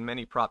account. It's in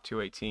many Prop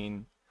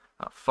 218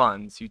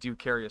 funds. You do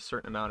carry a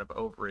certain amount of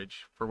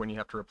overage for when you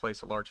have to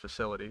replace a large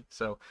facility.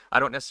 So I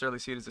don't necessarily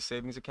see it as a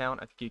savings account.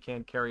 I think you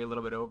can carry a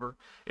little bit over.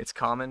 It's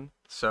common.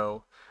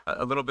 So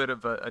a little bit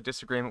of a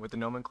disagreement with the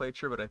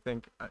nomenclature, but I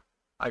think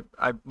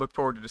I look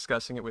forward to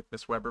discussing it with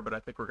Ms. Weber, but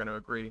I think we're going to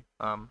agree.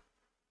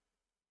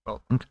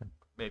 Well, okay.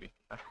 Maybe.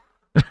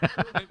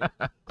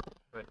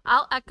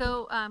 I'll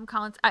echo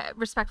Collins. I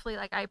respectfully,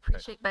 I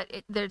appreciate, but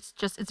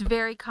it's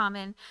very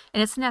common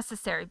and it's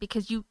necessary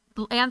because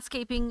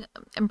landscaping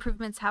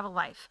improvements have a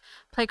life,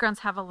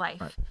 playgrounds have a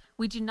life. Right.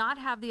 We do not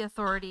have the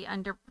authority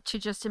to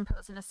just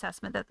impose an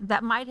assessment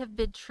that might have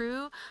been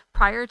true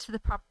prior to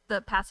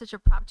the passage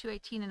of Prop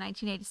 218 in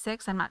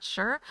 1986. I'm not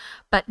sure,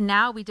 but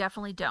now we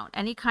definitely don't.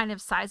 Any kind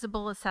of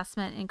sizable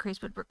assessment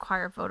increase would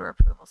require voter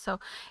approval. So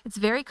it's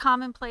very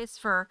commonplace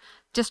for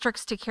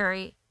districts to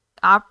carry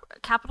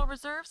capital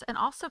reserves and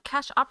also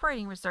cash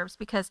operating reserves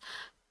because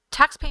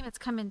tax payments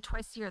come in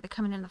twice a year. They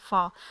come in the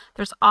fall.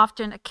 There's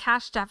often a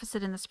cash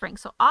deficit in the spring.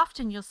 So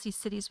often you'll see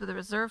cities with a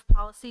reserve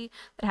policy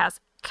that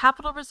has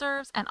capital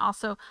reserves and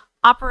also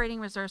operating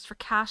reserves for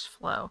cash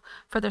flow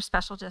for their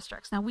special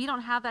districts. Now, we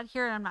don't have that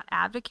here, and I'm not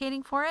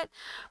advocating for it,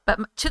 but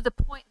to the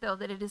point, though,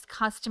 that it is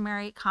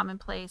customary,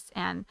 commonplace,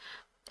 and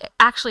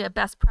actually a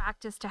best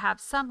practice to have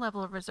some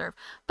level of reserve,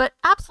 but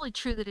absolutely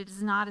true that it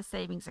is not a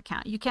savings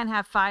account. You can't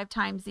have 5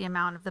 times the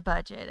amount of the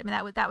budget. I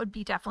mean, that would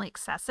be definitely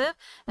excessive,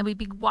 and we'd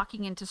be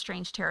walking into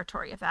strange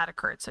territory if that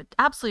occurred. So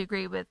absolutely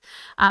agree with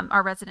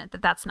our resident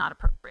that that's not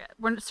appropriate.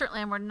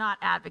 We're not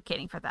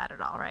advocating for that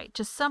at all, right?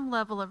 Just some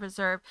level of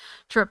reserve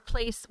to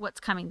replace what's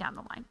coming down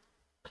the line.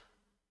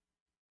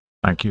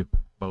 Thank you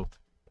both.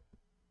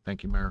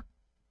 Thank you, Mayor.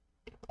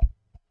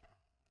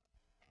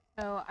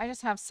 So I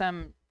just have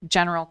some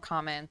general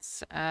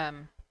comments.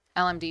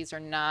 LMDs are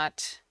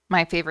not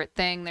my favorite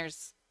thing.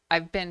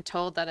 I've been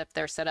told that if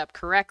they're set up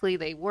correctly,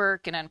 they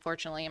work. And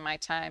unfortunately, in my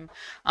time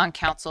on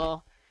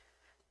council,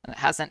 it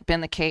hasn't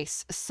been the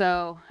case.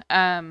 So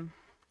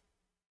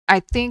I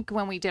think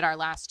when we did our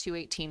last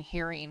 218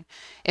 hearing,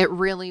 it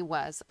really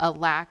was a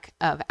lack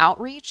of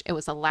outreach. It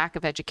was a lack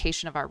of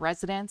education of our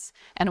residents,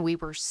 and we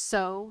were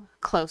so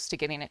close to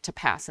getting it to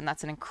pass. And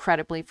that's an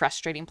incredibly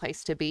frustrating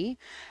place to be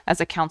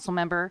as a council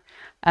member.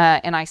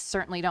 And I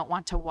certainly don't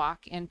want to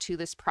walk into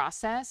this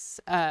process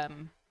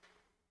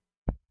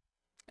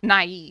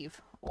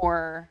naive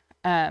or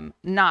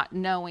not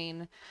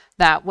knowing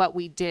that what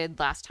we did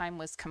last time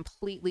was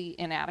completely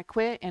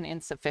inadequate and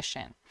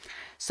insufficient.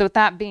 So with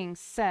that being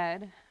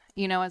said,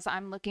 as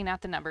I'm looking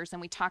at the numbers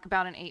and we talk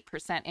about an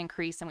 8%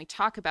 increase and we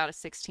talk about a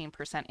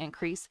 16%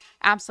 increase,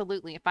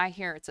 absolutely. If I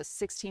hear it's a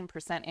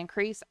 16%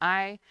 increase,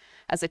 I,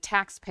 as a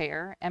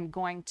taxpayer, am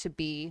going to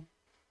be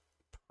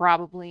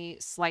probably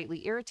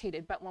slightly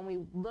irritated. But when we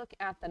look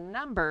at the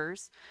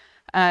numbers,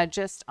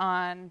 just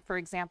on, for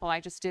example, I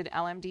just did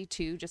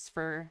LMD2 just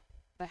for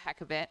the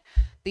heck of it.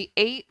 The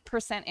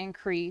 8%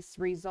 increase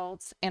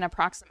results in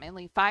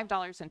approximately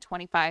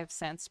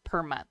 $5.25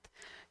 per month.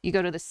 You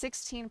go to the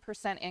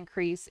 16%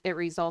 increase, it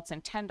results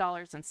in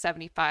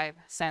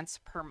 $10.75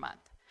 per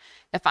month.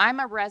 If I'm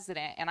a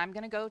resident and I'm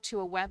going to go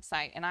to a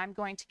website and I'm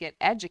going to get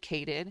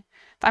educated,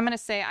 if I'm going to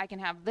say I can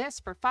have this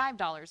for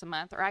 $5 a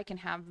month or I can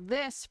have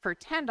this for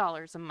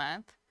 $10 a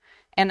month,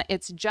 and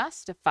it's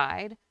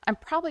justified, I'm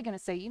probably going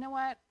to say, you know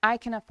what, I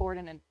can afford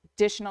an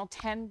additional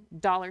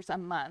 $10 a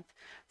month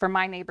for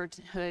my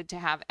neighborhood to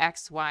have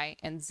X, Y,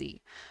 and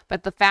Z.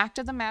 But the fact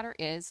of the matter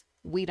is,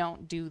 we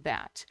don't do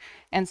that.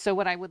 And so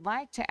what I would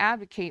like to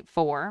advocate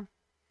for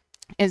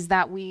is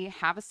that we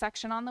have a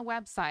section on the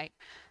website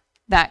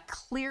that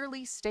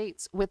clearly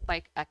states with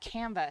like a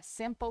Canva,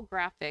 simple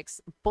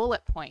graphics,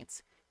 bullet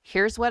points,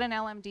 here's what an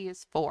LMD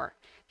is for.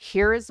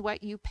 Here is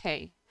what you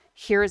pay.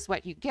 Here is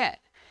what you get.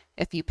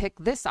 If you pick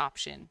this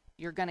option,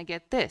 you're going to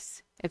get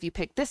this. If you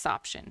pick this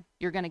option,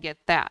 you're going to get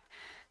that.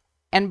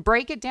 And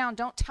break it down.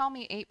 Don't tell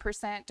me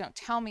 8%. Don't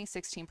tell me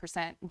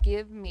 16%.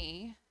 Give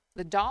me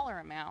the dollar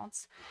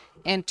amounts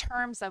in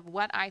terms of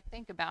what I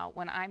think about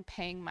when I'm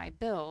paying my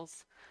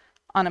bills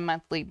on a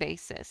monthly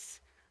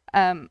basis.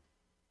 And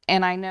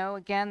I know,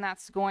 again,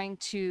 that's going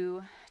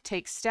to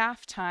take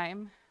staff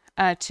time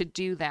to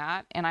do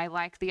that. And I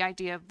like the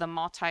idea of the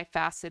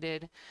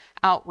multifaceted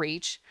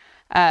outreach.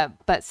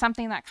 But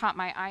something that caught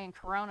my eye in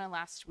Corona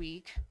last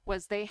week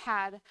was they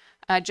had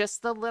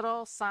just the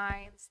little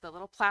signs, the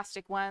little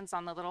plastic ones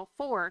on the little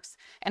forks,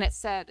 and it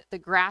said, the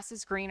grass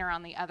is greener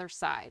on the other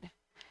side.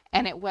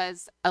 And it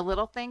was a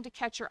little thing to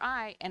catch your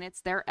eye, and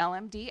it's their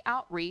LMD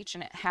outreach,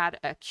 and it had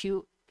a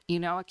cute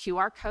a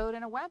QR code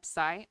and a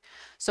website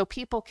so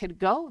people could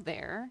go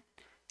there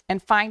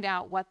and find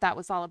out what that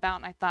was all about.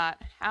 And I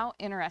thought, how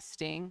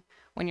interesting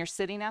when you're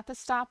sitting at the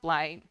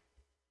stoplight.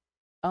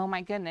 Oh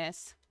my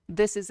goodness,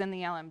 this is in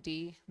the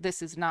LMD.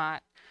 This is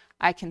not.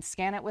 I can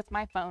scan it with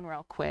my phone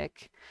real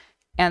quick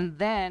and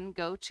then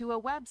go to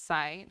a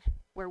website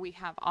where we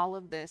have all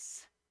of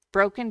this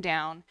broken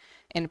down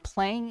in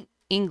plain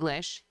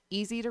English,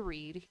 easy to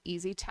read,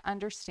 easy to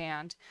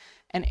understand,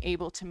 and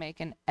able to make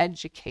an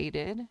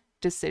educated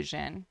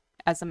decision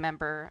as a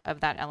member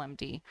of that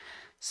LMD.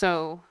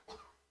 So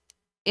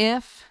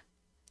if,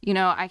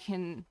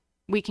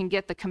 we can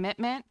get the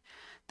commitment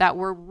that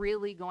we're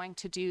really going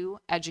to do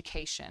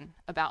education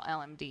about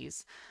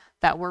LMDs,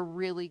 that we're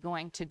really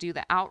going to do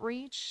the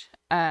outreach,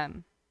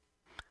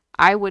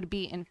 I would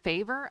be in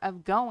favor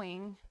of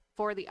going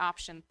for the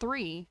option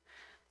 3.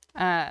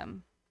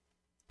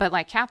 But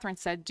like Catherine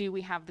said, do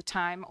we have the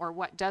time, or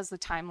what does the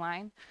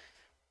timeline?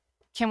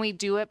 Can we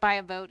do it by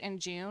a vote in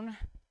June?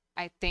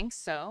 I think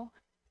so,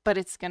 but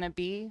it's going to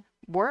be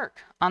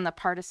work on the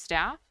part of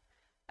staff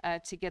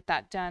to get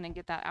that done and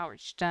get that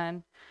outreach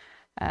done.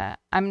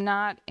 I'm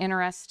not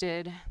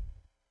interested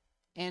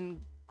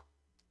in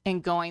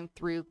going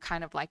through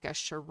kind of like a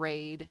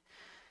charade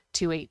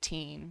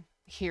 218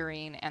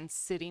 hearing and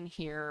sitting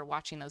here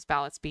watching those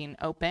ballots being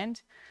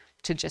opened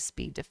to just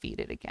be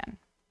defeated again.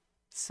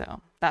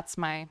 So that's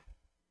my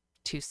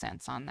 2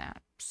 cents on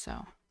that.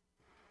 So,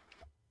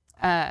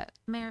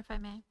 Mayor, if I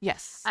may.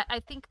 Yes. I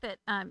think that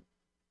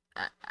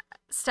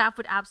staff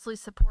would absolutely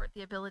support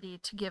the ability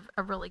to give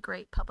a really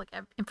great public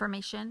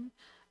information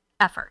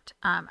effort.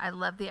 I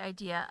love the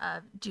idea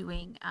of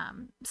doing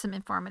some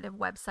informative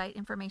website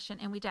information,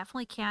 and we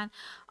definitely can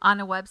on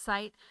a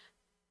website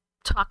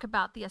talk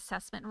about the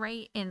assessment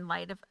rate in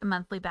light of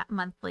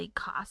monthly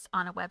costs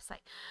on a website.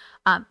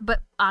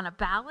 But on a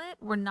ballot,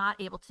 we're not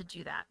able to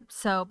do that.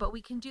 So, but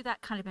we can do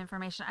that kind of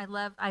information.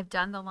 I've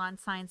done the lawn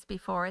signs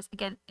before,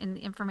 again, in the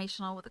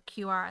informational with a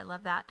QR. I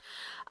love that.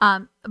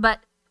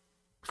 But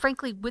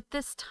frankly, with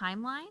this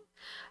timeline,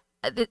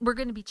 we're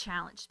going to be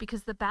challenged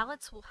because the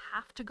ballots will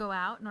have to go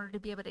out in order to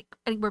be able to,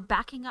 and we're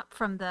backing up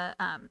from the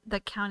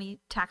county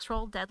tax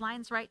roll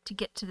deadlines, right, to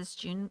get to this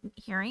June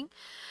hearing.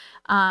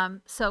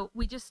 So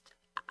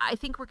I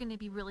think we're going to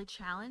be really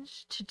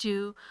challenged to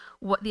do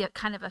what the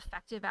kind of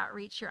effective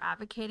outreach you're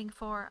advocating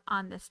for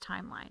on this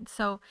timeline.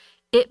 So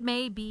it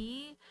may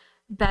be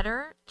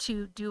better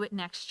to do it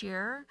next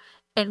year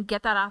and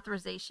get that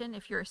authorization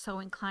if you're so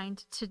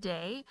inclined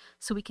today,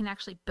 so we can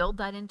actually build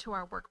that into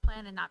our work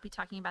plan and not be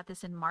talking about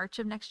this in March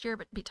of next year,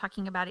 but be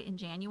talking about it in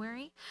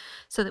January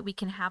so that we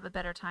can have a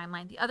better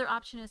timeline. The other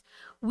option is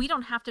we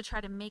don't have to try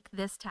to make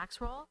this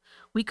tax roll.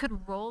 We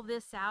could roll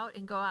this out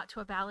and go out to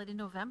a ballot in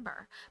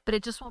November, but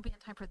it just won't be in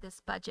time for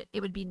this budget.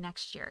 It would be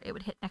next year. It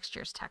would hit next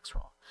year's tax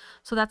roll.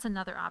 So that's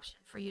another option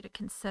for you to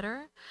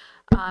consider.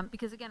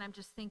 Because again, I'm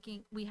just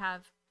thinking we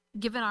have,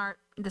 given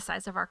the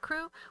size of our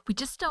crew,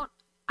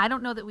 I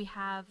don't know that we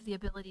have the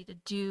ability to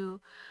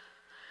do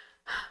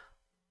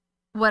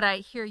what I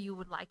hear you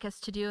would like us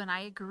to do, and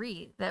I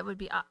agree that would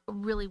be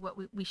really what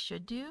we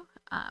should do.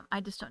 I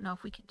just don't know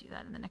if we can do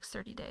that in the next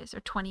 30 days or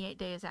 28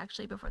 days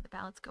actually before the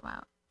ballots go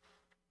out.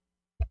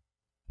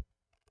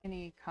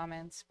 Any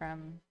comments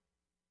from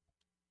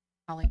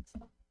colleagues?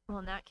 Well,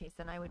 in that case,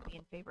 then I would be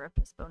in favor of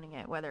postponing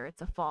it, whether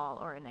it's a fall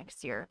or a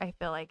next year. I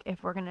feel like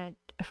if we're gonna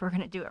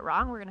do it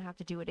wrong, we're gonna have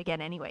to do it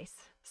again anyways.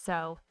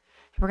 So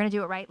if we're gonna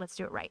do it right, let's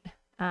do it right.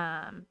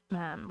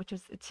 Which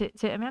was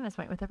to Amanda's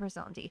point with the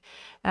personality.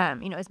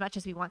 As much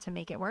as we want to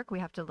make it work, we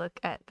have to look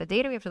at the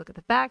data, we have to look at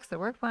the facts, the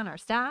work plan, our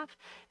staff,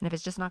 and if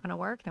it's just not going to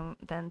work,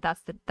 then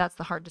that's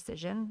the hard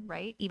decision,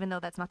 right? Even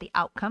though that's not the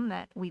outcome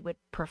that we would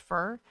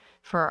prefer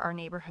for our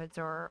neighborhoods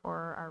or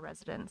our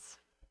residents.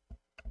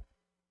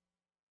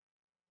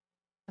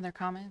 Other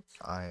comments?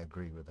 I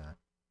agree with that.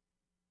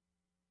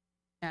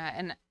 Yeah,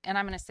 and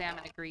I'm going to say I'm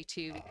going to agree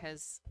too,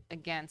 because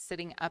again,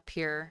 sitting up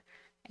here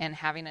and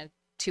having a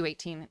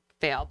 218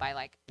 fail by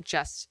like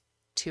just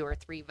 2 or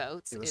 3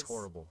 votes. It was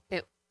horrible.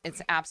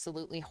 It's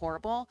absolutely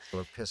horrible.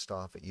 We're pissed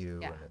off at you.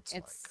 Yeah, And it's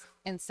like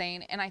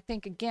insane. And I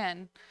think,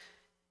 again,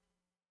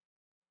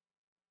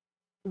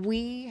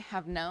 we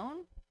have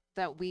known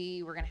that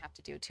we were going to have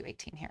to do a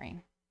 218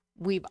 hearing.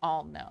 We've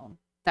all known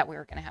that we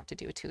were going to have to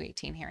do a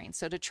 218 hearing.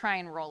 So to try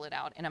and roll it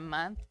out in a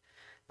month,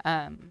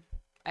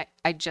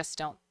 I just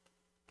don't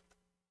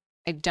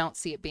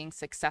see it being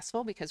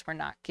successful because we're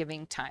not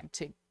giving time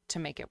to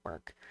make it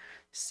work.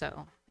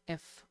 So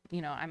if,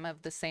 I'm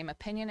of the same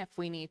opinion, if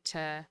we need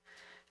to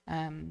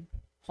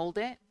hold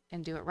it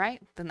and do it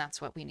right, then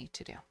that's what we need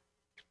to do.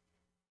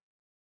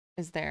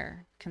 Is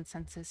there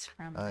consensus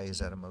from? is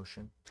that a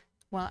motion?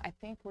 Well, I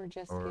think we're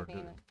just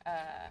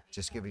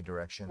giving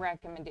direction.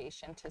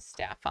 Recommendation to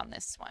staff on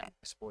this one. I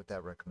support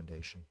that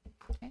recommendation.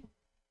 Okay.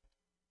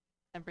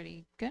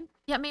 Everybody good?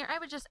 Yeah, Mayor, I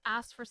would just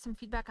ask for some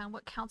feedback on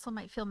what council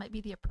might feel might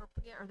be the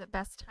appropriate or the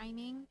best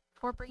timing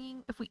for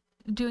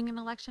doing an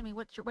election. I mean,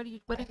 what are your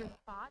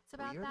thoughts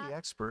about You're that? the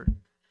expert.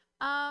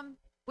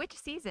 Which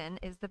season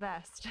is the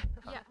best?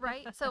 Yeah,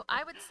 right. So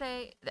I would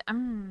say,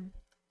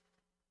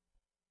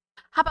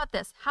 how about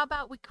this? How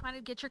about we kind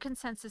of get your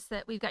consensus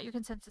that we've got your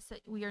consensus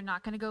that we are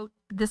not going to go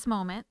this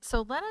moment.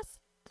 So let us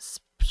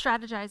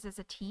strategize as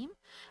a team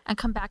and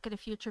come back at a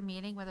future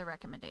meeting with a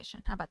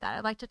recommendation. How about that?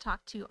 I'd like to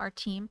talk to our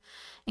team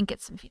and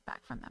get some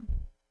feedback from them.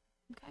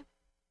 Okay.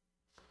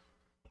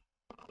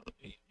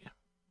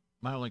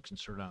 My only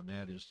concern on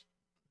that is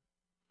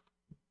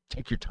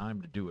take your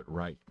time to do it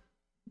right.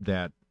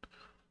 That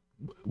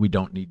we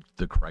don't need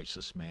the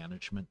crisis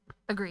management.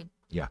 Agreed.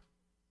 Yeah.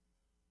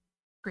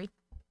 Agreed.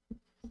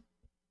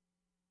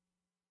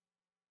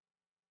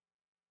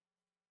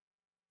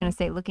 I'm going to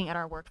say, looking at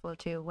our workflow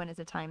too, when is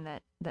a time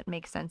that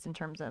makes sense in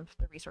terms of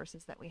the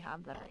resources that we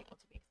have that are able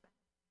to be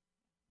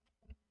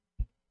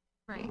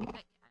expended.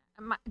 Right.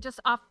 Just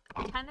off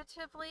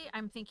tentatively,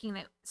 I'm thinking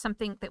that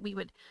something that we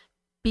would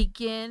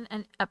begin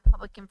a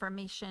public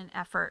information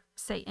effort,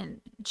 say in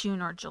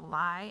June or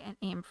July, and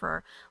aim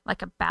for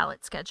like a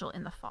ballot schedule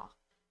in the fall.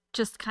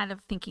 Just kind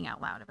of thinking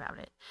out loud about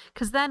it.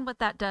 Because then what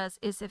that does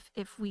is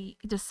if we,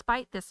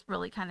 despite this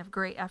really kind of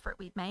great effort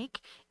we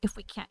make, if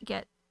we can't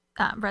get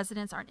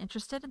residents aren't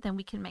interested, then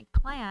we can make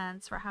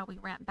plans for how we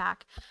ramp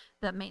back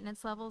the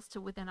maintenance levels to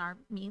living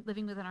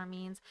within our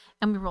means,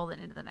 and we roll it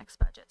into the next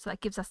budget. So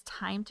that gives us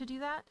time to do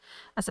that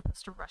as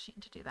opposed to rushing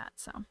to do that.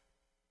 So,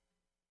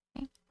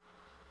 okay.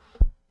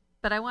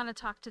 But I want to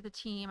talk to the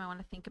team. I want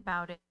to think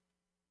about it,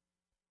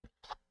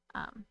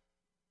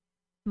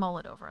 mull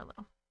it over a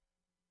little.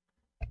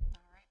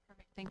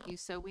 Thank you.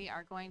 So we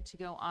are going to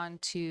go on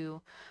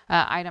to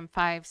item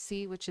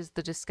 5C, which is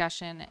the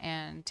discussion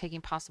and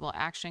taking possible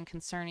action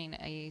concerning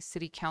a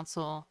city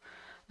council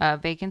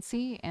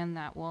vacancy, and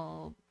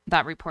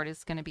that report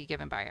is going to be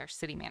given by our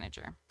city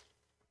manager.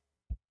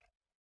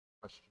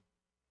 Question.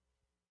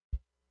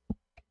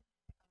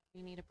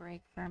 We need a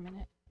break for a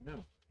minute.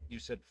 No, you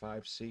said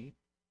 5C.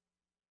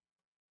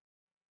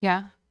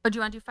 Yeah. Oh, do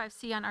you want to do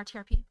 5C on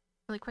RTRP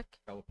really quick?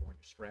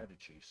 California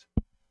strategies.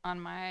 On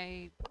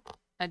my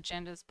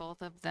agendas,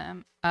 both of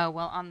them.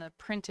 Well, on the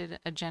printed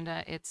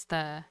agenda, it's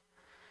the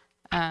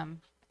and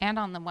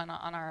on the one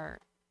on our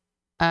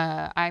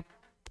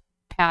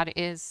iPad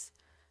is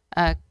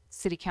a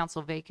city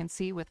council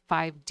vacancy, with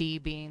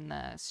 5D being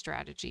the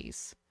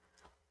strategies.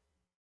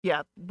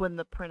 Yeah, when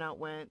the printout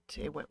went,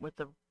 it went with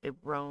the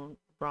wrong,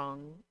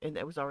 and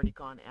it was already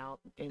gone out,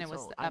 and It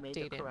was so I made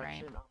the updated,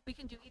 right? correction. We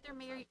can do either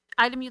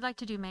item you'd like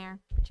to do, Mayor,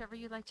 whichever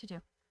you'd like to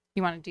do.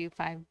 You want to do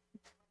 5?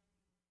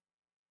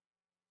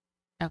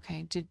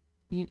 Okay. Did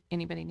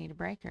anybody need a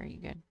break, or are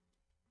you good?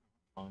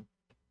 On.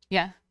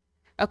 Yeah.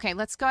 Okay,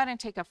 let's go ahead and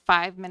take a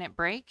 5-minute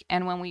break,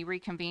 and when we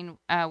reconvene,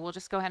 we'll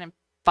just go ahead and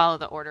follow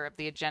the order of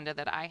the agenda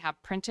that I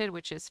have printed,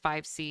 which is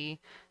 5C,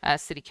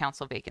 city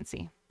council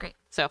vacancy. Great.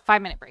 So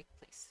 5-minute break,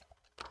 please.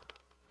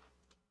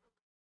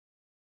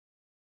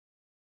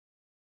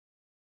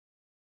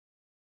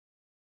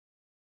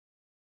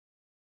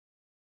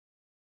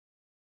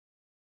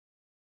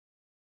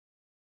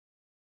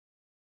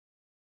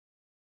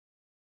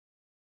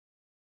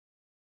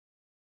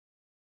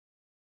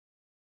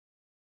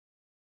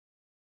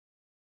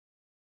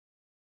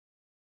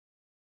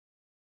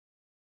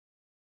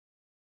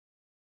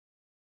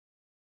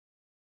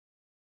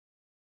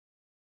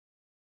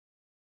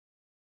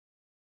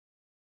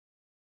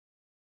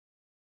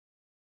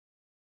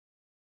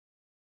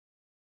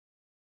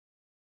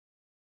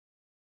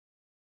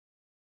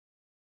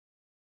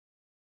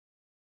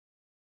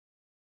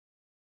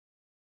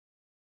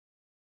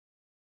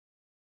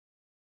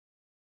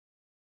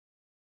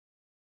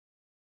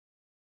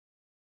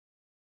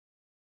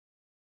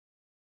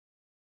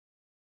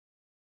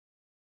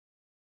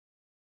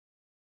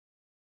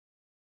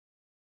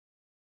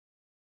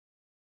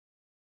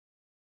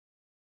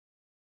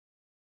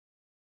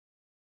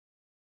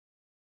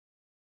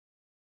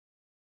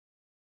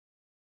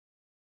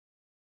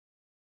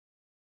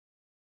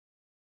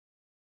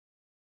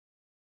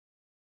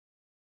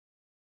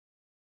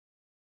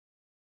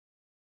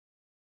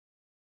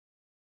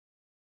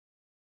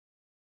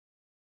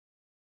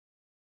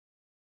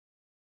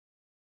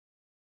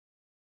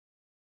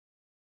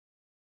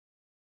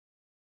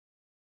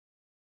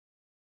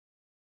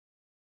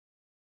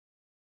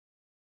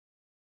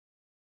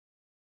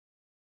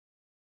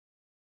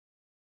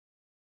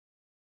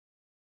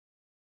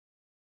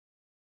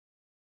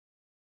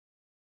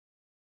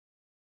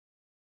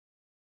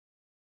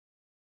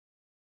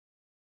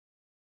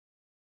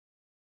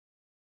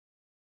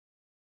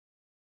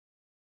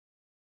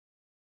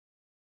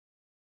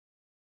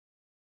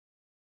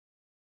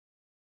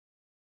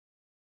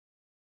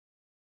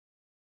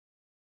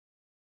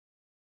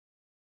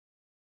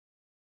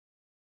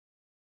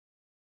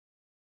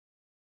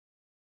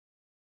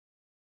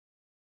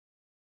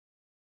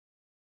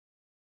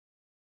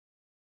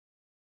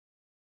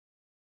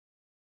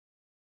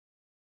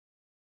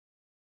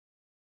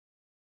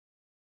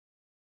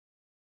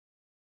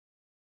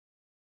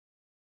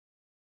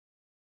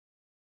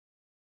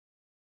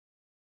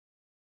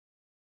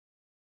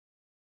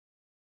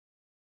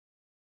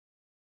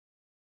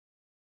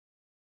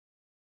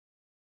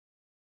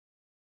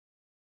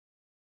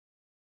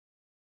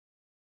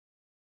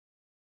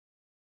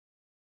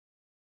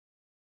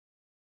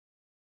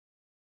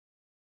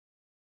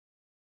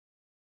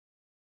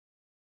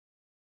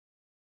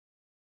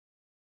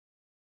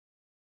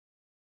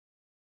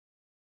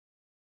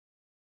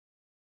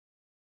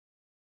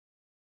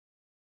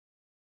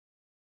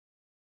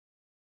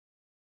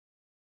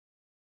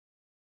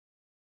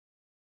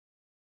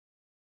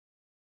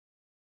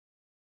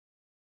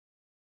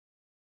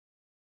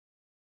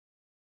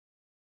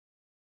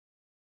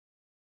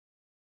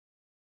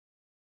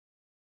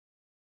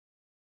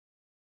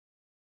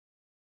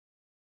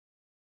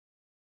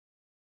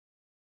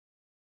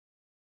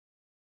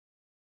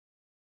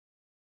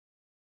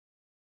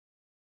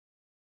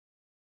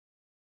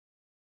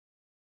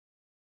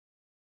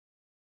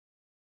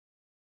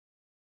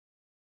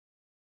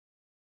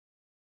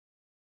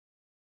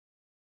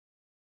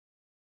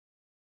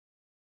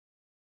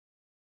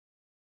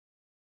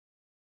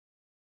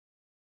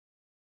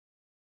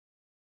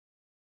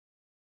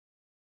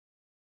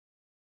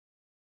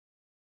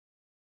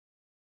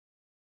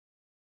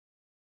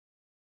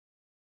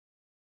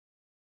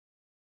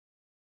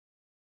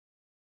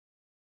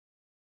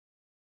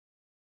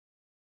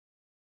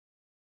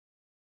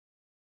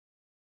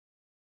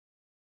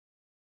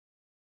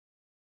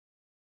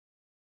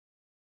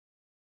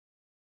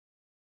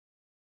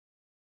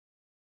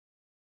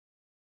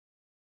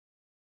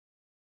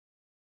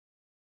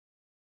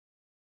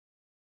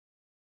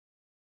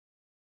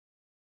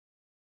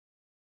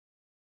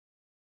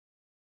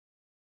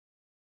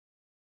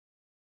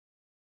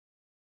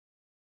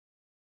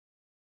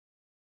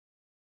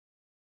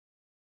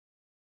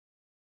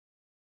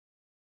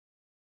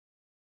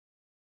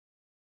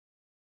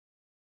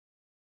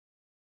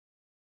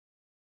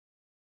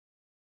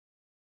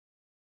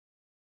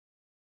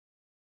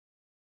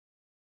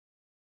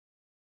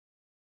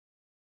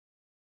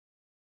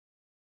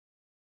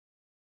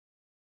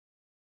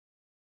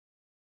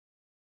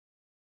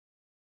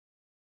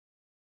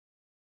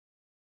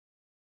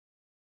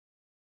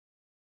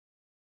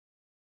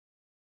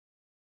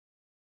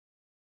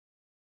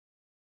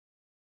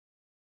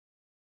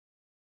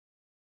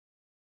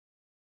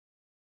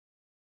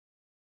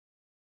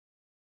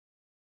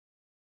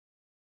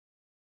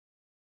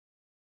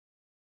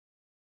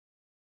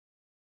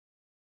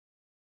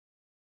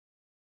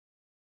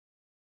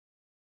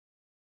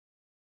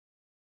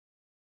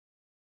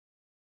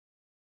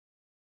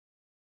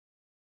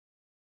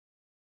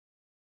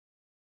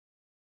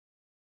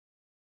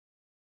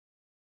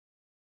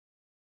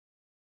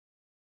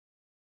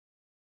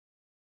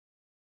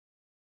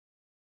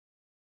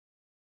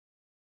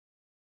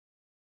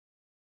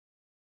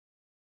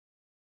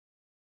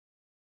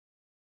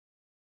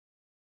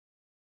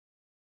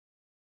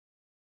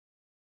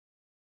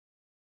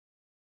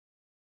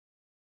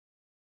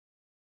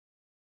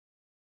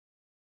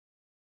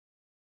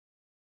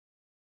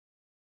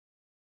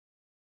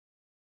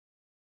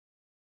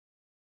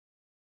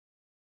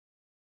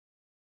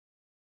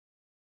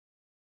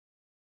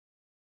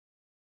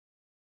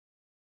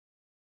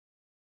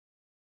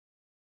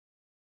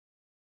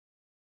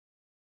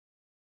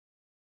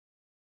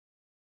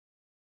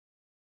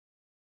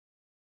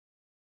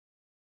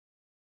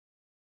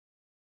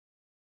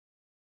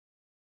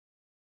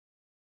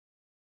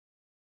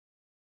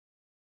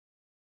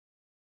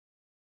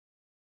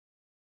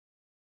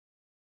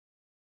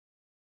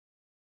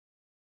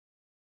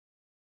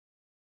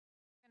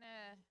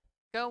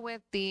 go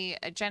with the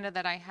agenda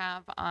that I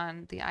have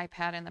on the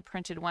iPad and the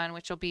printed one,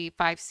 which will be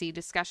 5C,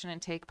 discussion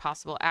and take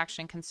possible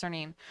action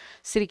concerning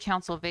city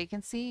council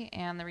vacancy,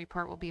 and the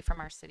report will be from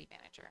our city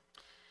manager.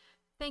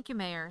 Thank you,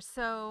 Mayor.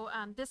 So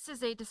this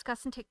is a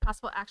discuss and take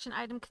possible action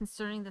item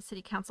concerning the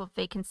city council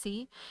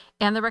vacancy.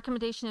 And the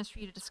recommendation is for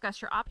you to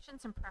discuss your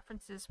options and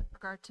preferences with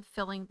regard to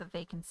filling the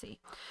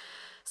vacancy.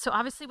 So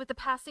obviously with the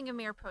passing of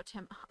Mayor Pro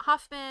Tem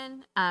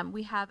Hoffman,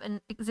 we have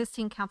an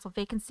existing council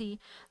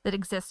vacancy that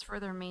exists for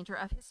the remainder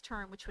of his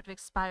term, which would have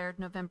expired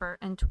November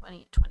in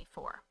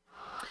 2024.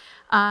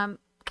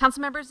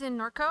 Council members in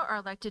Norco are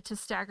elected to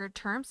staggered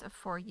terms of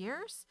 4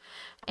 years.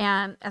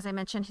 And as I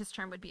mentioned, his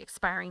term would be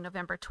expiring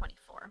November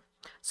 24.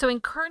 So in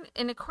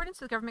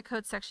accordance with Government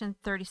Code Section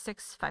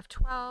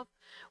 36-512,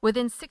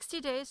 within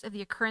 60 days of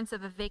the occurrence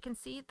of a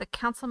vacancy, the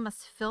council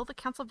must fill the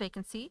council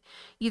vacancy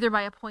either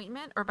by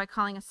appointment or by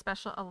calling a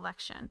special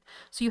election.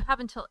 So you have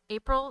until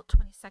April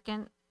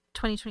 22nd,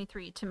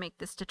 2023 to make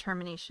this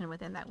determination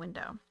within that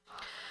window.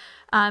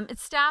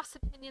 It's staff's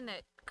opinion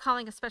that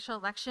calling a special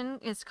election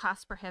is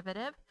cost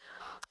prohibitive.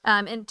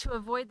 And to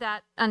avoid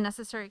that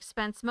unnecessary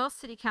expense, most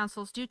city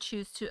councils do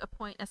choose to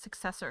appoint a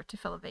successor to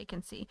fill a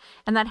vacancy.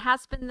 And that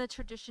has been the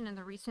tradition in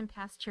the recent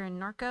past here in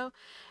Norco.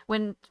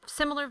 When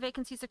similar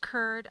vacancies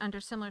occurred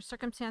under similar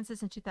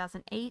circumstances in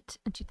 2008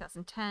 and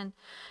 2010,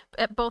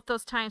 at both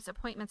those times,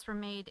 appointments were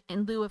made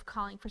in lieu of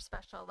calling for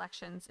special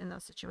elections in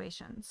those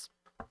situations.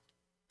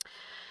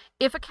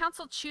 If a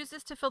council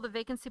chooses to fill the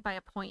vacancy by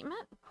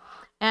appointment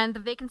and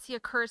the vacancy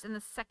occurs in the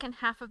second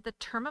half of the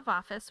term of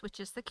office, which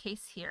is the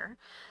case here,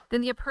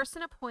 then the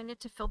person appointed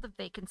to fill the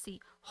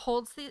vacancy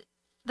holds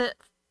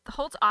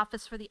holds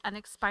office for the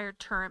unexpired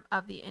term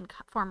of the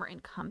former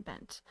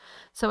incumbent.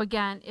 So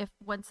again, if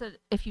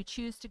you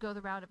choose to go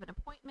the route of an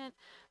appointment,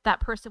 that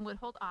person would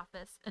hold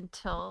office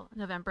until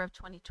November of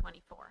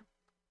 2024.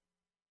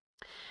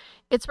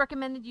 It's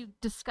recommended you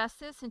discuss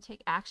this and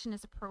take action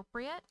as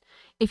appropriate.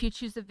 If you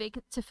choose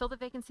to fill the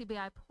vacancy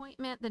by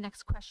appointment, the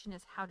next question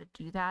is how to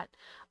do that.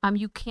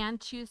 You can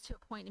choose to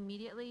appoint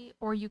immediately,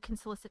 or you can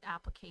solicit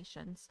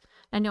applications.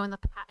 I know in the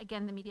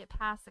immediate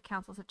past, the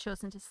councils have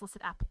chosen to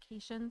solicit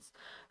applications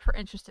for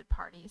interested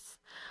parties.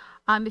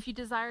 If you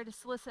desire to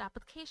solicit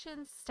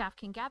applications, staff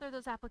can gather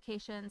those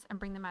applications and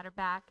bring the matter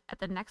back at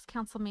the next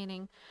council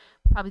meeting.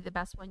 Probably the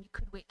best one. You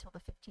could wait till the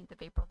 15th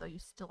of April, though you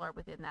still are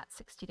within that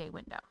 60-day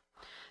window.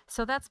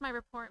 So that's my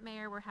report,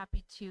 Mayor. We're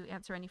happy to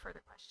answer any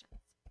further questions.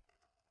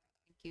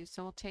 Thank you.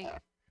 So we'll take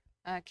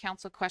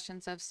council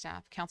questions of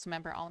staff.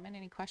 Councilmember Alleman,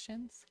 any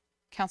questions?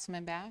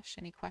 Councilman Bash,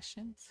 any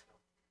questions?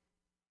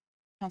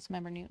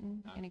 Councilmember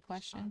Newton, any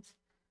questions?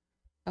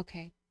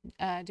 Okay.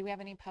 Do we have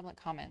any public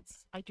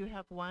comments? I do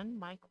have one,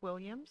 Mike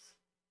Williams.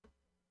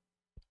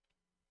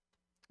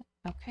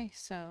 Okay,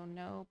 so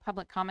no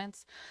public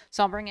comments.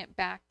 So I'll bring it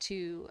back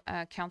to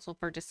council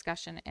for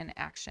discussion and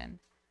action.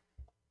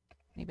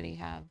 Anybody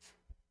have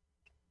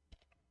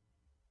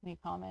any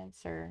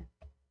comments, or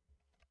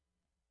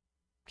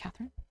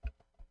Catherine?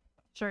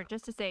 Sure.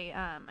 Just to say,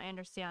 I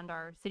understand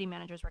our city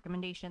manager's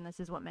recommendation. This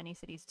is what many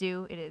cities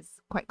do. It is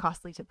quite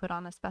costly to put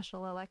on a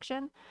special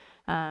election,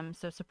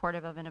 so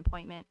supportive of an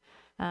appointment.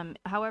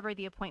 However,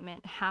 the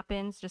appointment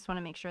happens, just want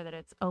to make sure that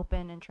it's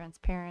open and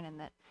transparent, and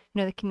that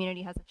the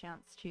community has a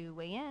chance to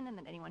weigh in, and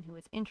that anyone who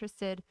is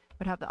interested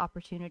would have the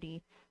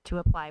opportunity to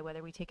apply,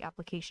 whether we take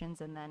applications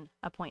and then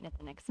appoint at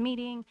the next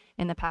meeting.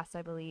 In the past,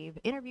 I believe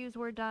interviews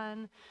were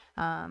done.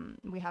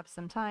 We have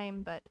some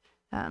time, but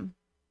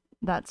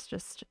that's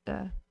just,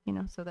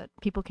 so that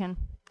people can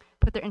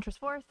put their interest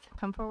forth,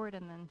 come forward,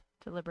 and then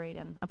deliberate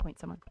and appoint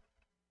someone.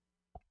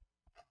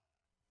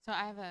 So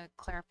I have a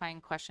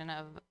clarifying question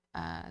of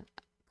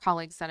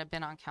colleagues that have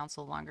been on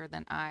council longer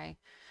than I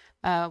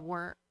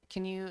were.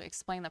 Can you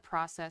explain the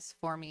process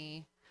for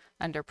me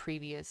under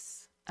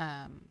previous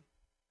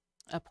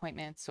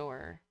appointments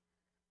or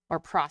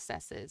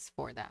processes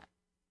for that?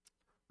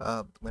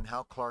 When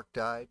Hal Clark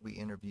died, we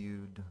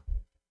interviewed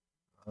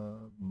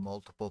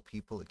multiple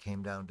people. It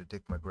came down to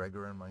Dick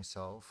McGregor and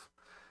myself,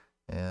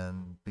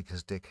 and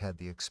because Dick had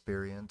the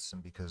experience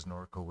and because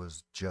Norco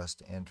was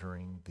just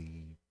entering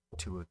the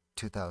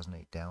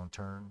 2008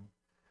 downturn,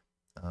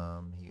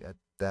 at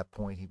that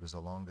point he was the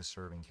longest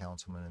serving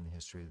councilman in the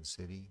history of the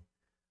city.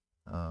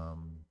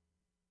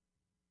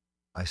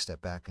 I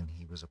stepped back and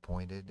he was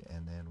appointed,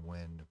 and then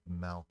when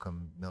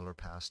Malcolm Miller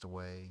passed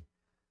away,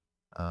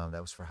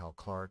 that was for Hal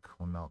Clark.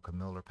 When Malcolm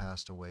Miller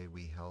passed away,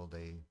 we held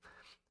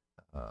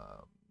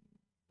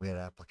we had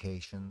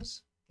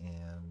applications,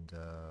 and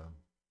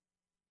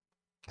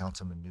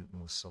Councilman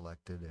Newton was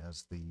selected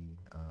as the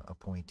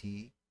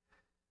appointee.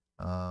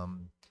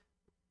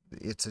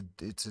 It's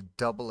a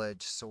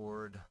double-edged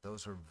sword.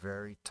 Those are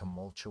very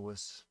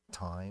tumultuous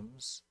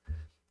times.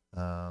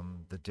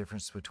 The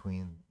difference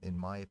between, in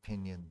my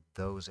opinion,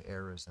 those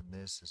eras and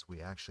this is we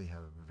actually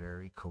have a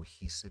very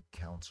cohesive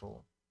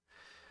council.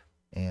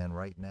 And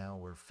right now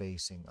we're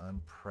facing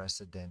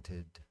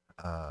unprecedented,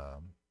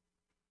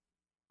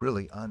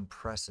 really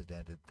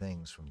unprecedented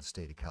things from the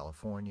state of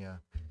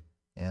California.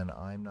 And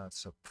I'm not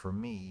so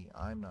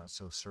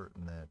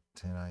certain that,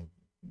 and I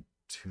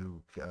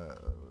to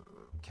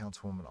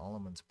Councilwoman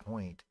Alleman's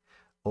point,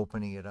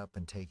 opening it up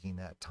and taking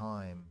that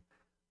time,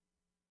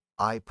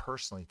 I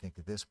personally think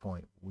at this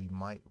point we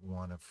might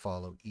want to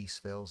follow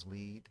Eastvale's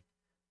lead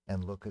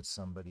and look at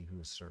somebody who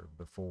has served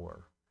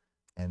before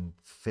and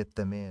fit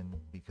them in,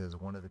 because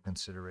one of the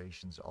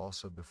considerations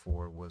also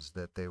before was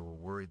that they were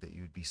worried that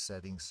you'd be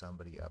setting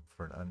somebody up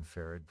for an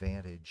unfair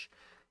advantage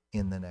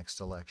in the next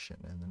election.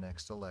 And the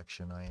next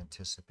election I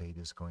anticipate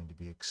is going to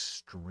be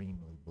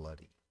extremely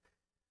bloody.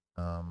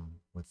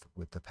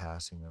 With the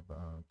passing of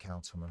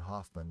Councilman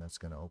Hoffman, that's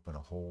going to open a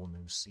whole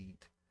new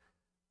seat.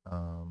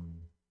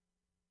 And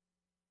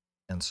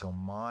so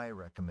my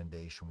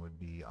recommendation would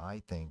be,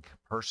 I think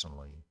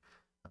personally,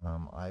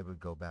 I would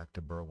go back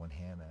to Berwin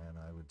Hanna and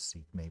I would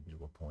seek maybe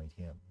to appoint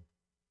him.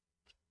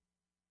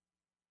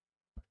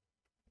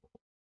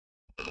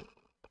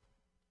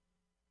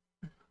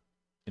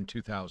 In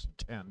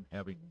 2010,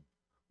 having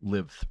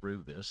lived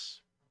through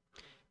this,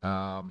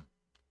 and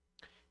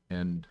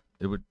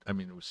it was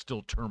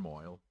still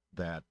turmoil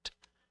that,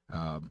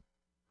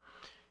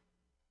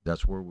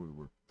 that's where we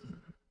were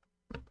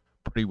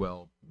pretty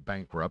well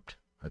bankrupt.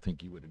 I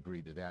think you would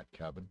agree to that,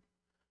 Kevin.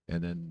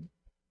 And then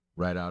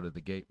right out of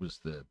the gate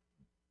was the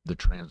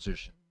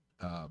transition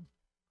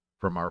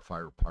from our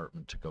fire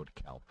department to go to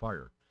CAL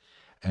FIRE.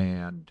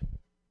 And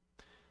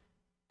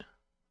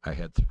I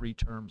had 3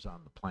 terms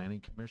on the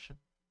planning commission.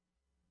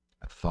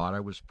 I thought I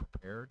was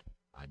prepared.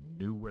 I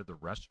knew where the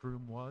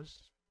restroom was,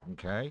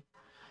 okay?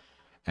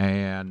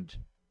 And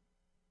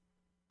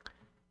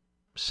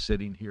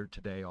sitting here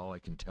today, all I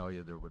can tell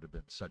you, there would have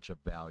been such a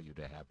value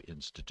to have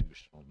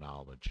institutional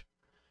knowledge.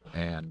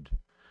 And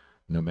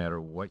no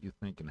matter what you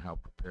think and how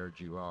prepared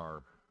you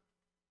are,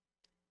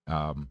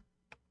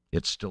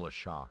 it's still a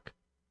shock.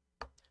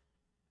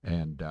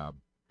 And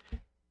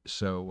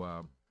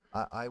so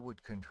I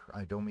would concur.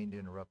 I don't mean to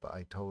interrupt, but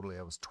I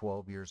was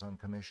 12 years on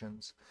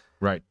commissions.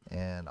 Right.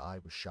 And I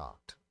was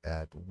shocked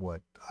at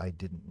what I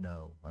didn't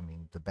know. I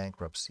mean, the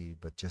bankruptcy,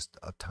 but just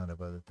a ton of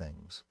other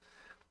things.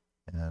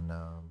 And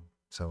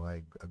so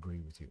I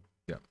agree with you.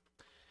 Yeah.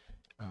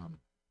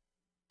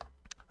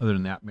 Other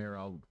than that, Mayor,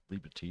 I'll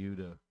leave it to you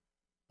to.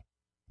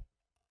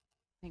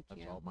 Thank you.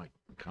 That's all my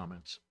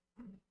comments.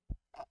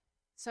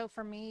 So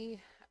for me,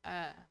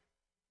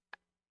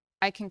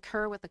 I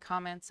concur with the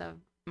comments of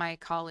my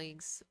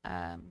colleagues.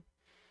 At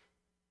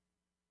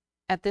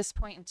this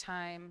point in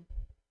time,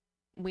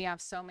 we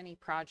have so many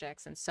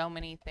projects and so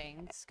many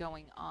things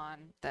going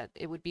on that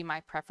it would be my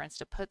preference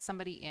to put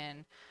somebody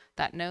in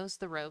that knows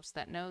the ropes,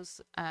 that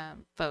knows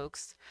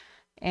folks,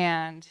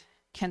 and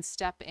can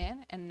step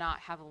in and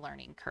not have a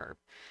learning curve.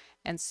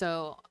 And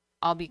so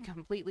I'll be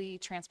completely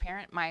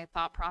transparent. My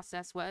thought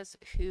process was,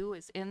 who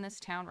is in this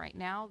town right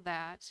now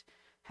that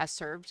has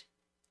served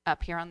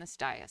up here on this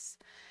dais?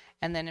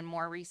 And then in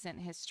more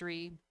recent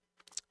history,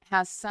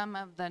 has some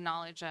of the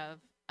knowledge of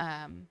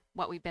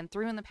what we've been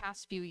through in the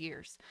past few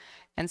years.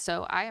 And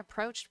so I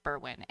approached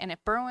Berwin, and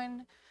if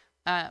Berwin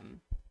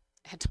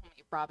had told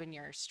me, Robin,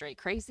 you're straight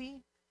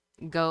crazy,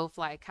 go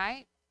fly a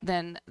kite,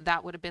 then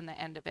that would have been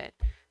the end of it.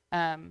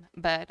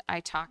 But I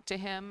talked to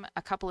him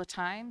a couple of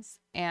times,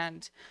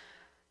 and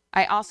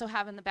I also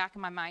have in the back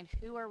of my mind,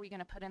 who are we going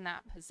to put in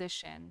that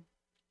position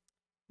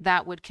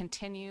that would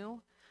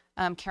continue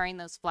carrying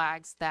those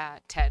flags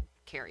that Ted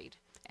carried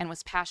and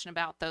was passionate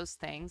about those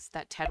things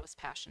that Ted was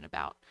passionate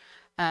about.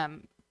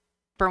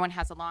 Berwin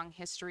has a long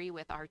history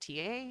with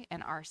RTA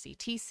and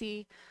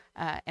RCTC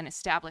and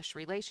established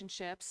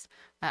relationships.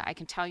 I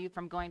can tell you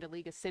from going to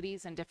League of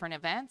Cities and different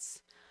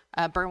events,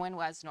 Berwin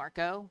was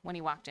Norco when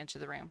he walked into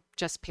the room,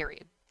 just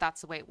period.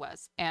 That's the way it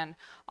was. And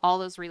all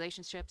those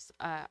relationships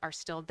are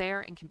still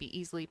there and can be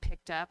easily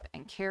picked up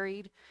and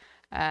carried.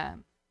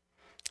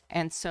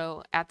 And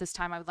so at this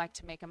time, I would like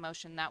to make a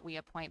motion that we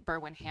appoint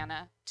Berwin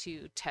Hanna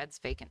to Ted's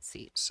vacant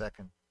seat.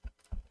 Second.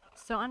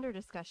 So under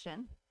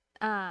discussion,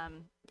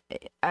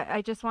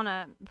 I just want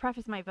to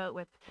preface my vote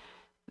with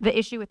the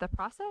issue with the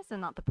process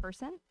and not the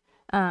person.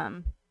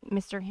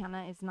 Mr.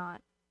 Hanna is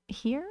not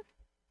here,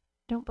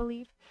 don't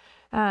believe.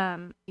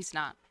 He's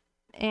not.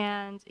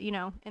 And, you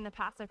know, in the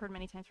past, I've heard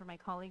many times from my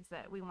colleagues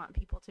that we want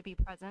people to be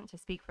present, to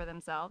speak for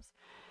themselves.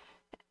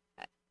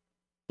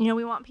 You know,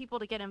 we want people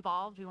to get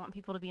involved. We want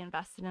people to be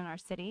invested in our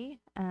city.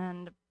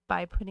 And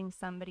by putting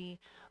somebody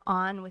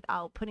on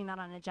without putting that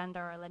on an agenda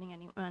or letting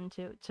anyone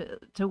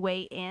to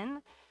weigh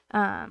in,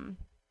 the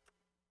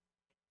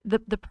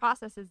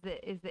process is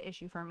the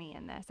issue for me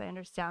in this. I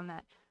understand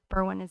that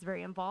Berwin is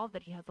very involved,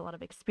 that he has a lot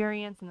of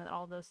experience, and that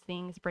all those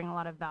things bring a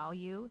lot of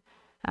value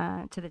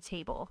to the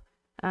table.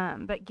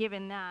 But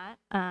given that,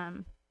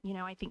 you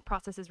know, I think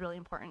process is really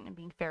important, and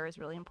being fair is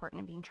really important,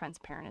 and being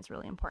transparent is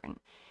really important.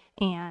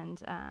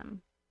 And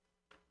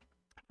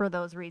for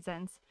those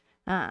reasons,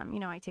 you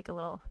know, I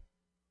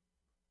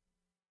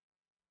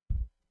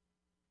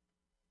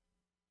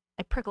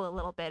prickle a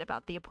little bit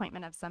about the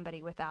appointment of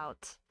somebody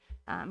without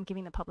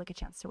giving the public a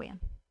chance to weigh in.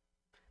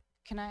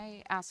 Can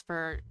I ask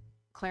for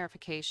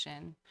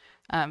clarification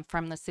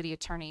from the city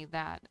attorney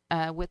that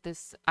with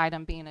this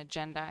item being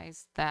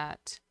agendized,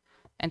 that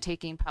and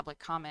taking public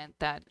comment,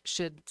 that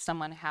should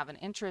someone have an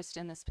interest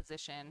in this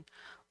position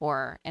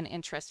or an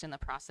interest in the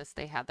process,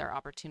 they had their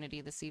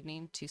opportunity this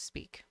evening to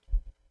speak.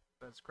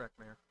 That's correct,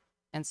 Mayor.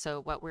 And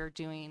so what we're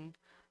doing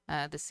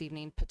this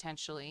evening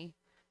potentially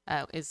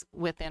is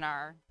within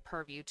our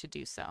purview to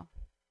do so.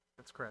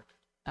 That's correct.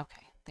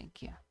 Okay,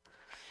 thank you.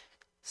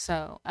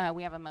 So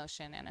we have a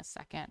motion and a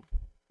second.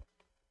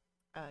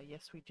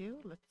 Yes, we do.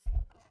 Let's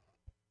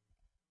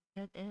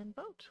head and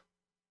vote.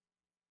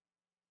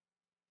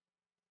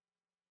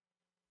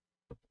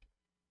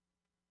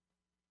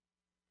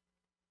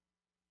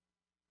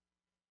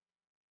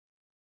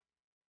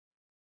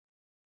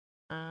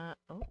 Oh,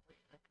 wait,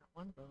 I got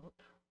one vote.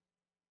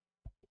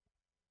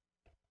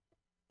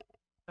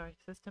 Sorry,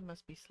 system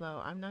must be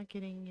slow. I'm not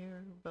getting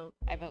your vote.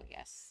 I vote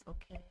yes.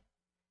 Okay.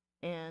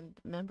 And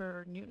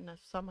Member Newton,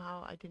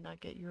 somehow I did not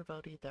get your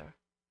vote either.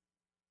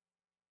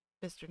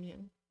 Mr.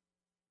 Newton?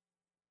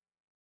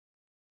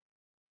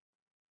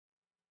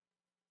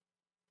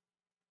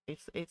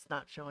 It's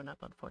not showing up,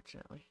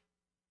 unfortunately.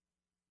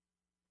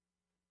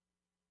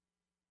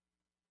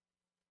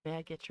 May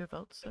I get your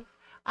vote, sir?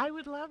 I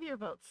would love your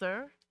vote,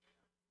 sir.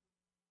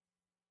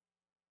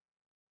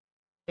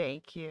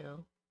 Thank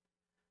you.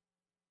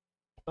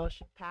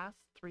 Motion passed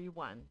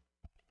 3-1.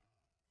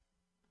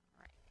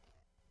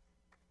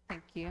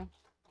 Thank you.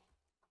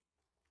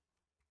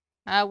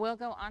 We'll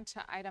go on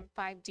to item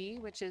 5D,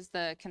 which is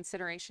the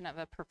consideration of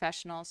a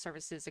professional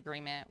services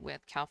agreement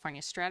with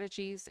California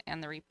Strategies,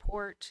 and the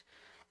report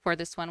for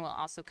this one will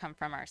also come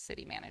from our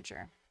city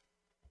manager.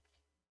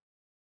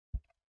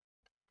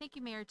 Thank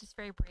you, Mayor. Just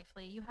very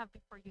briefly, you have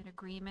before you an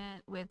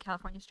agreement with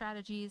California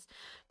Strategies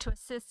to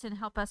assist and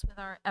help us with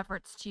our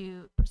efforts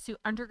to pursue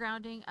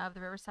undergrounding of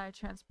the Riverside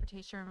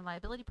Transportation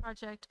Reliability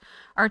Project,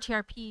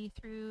 RTRP,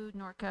 through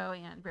Norco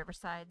and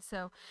Riverside.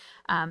 So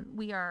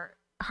we are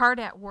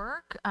hard at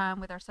work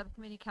with our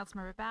subcommittee,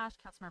 Councilmember Bash,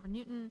 Councilmember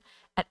Newton,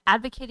 at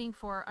advocating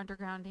for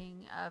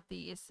undergrounding of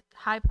these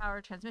high power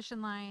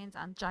transmission lines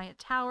on giant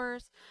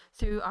towers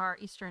through our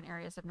eastern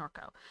areas of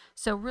Norco.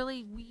 So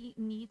really we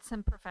need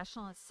some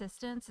professional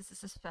assistance. This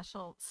is a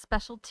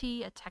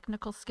specialty, a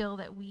technical skill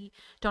that we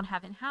don't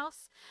have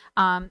in-house.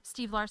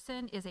 Steve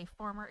Larson is a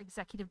former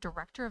executive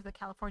director of the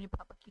California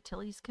Public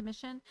Utilities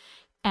Commission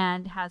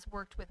and has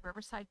worked with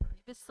Riverside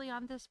previously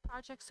on this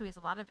project, so he has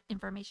a lot of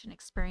information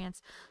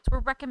experience. So we're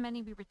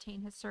recommending we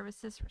retain his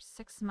services for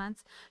 6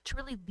 months to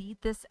really lead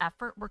this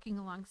effort, working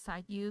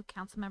alongside you,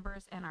 council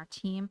members, and our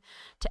team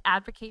to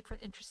advocate for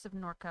the interests of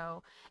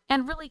Norco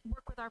and really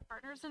work with our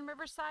partners in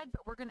Riverside,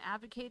 but we're going to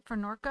advocate for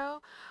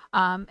Norco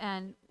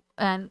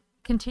and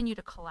continue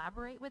to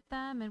collaborate with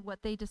them, and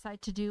what they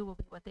decide to do will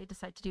be what they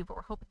decide to do, but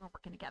we're hoping we're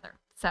working together.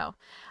 So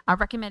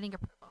recommending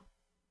approval.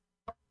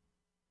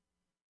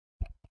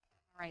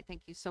 All right,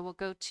 thank you. So we'll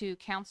go to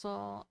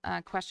council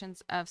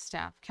questions of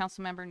staff.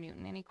 Councilmember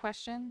Newton, any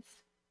questions?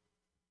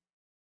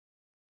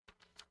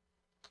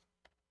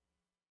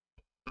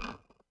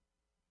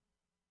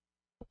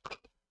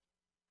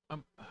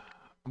 I'm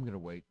going to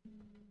wait.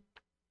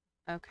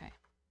 Okay.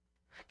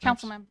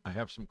 Councilmember. I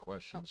have some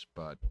questions,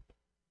 but.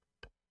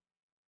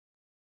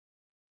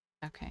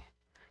 Okay.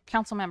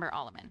 Councilmember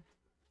Alleman.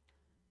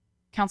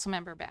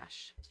 Councilmember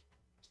Bash.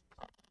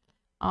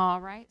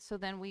 All right, so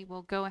then we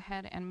will go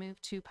ahead and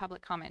move to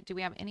public comment. Do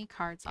we have any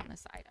cards on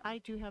this item? I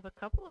do have a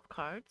couple of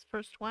cards.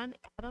 First one,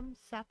 Adam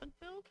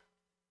Sappenfield.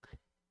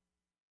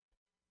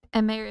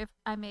 And Mayor, if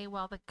I may,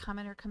 while the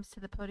commenter comes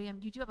to the podium,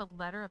 you do have a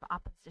letter of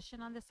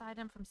opposition on this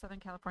item from Southern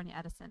California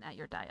Edison at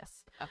your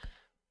dais. Okay.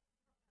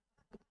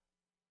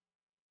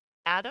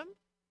 Adam?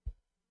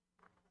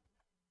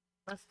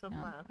 Must have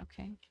No, left.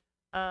 okay.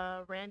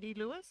 Randy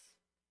Lewis.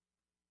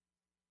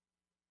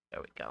 There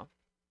we go.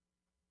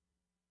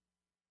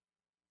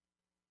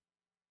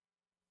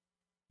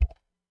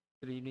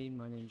 Good evening.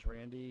 My name's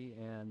Randy,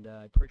 and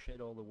I appreciate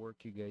all the work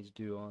you guys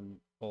do on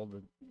all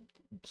the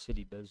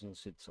city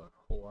business. It's a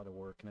whole lot of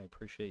work, and I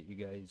appreciate you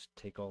guys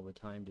take all the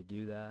time to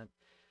do that.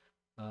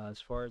 As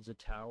far as the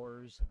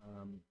towers,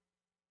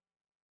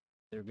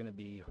 they're going to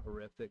be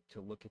horrific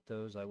to look at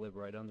those. I live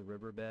right on the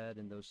riverbed,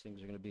 and those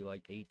things are going to be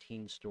like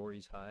 18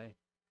 stories high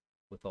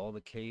with all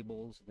the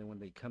cables. And then when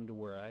they come to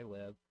where I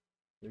live,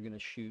 they're going to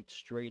shoot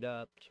straight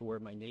up to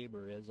where my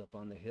neighbor is up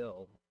on the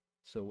hill.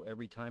 So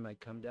every time I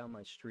come down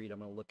my street, I'm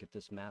going to look at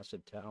this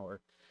massive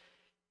tower.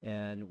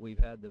 And we've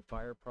had the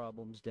fire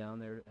problems down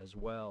there as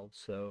well.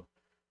 So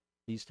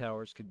these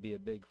towers could be a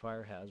big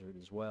fire hazard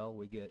as well.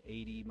 We get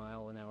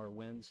 80-mile-an-hour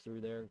winds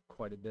through there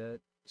quite a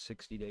bit,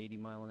 60 to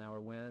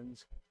 80-mile-an-hour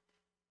winds.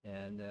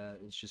 And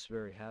it's just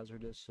very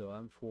hazardous. So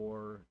I'm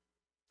for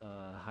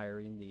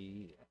hiring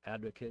the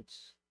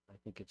advocates. I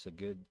think it's a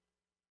good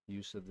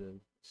use of the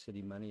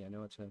city money. I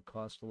know it's going to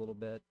cost a little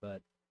bit,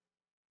 but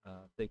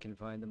if they can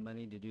find the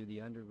money to do the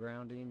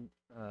undergrounding,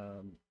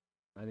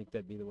 I think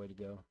that'd be the way to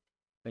go.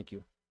 Thank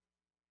you.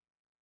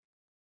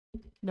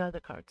 No other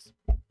cards.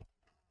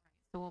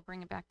 So we'll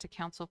bring it back to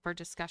council for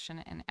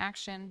discussion and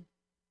action.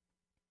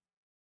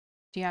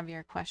 Do you have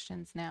your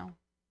questions now?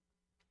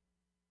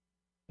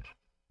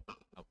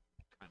 I'll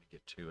kind of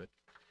get to it.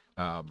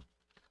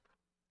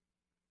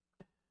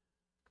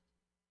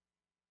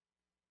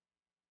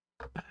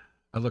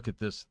 I look at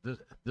this.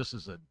 This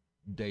is a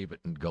David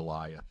and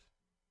Goliath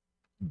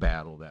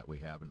battle that we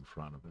have in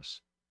front of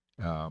us.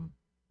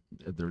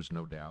 There's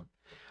no doubt.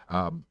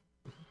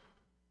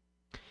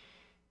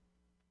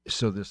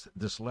 So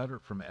this letter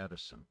from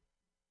Edison,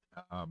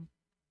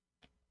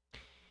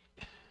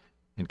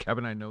 and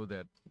Kevin, I know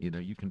that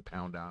you can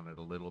pound on it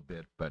a little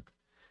bit, but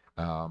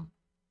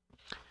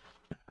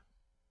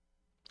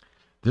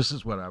this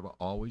is what I've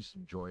always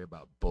enjoyed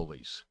about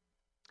bullies.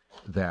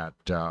 That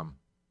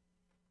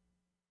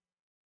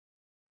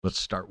let's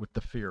start with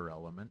the fear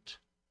element,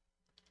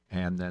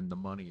 and then the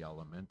money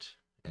element,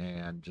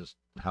 and just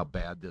how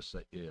bad this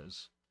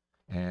is,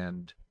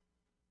 and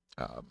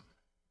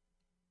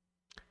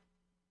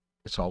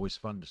it's always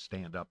fun to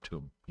stand up to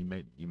them.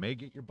 You may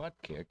get your butt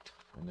kicked,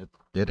 and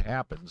it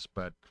happens,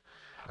 but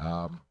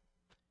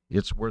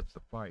it's worth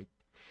the fight.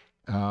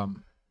 I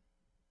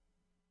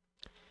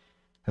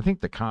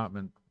think the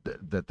comment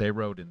that they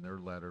wrote in their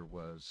letter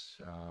was,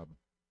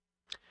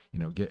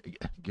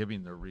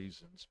 giving their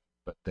reasons,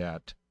 but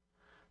that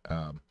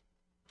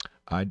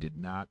I did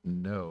not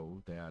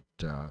know that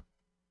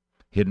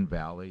Hidden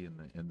Valley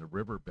in the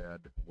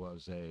riverbed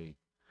was a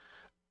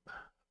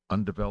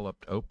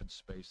undeveloped open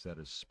space that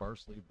is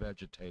sparsely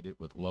vegetated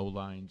with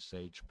low-lying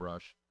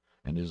sagebrush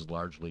and is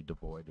largely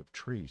devoid of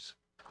trees.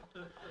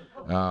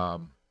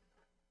 And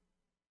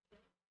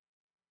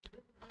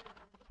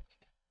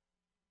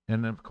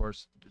then, of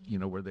course,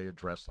 where they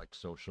address like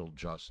social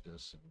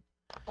justice,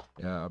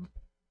 and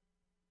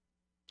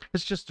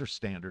it's just their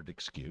standard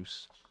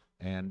excuse,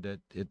 and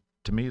it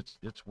to me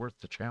it's worth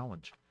the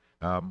challenge.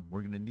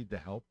 We're going to need the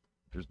help.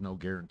 There's no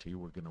guarantee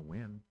we're going to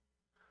win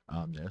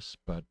on this,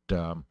 but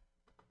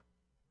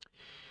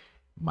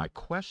my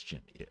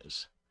question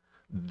is,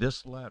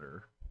 this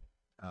letter,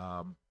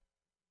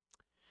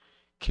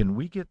 can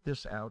we get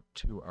this out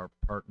to our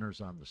partners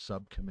on the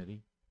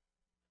subcommittee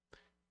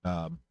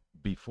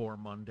before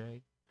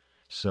Monday,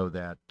 so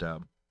that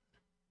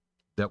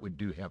that we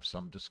do have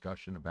some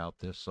discussion about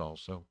this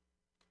also?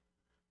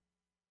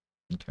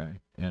 Okay.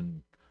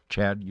 And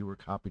Chad, you were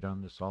copied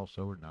on this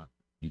also or not?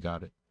 You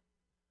got it?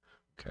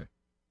 Okay.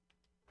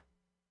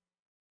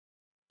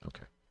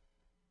 Okay.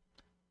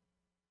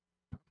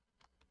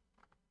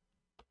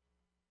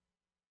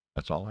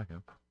 That's all I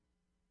have.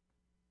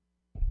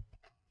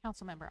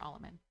 Councilmember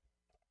Alleman.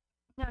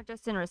 No,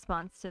 just in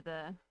response to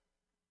the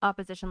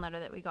opposition letter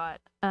that we got,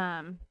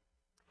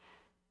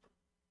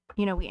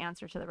 we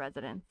answer to the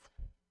residents,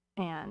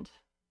 and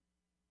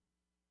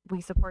we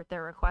support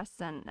their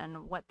requests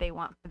and what they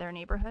want for their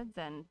neighborhoods,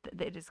 and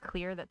it is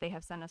clear that they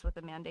have sent us with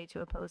a mandate to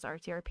oppose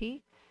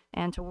RTRP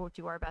and to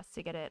do our best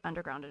to get it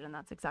undergrounded, and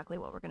that's exactly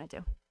what we're going to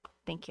do.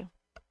 Thank you.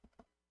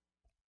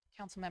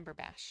 Councilmember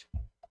Bash.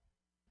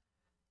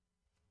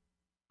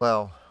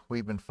 Well,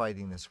 we've been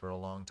fighting this for a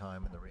long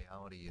time, and the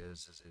reality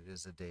is it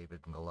is a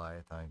David and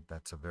Goliath.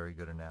 That's a very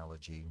good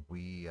analogy.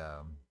 We've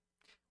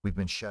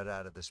been shut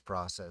out of this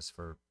process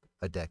for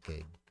a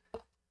decade.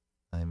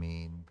 I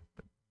mean,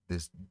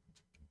 this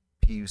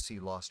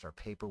PUC lost our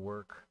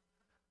paperwork.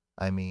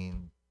 I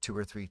mean, 2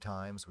 or 3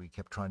 times we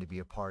kept trying to be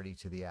a party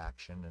to the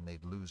action, and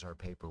they'd lose our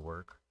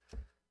paperwork.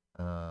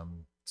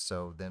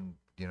 So then,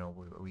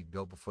 we'd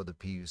go before the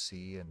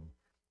PUC, and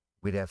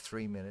we'd have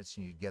 3 minutes,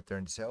 and you'd get there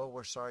and say, oh,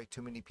 we're sorry,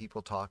 too many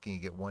people talking. You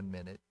get 1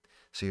 minute.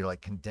 So you're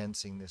like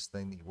condensing this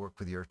thing that you work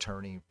with your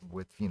attorney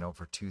with,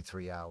 for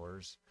 2-3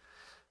 hours.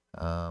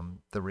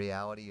 The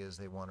reality is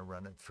they want to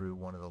run it through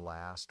one of the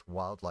last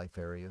wildlife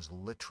areas,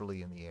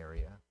 literally in the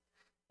area.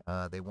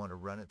 They want to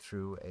run it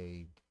through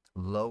a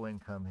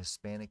low-income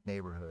Hispanic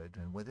neighborhood.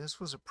 And when this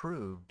was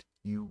approved,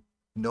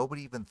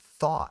 nobody even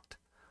thought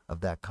of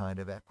that kind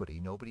of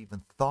equity. Nobody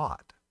even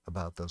thought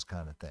about those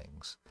kind of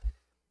things.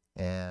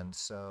 And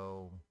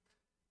so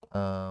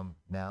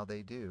now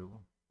they do.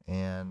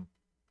 And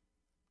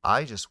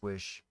I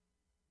wish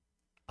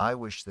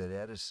that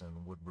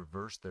Edison would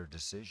reverse their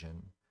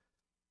decision.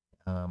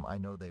 I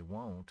know they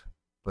won't,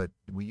 but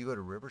when you go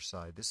to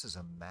Riverside, this is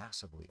a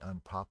massively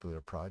unpopular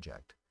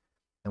project.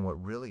 And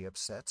what really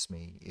upsets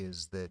me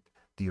is that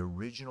the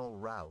original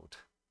route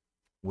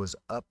was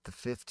up the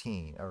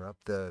 15 or up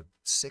the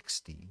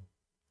 60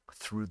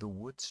 through the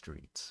wood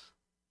streets.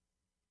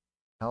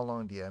 How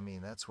long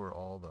that's where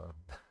all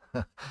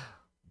the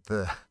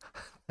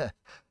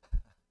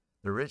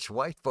the rich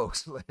white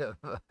folks live.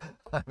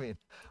 I mean,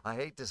 I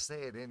hate to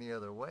say it any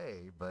other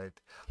way, but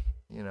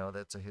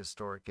that's a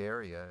historic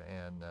area,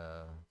 and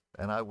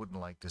I wouldn't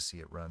like to see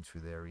it run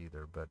through there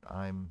either. But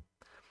I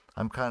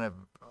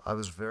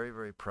was very,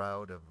 very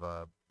proud of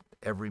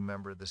every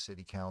member of the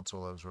city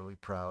council. I was really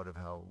proud of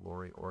how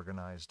Lori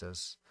organized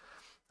us.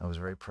 I was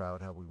very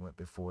proud how we went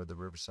before the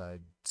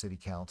Riverside City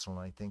Council,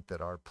 and I think that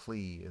our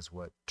plea is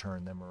what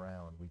turned them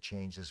around. We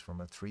changed this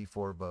from a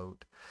 3-4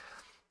 vote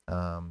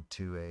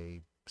to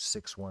a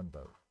 6-1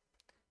 vote.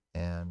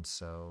 And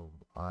so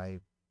I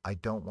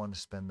don't want to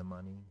spend the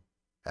money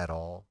at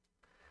all,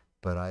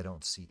 but I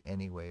don't see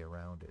any way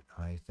around it.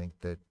 I think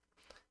that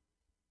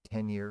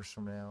 10 years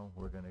from now,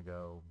 we're going to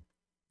go,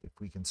 if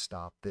we can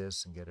stop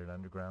this and get it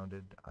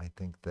undergrounded, I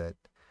think that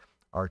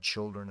our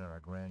children and our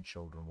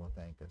grandchildren will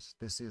thank us.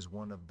 This is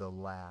one of the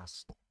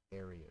last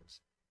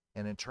areas.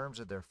 And in terms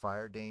of their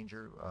fire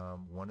danger,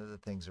 one of the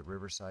things that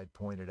Riverside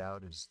pointed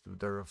out is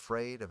they're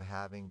afraid of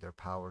having their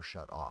power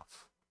shut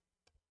off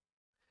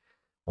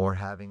or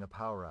having a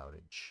power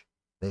outage.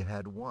 They've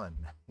had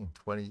one in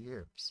 20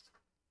 years.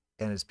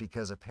 And it's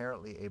because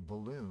apparently a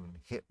balloon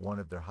hit one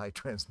of their high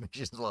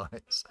transmission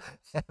lines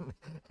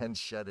and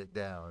shut it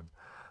down.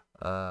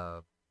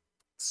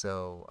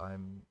 So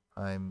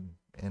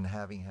and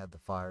having had the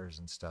fires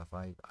and stuff,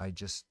 I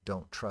just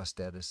don't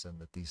trust Edison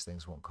that these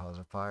things won't cause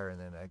a fire.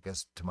 And then I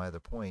guess to my other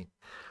point,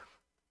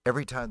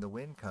 every time the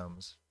wind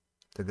comes,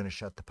 they're going to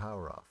shut the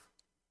power off.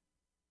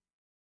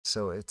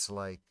 So it's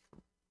like,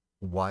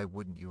 why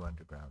wouldn't you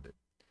underground it?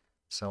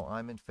 So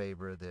I'm in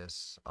favor of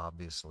this,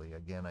 obviously.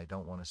 Again, I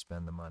don't want to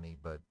spend the money,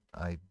 but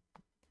I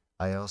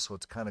also,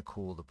 it's kind of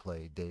cool to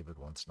play David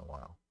once in a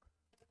while.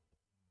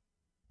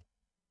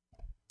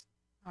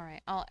 All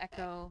right, I'll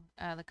echo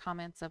the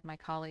comments of my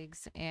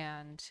colleagues.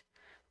 And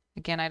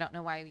again, I don't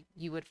know why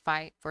you would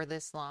fight for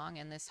this long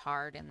and this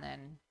hard and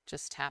then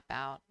just tap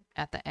out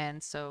at the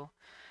end. So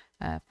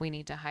if we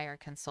need to hire a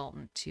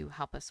consultant to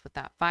help us with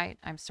that fight,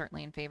 I'm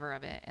certainly in favor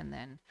of it. And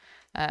then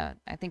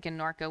I think in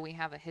Norco, we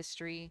have a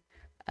history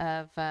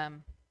of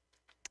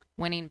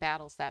winning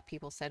battles that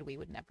people said we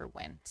would never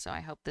win. So I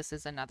hope this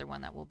is another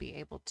one that we'll be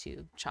able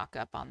to chalk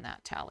up on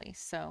that tally.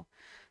 So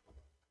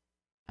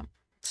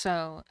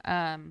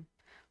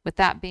with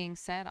that being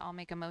said, I'll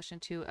make a motion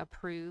to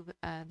approve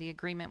the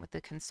agreement with the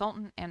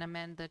consultant and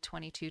amend the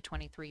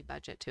 22-23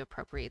 budget to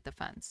appropriate the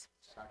funds.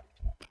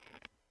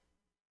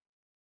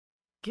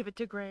 Give it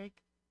to Greg.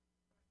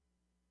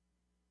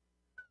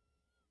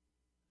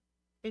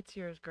 It's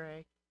yours,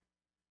 Greg.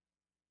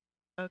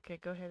 Okay,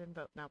 go ahead and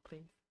vote now,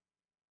 please.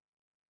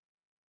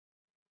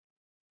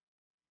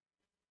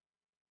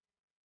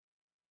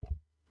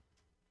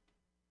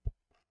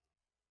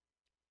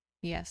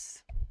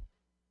 Yes.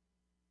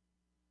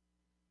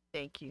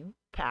 Thank you.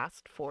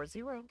 Passed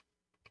 4-0.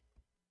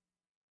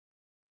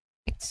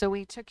 So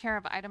we took care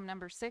of item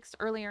number 6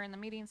 earlier in the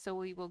meeting, so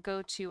we will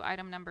go to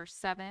item number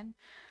 7,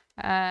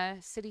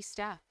 city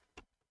staff.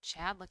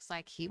 Chad looks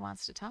like he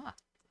wants to talk.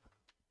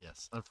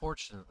 Yes,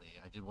 unfortunately,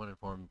 I did want to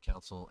inform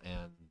council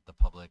and the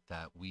public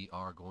that we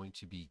are going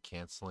to be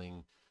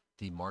canceling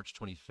the March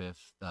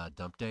 25th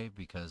dump day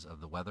because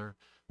of the weather.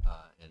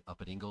 And up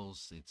at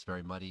Ingalls, it's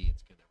very muddy.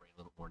 It's going to rain a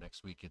little more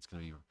next week. It's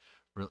going to be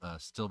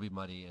still be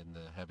muddy and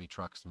the heavy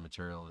trucks and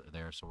material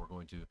there. So we're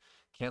going to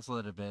cancel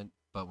that event,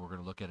 but we're going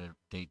to look at a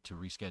date to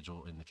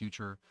reschedule in the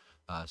future.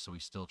 So we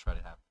still try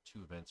to have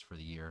 2 events for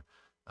the year.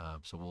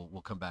 So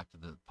we'll come back to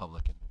the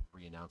public and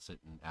re-announce it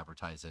and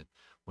advertise it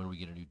when we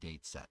get a new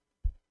date set.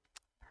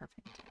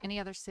 Perfect. Any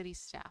other city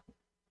staff?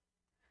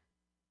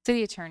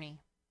 City attorney?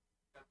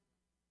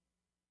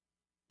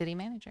 City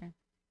manager?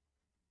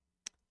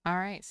 All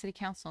right, city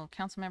council.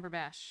 Councilmember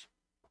Bash.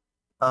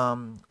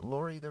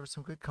 Lori, there were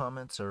some good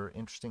comments or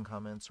interesting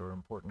comments or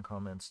important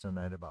comments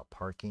tonight about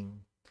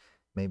parking.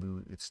 Maybe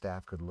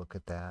staff could look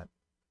at that,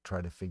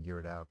 try to figure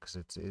it out, because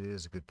it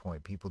is a good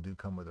point. People do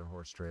come with their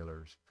horse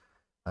trailers.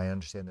 I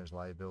understand there's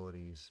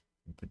liabilities,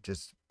 but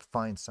just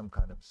find some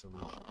kind of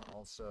solution.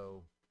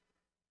 Also,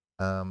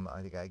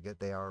 I think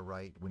they are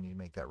right. When you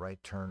make that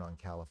right turn on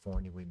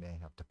California, we may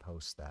have to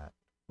post that,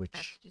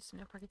 which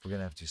we're going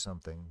to have to do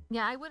something.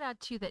 Yeah, I would add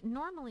too that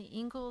normally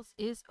Ingalls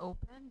is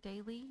open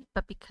daily,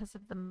 but because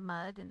of the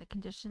mud and the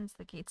conditions,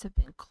 the gates have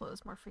been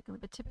closed more frequently.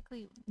 But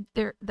typically,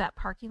 that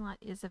parking lot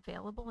is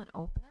available and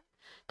open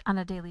on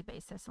a daily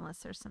basis, unless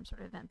there's some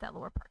sort of event, that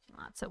lower parking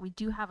lot. So we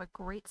do have a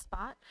great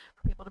spot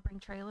for people to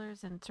bring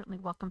trailers, and certainly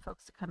welcome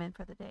folks to come in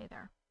for the day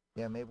there.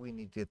 Yeah, maybe we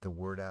need to get the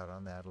word out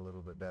on that a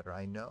little bit better.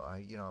 I know,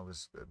 I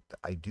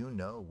do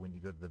know when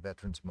you go to the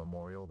Veterans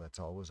Memorial, that's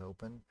always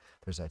open.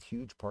 There's that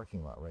huge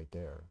parking lot right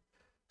there.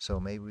 So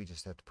maybe we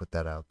just have to put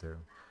that out there.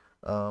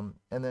 And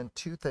then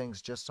 2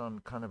 things just on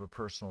kind of a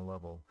personal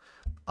level.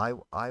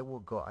 I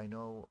will go, I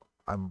know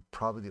I'm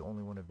probably the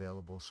only one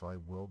available, so I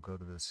will go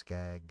to the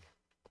SCAG.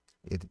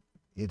 It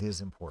is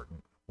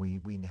important.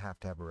 We have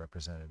to have a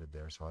representative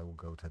there, so I will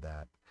go to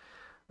that.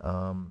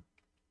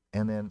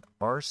 And then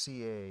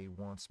RCA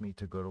wants me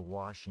to go to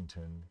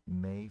Washington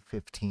May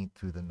 15th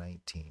through the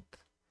 19th.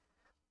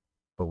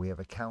 But we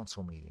have a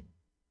council meeting.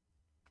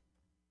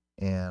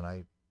 And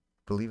I,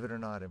 believe it or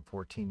not, in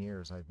 14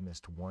 years, I've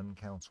missed 1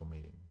 council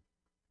meeting.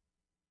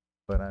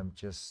 But I'm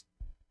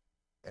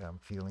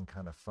feeling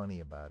kind of funny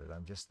about it.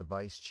 I'm just the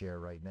vice chair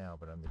right now,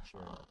 but I'm the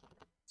chair.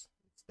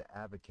 It's to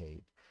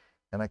advocate.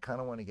 And I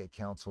kind of want to get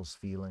council's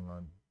feeling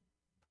on,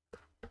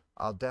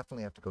 I'll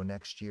definitely have to go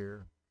next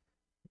year,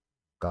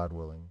 God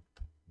willing,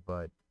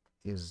 but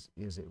is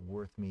it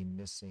worth me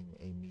missing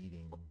a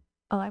meeting?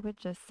 Oh, I would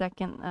just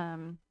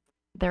second.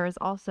 There is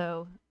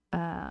also,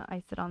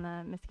 I sit on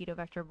the mosquito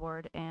vector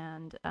board,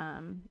 and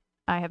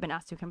I have been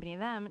asked to accompany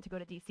them to go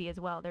to DC as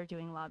well. They're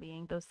doing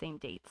lobbying those same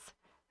dates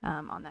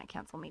on that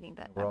council meeting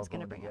that I was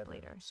going to bring up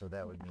later. So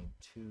that would mean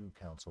 2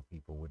 council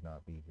people would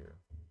not be here.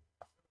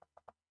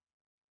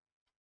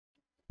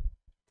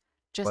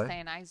 Just What?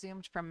 saying, I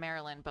zoomed from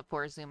Maryland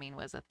before zooming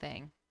was a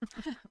thing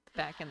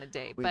back in the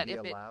day. We'd But be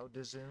if it, allowed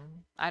to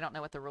Zoom? I don't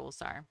know what the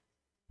rules are.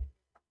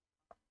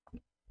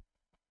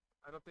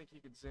 I don't think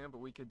you could Zoom, but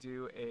we could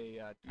do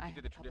you could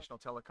do the traditional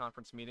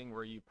teleconference meeting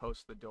where you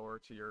post the door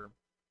to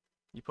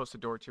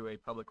a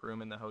public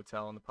room in the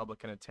hotel, and the public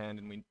can attend,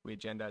 and we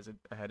agendize it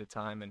ahead of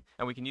time, and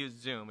we can use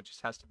Zoom. It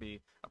just has to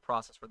be a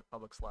process where the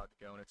public's allowed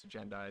to go, and it's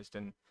agendized,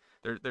 and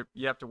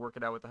you have to work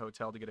it out with the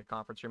hotel to get a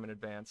conference room in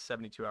advance,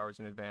 72 hours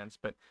in advance,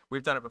 but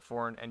we've done it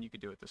before, and you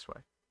could do it this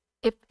way.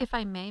 If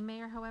I may,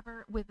 Mayor,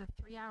 however, with a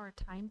 3-hour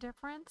time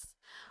difference,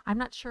 I'm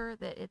not sure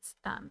that it's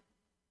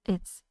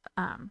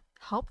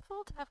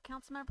helpful to have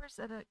council members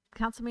at a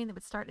council meeting that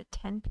would start at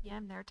 10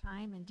 p.m. their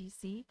time in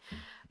DC.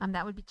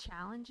 That would be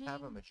challenging.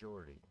 Have a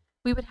majority.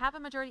 We would have a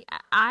majority.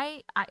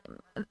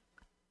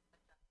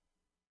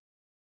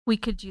 We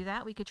could do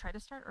that. We could try to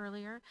start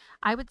earlier.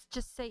 I would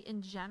just say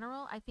in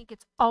general, I think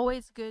it's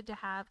always good to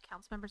have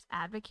council members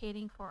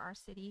advocating for our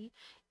city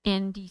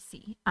in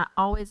DC.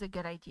 Always a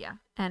good idea.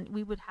 And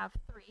we would have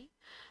 3.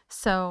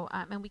 So,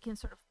 and we can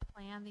sort of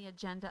plan the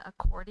agenda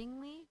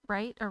accordingly,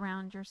 right,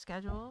 around your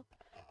schedule.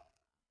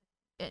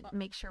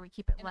 Make sure we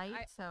keep it light.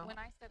 When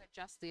I said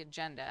adjust the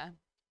agenda,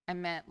 I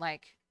meant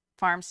like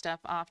farm stuff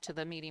off to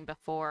the meeting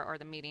before or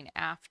the meeting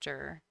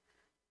after.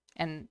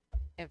 And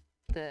if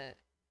the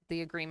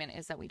agreement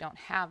is that we don't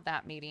have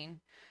that meeting,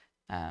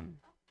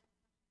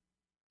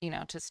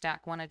 to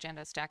stack one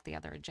agenda, stack the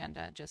other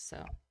agenda, just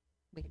so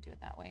we can do it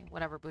that way,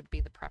 whatever would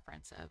be the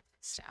preference of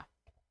staff.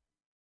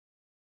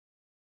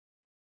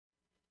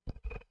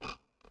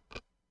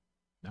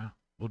 No,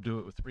 we'll do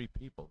it with 3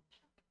 people.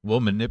 We'll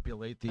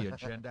manipulate the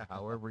agenda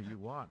however you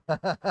want.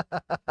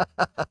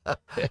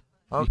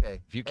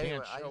 Okay. If you can't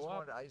Anyway, show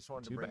up, I just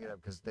wanted to too bring it bad.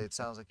 up because it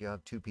sounds like you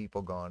have 2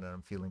 people gone, and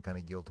I'm feeling kind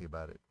of guilty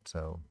about it.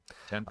 So,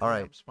 10 all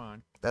right, p.m.'s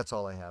fine. that's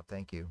all I have.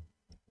 Thank you.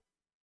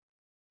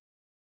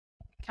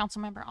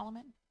 Councilmember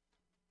Alleman?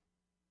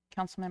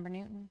 Councilmember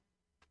Newton?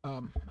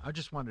 I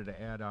just wanted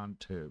to add on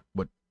to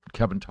what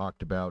Kevin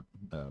talked about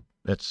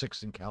at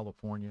 6th in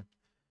California,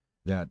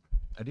 that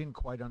I didn't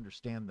quite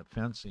understand the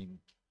fencing.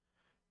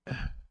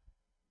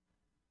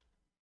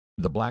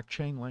 The black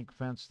chain link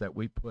fence that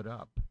we put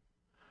up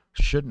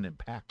shouldn't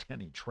impact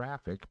any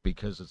traffic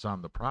because it's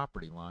on the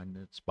property line.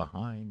 It's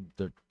behind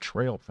the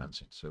trail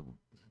fencing. So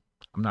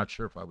I'm not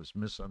sure if I was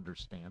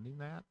misunderstanding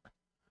that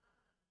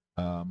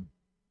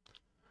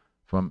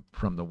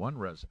from the one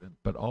resident,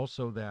 but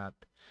also that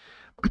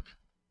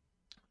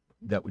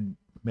that would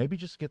maybe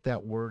just get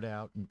that word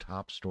out in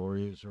top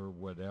stories or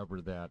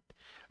whatever, that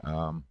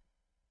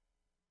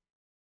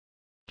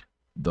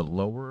the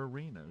lower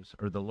arenas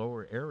or the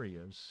lower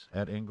areas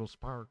at Ingalls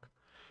Park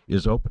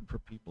is open for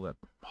people that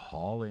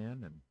haul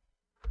in and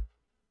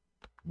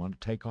want to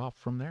take off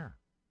from there.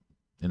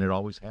 And it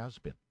always has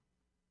been.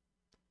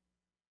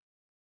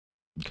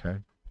 Okay.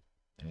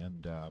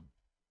 And,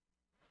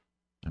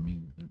 I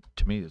mean,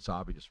 to me, it's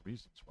obvious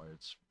reasons why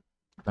it's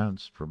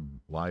fenced,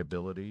 from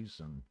liabilities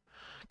and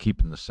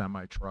keeping the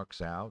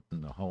semi-trucks out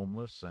and the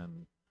homeless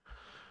and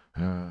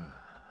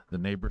the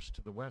neighbors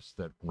to the west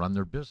that run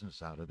their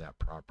business out of that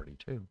property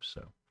too.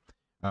 So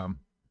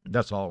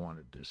that's all I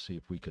wanted to see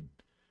if we could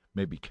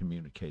maybe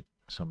communicate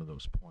some of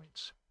those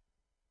points.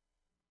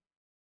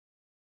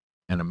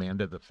 And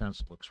Amanda, the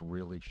fence looks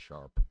really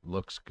sharp.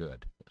 Looks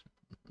good.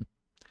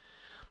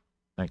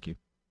 Thank you.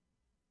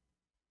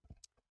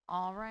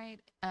 All right.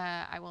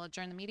 I will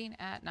adjourn the meeting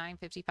at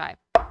 9:55.